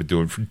Favreau's been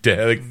doing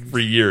for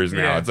years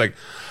now. Yeah. It's like,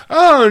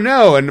 oh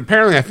no, and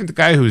apparently I think the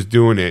guy who's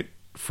doing it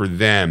for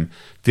them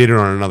did it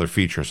on another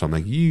feature. So I'm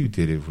like, you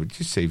did it.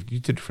 Just say you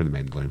did it for the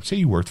Mandalorian. Say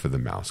you worked for the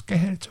Mouse. Go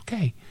ahead. It's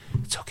okay.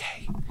 It's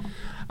okay.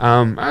 So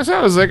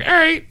I was like, all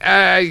right.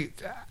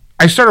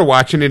 I started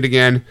watching it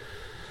again.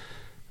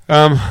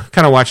 Kind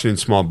of watching it in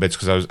small bits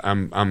because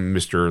I'm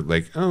Mr.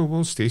 like, oh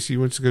well, Stacy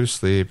wants to go to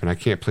sleep and I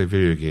can't play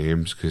video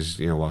games because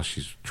while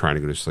she's trying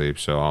to go to sleep,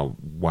 so I'll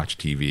watch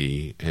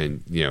TV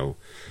and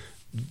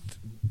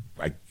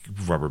I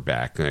rub her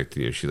back.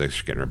 She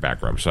likes getting her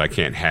back rubbed, so I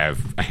can't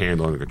have a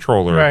handle on the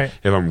controller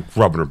if I'm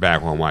rubbing her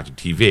back while I'm watching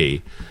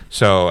TV.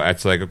 So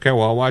it's like, okay,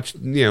 well, I'll watch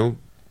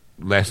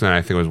last night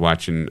I think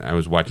I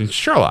was watching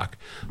Sherlock,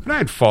 but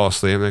I'd fall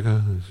asleep. I'm like,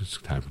 oh, it's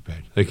time for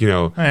bed. Like, you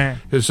know,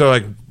 so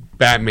like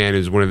Batman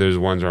is one of those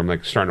ones where I'm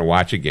like starting to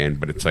watch again,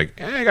 but it's like,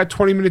 I got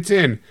 20 minutes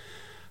in.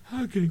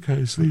 I'm getting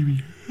kind of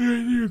sleepy. I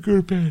need to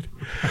go to bed.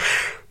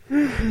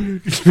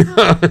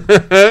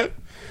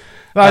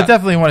 Well, I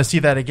definitely want to see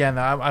that again.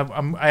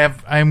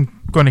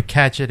 I'm going to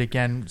catch it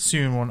again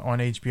soon on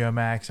HBO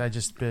Max. I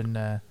just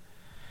been.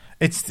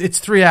 It's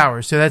 3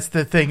 hours, so that's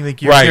the thing.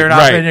 Like you're gearing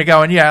up and you're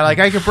going, yeah, like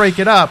I could break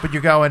it up, but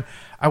you're going.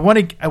 I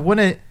want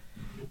to.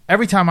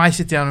 Every time I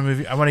sit down in a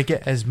movie, I want to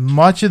get as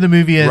much of the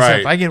movie as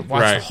if I can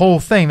watch the whole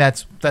thing.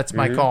 That's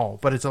my goal.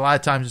 But it's a lot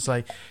of times it's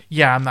like,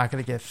 yeah, I'm not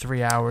going to get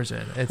 3 hours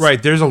in.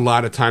 There's a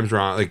lot of times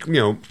where, like, you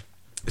know,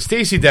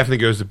 Stacy definitely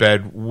goes to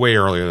bed way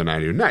earlier than I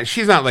do.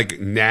 She's not like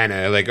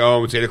Nana, like,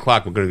 oh, it's 8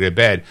 o'clock, we're going to go to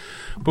bed.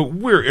 But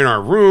we're in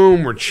our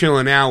room, we're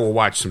chilling out, we'll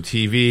watch some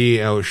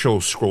TV,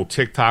 she'll scroll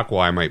TikTok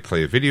while I might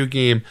play a video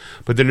game.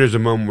 But then there's a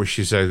moment where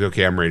she says,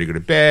 okay, I'm ready to go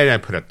to bed. I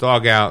put a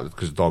dog out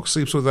because the dog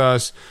sleeps with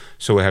us.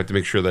 So we have to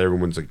make sure that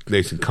everyone's like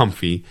nice and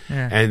comfy.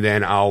 Yeah. And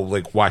then I'll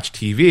like watch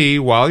TV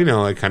while, you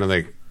know, like kind of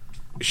like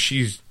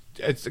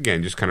it's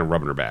again, just kind of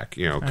rubbing her back,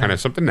 you know, kind of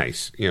something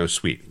nice, you know,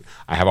 sweet.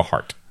 I have a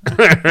heart.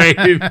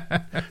 Right?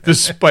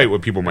 Despite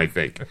what people might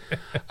think.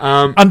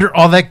 Under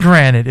all that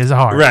granite is a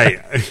heart. Right.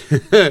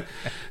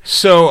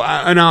 So,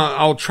 and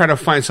I'll try to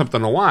find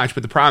something to watch,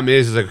 but the problem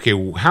is like,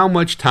 okay, how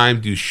much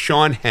time do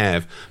Sean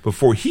have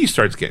before he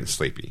starts getting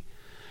sleepy?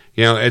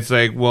 You know, it's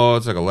like, well,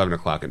 it's like 11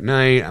 o'clock at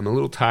night. I'm a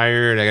little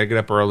tired. I got to get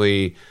up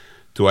early.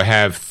 Do I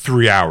have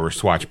 3 hours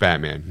to watch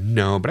Batman?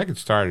 No, but I can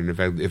start. And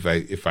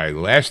if I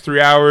last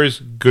 3 hours,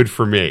 good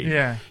for me.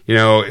 Yeah. You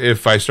know,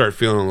 if I start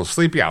feeling a little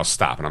sleepy, I'll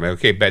stop. And I'm like,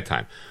 okay,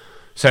 bedtime.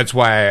 So that's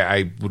why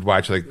I would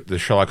watch like the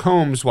Sherlock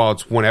Holmes while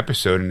it's one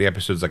episode and the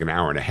episode's like an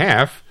hour and a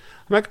half.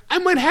 I'm like, I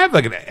might have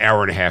like an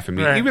hour and a half in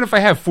me. Right. Even if I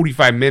have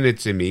 45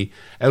 minutes in me,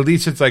 at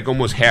least it's like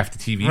almost half the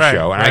TV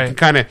show. And I can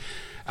kind of...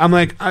 I'm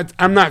like,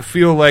 I'm not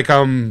feel like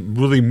I'm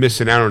really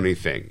missing out on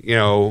anything. You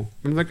know,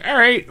 I'm like, all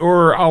right.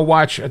 Or I'll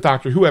watch a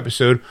Doctor Who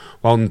episode.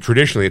 Well,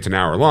 traditionally it's an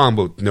hour long,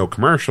 but no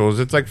commercials.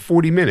 It's like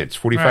 40 minutes,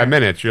 45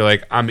 minutes. You're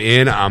like, I'm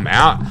in, I'm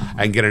out.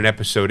 I can get an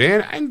episode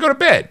in. I can go to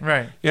bed.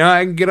 Right. You know,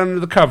 I can get under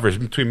the covers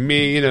between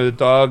me, you know, the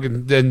dog,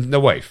 and then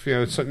the wife. You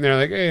know, sitting there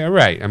like, hey, all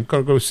right, I'm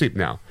going to go to sleep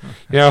now.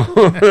 You know,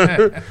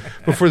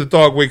 before the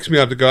dog wakes me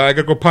up to go, I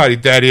got to go potty,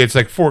 Daddy. It's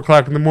like 4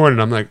 o'clock in the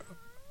morning. I'm like,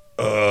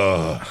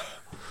 ugh.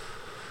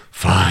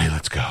 Fine,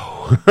 let's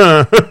go.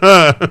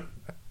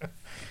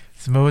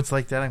 It's moments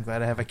like that, I'm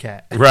glad I have a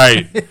cat.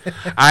 Right.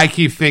 I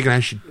keep thinking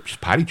I should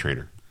just potty train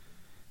her.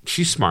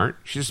 She's smart.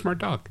 She's a smart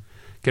dog.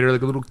 Get her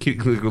like a little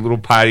cute, like a little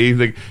potty.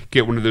 Like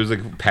get one of those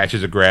like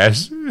patches of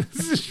grass.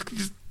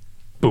 just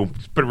boom,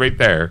 just put it right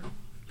there.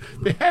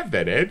 They have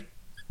that, Ed.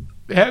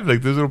 They have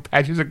like those little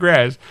patches of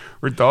grass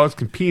where dogs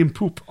can pee and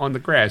poop on the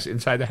grass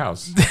inside the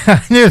house.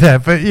 I knew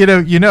that, but you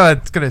know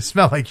it's gonna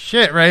smell like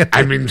shit, right?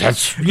 I mean,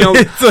 that's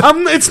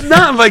it's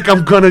not like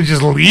I'm gonna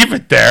just leave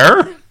it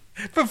there.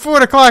 But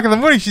 4 o'clock in the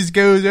morning, she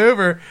goes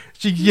over,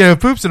 she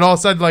poops, and all of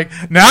a sudden, like,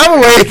 now I'm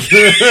awake.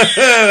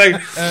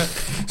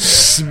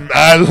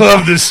 I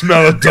love the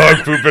smell of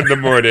dog poop in the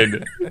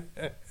morning.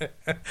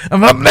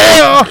 I'm a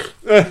male.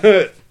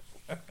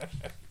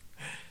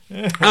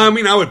 I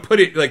mean, I would put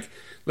it like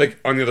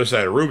on the other side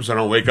of the room so I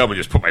don't wake up and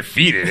just put my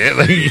feet in it.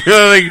 Like, you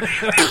know, like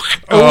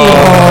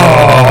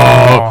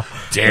oh,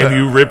 damn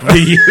you,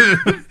 Ripley.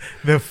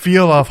 The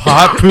feel of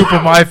hot poop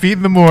on my feet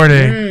in the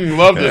morning.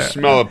 Love the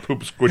smell of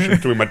poop squishing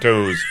between my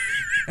toes.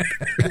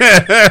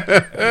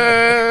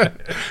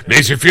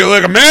 Makes you feel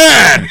like a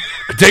man.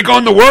 Take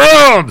on the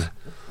world.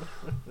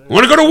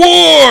 Want to go to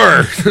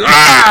war.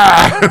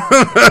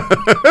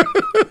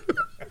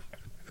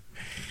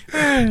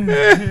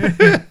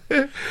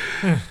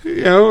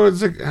 You know,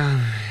 it's like,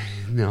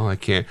 no, I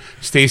can't.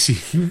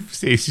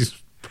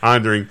 Stacy's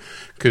pondering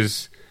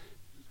because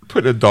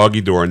put a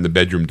doggy door in the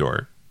bedroom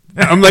door.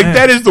 I'm like,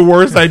 that is the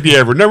worst idea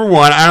ever. Number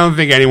one, I don't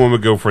think anyone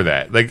would go for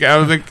that. Like, I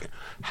was like,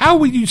 how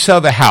would you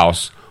sell the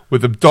house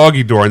with a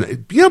doggy door?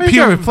 And you know,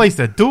 people replace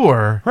the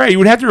door, right? You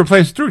would have to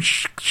replace the door.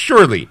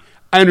 Surely,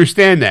 I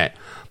understand that.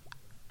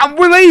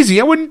 We're lazy.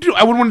 I wouldn't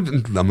want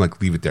to. I'm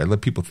like, leave it there. Let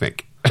people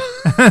think.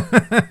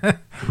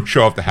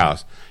 Show off the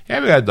house. Yeah,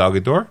 we got a doggy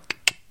door.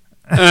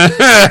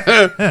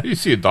 You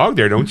see a dog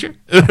there, don't you?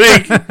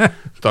 Like,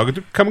 dog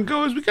door, come and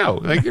go as we go.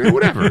 Like, you know,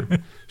 whatever.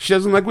 She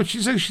doesn't like what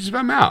she says. She's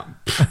I'm out.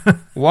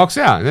 Walks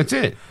out, and that's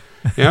it.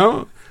 You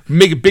know,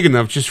 make it big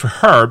enough just for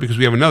her because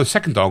we have another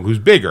second dog who's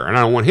bigger, and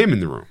I don't want him in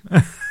the room.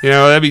 You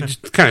know, that'd be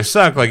just kind of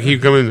suck. Like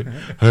he'd come in,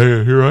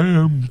 hey, here I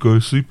am, go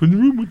sleep in the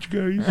room with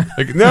you guys.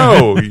 Like,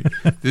 no,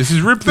 this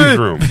is Ripley's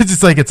room.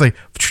 It's like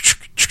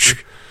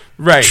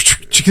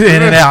right,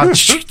 in and out.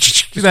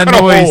 Just that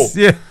cut noise, a hole.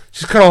 Yeah,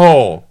 just cut a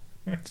hole.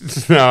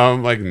 No,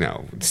 I'm like,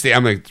 no.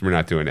 I'm like, we're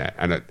not doing that.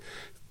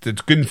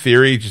 It's good in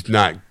theory, just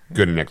not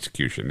good in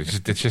execution. It's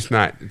just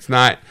not. It's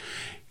not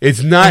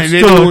in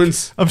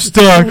anyone's. I'm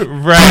stuck.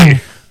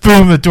 Right.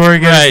 Boom, the door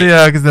against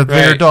because the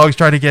bigger dog's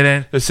trying to get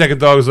in. The second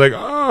dog's like,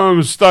 oh,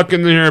 I'm stuck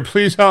in here.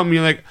 Please help me.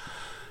 Like,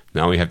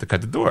 Now we have to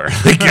cut the door.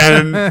 Like,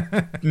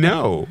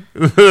 no.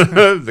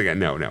 Like,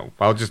 no.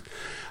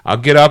 I'll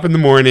get up in the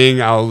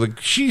morning.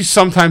 She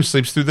sometimes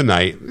sleeps through the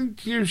night.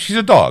 She's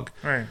a dog.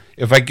 Right.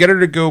 If I get her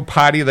to go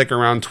potty like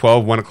around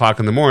 12, 1 o'clock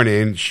in the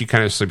morning, she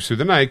kind of sleeps through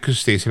the night because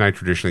Stacey and I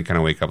traditionally kind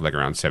of wake up like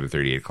around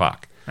 7:30, 8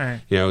 o'clock,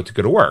 right. To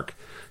go to work.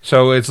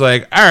 So it's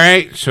like, all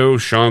right, so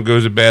Sean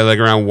goes to bed like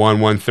around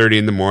 1:30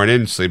 in the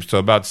morning, sleeps till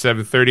about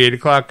 7:30, 8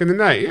 o'clock in the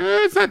night.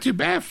 Yeah, it's not too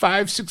bad.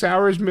 5-6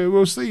 hours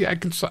mostly. I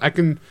can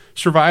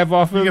survive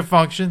off of. You can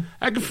function.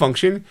 I can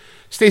function.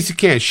 Stacey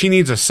can't. She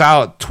needs a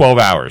solid 12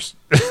 hours.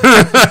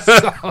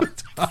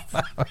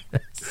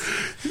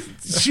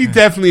 She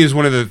definitely is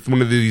one of those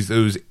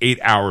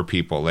 8-hour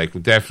people. Like,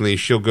 definitely,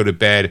 she'll go to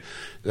bed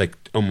like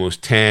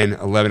almost 10,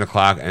 11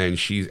 o'clock, and then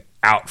she's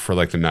out for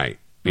like the night.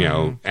 You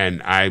know,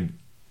 and I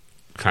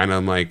kind of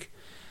am like,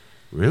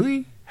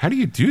 really? How do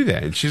you do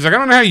that? And she's like, I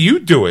don't know how you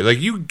do it. Like,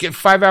 you get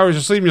 5 hours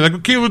of sleep, and you're like,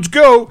 okay, let's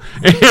go.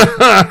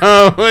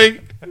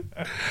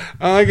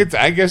 I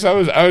guess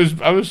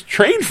I was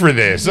trained for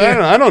this.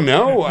 I don't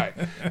know.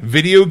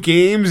 Video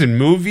games and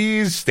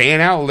movies, staying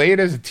out late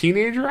as a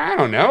teenager. I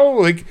don't know.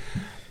 Like,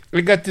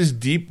 I got this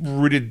deep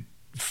rooted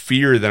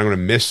fear that I'm going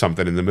to miss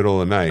something in the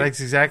middle of the night. That's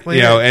exactly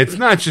it. And it's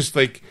not just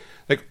like,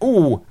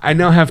 oh, I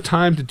now have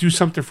time to do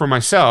something for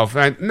myself.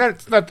 And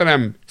it's not that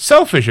I'm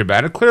selfish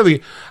about it.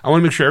 Clearly, I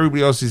want to make sure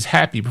everybody else is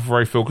happy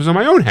before I focus on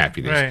my own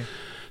happiness. Right.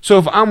 So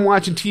if I'm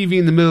watching TV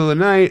in the middle of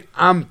the night,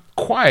 I'm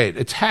quiet.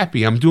 It's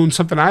happy. I'm doing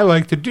something I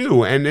like to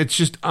do. And it's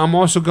just, I'm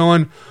also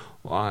going,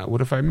 well,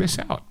 what if I miss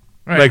out?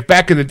 Right. Like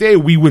back in the day,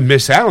 we would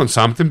miss out on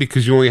something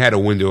because you only had a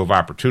window of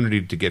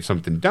opportunity to get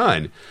something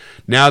done.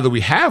 Now that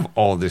we have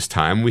all this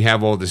time, we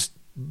have all this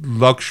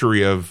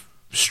luxury of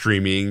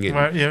streaming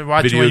and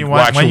watching when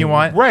you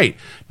want. Right.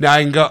 Now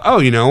I can go, oh,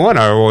 you know what?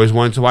 I always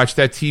wanted to watch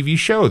that TV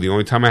show. The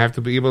only time I have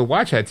to be able to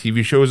watch that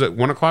TV show is at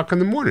 1 o'clock in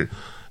the morning.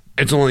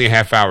 It's only a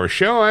half-hour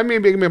show. I may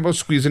be able to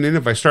squeeze it in.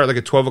 If I start like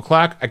at 12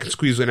 o'clock, I can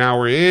squeeze an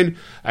hour in.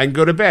 I can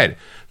go to bed.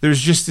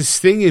 There's just this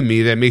thing in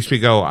me that makes me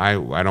go, I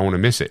don't want to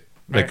miss it.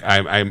 Right.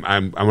 Like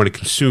I want to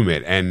consume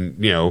it,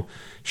 and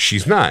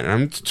she's not.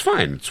 And it's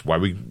fine. It's why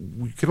we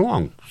get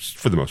along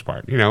for the most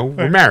part. Right.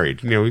 We're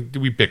married.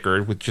 We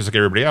bicker with just like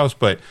everybody else,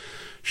 but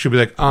she'll be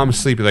like, oh, I'm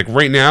sleepy. Like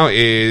right now,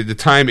 the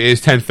time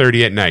is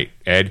 10:30 at night.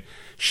 Ed,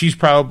 she's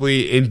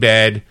probably in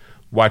bed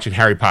watching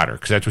Harry Potter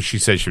because that's what she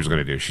said she was going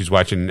to do. She's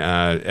watching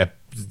part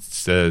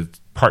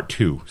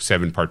 2,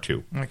 7 part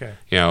 2. Okay.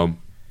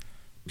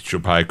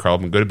 She'll probably curl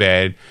up and go to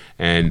bed,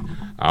 and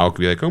I'll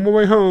be like, on my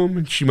way home,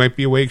 and she might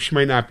be awake, she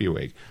might not be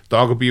awake.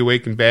 Dog will be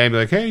awake in bed and be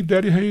like, hey,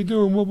 Daddy, how you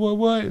doing?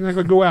 What? And I'm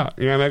going to go out.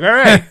 I'm like, all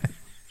right.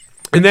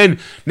 And then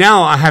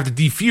now I have to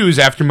defuse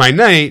after my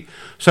night,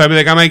 so I'll be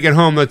like, I might get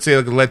home, let's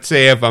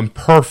say if I'm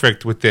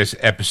perfect with this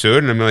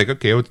episode, and I'm like,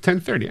 okay, well, it's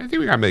 10:30. I think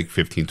we got like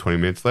 15, 20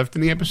 minutes left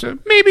in the episode.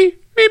 Maybe,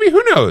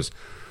 who knows?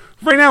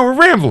 Right now we're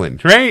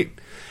rambling, right?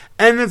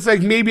 And it's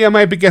like maybe I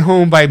might get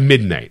home by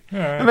midnight.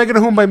 Right. I might get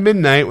home by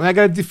midnight when I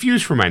got to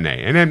diffuse for my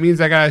night. And that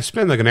means I got to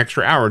spend like an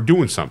extra hour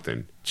doing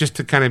something just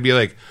to kind of be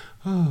like,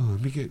 oh,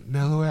 let me get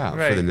mellow out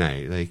for the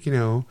night. Like,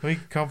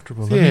 Make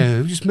comfortable.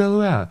 Yeah, just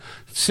mellow out.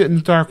 Sit in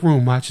the dark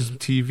room, watching some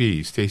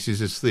TV. Stacey's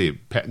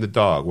asleep, petting the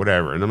dog,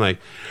 whatever. And I'm like,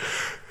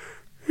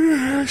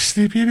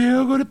 sleepy, maybe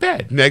I'll go to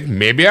bed. Like,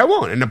 maybe I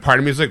won't. And a part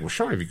of me is like, well,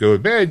 Sean, if you go to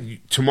bed,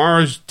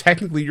 tomorrow's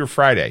technically your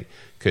Friday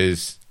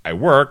because I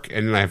work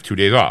and then I have 2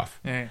 days off.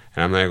 Yeah.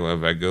 And I'm like, well,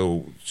 if I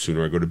go,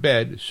 sooner I go to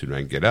bed, sooner I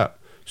can get up.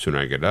 Sooner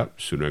I get up,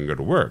 sooner I can go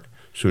to work.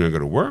 Sooner I go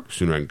to work,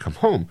 sooner I can come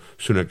home.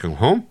 Sooner I come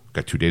home,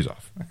 got 2 days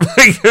off.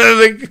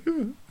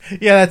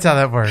 Yeah, that's how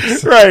that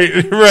works.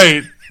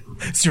 Right.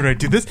 Sooner I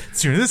do this,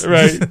 sooner this.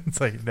 Right.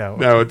 It's like, no.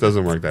 No, it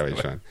doesn't work that way,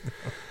 Sean.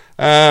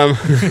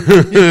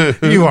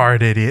 You are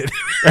an idiot.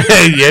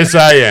 Yes,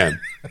 I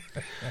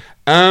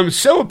am.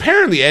 So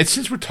apparently, Ed,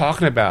 since we're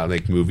talking about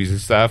like movies and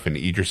stuff and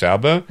Idris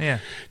Elba,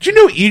 do you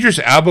know Idris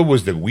Elba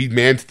was the weed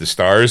man to the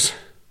stars?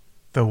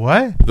 The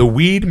what? The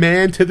weed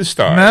man to the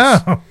stars.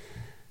 No.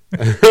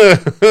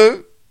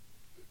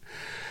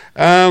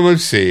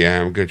 Let's see.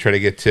 I'm going to try to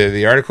get to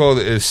the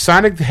article.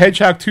 Sonic the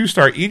Hedgehog 2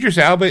 star Idris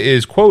Elba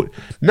is, quote,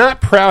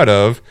 not proud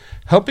of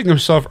helping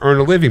himself earn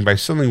a living by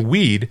selling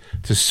weed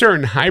to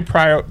certain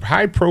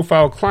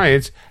high-profile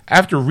clients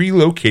after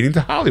relocating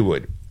to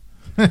Hollywood.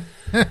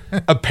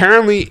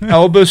 Apparently,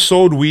 Elba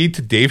sold weed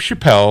to Dave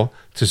Chappelle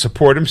to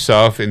support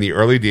himself in the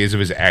early days of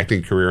his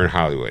acting career in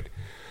Hollywood.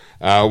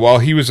 While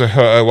he was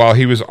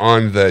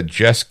on the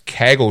Jess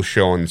Cagle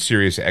show on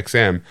Sirius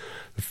XM,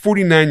 the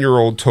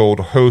 49-year-old told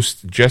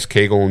hosts Jess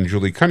Cagle and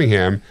Julie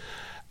Cunningham,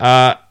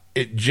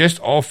 it just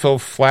all fell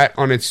flat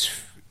on its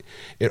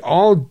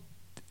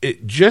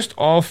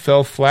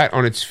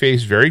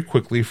face very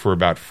quickly for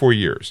about 4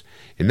 years.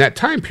 In that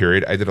time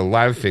period, I did a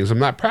lot of things I'm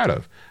not proud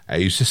of. I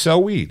used to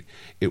sell weed.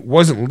 It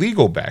wasn't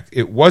legal back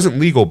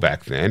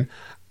then.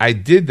 I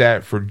did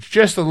that for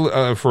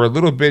a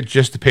little bit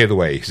just to pay the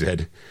way, he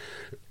said.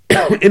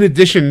 In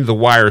addition, the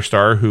Wire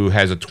star, who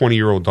has a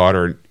 20-year-old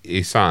daughter,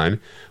 Isan,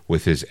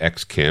 with his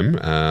ex Kim,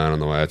 I don't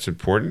know why that's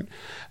important,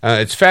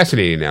 It's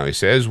fascinating now, he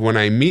says. When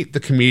I meet the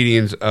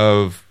comedians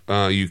of,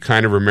 you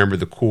kind of remember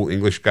the cool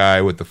English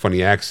guy with the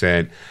funny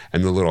accent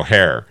and the little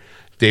hair.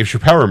 Dave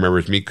Chappelle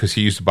remembers me because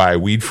he used to buy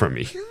weed from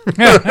me. He's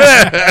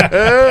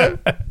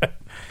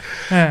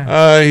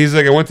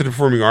like, I went to the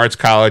performing arts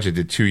college. I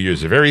did 2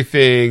 years of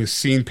everything,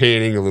 scene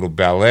painting, a little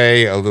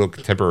ballet, a little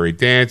contemporary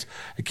dance.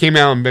 I came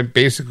out and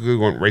basically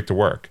went right to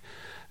work.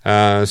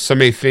 Some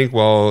may think,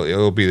 well,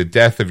 it'll be the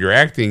death of your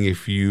acting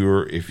if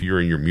you're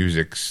in your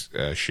music's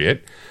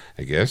shit,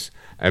 I guess.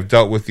 I've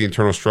dealt with the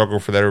internal struggle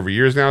for that over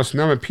years now, so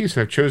now I'm at peace,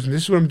 and I've chosen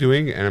this is what I'm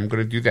doing, and I'm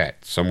going to do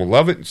that. Some will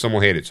love it, and some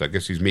will hate it, so I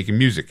guess he's making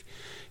music.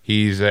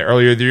 He's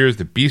earlier the years,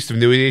 the beast of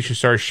new aviation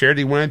stars shared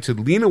he wanted to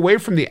lean away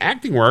from the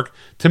acting work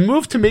to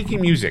move to making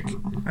music.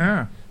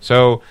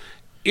 So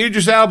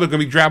Idris Elba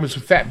going to be dropping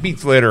some fat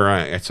beats later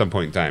at some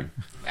point in time.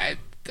 I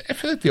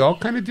feel like they all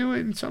kind of do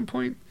it at some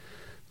point.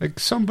 Like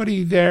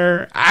somebody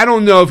there, I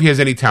don't know if he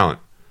has any talent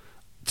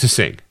to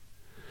sing.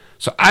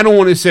 So I don't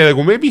want to say, like,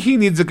 well, maybe he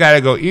needs a guy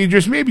to go,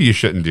 Idris, maybe you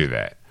shouldn't do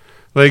that.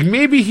 Like,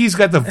 maybe he's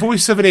got the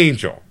voice of an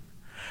angel.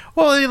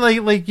 Well,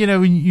 like you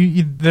know,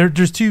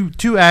 there's two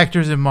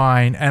actors in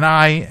mind,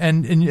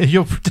 and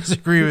you'll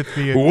disagree with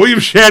me. William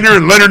Shatner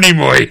and Leonard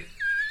Nimoy.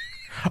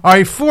 All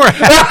right, 4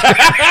 actors.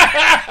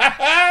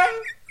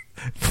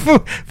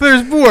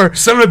 There's more.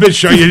 Some of the bitch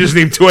show you just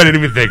named 2 I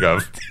didn't even think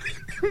of.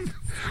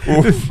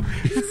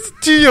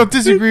 You'll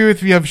disagree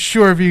with me, I'm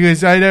sure,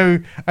 because I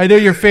know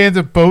you're fans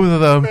of both of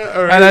them,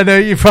 right. And I know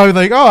you're probably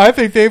like, oh, I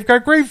think they've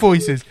got great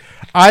voices.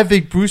 I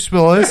think Bruce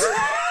Willis.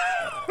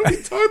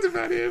 We talked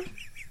about him.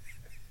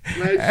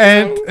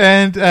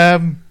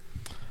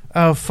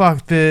 Oh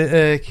fuck,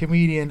 the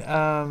comedian.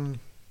 A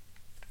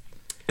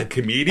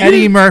comedian?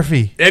 Eddie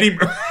Murphy.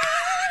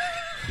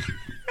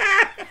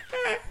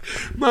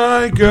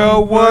 My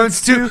girl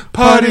wants to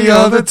party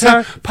all the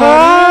time.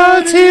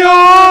 Party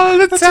all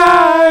the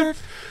time.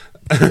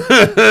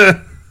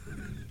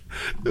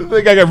 I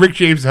think I got Rick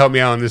James to help me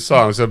out on this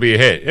song, so it'll be a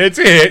hit. It's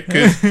a hit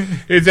because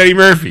it's Eddie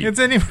Murphy. It's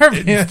Eddie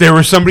Murphy. There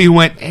was somebody who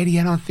went, Eddie,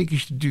 I don't think you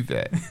should do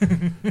that.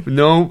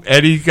 No,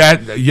 Eddie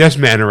got a yes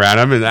man around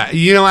him, and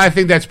I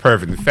think that's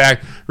perfect. In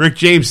fact, Rick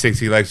James thinks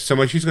he likes it so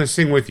much he's going to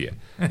sing with you.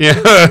 Yeah,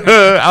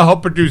 I'll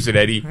help produce it,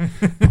 Eddie.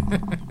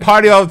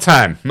 Party all the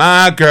time.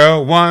 My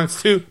girl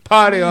wants to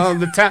party all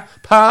the time.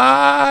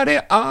 Party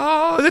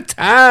all the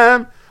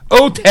time.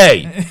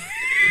 Okay.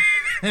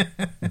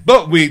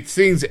 Buckwheat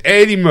sings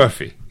Eddie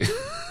Murphy.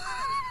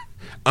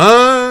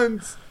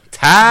 Unties,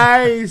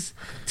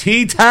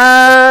 tea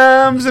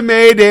times a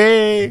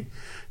Mayday.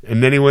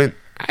 And then he went,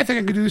 I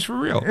think I could do this for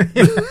real.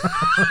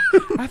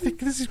 I think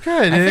this is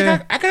good.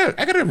 I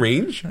got a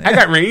range. I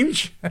got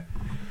range.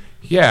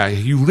 Yeah,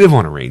 you live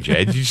on a range,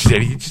 Ed. You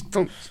just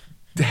don't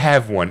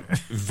have one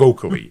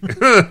vocally.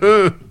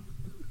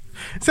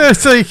 So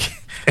it's like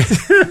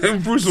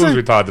Bruce Willis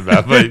we talked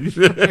about, but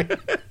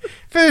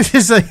it's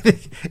just like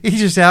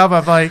Idris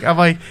Elba. I'm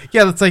like,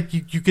 yeah. It's like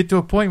you get to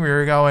a point where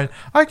you're going,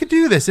 I could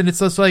do this, and it's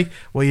just like,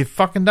 well, you've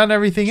fucking done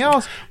everything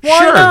else.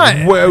 Why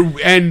not? Well,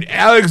 and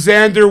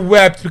Alexander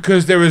wept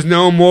because there was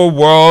no more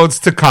worlds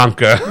to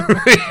conquer.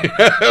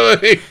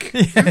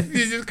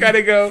 You just kind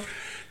of go,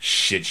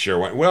 shit.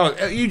 Sure.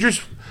 Well, you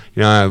just,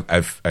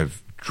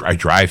 I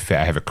drive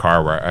fast. I have a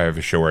car where I have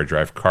a show where I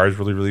drive cars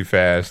really, really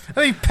fast.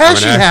 I mean,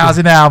 Pesci has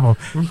an album.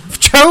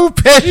 Joe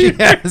Pesci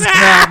has an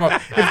album.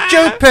 If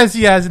Joe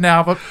Pesci has an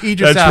album,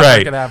 Idris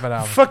Elba can have an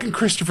album. Fucking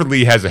Christopher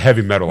Lee has a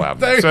heavy metal album.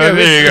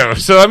 There you go.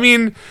 So, I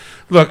mean,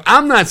 look,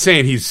 I'm not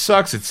saying he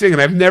sucks at singing.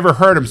 I've never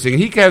heard him sing.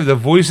 He can have the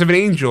voice of an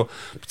angel.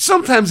 But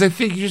sometimes I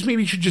think you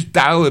should just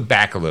dial it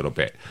back a little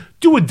bit.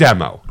 Do a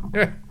demo.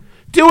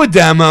 Do a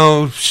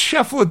demo,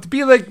 shuffle it,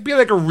 be like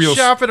a real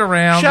shop it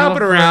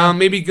around,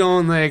 maybe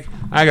going like,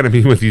 I gotta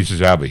meet with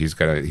Idris Elba. He's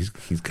got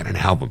an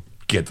album.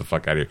 Get the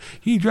fuck out of here.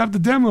 He dropped the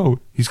demo.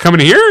 He's coming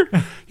here.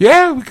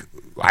 Yeah,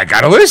 I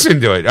gotta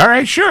listen to it. All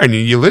right, sure. And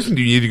you listen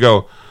to it. You need to go.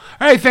 All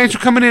right, thanks for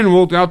coming in.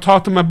 I'll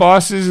talk to my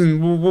bosses,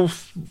 and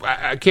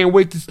I can't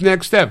wait this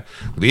next step.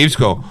 Leaves,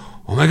 go.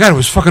 Oh my god, it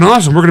was fucking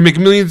awesome. We're gonna make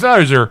 $1 million.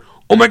 Or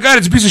oh my god,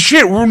 it's a piece of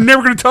shit. We're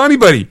never gonna tell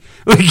anybody.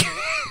 Like.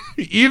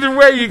 Either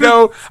way, you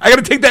go, I got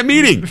to take that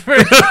meeting.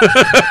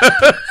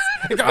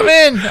 I'm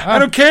in. I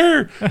don't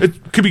care.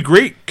 It could be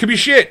great. Could be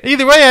shit.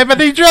 Either way, I'm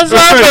at Idris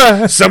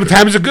Elba.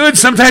 Sometimes it's good.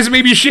 Sometimes it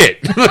may be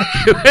shit.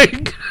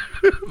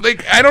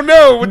 like, I don't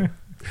know.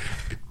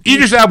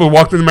 Idris Elba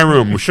walked into my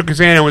room, shook his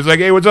hand, and was like,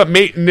 hey, what's up,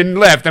 mate? And then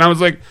left. And I was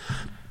like,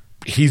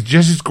 he's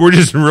just as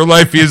gorgeous in real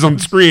life he is on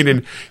screen.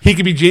 And he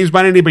could be James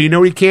Bond any, but you know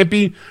what he can't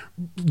be?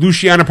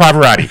 Luciano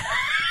Pavarotti.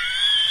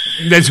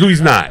 That's who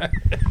he's not.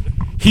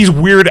 He's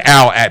Weird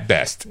Al at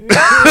best.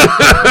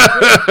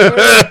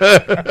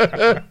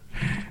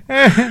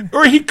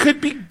 Or he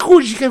could be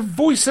gorgeous. He could have the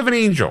voice of an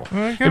angel.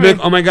 Okay. Be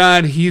like, oh my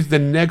God, he's the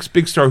next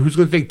big star. Who's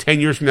going to think 10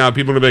 years from now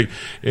people are going to be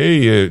like,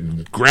 hey,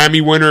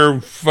 Grammy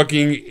winner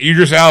fucking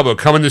Idris Elba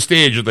coming to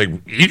stage. You're like,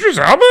 Idris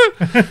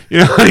Elba?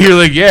 You're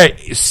like, yeah,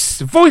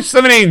 voice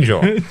of an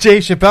angel. Jay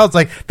Chappelle's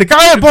like, the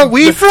guy I bought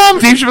weed from?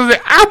 Dave Chappelle's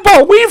like, I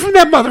bought weed from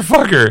that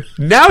motherfucker.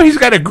 Now he's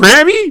got a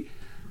Grammy?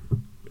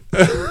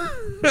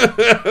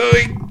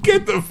 Like,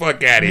 get the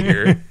fuck out of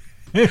here.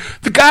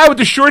 The guy with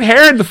the short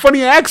hair and the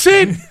funny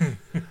accent?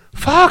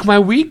 Fuck, my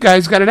weed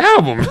guy's got an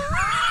album.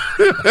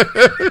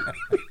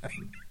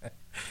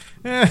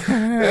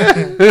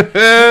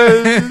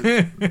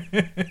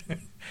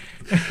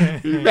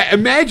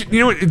 Imagine, you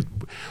know,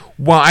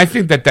 well, I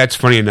think that's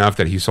funny enough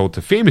that he sold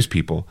to famous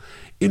people.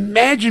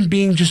 Imagine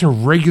being just a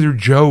regular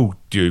Joe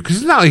dude, because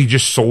it's not like he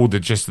just sold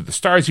it just to the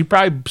stars. He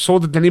probably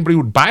sold it to anybody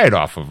who would buy it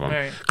off of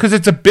him, because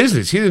it's a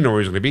business. He didn't know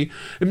where he was going to be.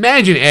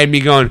 Imagine Ed me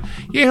going,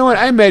 you know what?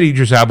 I met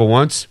Idris Elba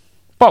once,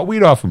 bought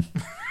weed off him.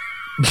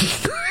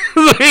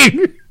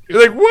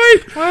 You're like,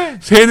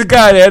 what? Say to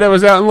God, Ed, I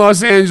was out in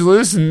Los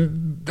Angeles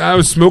and I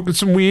was smoking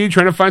some weed,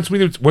 trying to find some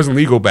weed that wasn't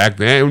legal back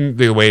then,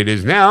 the way it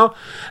is now.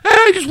 And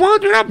I just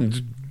wandered up,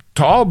 and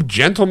tall,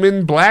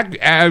 gentleman, black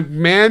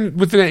man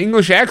with an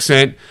English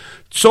accent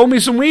sold me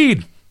some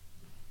weed.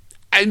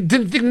 I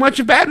didn't think much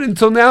about it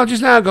until now.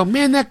 Just now, I go,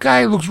 man, that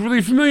guy looks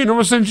really familiar. And all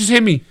of a sudden, just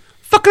hit me.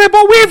 Fucking, I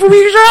bought weed from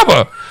Idris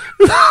Elba.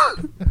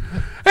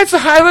 That's the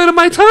highlight of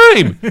my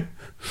time.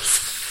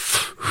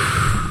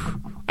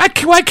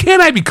 Why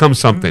can't I become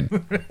something?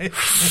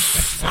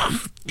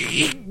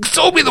 He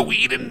sold me the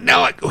weed, and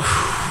now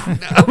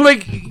I'm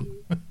like,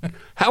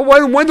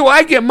 when do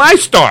I get my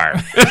star?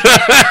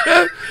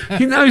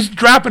 He's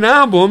dropping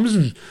albums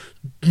and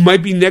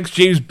might be next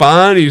James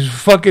Bond. He's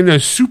fucking a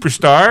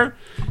superstar.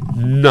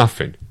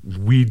 Nothing.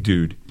 Weed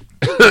dude.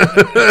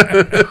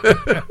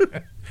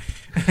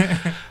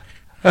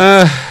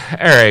 All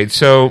right,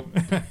 so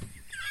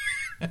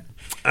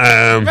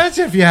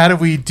imagine if you had a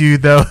weed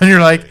dude though, and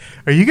you're like,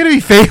 "Are you gonna be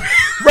famous?"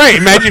 Right.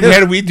 Imagine if you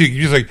had a weed dude.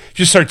 You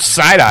just start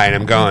side eyeing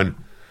him, going,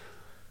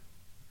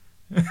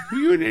 "Were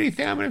you in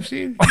anything I've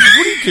seen? What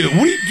do you do?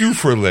 What do you do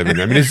for a living?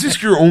 I mean, is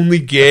this your only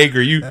gig, or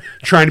are you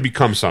trying to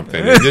become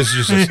something? And this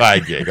is just a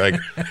side gig. Like,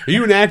 are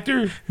you an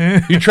actor?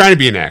 Are you trying to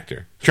be an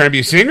actor? Trying to be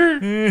a singer?"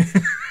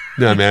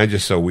 No, man, I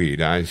just sell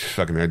weed. I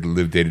had to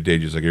live day to day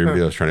just like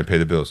everybody else, trying to pay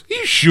the bills. Are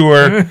you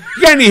sure? You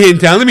got any hit in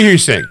town? Let me hear you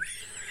sing.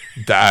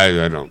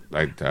 I don't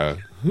like.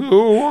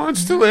 Who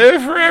wants to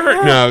live forever?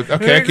 No,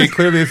 okay,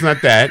 clearly it's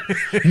not that.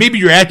 Maybe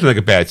you're acting like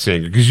a bad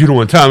singer because you don't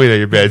want to tell me that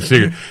you're a bad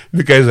singer.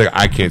 The guy's like,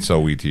 I can't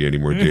sell weed to you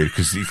anymore, dude,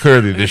 because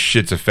clearly this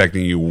shit's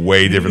affecting you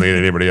way differently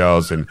than anybody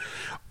else, and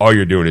all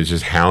you're doing is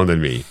just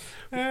hounding me.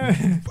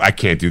 I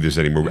can't do this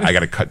anymore. I got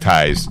to cut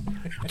ties.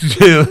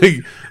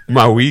 Like,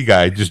 my weed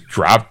guy just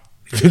dropped,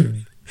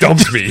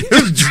 dumped me.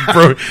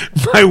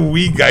 My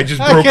weed guy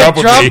just broke up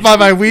with me. Dropped by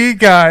my weed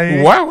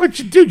guy. Why? What'd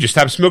you do? Just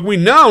stop smoking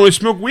weed? No, I want to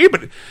smoke weed,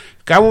 but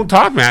guy won't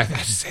talk, man.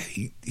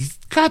 He's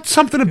got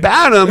something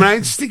about him, and I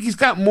just think he's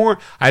got more.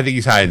 I think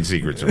he's hiding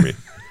secrets from me,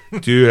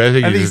 dude. I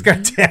think he's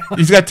got talent.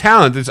 He's got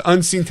talent. There's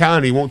unseen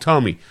talent. He won't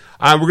tell me.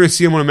 We're gonna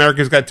see him on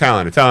America's Got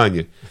Talent. I'm telling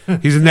you,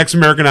 he's the next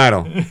American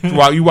Idol.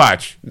 While you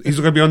watch, he's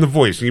gonna be on The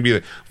Voice. He's gonna be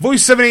the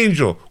voice of an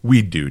angel,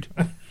 weed dude,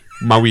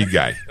 my weed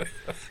guy.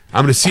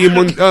 I'm gonna see him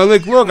on.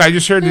 Look, I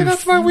just heard. Hey,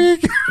 that's my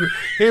weed.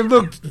 Hey,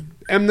 look.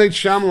 M. Night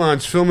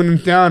Shyamalan's filming him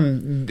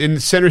down in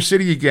Center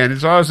City again.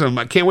 It's awesome.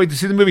 I can't wait to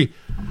see the movie.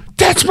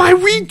 That's my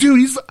weed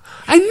dude.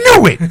 I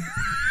knew it.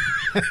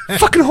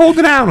 Fucking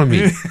holding out on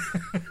me.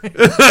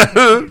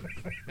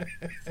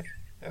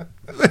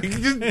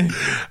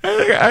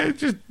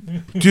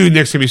 Dude,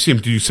 next time you see him,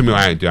 do something.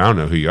 I don't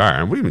know who you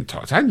are. What do you even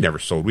talk? I never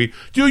sold weed.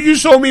 Dude, you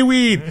sold me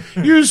weed.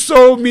 You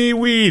sold me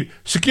weed.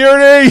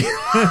 Security.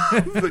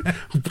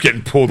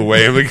 Getting pulled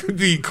away. I'm like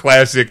the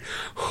classic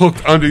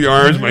hooked under the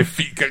arms, my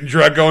feet getting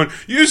drugged, going,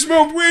 you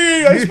smoked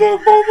weed. I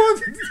smoked both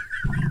months.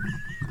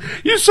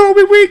 You sold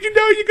me weed. You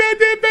know, you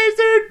goddamn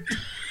bastard.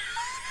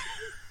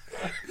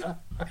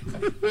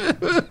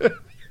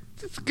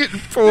 Just getting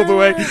pulled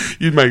away.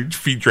 You my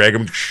feet drag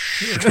him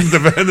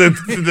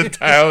the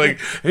tile like,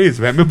 hey, is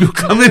the Batmobile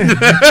coming?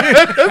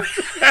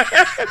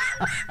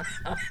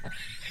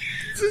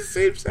 It's the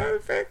same sound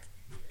effect.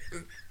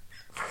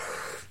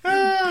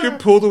 Get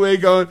pulled away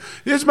going,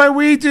 this is my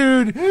weed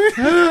dude.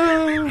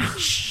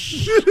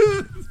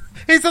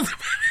 He's a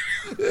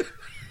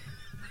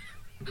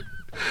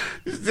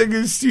I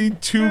can see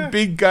two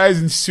big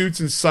guys in suits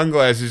and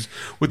sunglasses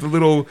with a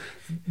little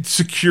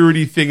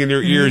security thing in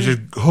their ears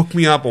just hook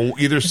me up on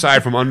either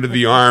side from under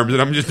the arms,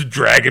 and I'm just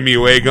dragging me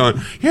away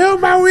going, you're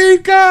my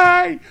weed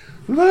guy!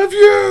 Love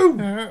you!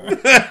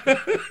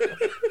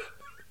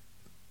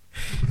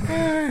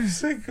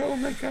 It's like, oh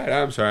my God.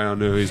 I'm sorry, I don't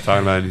know who he's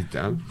talking about.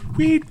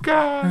 Weed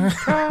guy!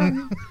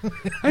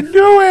 I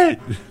knew it!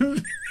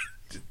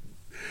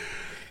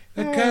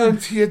 That guy on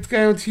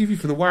TV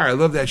from The Wire, I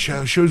love that show.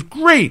 The show's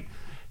great.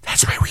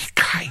 That's my weed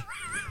guy.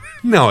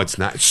 No, it's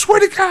not. I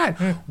swear to God.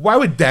 Why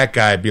would that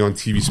guy be on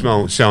TV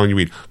selling you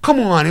weed? Come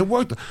on, it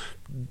worked.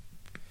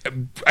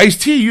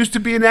 Ice-T used to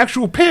be an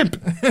actual pimp.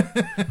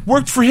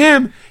 Worked for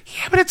him.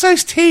 Yeah, but it's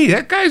Ice-T.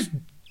 That guy's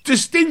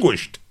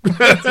distinguished.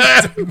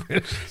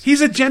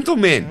 He's a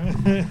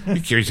gentleman.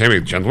 You tell me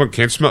a gentleman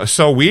can't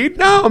sell weed?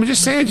 No, I'm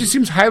just saying it just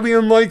seems highly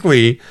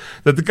unlikely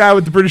that the guy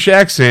with the British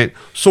accent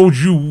sold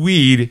you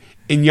weed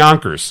in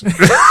Yonkers.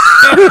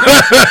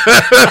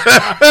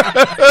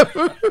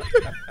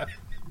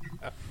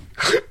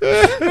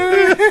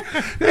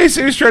 They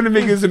say he was trying to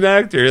make us an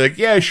actor. Like,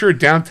 yeah, sure,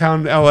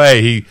 downtown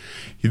L.A. He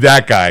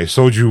that guy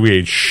sold you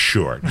weed.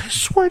 Sure. I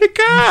swear to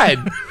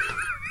God.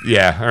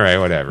 Yeah, all right,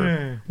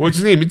 whatever. What's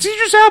his name? It's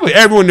Idris Elba.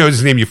 Everyone knows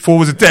his name. You fool.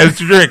 Was a test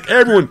trick.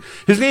 Everyone.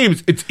 His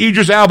name's it's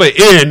Idris Elba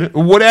in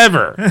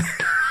whatever.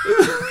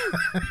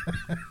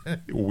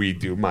 We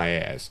do my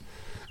ass.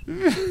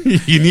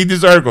 You need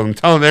this article. I'm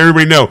telling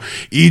everybody no.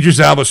 Idris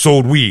Elba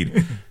sold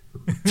weed.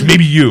 It's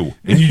maybe you,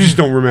 and you just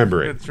don't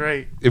remember it. That's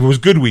right. If it was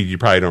good weed, you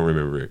probably don't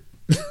remember it.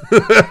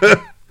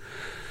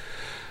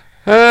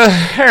 All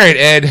right,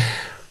 Ed.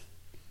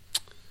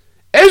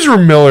 Ezra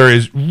Miller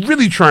is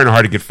really trying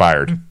hard to get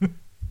fired.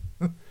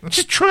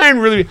 Just trying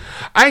really.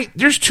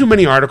 There's too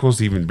many articles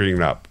to even bring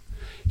it up.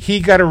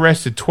 He got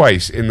arrested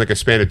twice in like a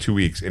span of 2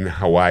 weeks in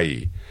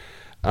Hawaii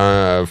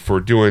for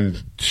doing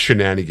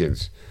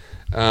shenanigans.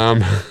 I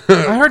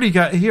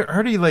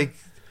heard he like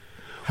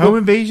home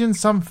invasion,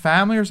 some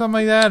family or something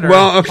like that. Or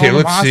well, okay,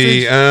 let's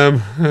see. I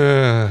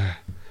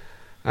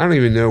don't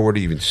even know where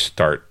to even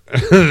start.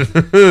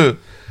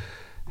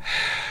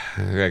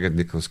 I got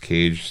Nicolas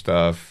Cage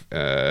stuff.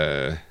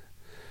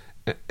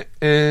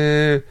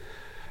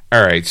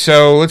 All right,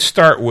 so let's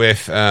start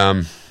with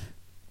April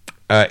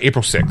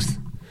 6th.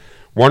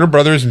 Warner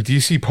Brothers and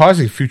DC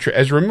pausing future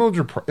Ezra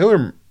Miller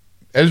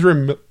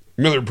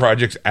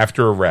projects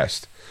after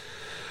arrest.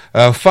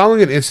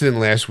 Following an incident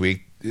last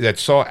week that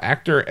saw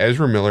actor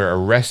Ezra Miller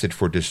arrested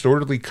for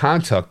disorderly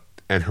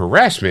conduct and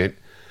harassment,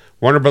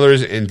 Warner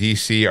Brothers and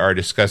DC are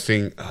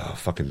discussing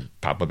fucking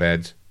pop-up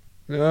ads.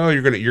 No,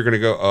 you're gonna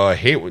go. I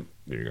hate what.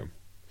 There you go.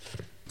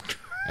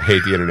 I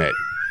hate the internet.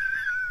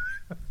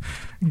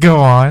 Go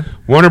on.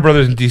 Warner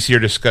Brothers and DC are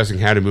discussing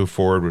how to move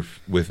forward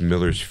with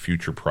Miller's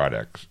future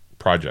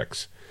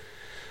projects.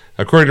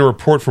 According to a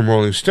report from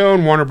Rolling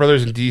Stone, Warner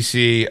Brothers and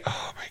DC.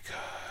 Oh my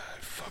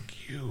God! Fuck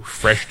you,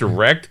 Fresh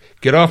Direct.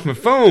 Get off my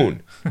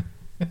phone.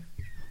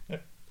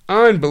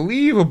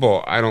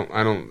 Unbelievable. I don't.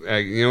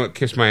 You know what?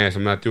 Kiss my ass.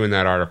 I'm not doing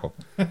that article.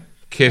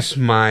 Kiss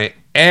my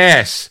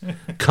ass.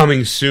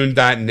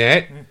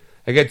 Comingsoon.net.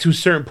 I get to a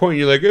certain point,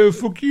 you're like, oh,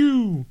 fuck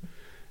you.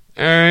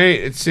 All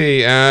right, let's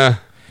see. They're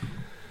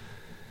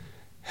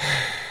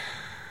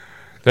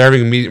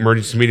having an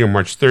emergency meeting on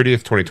March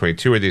 30th,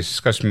 2022, where they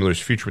discussed Miller's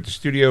future with the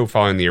studio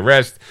following the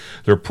arrest.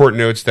 The report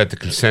notes that the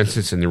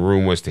consensus in the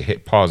room was to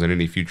hit pause on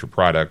any future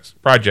projects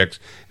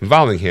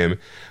involving him,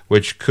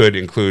 which could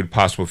include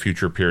possible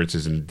future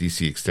appearances in the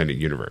DC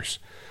Extended Universe.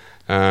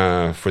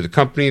 For the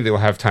company, they will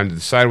have time to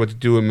decide what to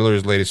do with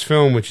Miller's latest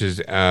film, which is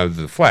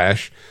The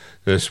Flash.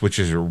 Which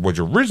was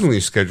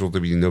originally scheduled to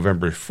be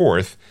November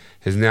 4th,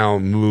 has now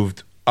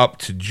moved up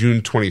to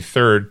June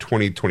 23rd,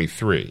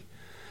 2023,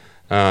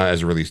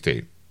 as a release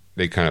date.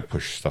 They kind of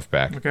pushed stuff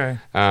back. Okay.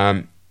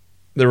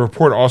 The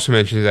report also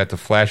mentioned that The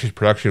Flash's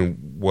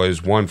production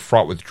was one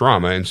fraught with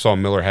drama and saw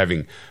Miller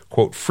having,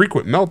 quote,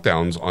 frequent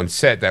meltdowns on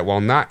set that,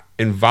 while not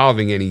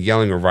involving any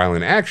yelling or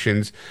violent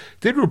actions,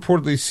 did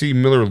reportedly see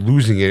Miller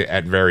losing it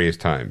at various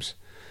times.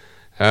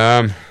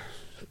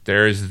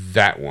 There's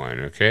that one,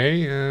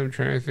 okay? I'm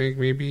trying to think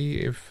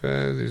maybe if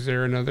is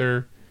there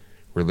another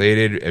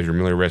related. Ezra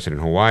Miller arrested in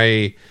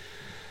Hawaii.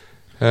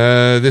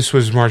 This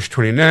was March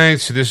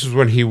 29th, so this is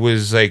when he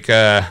was like,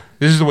 this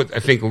is what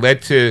I think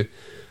led to,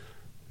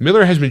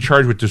 Miller has been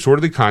charged with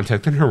disorderly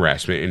conduct and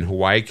harassment in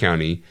Hawaii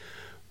County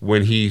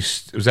when he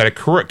was at a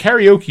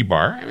karaoke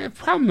bar. I mean,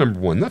 problem number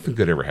one, nothing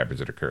good ever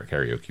happens at a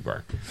karaoke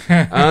bar.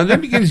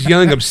 Then begins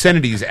yelling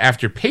obscenities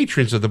after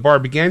patrons of the bar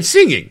began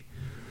singing.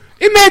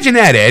 Imagine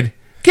that, Ed.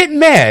 Getting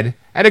mad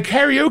at a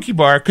karaoke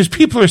bar because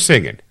people are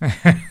singing.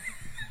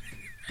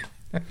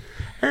 All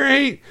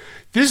right.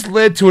 This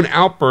led to an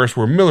outburst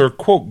where Miller,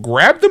 quote,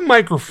 grabbed the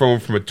microphone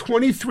from a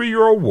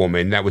 23-year-old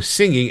woman that was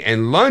singing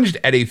and lunged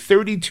at a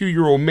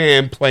 32-year-old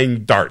man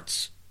playing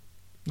darts.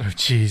 Oh,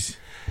 jeez.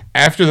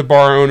 After the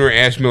bar owner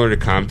asked Miller to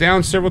calm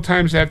down several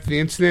times after the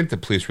incident, the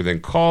police were then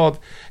called,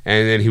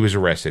 and then he was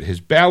arrested. His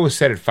bail was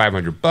set at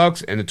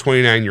 $500, and the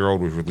 29-year-old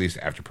was released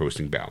after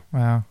posting bail.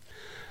 Wow.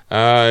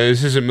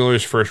 This isn't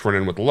Miller's first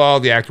run-in with the law.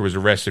 The actor was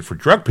arrested for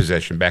drug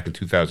possession back in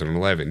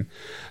 2011,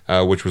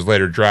 which was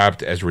later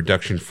dropped as a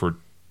reduction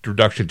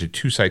to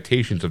 2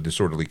 citations of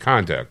disorderly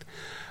conduct.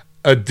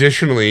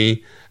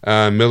 Additionally,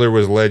 Miller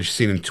was alleged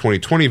seen in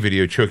 2020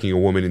 video choking a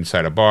woman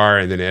inside a bar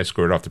and then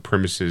escorted off the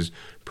premises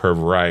per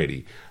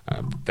Variety.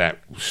 That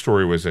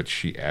story was that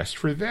she asked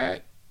for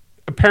that,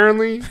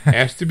 apparently,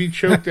 asked to be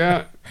choked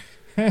out.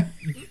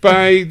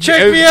 By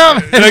check me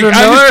out,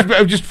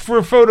 like, just for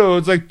a photo,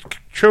 it's like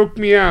choke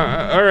me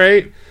out. All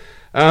right,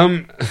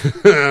 I'm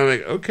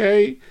like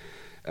okay.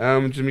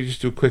 Let me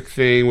just do a quick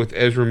thing with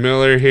Ezra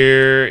Miller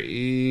here.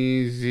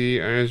 Easy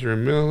Ezra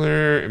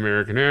Miller,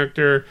 American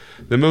actor.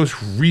 The most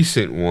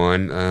recent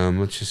one.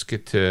 Let's just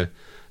get to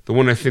the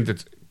one I think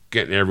that's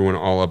getting everyone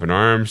all up in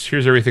arms.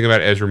 Here's everything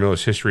about Ezra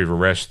Miller's history of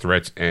arrests,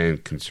 threats,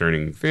 and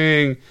concerning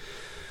thing.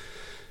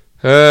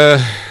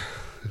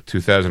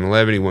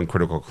 2011, he won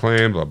critical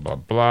acclaim, blah, blah,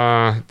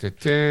 blah.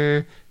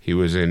 Da-da. He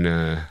was in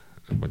a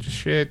bunch of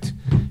shit.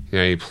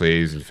 Now he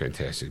plays in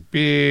Fantastic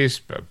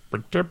Beasts.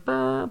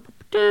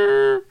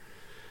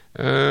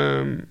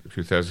 2000.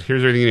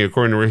 Here's everything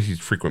according to his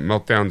frequent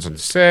meltdowns on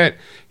set.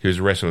 He was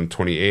arrested on the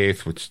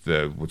 28th, which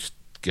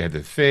had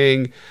the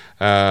thing.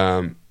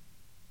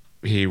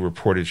 He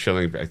reported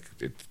shelling at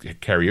a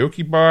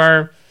karaoke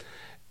bar,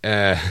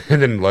 and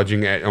then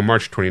lodging on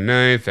March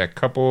 29th. That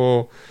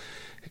couple.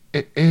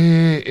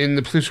 In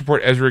the police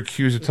report, Ezra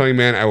accused of telling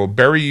man, "I will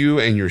bury you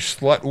and your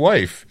slut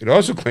wife." It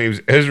also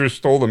claims Ezra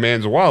stole the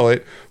man's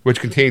wallet, which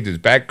contained his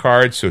bank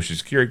card, social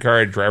security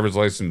card, driver's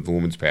license, and the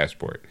woman's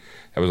passport.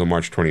 That was on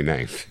March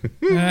 29th.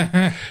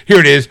 Here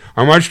it is.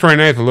 On March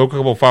 29th, the local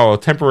couple filed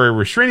a temporary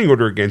restraining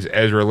order against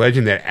Ezra,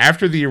 alleging that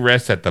after the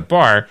arrest at the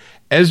bar,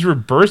 Ezra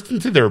burst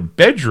into their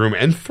bedroom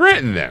and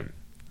threatened them.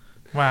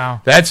 Wow.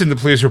 That's in the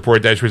police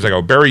report. That's where he's like,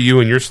 "I'll bury you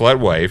and your slut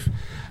wife."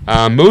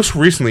 Most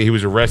recently, he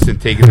was arrested and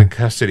taken into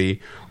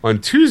custody on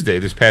Tuesday,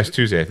 this past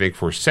Tuesday, I think,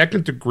 for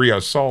second-degree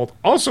assault,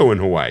 also in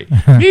Hawaii.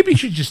 Maybe he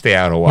should just stay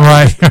out of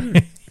Hawaii.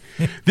 Right.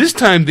 This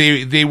time,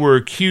 they were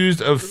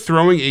accused of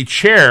throwing a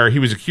chair. He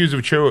was accused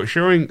of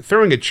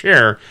throwing a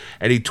chair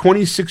at a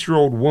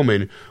 26-year-old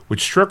woman,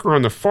 which struck her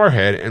on the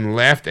forehead and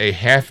left a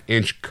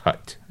half-inch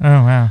cut.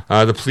 Oh, wow.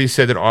 The police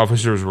said that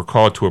officers were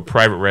called to a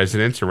private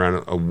residence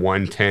around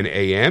 1:10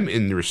 a.m.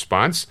 in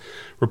response.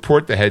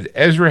 Report that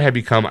Ezra had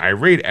become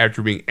irate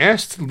after being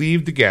asked to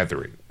leave the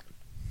gathering.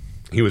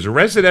 He was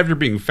arrested after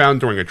being found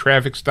during a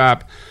traffic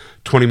stop.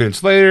 20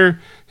 minutes later,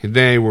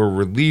 they were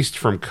released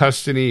from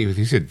custody.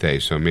 He said they,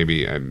 so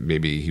maybe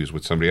he was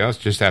with somebody else,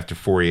 just after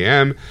 4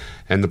 a.m.,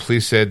 and the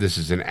police said this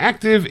is an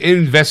active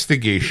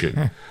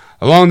investigation.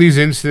 Along these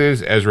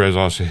incidents, Ezra has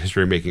also a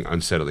history of making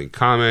unsettling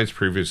comments,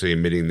 previously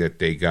admitting that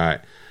they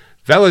got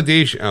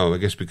validation. Oh, I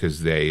guess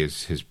because they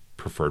is his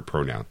preferred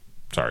pronoun.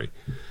 Sorry.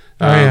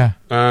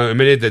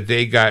 Admitted that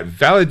they got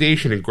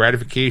validation and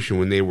gratification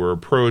when they were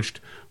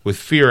approached with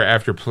fear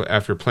after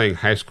playing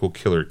high school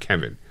killer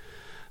Kevin.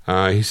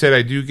 He said,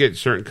 "I do get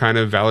certain kind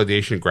of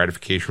validation and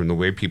gratification from the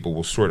way people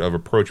will sort of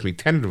approach me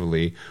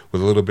tentatively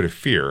with a little bit of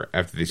fear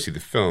after they see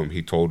the film,"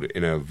 he told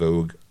in a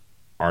Vogue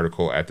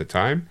article at the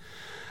time.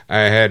 "I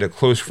had a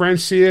close friend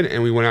see it,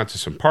 and we went out to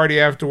some party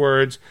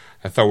afterwards.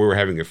 I thought we were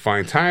having a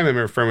fine time, and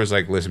my friend was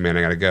like, 'Listen, man,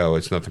 I gotta go.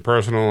 It's nothing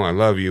personal. I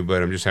love you,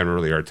 but I'm just having a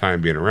really hard time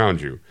being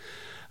around you.'"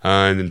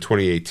 And in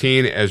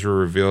 2018, Ezra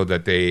revealed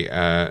that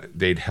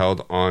they'd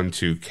held on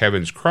to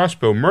Kevin's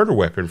crossbow murder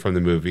weapon from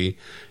the movie,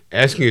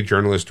 asking a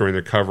journalist during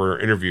their cover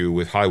interview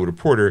with Hollywood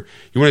Reporter,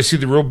 "You want to see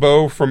the real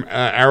bow from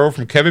arrow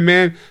from Kevin,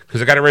 man?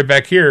 Because I got it right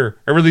back here.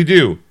 I really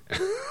do."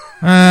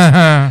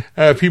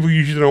 People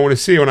usually don't want to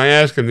see it. When I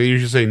ask them, they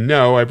usually say,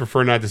 "No, I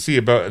prefer not to see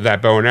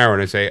that bow and arrow."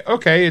 And I say,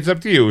 "Okay, it's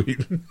up to you."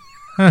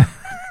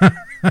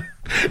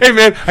 "Hey,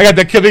 man, I got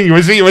that killing. You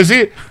want to see it? You want to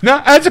see it?"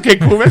 "No, that's okay.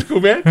 Cool. That's cool,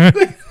 man."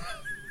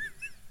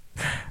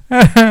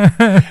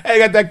 "Hey, I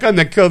got that gun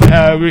that killed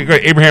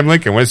Abraham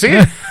Lincoln. Want to see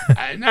it?"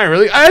 "Not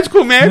really." "That's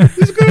cool, man.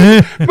 It's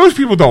good." Most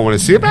people don't want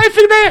to see it, but I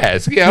figured I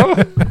ask.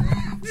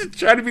 Just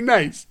trying to be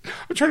nice.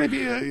 I'm trying to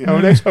be a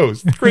nice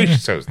host,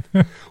 gracious host.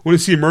 Want to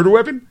see a murder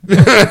weapon?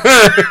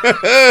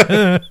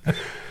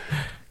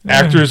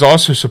 Actor is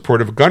also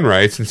supportive of gun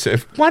rights and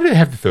said, "Why did I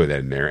have to throw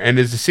that in there?" And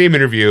it's the same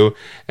interview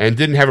and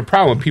didn't have a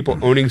problem with people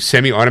owning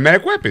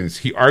semi-automatic weapons.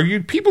 He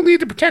argued people need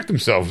to protect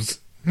themselves.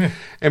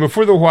 And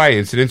before the Hawaii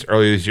incidents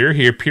earlier this year,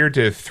 he appeared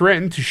to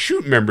threaten to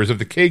shoot members of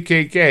the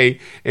KKK,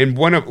 and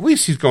at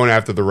least he's going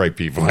after the right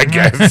people, I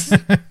guess.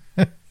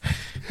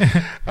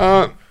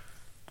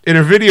 In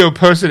a video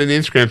posted on the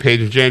Instagram page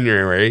in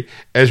January,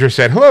 Ezra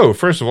said, "Hello,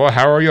 first of all,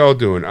 how are y'all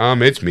doing?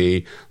 It's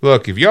me.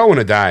 Look, if y'all want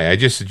to die, I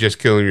just suggest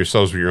killing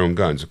yourselves with your own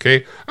guns,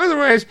 okay?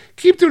 Otherwise,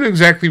 keep doing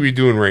exactly what you're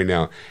doing right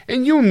now,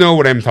 and you'll know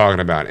what I'm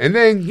talking about. And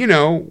then,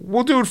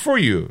 we'll do it for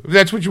you, if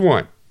that's what you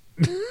want."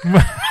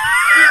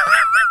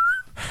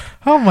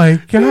 Oh, my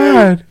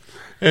God.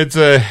 It's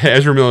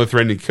Ezra Miller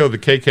threatening to kill the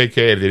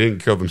KKK if they didn't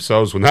kill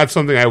themselves. Well, not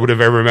something I would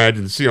have ever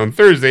imagined to see on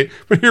Thursday,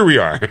 but here we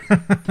are.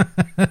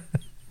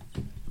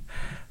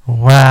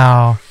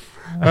 Wow.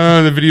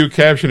 The video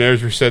caption,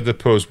 Ezra said the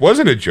post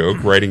wasn't a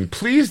joke, writing,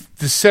 "Please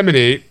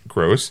disseminate,"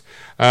 gross,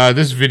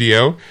 "this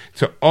video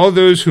to all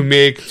those who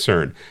may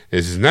concern.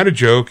 This is not a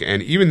joke,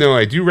 and even though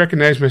I do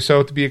recognize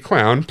myself to be a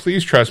clown,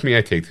 please trust me,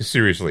 I take this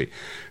seriously.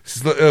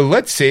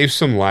 Let's save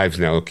some lives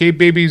now, okay,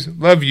 babies?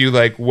 Love you,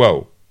 like,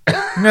 whoa."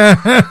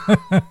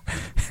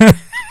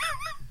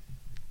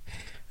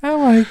 Oh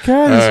my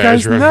God, this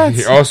guy's nuts.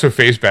 He also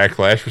faced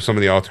backlash for some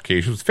of the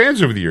altercations with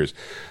fans over the years.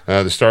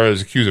 The star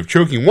is accused of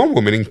choking one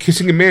woman and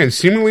kissing a man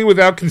seemingly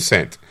without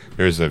consent.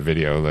 There's a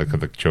video of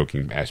the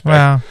choking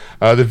aspect.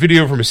 Wow. The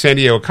video from a San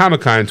Diego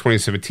Comic-Con in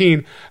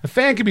 2017, a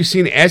fan can be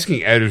seen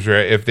asking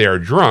Ezra if they are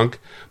drunk,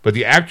 but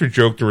the actor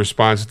joked in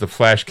response that the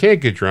Flash can't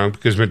get drunk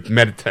because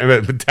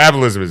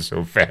metabolism is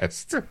so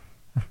fast.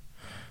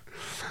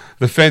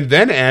 The fan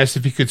then asked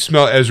if he could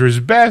smell Ezra's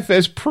breath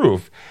as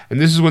proof,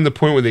 and this is when the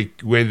point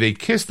when they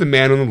kissed the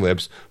man on the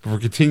lips before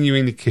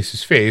continuing to kiss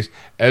his face.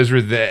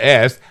 Ezra then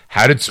asked,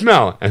 "How did it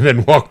smell?" and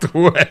then walked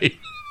away.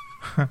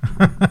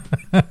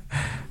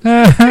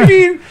 I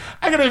mean,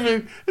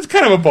 it's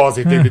kind of a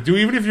ballsy thing to do,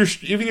 even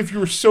if you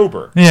were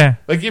sober. Yeah.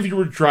 Like if you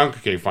were drunk,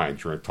 okay, fine,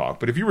 drunk talk.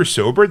 But if you were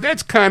sober,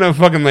 that's kind of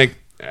fucking like,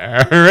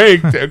 all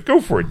right,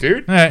 go for it,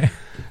 dude. All right.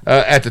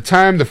 At the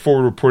time, the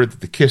Forward reported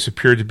that the kiss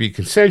appeared to be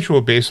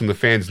consensual based on the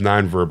fans'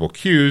 nonverbal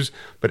cues,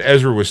 but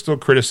Ezra was still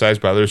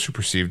criticized by others who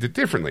perceived it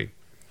differently.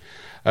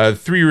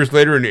 3 years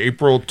later, in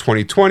April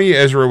 2020,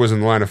 Ezra was in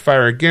the line of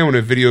fire again when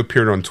a video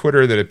appeared on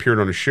Twitter that appeared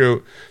on a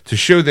show to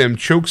show them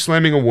choke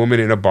slamming a woman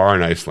in a bar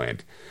in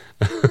Iceland.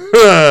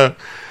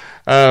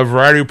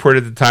 Variety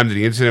reported at the time that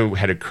the incident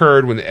had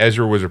occurred when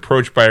Ezra was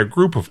approached by a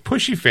group of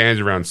pushy fans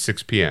around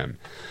 6 p.m.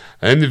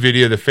 In the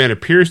video, the fan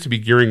appears to be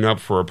gearing up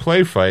for a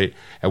play fight,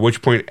 at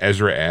which point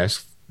Ezra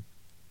asks,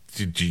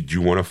 "Do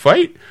you want to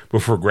fight?"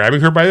 before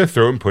grabbing her by the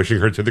throat and pushing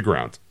her to the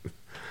ground.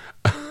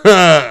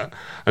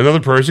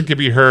 Another person can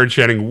be heard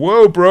shouting,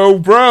 "Whoa, bro,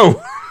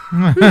 bro!"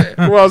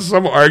 While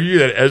some argue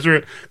that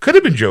Ezra could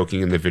have been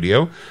joking in the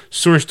video,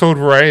 source told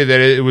Variety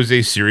that it was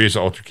a serious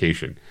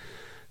altercation.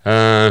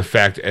 In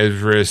fact,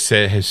 Ezra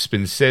has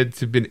been said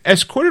to have been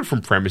escorted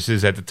from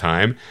premises at the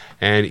time,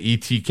 and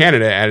ET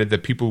Canada added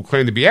that people who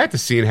claimed to be at the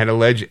scene had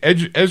alleged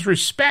Ezra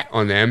spat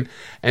on them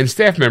and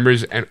staff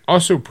members, and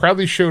also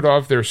proudly showed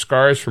off their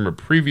scars from a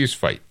previous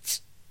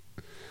fight.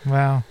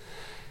 Wow.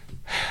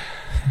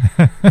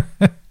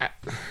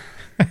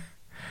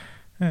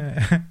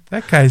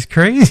 That guy's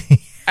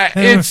crazy.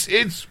 I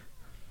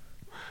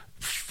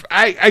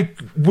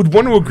would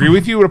want to agree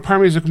with you, but a part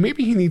of me is like,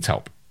 maybe he needs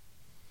help.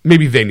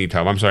 Maybe they need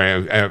help. I'm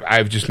sorry.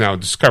 I've just now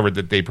discovered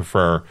that they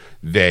prefer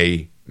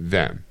they,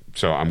 them.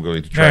 So I'm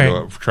going to try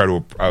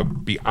to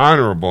be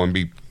honorable and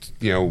be,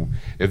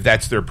 if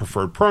that's their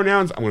preferred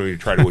pronouns, I'm going to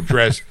try to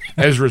address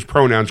Ezra's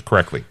pronouns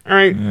correctly. All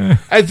right?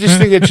 I just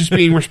think it's just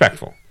being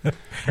respectful.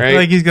 Right?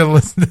 Like he's going to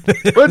listen to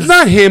this. But it's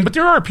not him, but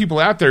there are people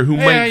out there who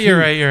might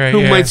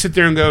sit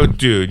there and go,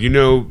 dude,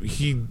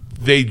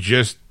 they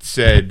just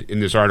said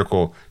in this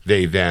article,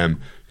 they, them,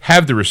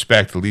 have the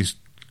respect, at least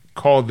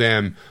call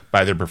them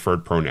by their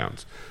preferred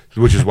pronouns,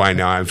 which is why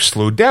now I've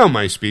slowed down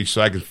my speech so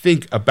I can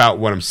think about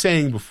what I'm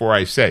saying before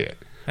I say it,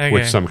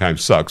 which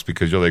sometimes sucks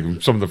because you're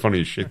like, some of the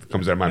funniest shit that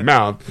comes out of my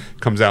mouth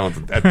comes out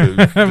at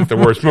the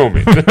worst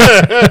moment.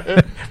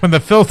 When the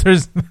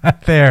filter's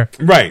not there.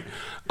 Right.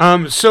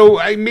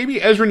 So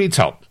maybe Ezra needs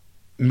help.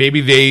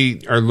 Maybe they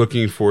are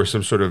looking for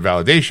some sort of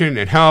validation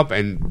and help,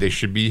 and they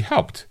should be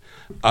helped.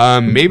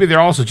 Maybe they're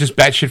also just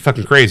batshit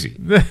fucking crazy.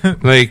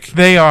 Like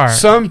they are.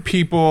 Some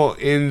people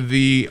in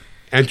the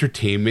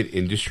entertainment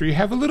industry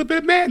have a little bit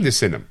of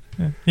madness in them.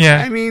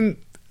 Yeah. I mean,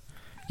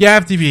 you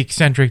have to be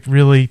eccentric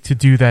really to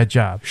do that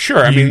job.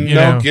 Sure.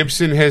 Mel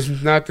Gibson has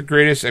not the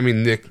greatest. I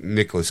mean,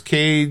 Nicolas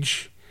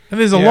Cage. And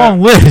there's a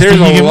long list. There's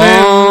a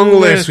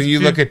long list when you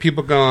look at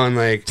people going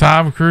like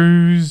Tom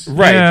Cruise.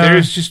 Right. Yeah.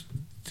 There's just,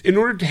 in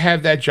order to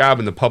have that job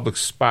in the public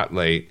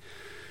spotlight,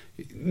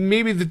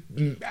 maybe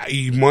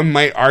one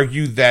might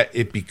argue that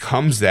it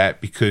becomes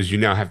that because you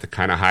now have to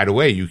kind of hide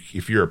away.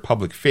 If you're a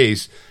public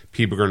face,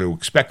 people are going to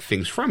expect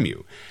things from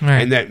you.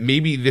 Right. And that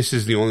maybe this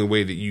is the only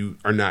way that you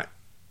are not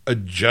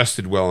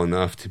adjusted well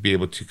enough to be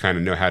able to kind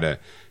of know how to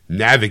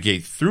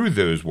navigate through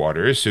those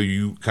waters. So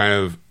you kind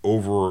of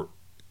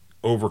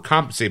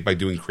overcompensate by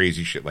doing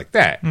crazy shit like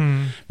that.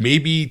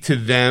 Maybe to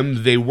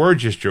them, they were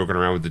just joking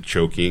around with the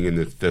choking and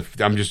the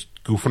I'm just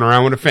goofing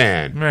around with a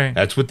fan. Right.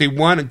 That's what they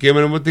want,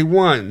 giving them what they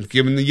want,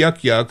 giving the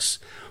yucks.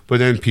 But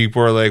then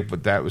people are like,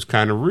 but that was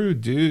kind of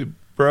rude, dude,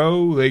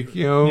 bro. Like,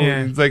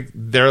 it's like,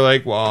 they're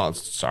like, well,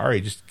 sorry,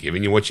 just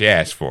giving you what you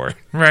asked for.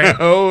 Right.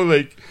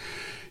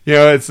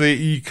 It's like,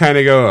 you kind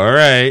of go, all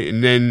right.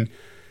 And then,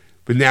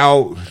 but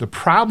now the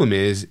problem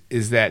is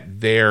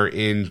that they're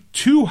in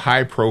 2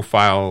 high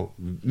profile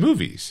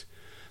movies.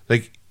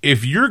 Like,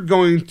 if you're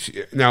going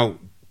to, now,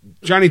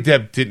 Johnny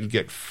Depp didn't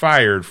get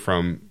fired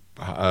from,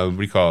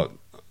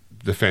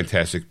 the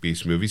Fantastic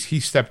Beasts movies. He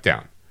stepped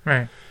down.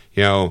 Right.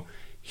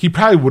 He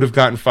probably would have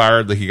gotten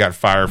fired like he got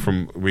fired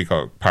from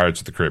Pirates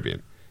of the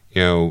Caribbean.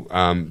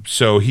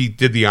 So he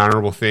did the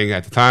honorable thing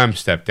at the time,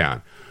 stepped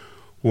down.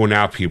 Well,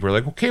 now people are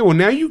like, okay, well,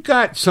 now you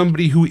got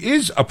somebody who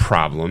is a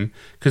problem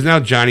because now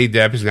Johnny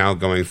Depp is now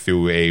going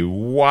through a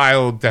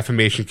wild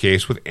defamation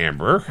case with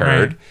Amber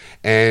Heard,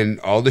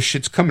 and all the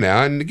shit's coming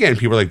out. And again,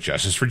 people are like,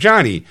 justice for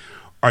Johnny.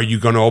 Are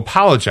you going to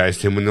apologize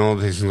to him when all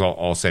this is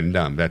all said and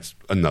done? That's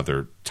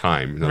another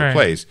time, another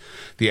place.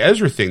 The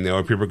Ezra thing,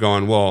 though, people are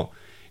going, well,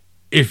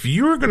 if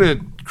you're going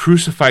to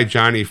crucify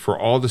Johnny for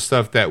all the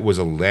stuff that was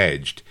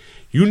alleged,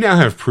 you now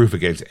have proof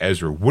against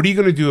Ezra. What are you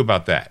going to do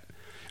about that?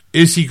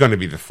 Is he going to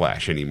be the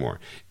Flash anymore?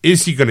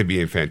 Is he going to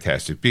be in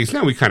Fantastic Beasts?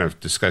 Now, we kind of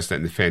discussed that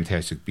in the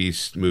Fantastic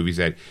Beasts movies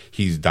that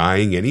he's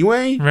dying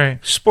anyway. Right.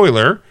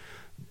 Spoiler.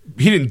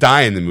 He didn't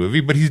die in the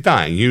movie, but he's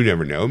dying. You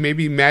never know.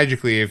 Maybe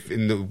magically, if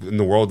in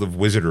the world of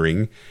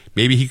wizarding,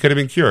 maybe he could have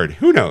been cured.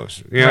 Who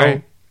knows?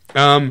 Right.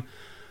 I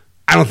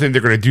don't think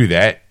they're going to do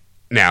that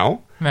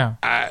now. No.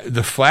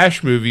 The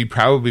Flash movie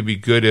probably be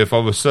good if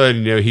all of a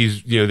sudden,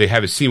 they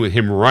have a scene with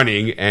him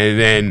running, and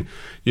then,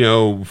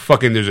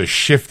 fucking there's a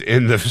shift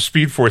in the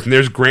Speed Force, and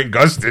there's Grant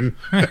Gustin,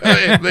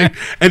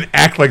 and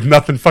act like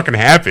nothing fucking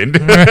happened.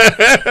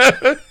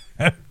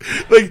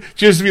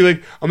 Just to be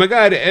like, oh my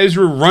god,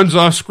 Ezra runs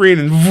off screen,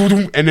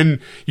 and then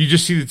you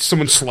just see that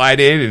someone slide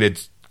in, and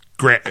it's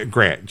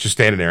Grant just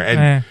standing there,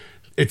 and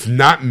it's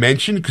not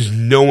mentioned because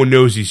no one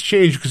knows he's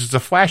changed because it's a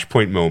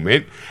Flashpoint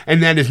moment,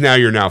 and that is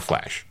you're now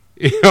Flash.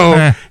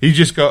 You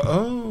just go,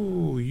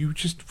 oh, you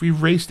just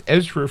erased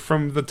Ezra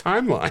from the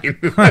timeline,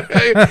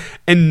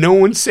 and no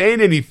one's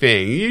saying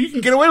anything. You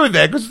can get away with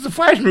that because it's a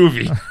Flash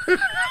movie.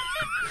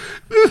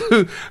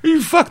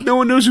 No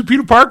one knows who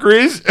Peter Parker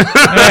is.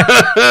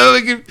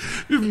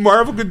 If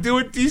Marvel could do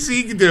it,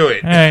 DC could do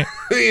it. Right.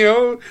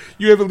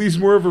 You have at least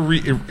more of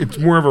it's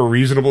more of a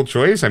reasonable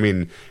choice. I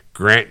mean,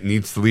 Grant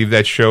needs to leave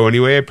that show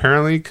anyway,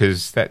 apparently,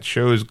 because that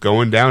show is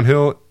going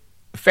downhill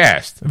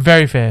fast.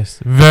 Very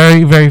fast.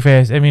 Very, very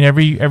fast. I mean,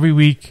 every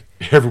week.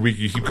 Every week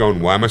you keep going,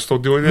 why am I still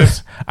doing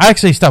this? I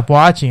actually stopped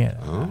watching it.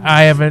 Oh.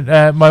 I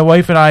haven't. My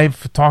wife and I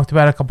have talked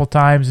about it a couple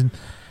times, and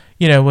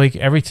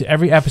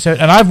every episode,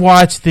 and I've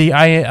watched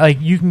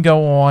you can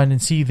go on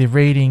and see the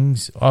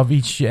ratings of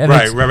each. And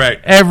right.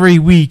 Every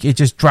week it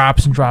just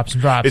drops and drops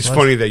and drops. It's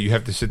funny that you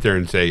have to sit there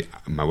and say,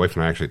 my wife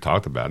and I actually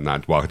talked about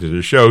not watching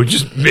the show.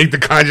 Just make the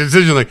conscious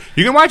decision, like,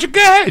 you can watch it, go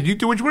ahead. You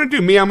do what you want to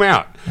do. Me, I'm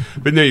out.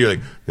 But no, you're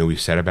like, no, we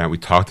said about it, we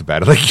talked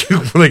about it. I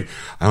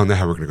don't know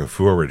how we're going to go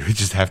forward. We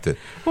just have to.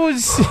 Well,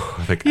 it's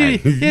one of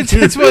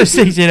those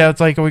things, it's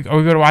like, are we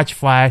going to watch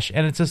Flash?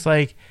 And it's just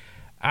like,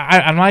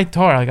 I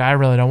told her, I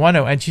really don't want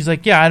to. And she's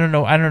like, yeah, I don't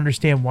know. I don't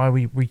understand why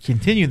we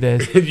continue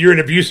this. You're in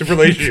an abusive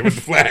relationship with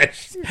the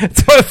Flash.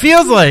 That's what it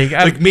feels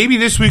like. Maybe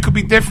this week could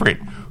be different.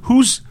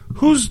 Who's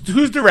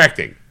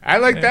directing? I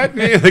like that.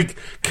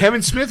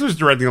 Kevin Smith was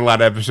directing a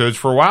lot of episodes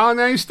for a while, and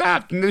then he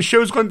stopped. And the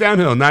show's gone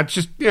downhill. Not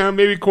just,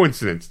 maybe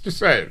coincidence. Just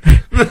saying.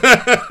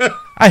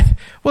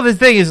 Well, the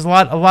thing is, a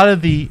lot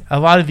of the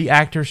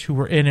actors who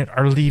were in it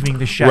are leaving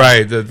the show.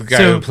 Right, the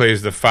guy who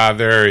plays the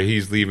father,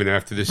 he's leaving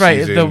after the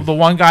season. Right, the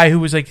one guy who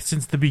was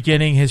since the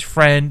beginning, his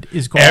friend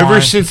is gone. Ever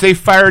since they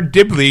fired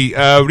Dibley,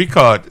 what do you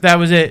call it? That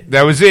was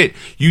it.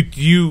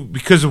 You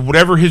because of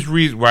whatever his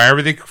reason,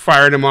 wherever they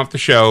fired him off the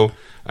show.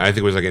 I think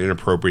it was an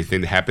inappropriate thing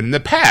that happened in the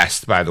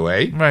past, by the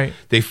way. Right.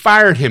 They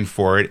fired him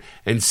for it,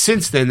 and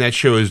since then that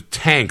show has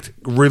tanked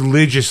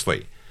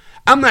religiously.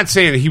 I'm not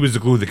saying that he was the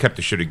glue that kept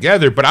the show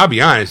together, but I'll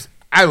be honest,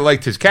 I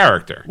liked his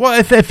character. Well,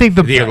 I think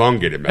the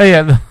elongated man.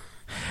 Yeah.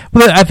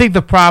 Well, I think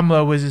the problem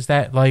though is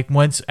that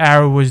once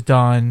Arrow was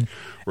done,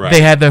 right,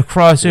 they had the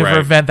crossover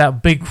event,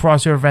 that big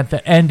crossover event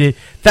that ended.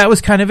 That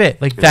was kind of it.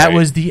 That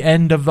was the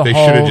end of the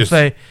whole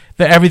thing.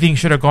 That everything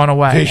should have gone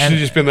away. They should have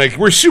just been like,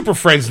 we're super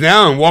friends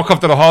now, and walk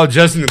up to the Hall of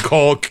Justice and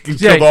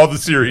killed all the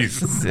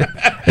series.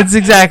 It's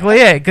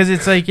exactly it, because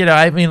it's I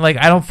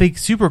don't think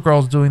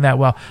Supergirl's doing that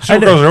well.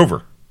 Supergirl's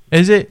over.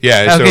 Is it?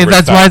 Yeah, it's okay, over.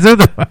 That's why it's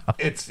over.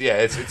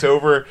 It's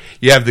over.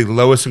 You have the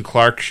Lois and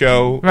Clark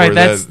show, right?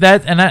 That's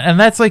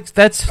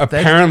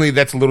apparently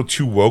that's a little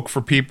too woke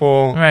for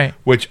people, right?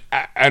 Which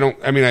I don't.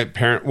 I mean, I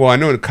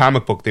know in the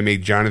comic book they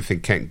made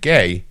Jonathan Kent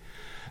gay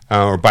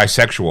or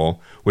bisexual,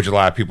 which a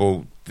lot of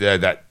people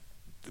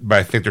but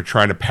I think they're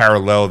trying to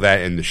parallel that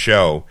in the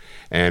show,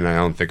 and I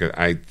don't think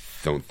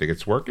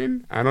it's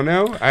working. I don't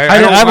know. I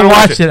haven't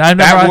watched it.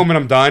 Batwoman,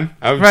 I'm done.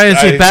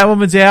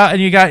 Batwoman's out,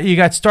 and you got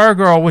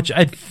Stargirl, which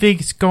I think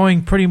is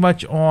going pretty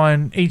much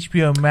on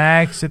HBO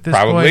Max at this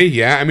point. Probably,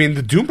 yeah. I mean,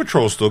 the Doom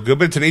Patrol is still good,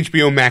 but it's an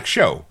HBO Max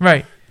show,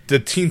 right? The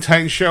Teen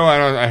Titans show,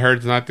 I heard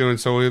it's not doing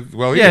so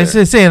well. Yeah, either.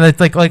 It's saying that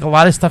a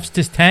lot of stuff's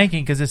just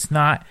tanking because it's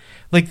not.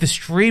 The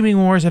streaming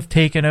wars have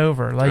taken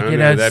over.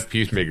 That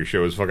Peacemaker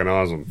show is fucking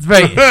awesome.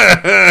 Right.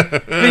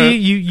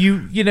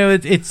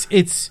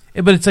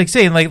 It's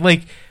saying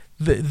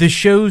the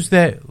shows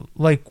that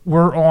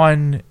were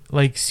on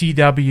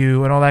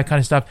CW and all that kind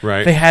of stuff.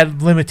 Right. They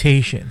had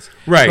limitations.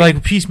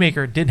 Right.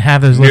 Peacemaker didn't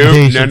have those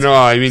limitations. No.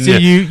 I mean, so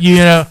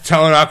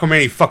telling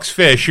Aquaman he fucks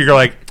fish, you're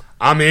like,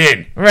 I'm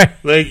in. Right.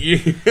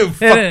 Fuck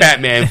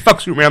Batman, fuck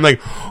Superman. I'm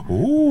like,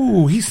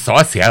 ooh, he's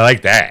saucy. I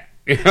like that.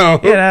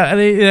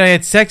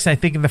 Had sex, I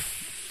think, in the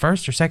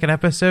first or second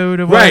episode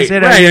of what I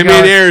said. Right. I mean,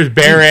 there's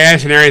bare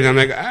ass and everything. I'm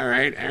like, all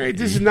right.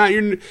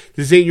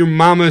 This ain't your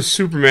mama's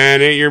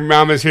Superman, ain't your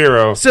mama's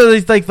hero. So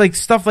it's like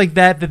stuff like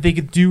that they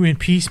could do in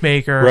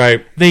Peacemaker.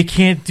 Right. They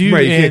can't do.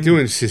 Right. You can't do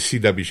it in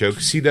CW show.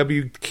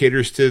 CW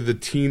caters to the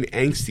teen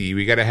angsty.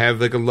 We got to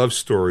have a love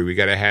story. We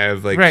got to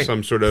have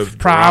some sort of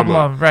problem.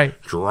 Drama.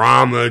 Right.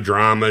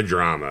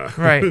 Drama.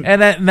 Right.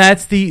 And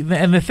that's the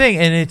thing,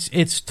 and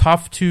it's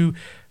tough to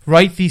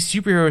write these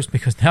superheroes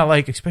because now,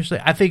 especially,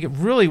 I think it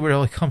really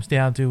comes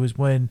down to is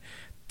when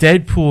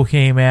Deadpool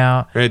came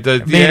out, right,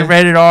 made it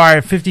rated R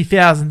at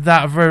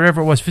 $50,000,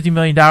 whatever it was, $50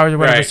 million or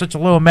whatever, right, such a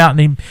low amount,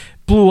 and he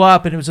blew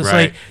up, and it was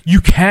just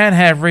you can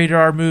have rated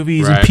R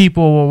movies and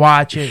people will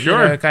watch it,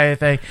 sure, kind of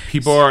thing.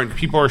 People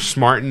are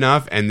smart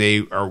enough, and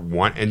they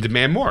want and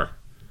demand more.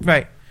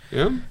 Right.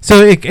 Yeah.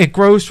 So it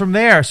grows from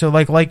there. So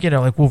like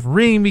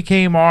Wolverine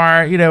became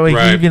R.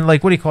 Even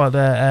like, what do you call it?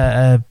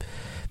 The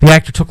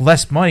actor took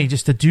less money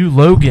just to do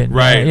Logan.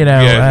 Right.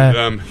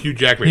 Hugh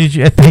Jackman.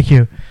 Thank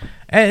you.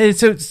 And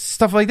so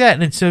stuff like that,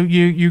 and so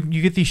you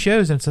get these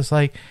shows, and it's just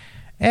like,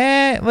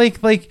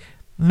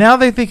 now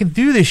that they can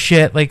do this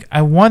shit, like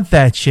I want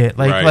that shit,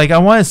 like I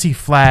want to see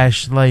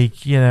Flash,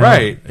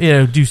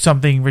 do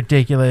something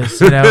ridiculous,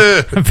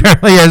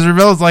 Apparently, Ezra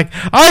Miller's like,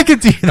 I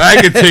could do that.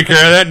 I could take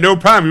care of that, no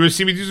problem. You want to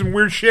see me do some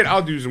weird shit?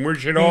 I'll do some weird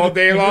shit all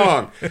day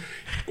long.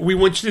 We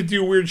want you to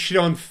do weird shit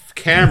on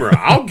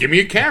camera. Give me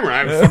a camera.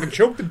 I fucking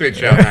choked the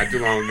bitch out not too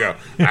long ago.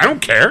 I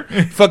don't care.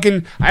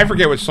 I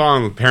forget what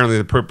song apparently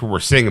the people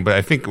were singing, but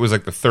I think it was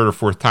like the third or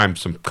fourth time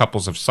some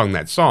couples have sung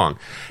that song.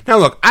 Now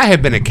look, I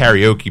have been at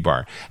karaoke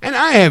bar, and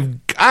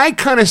I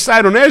kind of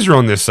side on Ezra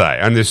on this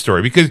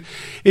story, because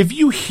if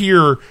you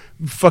hear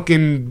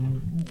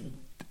fucking,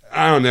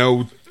 I don't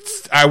know,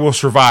 I Will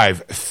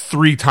Survive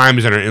 3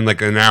 times in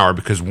like an hour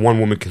because one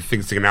woman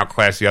thinks they can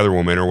outclass the other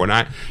woman or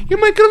whatnot, you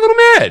might get a little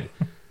mad.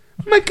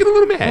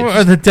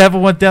 Or The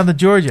Devil Went Down to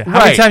Georgia.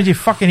 How many times you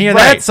fucking hear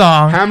that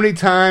song? How many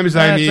times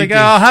how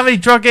many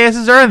drunk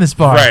asses are in this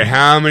bar? Right.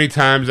 How many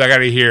times I got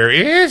to hear,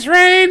 it's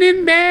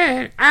raining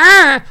man.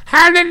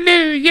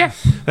 Hallelujah.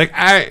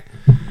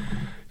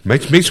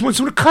 Makes someone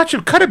sort of cut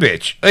a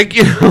bitch.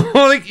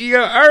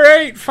 All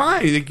right,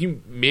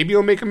 fine. Maybe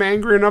you'll make him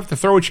angry enough to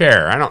throw a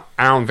chair. I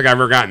don't think I've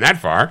ever gotten that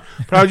far.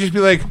 But I would just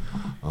be like,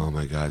 oh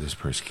my God, this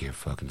person can't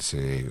fucking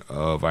sing.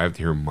 Oh, if I have to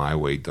hear My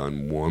Way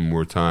done one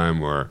more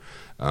time, or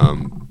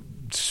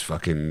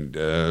fucking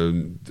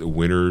the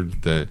winner,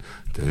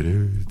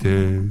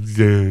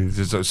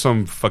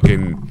 some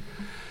fucking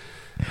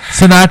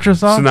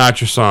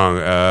Sinatra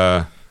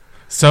song.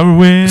 Summer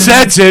wind.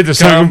 That's it. The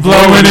song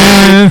blowing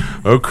in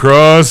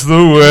across the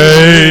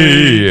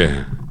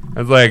way. I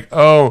was like,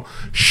 oh,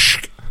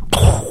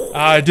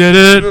 I did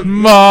it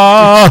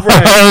my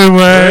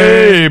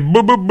way. Hey,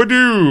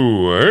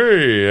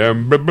 hey,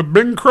 I'm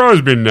Bing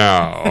Crosby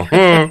now.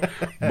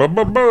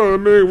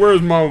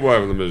 Where's my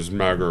wife? Let me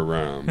smack her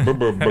around.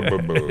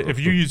 If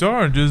you use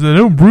oranges, they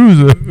don't bruise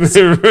it.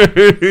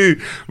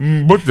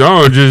 Put the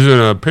oranges in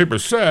a paper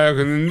sack,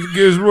 and then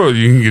guess what?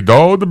 You can get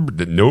all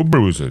the no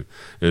bruising.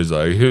 It's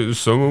like hitting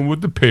someone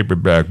with the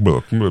paperback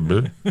book.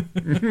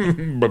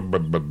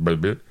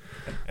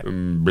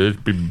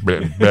 Bitch, be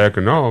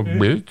backing off,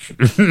 bitch.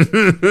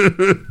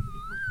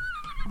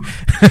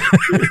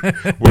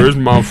 Where's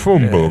my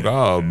phone book?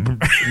 I'll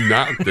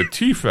knock the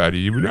teeth out of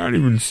you without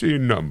even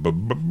seeing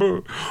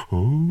nothing.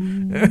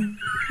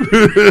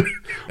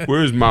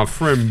 Where's my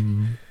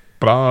friend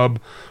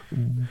Bob?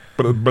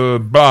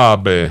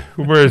 Bobby?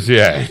 Where's he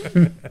at?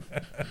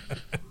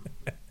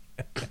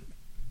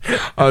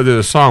 I did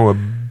a song with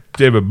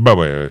David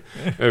Bowie.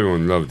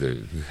 Everyone loved it.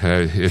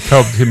 It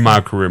helped in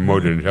my career more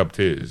than it helped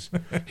his.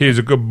 He's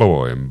a good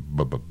boy.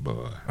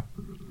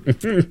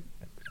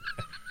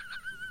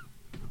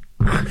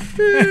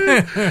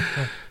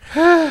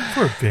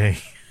 Poor Bing.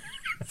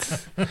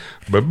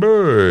 But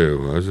boy,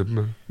 why's it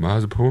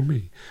poor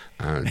me?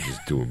 I'm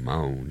just doing my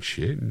own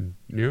shit, and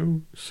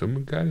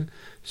sometimes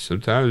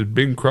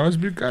Bing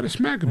Crosby gotta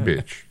smack a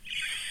bitch.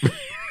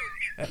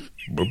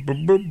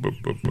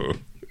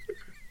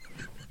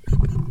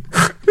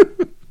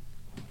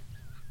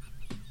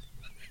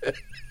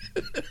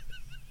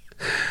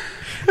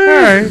 All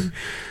right.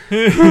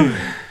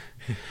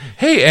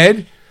 Hey,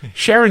 Ed.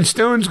 Sharon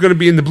Stone's going to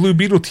be in the Blue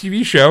Beetle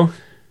TV show.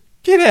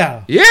 Get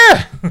out.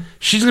 Yeah.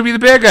 She's going to be the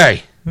bad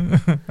guy.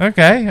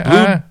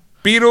 Okay.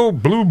 Blue Beetle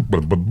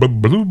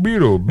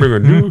bring a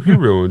new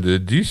hero into the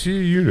DC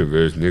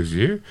universe next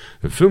year.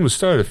 The film is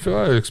started to fill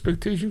out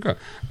expectation.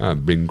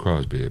 I'm Bing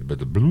Crosby, but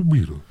the Blue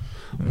Beetle.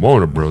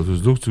 Warner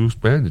Brothers looks to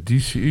expand the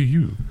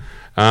DCEU.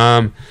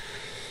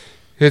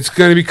 It's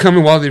going to be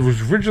coming. While it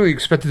was originally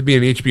expected to be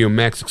an HBO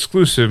Max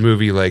exclusive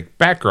movie like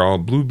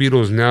Batgirl, Blue Beetle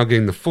is now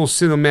getting the full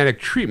cinematic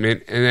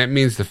treatment, and that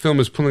means the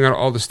film is pulling out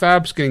all the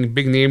stops, getting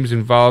big names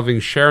involving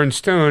Sharon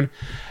Stone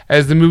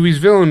as the movie's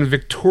villain,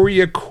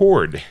 Victoria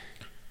Cord.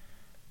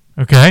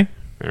 Okay.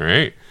 All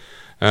right.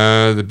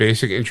 The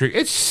Basic intrigue.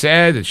 It's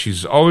sad that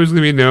she's always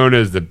going to be known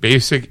as the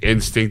Basic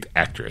Instinct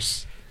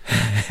actress.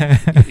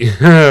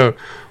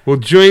 Will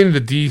join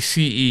the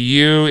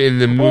DCEU in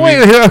the movie.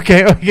 Wait,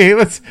 okay.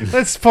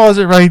 Let's pause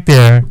it right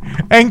there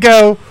and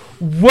go.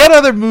 What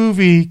other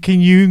movie can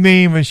you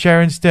name of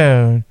Sharon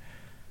Stone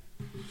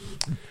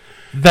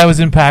that was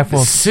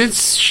impactful?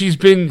 Since she's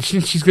going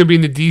to be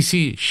in the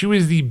DC, she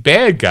was the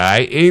bad guy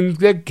in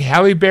the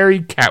Halle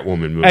Berry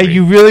Catwoman movie.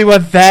 You really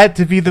want that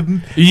to be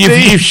the?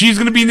 If she's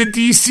going to be in the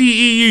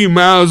DCEU, you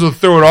might as well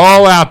throw it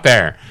all out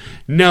there.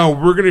 No,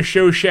 we're going to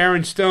show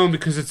Sharon Stone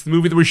because it's the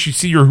movie where she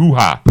see your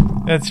hoo-ha.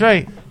 That's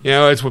right.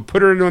 It's what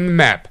put her on the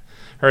map.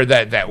 Her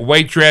that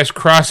white dress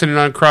crossing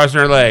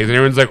her legs, and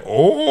everyone's like,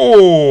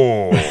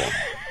 "Oh!"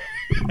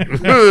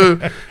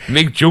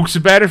 Make jokes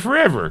about it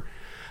forever.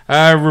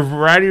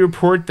 Variety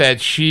report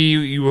that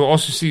you will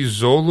also see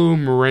Zolu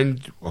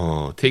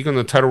Moreno take on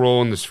the title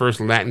role in this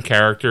first Latin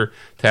character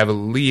to have a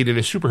lead in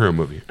a superhero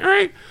movie. All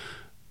right,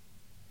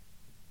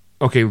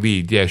 Okay,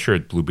 lead. Yeah, sure,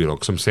 Blue Beetle.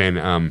 Because I'm saying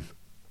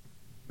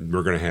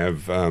we're going to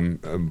have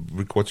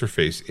what's her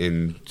face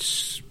in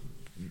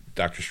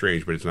Doctor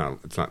Strange, but it's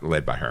not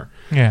led by her.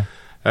 Yeah.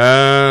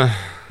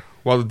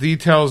 While the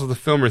details of the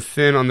film are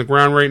thin on the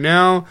ground right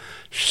now,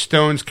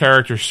 Stone's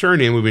character's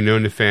surname will be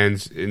known to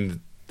fans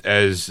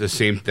as the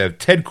same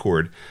Ted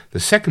Kord, the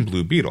second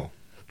Blue Beetle.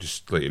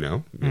 Just to let you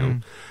know.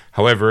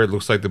 However, it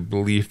looks like the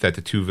belief that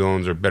the two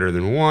villains are better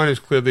than one is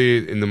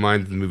clearly in the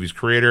mind of the movie's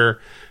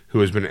creator, who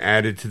has been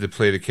added to the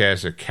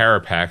cast of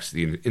Carapax,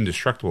 the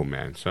Indestructible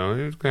Man. So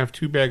it's going to have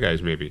two bad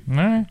guys, maybe. All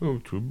right. Oh,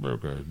 two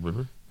bad guys,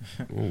 baby.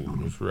 Oh,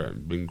 that's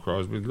right. Bing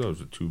Crosby loves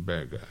the two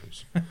bad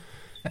guys.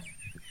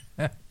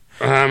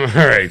 All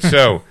right,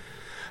 so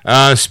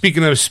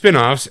speaking of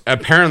spin-offs,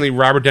 apparently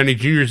Robert Downey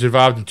Jr. is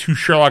involved in 2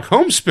 Sherlock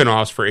Holmes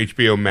spin-offs for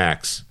HBO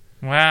Max.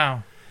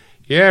 Wow.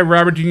 Yeah,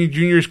 Robert Downey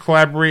Jr. is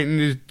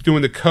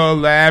doing the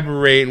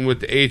collaborating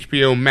with the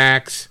HBO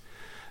Max.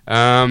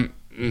 Fucking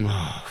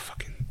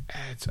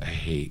ads. I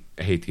hate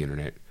the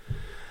internet.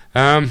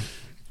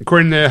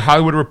 According to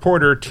Hollywood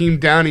Reporter, Team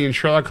Downey and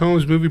Sherlock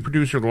Holmes movie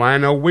producer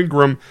Lionel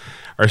Wingram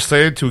are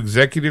slated to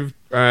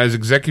as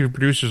executive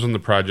producers on the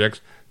projects.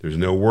 There's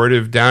no word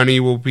if Downey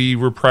will be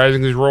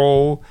reprising his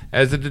role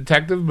as a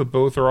detective, but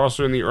both are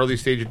also in the early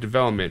stage of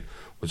development.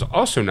 What's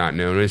also not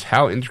known is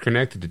how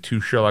interconnected the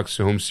 2 Sherlock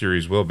Holmes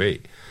series will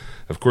be.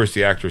 Of course,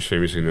 the actor is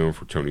famously known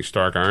for Tony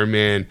Stark, Iron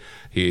Man.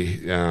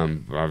 He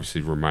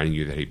obviously reminding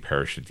you that he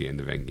perished at the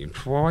end of Endgame.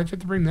 Well, why'd you have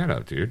to bring that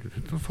up, dude?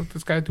 What the fuck does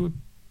this guy do with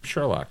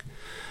Sherlock?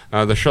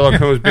 The Sherlock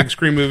Holmes big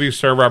screen movies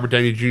star Robert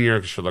Downey Jr.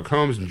 as Sherlock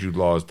Holmes and Jude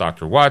Law as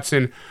Dr.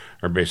 Watson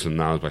are based on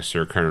novels by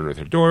Sir Conan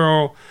Arthur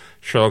Doyle.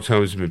 Sherlock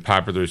Holmes has been a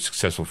popular,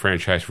 successful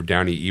franchise for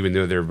Downey, even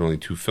though there have been only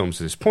 2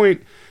 films at this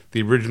point.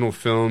 The original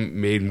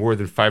film made more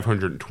than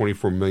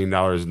 $524 million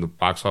in the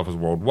box office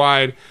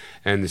worldwide,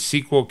 and the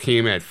sequel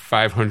came at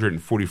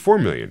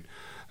 $544 million.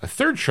 A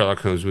third Sherlock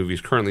Holmes movie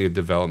is currently in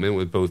development,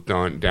 with both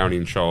Downey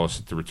and Shaw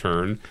set to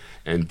return,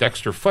 and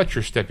Dexter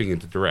Fletcher stepping in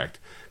to direct.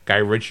 Guy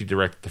Ritchie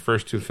directed the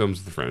first 2 films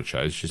of the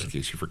franchise, just in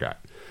case you forgot.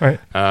 Right.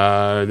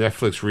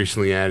 Netflix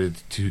recently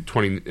added to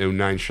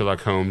 2009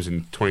 Sherlock Holmes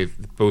in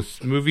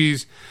both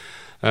movies.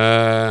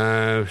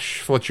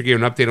 Fletcher gave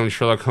an update on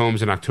Sherlock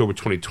Holmes in October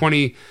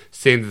 2020,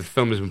 saying that the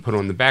film has been put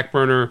on the back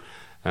burner,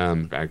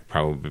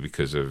 probably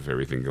because of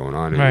everything going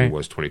on, and it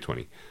was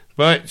 2020.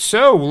 But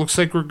so, looks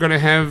like we're going to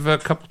have a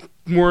couple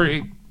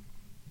more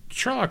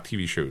Sherlock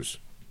TV shows.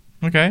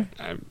 Okay.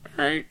 All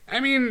right. I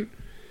mean,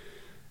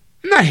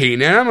 I'm not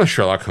hating it. I'm a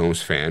Sherlock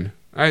Holmes fan.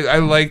 I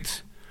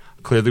liked,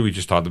 clearly we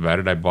just talked about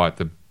it, I bought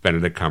the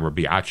Benedict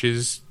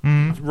Cumberbatch's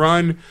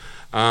run.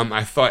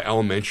 I thought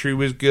Elementary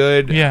was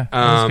good. Yeah,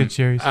 that was a good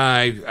series.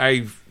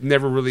 I've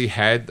never really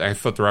I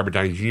thought the Robert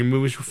Downey Jr.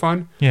 movies were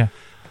fun. Yeah.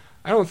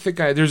 I don't think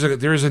there's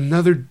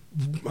another,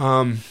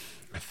 I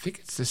think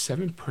it's the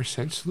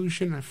 7%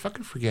 Solution. I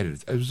fucking forget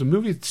it. It was a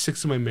movie that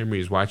sticks in my memory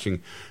is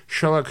watching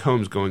Sherlock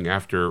Holmes going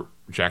after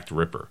Jack the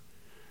Ripper.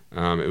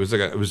 It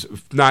was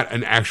not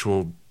an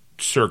actual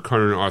Sir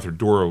Conan Arthur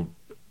Doyle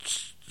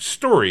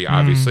story,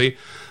 obviously,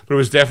 but it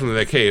was definitely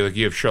like, hey, like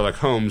you have Sherlock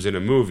Holmes in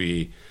a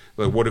movie.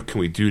 Like, what can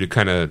we do to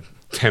kind of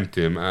tempt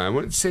him? I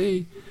wouldn't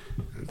say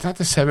it's not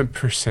the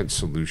 7%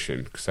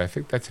 Solution because I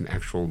think that's an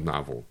actual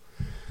novel.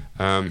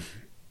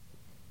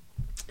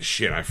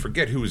 Shit, I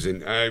forget who was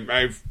in.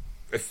 I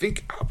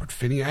think Albert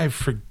Finney.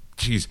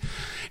 Jeez,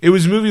 it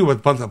was a movie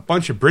with a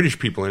bunch of British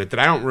people in it that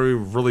I don't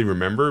really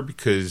remember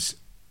because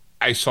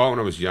I saw it when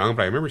I was young,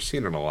 but I remember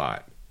seeing it a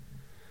lot.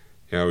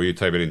 You know, you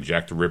type it in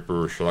Jack the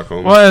Ripper or Sherlock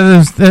Holmes.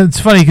 Well, it's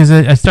funny because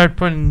I start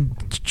putting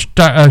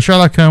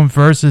Sherlock Holmes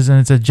verses, and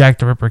it said Jack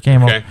the Ripper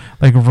came up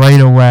like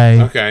right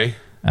away. Okay.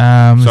 So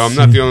I'm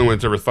not the only one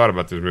that's ever thought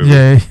about this movie.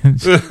 Yeah.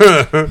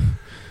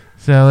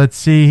 So let's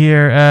see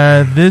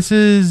here. This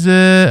is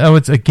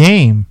it's a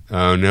game.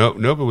 Oh nope,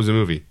 it was a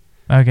movie.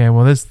 Okay,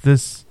 well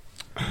this.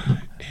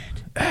 I'm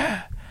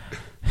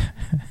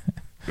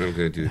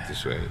gonna do it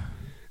this way.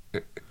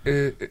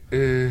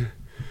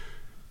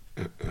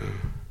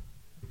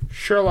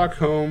 Sherlock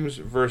Holmes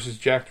versus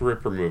Jack the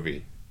Ripper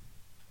movie.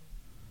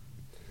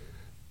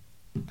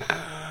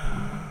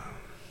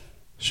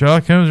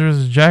 Sherlock Holmes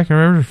versus Jack the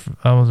Ripper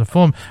was a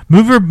film.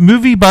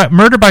 Movie by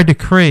Murder by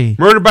Decree.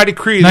 Murder by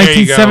Decree.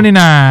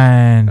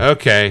 1979. There you go.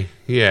 Okay.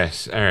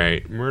 Yes. All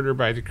right. Murder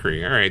by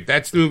Decree. All right.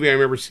 That's the movie I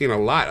remember seeing a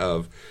lot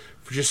of.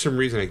 For just some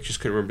reason, I just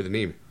couldn't remember the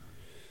name.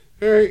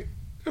 All right.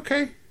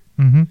 Okay.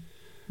 All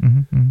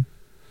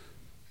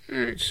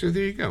right. So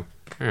there you go.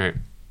 All right.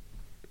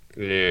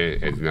 Yeah,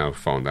 it's now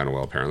fallen down a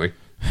well, apparently.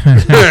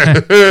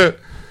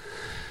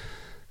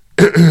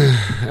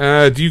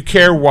 Do you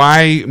care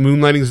why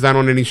Moonlighting's not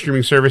on any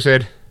streaming service,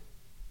 Ed?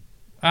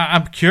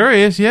 I'm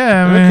curious,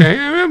 yeah. Okay,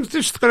 I'm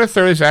just going to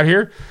throw this out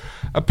here.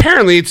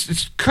 Apparently,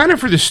 it's kind of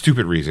for this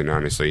stupid reason,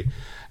 honestly.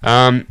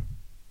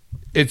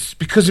 It's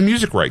because of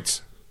music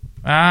rights.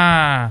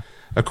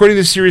 According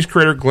to the series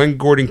creator Glenn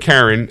Gordon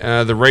Caron,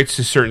 the rights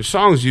to certain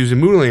songs used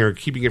in Moonlighting are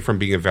keeping it from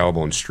being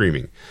available on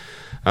streaming.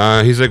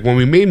 He's like, when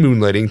we made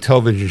Moonlighting,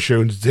 television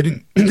shows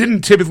didn't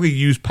typically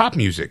use pop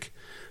music.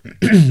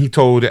 He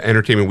told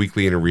Entertainment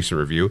Weekly in a recent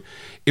review,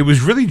 "It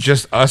was really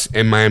just us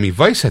and Miami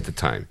Vice at the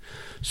time.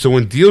 So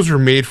when deals were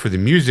made for the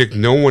music,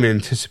 no one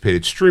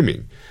anticipated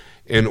streaming.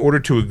 In order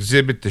to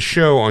exhibit the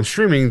show on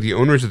streaming, the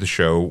owners of the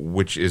show,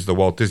 which is the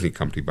Walt Disney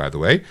Company, by the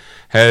way,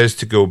 has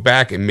to go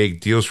back and make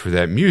deals for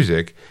that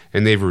music,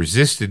 and they've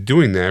resisted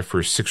doing that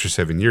for 6 or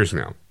 7 years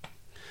now.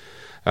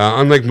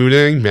 Unlike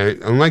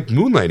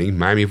Moonlighting,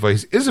 Miami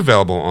Vice is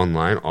available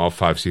online. All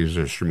 5 seasons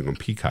are streaming on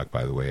Peacock,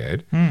 by the way,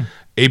 Ed.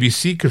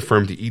 ABC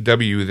confirmed to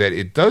EW that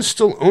it does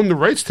still own the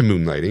rights to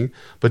Moonlighting,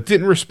 but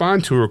didn't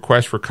respond to a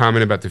request for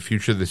comment about the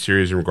future of the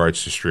series in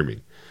regards to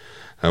streaming.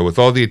 With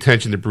all the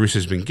attention that Bruce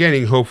has been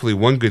getting, hopefully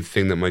one good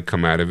thing that might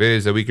come out of it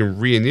is that we can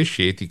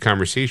reinitiate the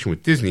conversation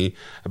with Disney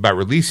about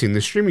releasing the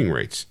streaming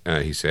rights,"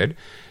 he said.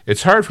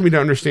 "It's hard for me to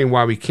understand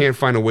why we can't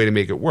find a way to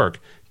make it work.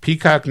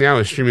 Peacock now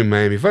is streaming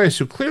Miami Vice,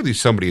 so clearly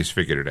somebody has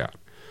figured it out."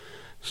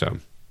 So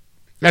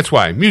that's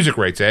why. Music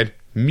rights, Ed.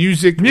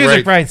 Music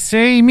rights.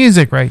 Say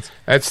music rights.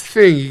 That's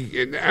the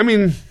thing. I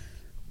mean,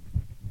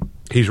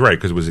 he's right,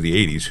 because it was in the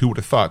 80s. Who would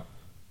have thought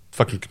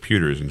fucking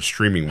computers and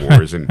streaming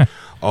wars and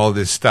all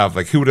this stuff?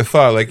 Like, who would have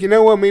thought, like, you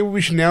know what, maybe we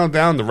should nail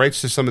down the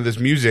rights to some of this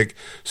music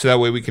so that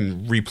way we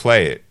can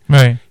replay it.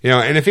 Right. You know,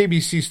 and if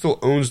ABC still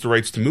owns the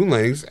rights to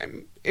Moonlightings,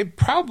 it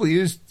probably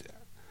is.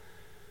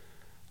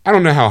 I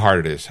don't know how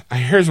hard it is.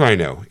 Here's what I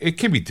know. It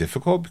can be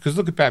difficult, because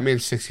look at Batman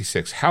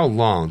 66. How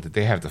long did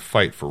they have to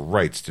fight for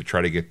rights to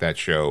try to get that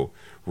show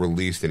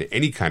released in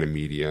any kind of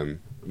medium?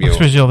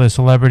 Especially all the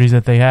celebrities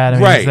that they had. I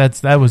mean, right.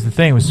 That was the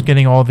thing, was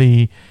getting all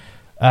the...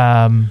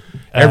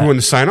 everyone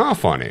to sign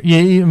off on it. Yeah,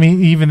 I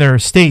mean, even their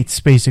estates,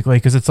 basically,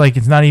 because it's like,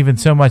 it's not even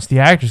so much the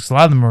actors, 'cause a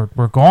lot of them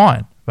were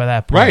gone by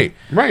that point.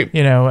 Right.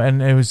 You know,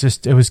 and it was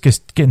just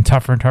getting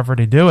tougher and tougher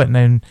to do it. And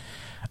then,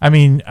 I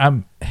mean,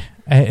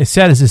 as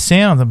sad as it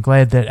sounds, I'm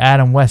glad that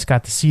Adam West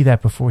got to see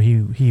that before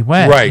he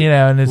went. Right. You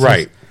know, and it's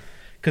right.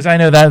 Because I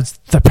know that's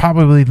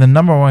probably the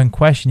number one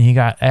question he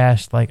got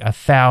asked like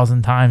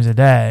 1,000 times a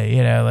day.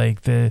 You know,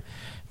 like the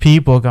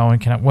people going,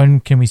 when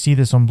can we see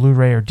this on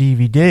Blu-ray or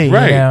DVD?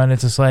 Right. You know, and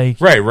it's just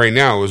like... Right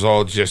now it was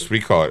all just,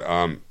 we call it...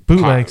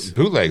 bootlegs.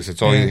 Bootlegs.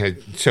 That's all he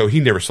had. So he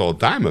never sold a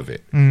dime of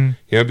it. You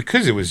know,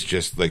 because it was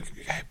just like,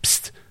 hey,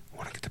 psst, I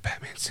want to get the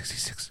Batman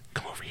 66.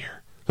 Come over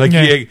here. Like,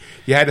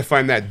 you had to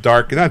find that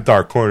not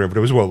dark corner, but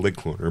it was a well-lit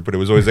corner. But it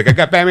was always like, I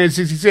got Batman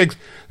 66.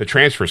 The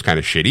transfer's kind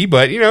of shitty,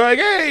 but, you know, like,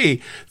 hey,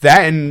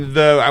 that and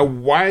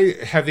why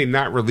have they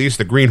not released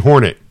the Green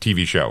Hornet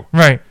TV show?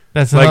 Right.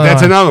 That's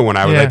another one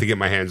I would like to get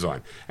my hands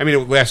on. I mean,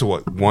 it lasted,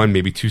 1,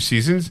 maybe 2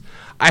 seasons?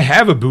 I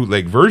have a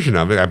bootleg version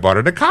of it. I bought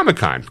it at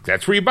Comic-Con.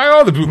 That's where you buy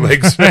all the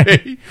bootlegs,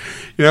 right? You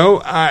know,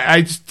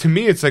 to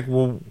me, it's like,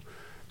 well,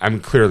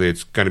 clearly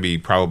it's going to be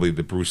probably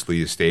the Bruce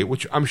Lee estate,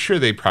 which I'm sure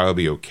they'd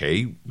probably be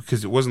okay,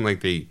 because it wasn't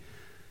like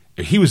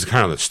he was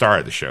kind of the star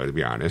of the show, to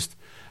be honest.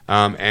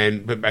 But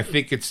I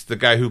think it's the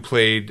guy who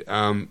played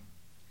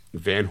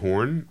Van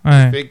Horn,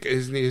 I think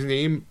is his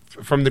name,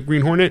 from the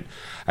Green Hornet.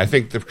 I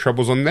think the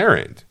trouble's on their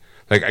end.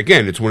 Like,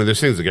 again, it's one of those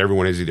things, like,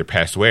 everyone has either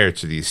passed away or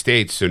it's to the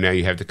estates, so now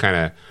you have to kind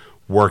of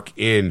work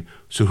in,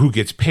 so who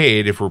gets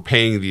paid if we're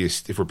paying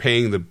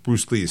the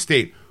Bruce Lee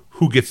estate,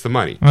 who gets the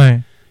money?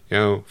 Right. You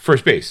know,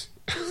 first base.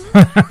 You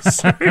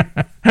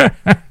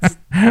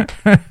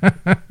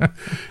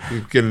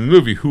get in the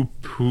movie, who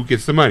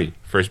gets the money?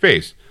 First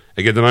base.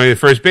 I get the money at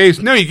first base?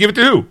 No, you give it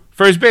to who?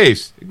 First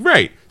base.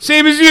 Right.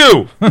 Same as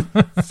you.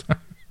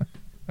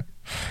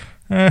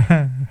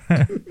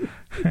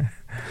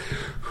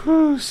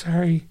 Whew,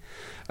 sorry.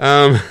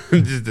 That's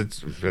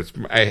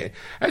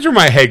where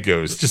my head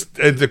goes. Just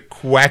the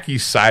quacky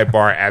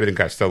sidebar Abbott and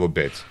Costello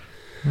bits.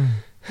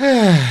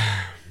 All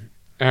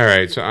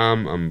right, so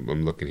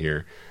I'm looking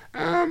here.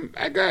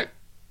 I got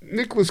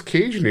Nicolas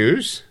Cage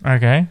news.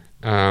 Okay.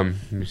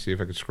 Let me see if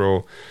I can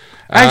scroll.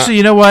 Actually,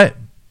 you know what?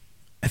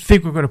 I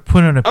think we're going to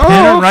put on a pin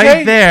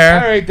right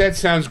there. All right, that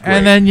sounds great.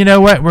 And then, you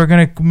know what? We're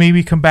going to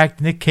maybe come back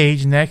to Nick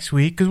Cage next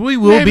week, because we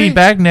will be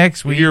back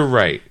next week. You're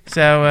right.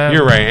 So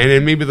you're right. And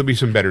then maybe there'll be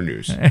some better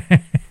news.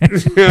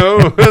 You know?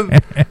 All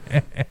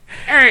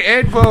right,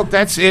 Ed. Well,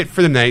 that's it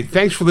for the night.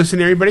 Thanks for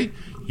listening, everybody.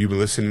 You've been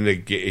listening to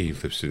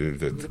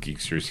the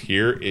Geeksters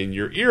here in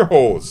your ear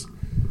holes.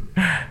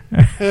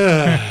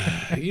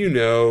 You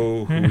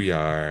know who we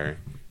are.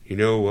 You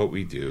know what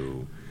we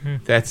do.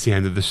 That's the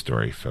end of the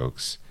story,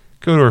 folks.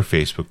 Go to our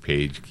Facebook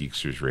page,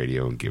 Geeksters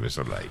Radio, and give us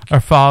a like. Or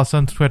follow us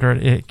on Twitter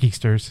at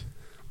Geeksters.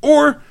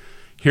 Or,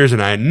 here's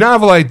a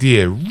novel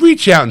idea.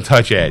 Reach out and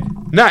touch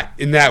Ed. Not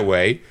in that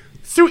way.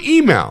 Through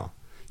email.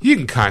 You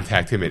can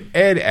contact him at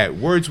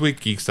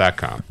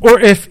ed@wordswithgeeks.com. Or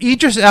if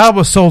Idris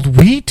Elba sold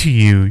weed to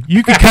you,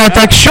 you can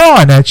contact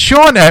Sean at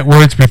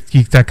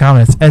wordswithgeeks.com.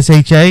 That's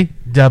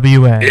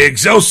SHAWN.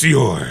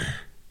 Excelsior!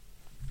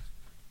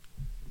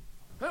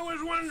 That was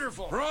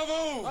wonderful.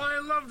 Bravo! I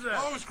loved that.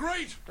 Oh, it was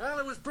great. Well,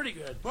 it was pretty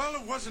good. Well,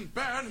 it wasn't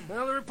bad.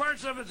 Well, there were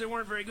parts of it that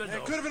weren't very good, though.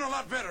 It could have been a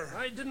lot better.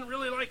 I didn't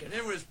really like it.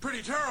 It was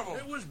pretty terrible.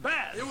 It was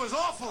bad. It was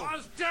awful. It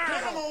was terrible.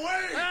 Get him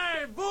away!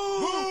 Hey,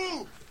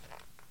 boo! Boo!